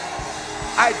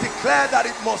 I declare that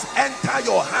it must enter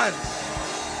your hands.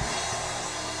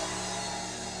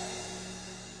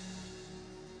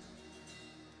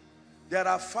 There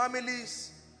are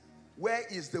families where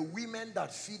it's the women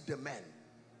that feed the men.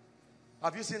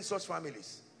 Have you seen such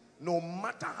families? No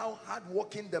matter how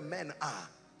hardworking the men are,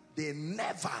 they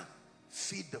never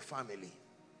feed the family.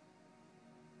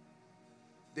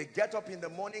 They get up in the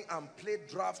morning and play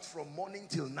draft from morning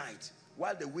till night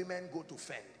while the women go to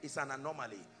fend. It's an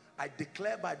anomaly. I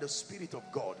declare by the Spirit of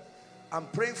God, I'm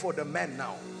praying for the men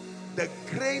now. The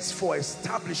grace for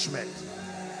establishment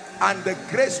and the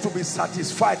grace to be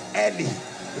satisfied early.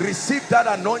 Receive that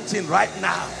anointing right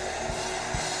now.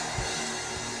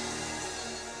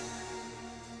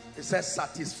 It says,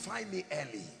 satisfy me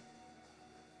early.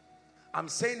 I'm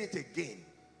saying it again.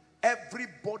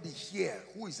 Everybody here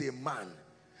who is a man,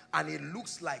 and it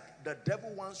looks like the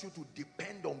devil wants you to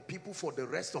depend on people for the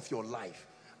rest of your life,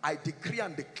 I decree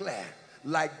and declare,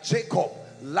 like Jacob,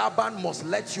 Laban must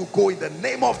let you go in the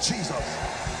name of Jesus.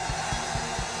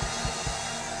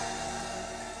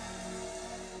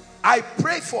 I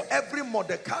pray for every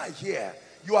Mordecai here.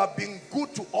 You have been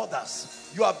good to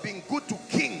others. You have been good to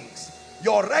kings.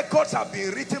 Your records have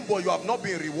been written, but you have not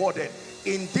been rewarded.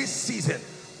 In this season,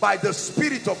 by the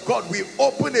Spirit of God, we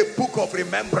open a book of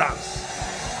remembrance.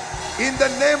 In the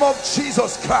name of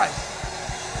Jesus Christ.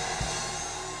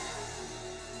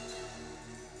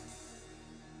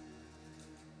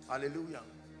 Hallelujah.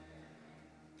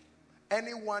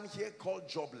 Anyone here called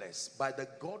jobless, by the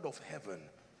God of heaven,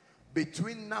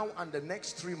 between now and the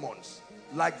next 3 months,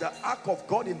 like the ark of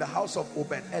God in the house of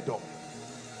Obed-Edom,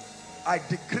 I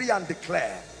decree and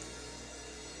declare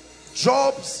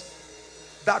jobs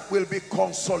that will be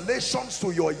consolations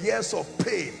to your years of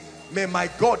pain. May my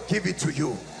God give it to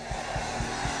you.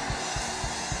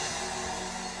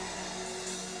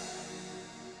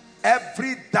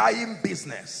 Every dying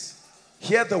business,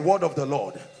 hear the word of the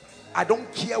Lord. I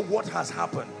don't care what has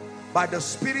happened. By the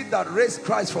Spirit that raised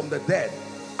Christ from the dead,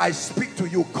 I speak to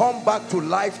you. Come back to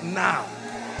life now.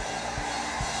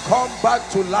 Come back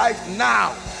to life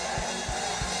now.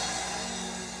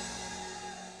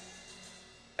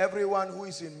 Everyone who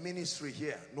is in ministry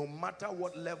here, no matter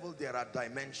what level, there are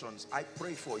dimensions. I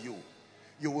pray for you.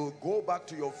 You will go back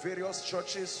to your various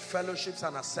churches, fellowships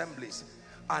and assemblies,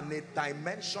 and a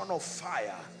dimension of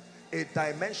fire, a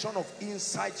dimension of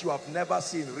insight you have never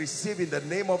seen, receive in the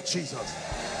name of Jesus.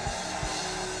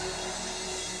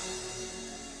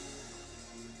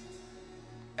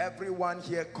 Everyone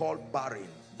here called barren,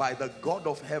 by the God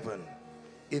of heaven,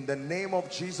 in the name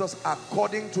of Jesus,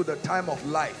 according to the time of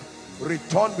life,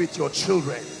 return with your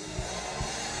children.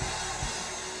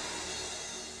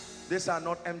 These are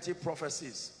not empty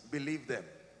prophecies. Believe them.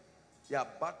 They are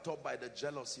backed up by the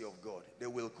jealousy of God. They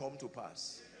will come to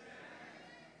pass.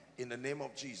 In the name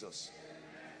of Jesus.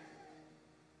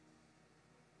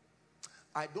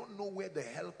 I don't know where the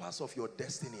helpers of your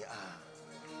destiny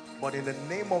are, but in the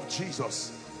name of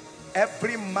Jesus,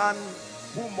 every man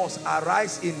who must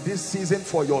arise in this season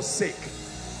for your sake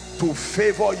to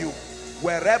favor you,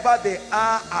 wherever they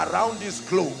are around this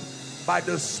globe, by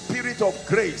the Spirit of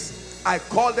grace, I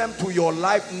call them to your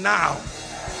life now.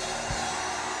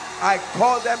 I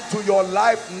call them to your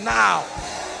life now.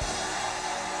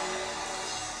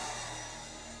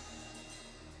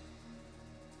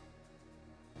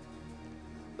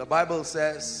 The Bible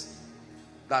says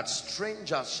that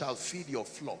strangers shall feed your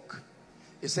flock.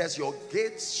 It says your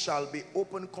gates shall be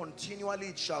open continually,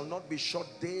 it shall not be shut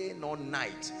day nor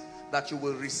night, that you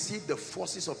will receive the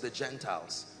forces of the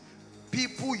Gentiles.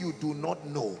 People you do not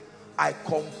know, I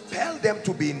compel them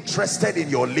to be interested in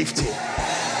your lifting.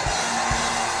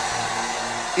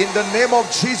 In the name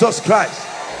of Jesus Christ.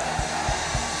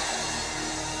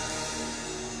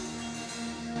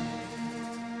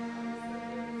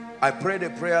 I prayed a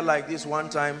prayer like this one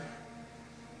time,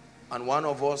 and one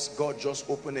of us, God just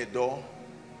opened a door,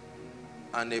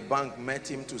 and a bank met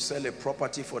him to sell a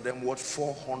property for them worth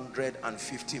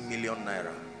 450 million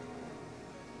naira.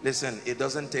 Listen, it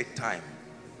doesn't take time.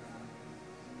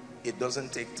 It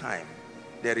doesn't take time.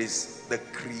 There is the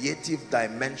creative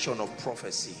dimension of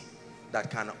prophecy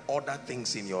that can order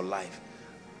things in your life.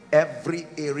 Every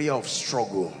area of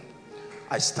struggle,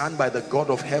 I stand by the God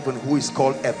of heaven who is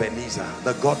called Ebenezer,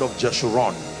 the God of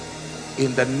Jeshurun.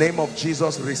 In the name of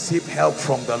Jesus, receive help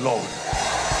from the Lord.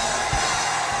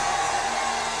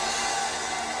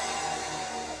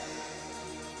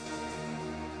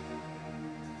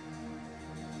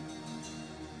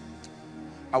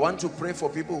 I want to pray for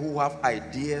people who have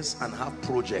ideas and have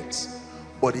projects,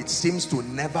 but it seems to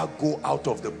never go out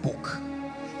of the book.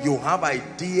 You have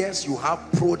ideas, you have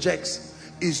projects.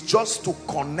 It's just to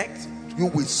connect you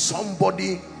with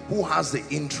somebody who has the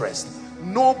interest.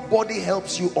 Nobody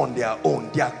helps you on their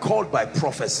own. They are called by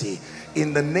prophecy.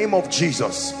 In the name of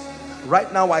Jesus,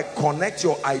 right now I connect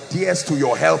your ideas to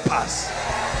your helpers.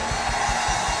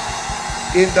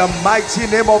 In the mighty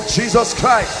name of Jesus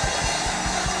Christ.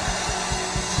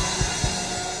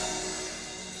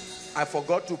 I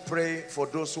forgot to pray for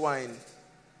those who are in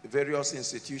various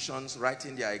institutions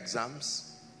writing their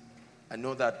exams. I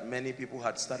know that many people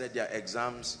had started their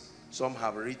exams. Some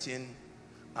have written,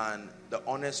 and the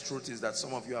honest truth is that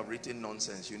some of you have written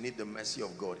nonsense. You need the mercy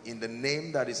of God in the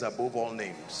name that is above all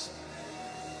names.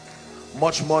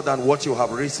 Much more than what you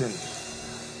have written.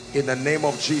 In the name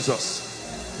of Jesus,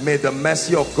 may the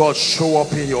mercy of God show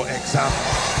up in your exam.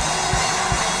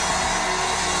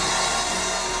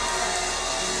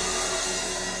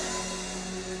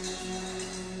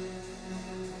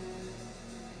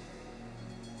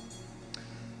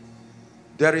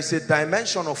 There is a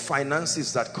dimension of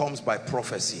finances that comes by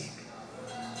prophecy.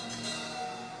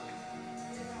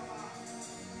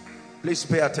 Please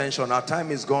pay attention. Our time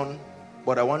is gone,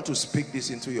 but I want to speak this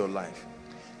into your life.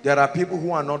 There are people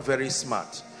who are not very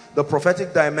smart. The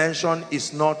prophetic dimension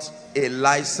is not a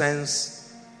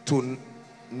license to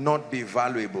not be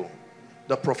valuable.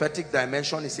 The prophetic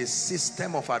dimension is a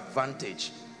system of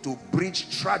advantage to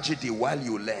bridge tragedy while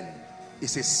you learn.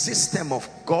 It's a system of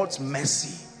God's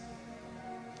mercy.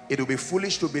 It will be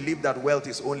foolish to believe that wealth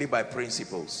is only by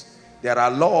principles. There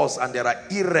are laws and there are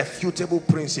irrefutable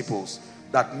principles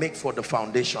that make for the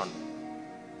foundation.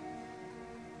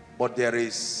 But there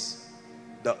is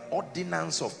the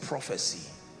ordinance of prophecy.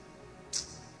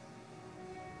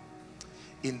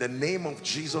 In the name of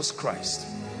Jesus Christ,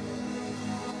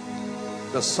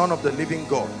 the Son of the living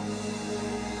God,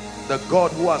 the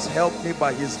God who has helped me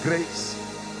by his grace,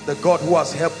 the God who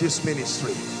has helped this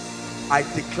ministry, I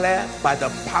declare by the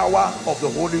power of the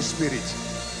Holy Spirit,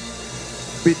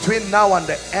 between now and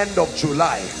the end of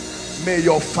July, may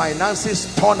your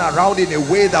finances turn around in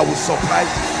a way that will surprise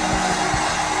you.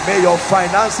 May your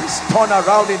finances turn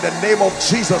around in the name of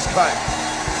Jesus Christ.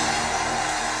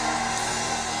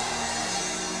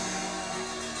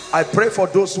 I pray for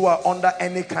those who are under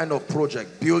any kind of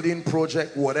project, building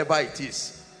project, whatever it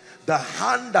is. The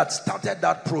hand that started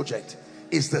that project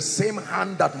is the same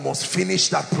hand that must finish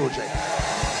that project.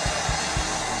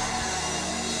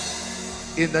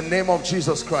 In the name of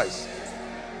Jesus Christ.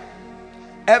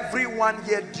 Everyone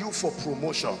here due for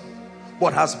promotion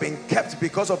but has been kept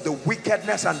because of the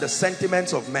wickedness and the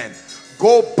sentiments of men,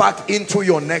 go back into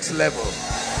your next level.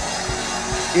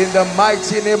 In the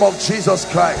mighty name of Jesus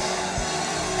Christ.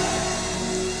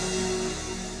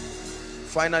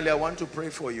 Finally, I want to pray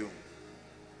for you.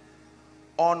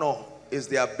 Honor is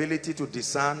the ability to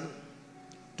discern,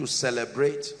 to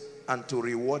celebrate, and to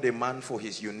reward a man for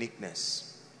his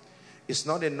uniqueness. It's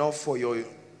not enough for your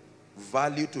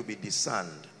value to be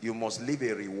discerned. You must live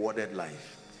a rewarded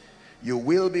life. You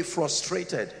will be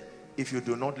frustrated if you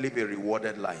do not live a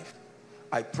rewarded life.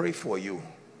 I pray for you.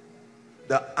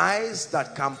 The eyes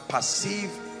that can perceive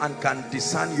and can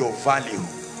discern your value,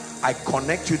 I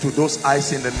connect you to those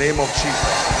eyes in the name of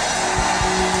Jesus.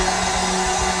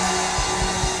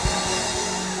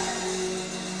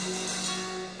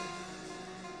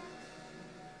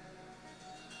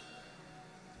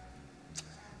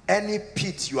 Any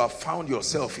pit you have found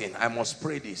yourself in, I must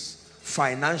pray this.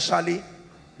 Financially,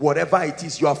 whatever it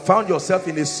is, you have found yourself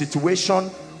in a situation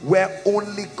where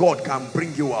only God can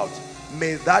bring you out.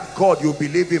 May that God you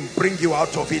believe in bring you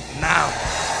out of it now.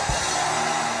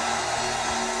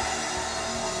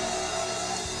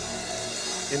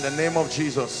 In the name of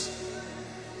Jesus.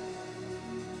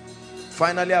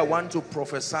 Finally, I want to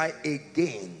prophesy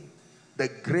again the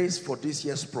grace for this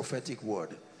year's prophetic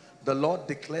word. The Lord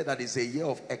declared that it's a year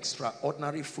of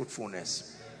extraordinary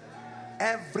fruitfulness.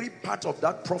 Every part of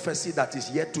that prophecy that is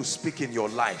yet to speak in your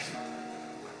life,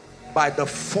 by the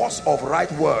force of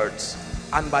right words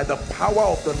and by the power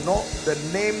of the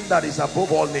name that is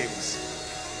above all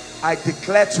names, I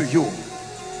declare to you,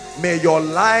 may your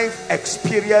life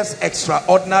experience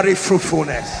extraordinary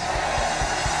fruitfulness.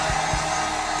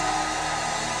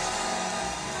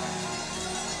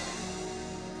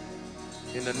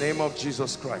 In the name of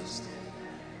Jesus Christ,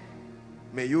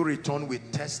 may you return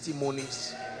with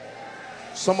testimonies.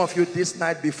 Some of you this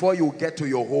night, before you get to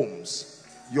your homes,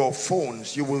 your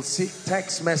phones, you will see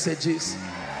text messages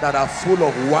that are full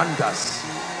of wonders.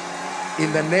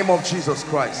 In the name of Jesus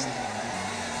Christ.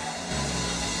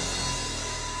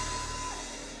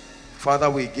 Father,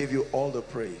 we give you all the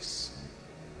praise.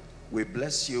 We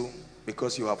bless you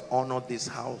because you have honored this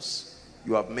house.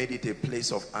 You have made it a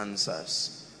place of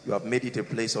answers. You have made it a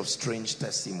place of strange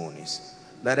testimonies.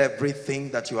 Let everything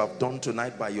that you have done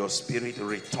tonight by your Spirit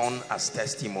return as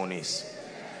testimonies.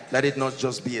 Let it not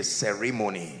just be a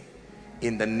ceremony.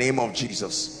 In the name of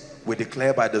Jesus, we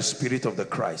declare by the Spirit of the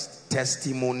Christ,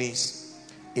 testimonies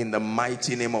in the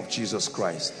mighty name of Jesus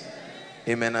Christ.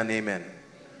 Amen and amen.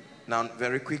 Now,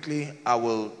 very quickly, I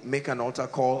will make an altar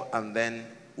call and then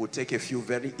we'll take a few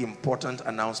very important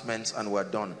announcements and we're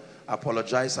done. I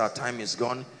apologize, our time is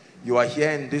gone. You are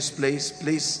here in this place.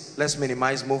 Please, let's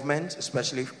minimize movement,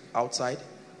 especially outside.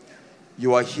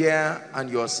 You are here and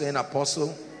you are saying,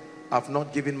 Apostle, I've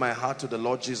not given my heart to the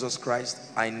Lord Jesus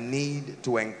Christ. I need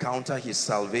to encounter his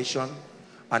salvation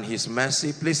and his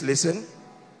mercy. Please listen.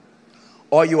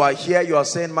 Or you are here, you are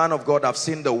saying, man of God, I've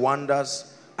seen the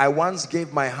wonders. I once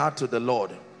gave my heart to the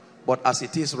Lord, but as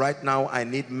it is right now, I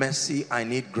need mercy, I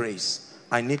need grace.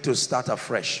 I need to start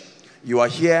afresh. You are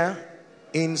here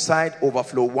inside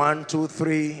Overflow 1, 2,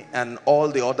 3, and all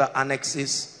the other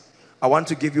annexes. I want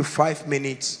to give you 5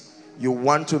 minutes. You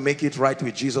want to make it right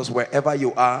with Jesus wherever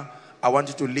you are. I want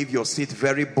you to leave your seat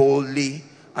very boldly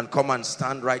and come and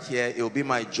stand right here. It will be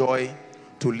my joy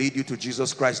to lead you to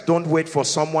Jesus Christ. Don't wait for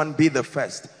someone, be the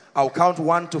first. I'll count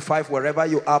 1 to 5 wherever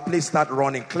you are. Please start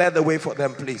running. Clear the way for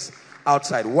them, please.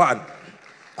 Outside. 1.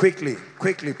 Quickly,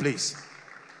 quickly, please.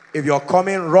 If you're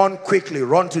coming, run quickly.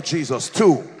 Run to Jesus.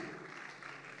 2.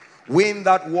 Win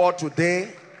that war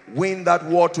today. Win that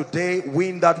war today.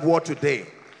 Win that war today.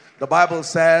 The Bible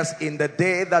says, in the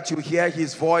day that you hear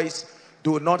his voice,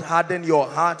 do not harden your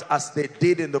heart as they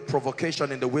did in the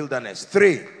provocation in the wilderness.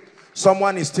 3.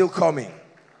 Someone is still coming.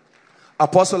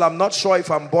 Apostle, I'm not sure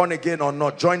if I'm born again or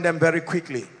not. Join them very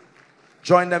quickly.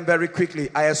 Join them very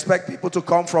quickly. I expect people to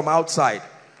come from outside.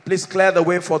 Please clear the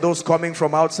way for those coming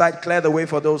from outside. Clear the way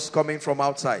for those coming from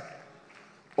outside.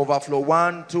 Overflow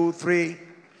 1, 2, 3.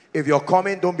 If you're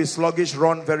coming, don't be sluggish.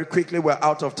 Run very quickly. We're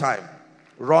out of time.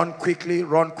 Run quickly.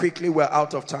 Run quickly. We're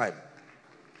out of time.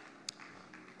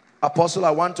 Apostle,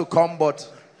 I want to come,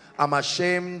 but I'm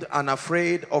ashamed and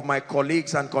afraid of my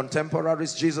colleagues and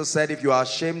contemporaries. Jesus said, if you are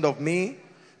ashamed of me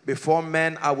before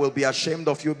men, I will be ashamed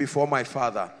of you before my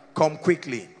Father. Come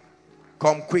quickly.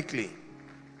 Come quickly.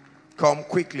 Come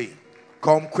quickly.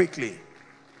 Come quickly.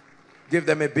 Give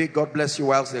them a big God bless you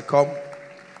whilst they come.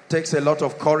 Takes a lot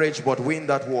of courage, but win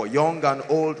that war. Young and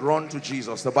old, run to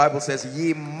Jesus. The Bible says,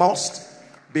 ye must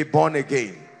be born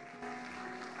again.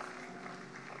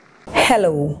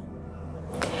 Hello.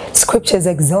 Scriptures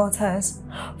exhort us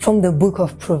from the book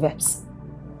of Proverbs.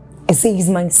 It says,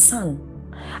 my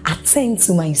son, attend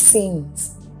to my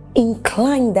sayings.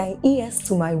 Incline thy ears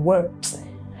to my words.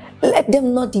 Let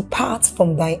them not depart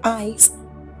from thy eyes,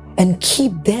 and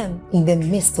keep them in the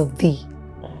midst of thee.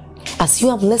 As you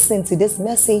have listened to this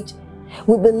message,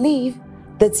 we believe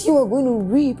that you are going to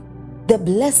reap the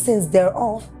blessings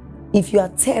thereof if you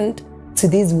attend to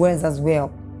these words as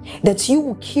well. That you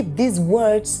will keep these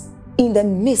words in the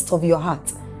midst of your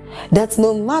heart. That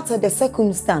no matter the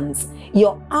circumstance,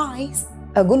 your eyes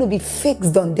are going to be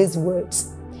fixed on these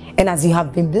words. And as you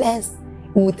have been blessed,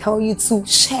 we will tell you to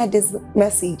share this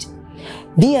message.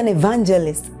 Be an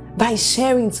evangelist by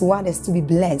sharing to others to be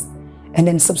blessed. And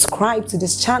then subscribe to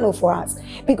this channel for us,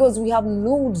 because we have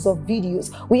loads of videos,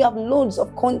 we have loads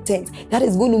of content that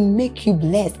is going to make you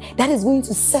blessed, that is going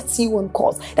to set you on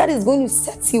course, that is going to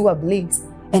set you ablaze.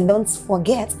 And don't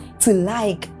forget to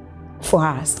like for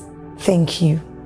us. Thank you.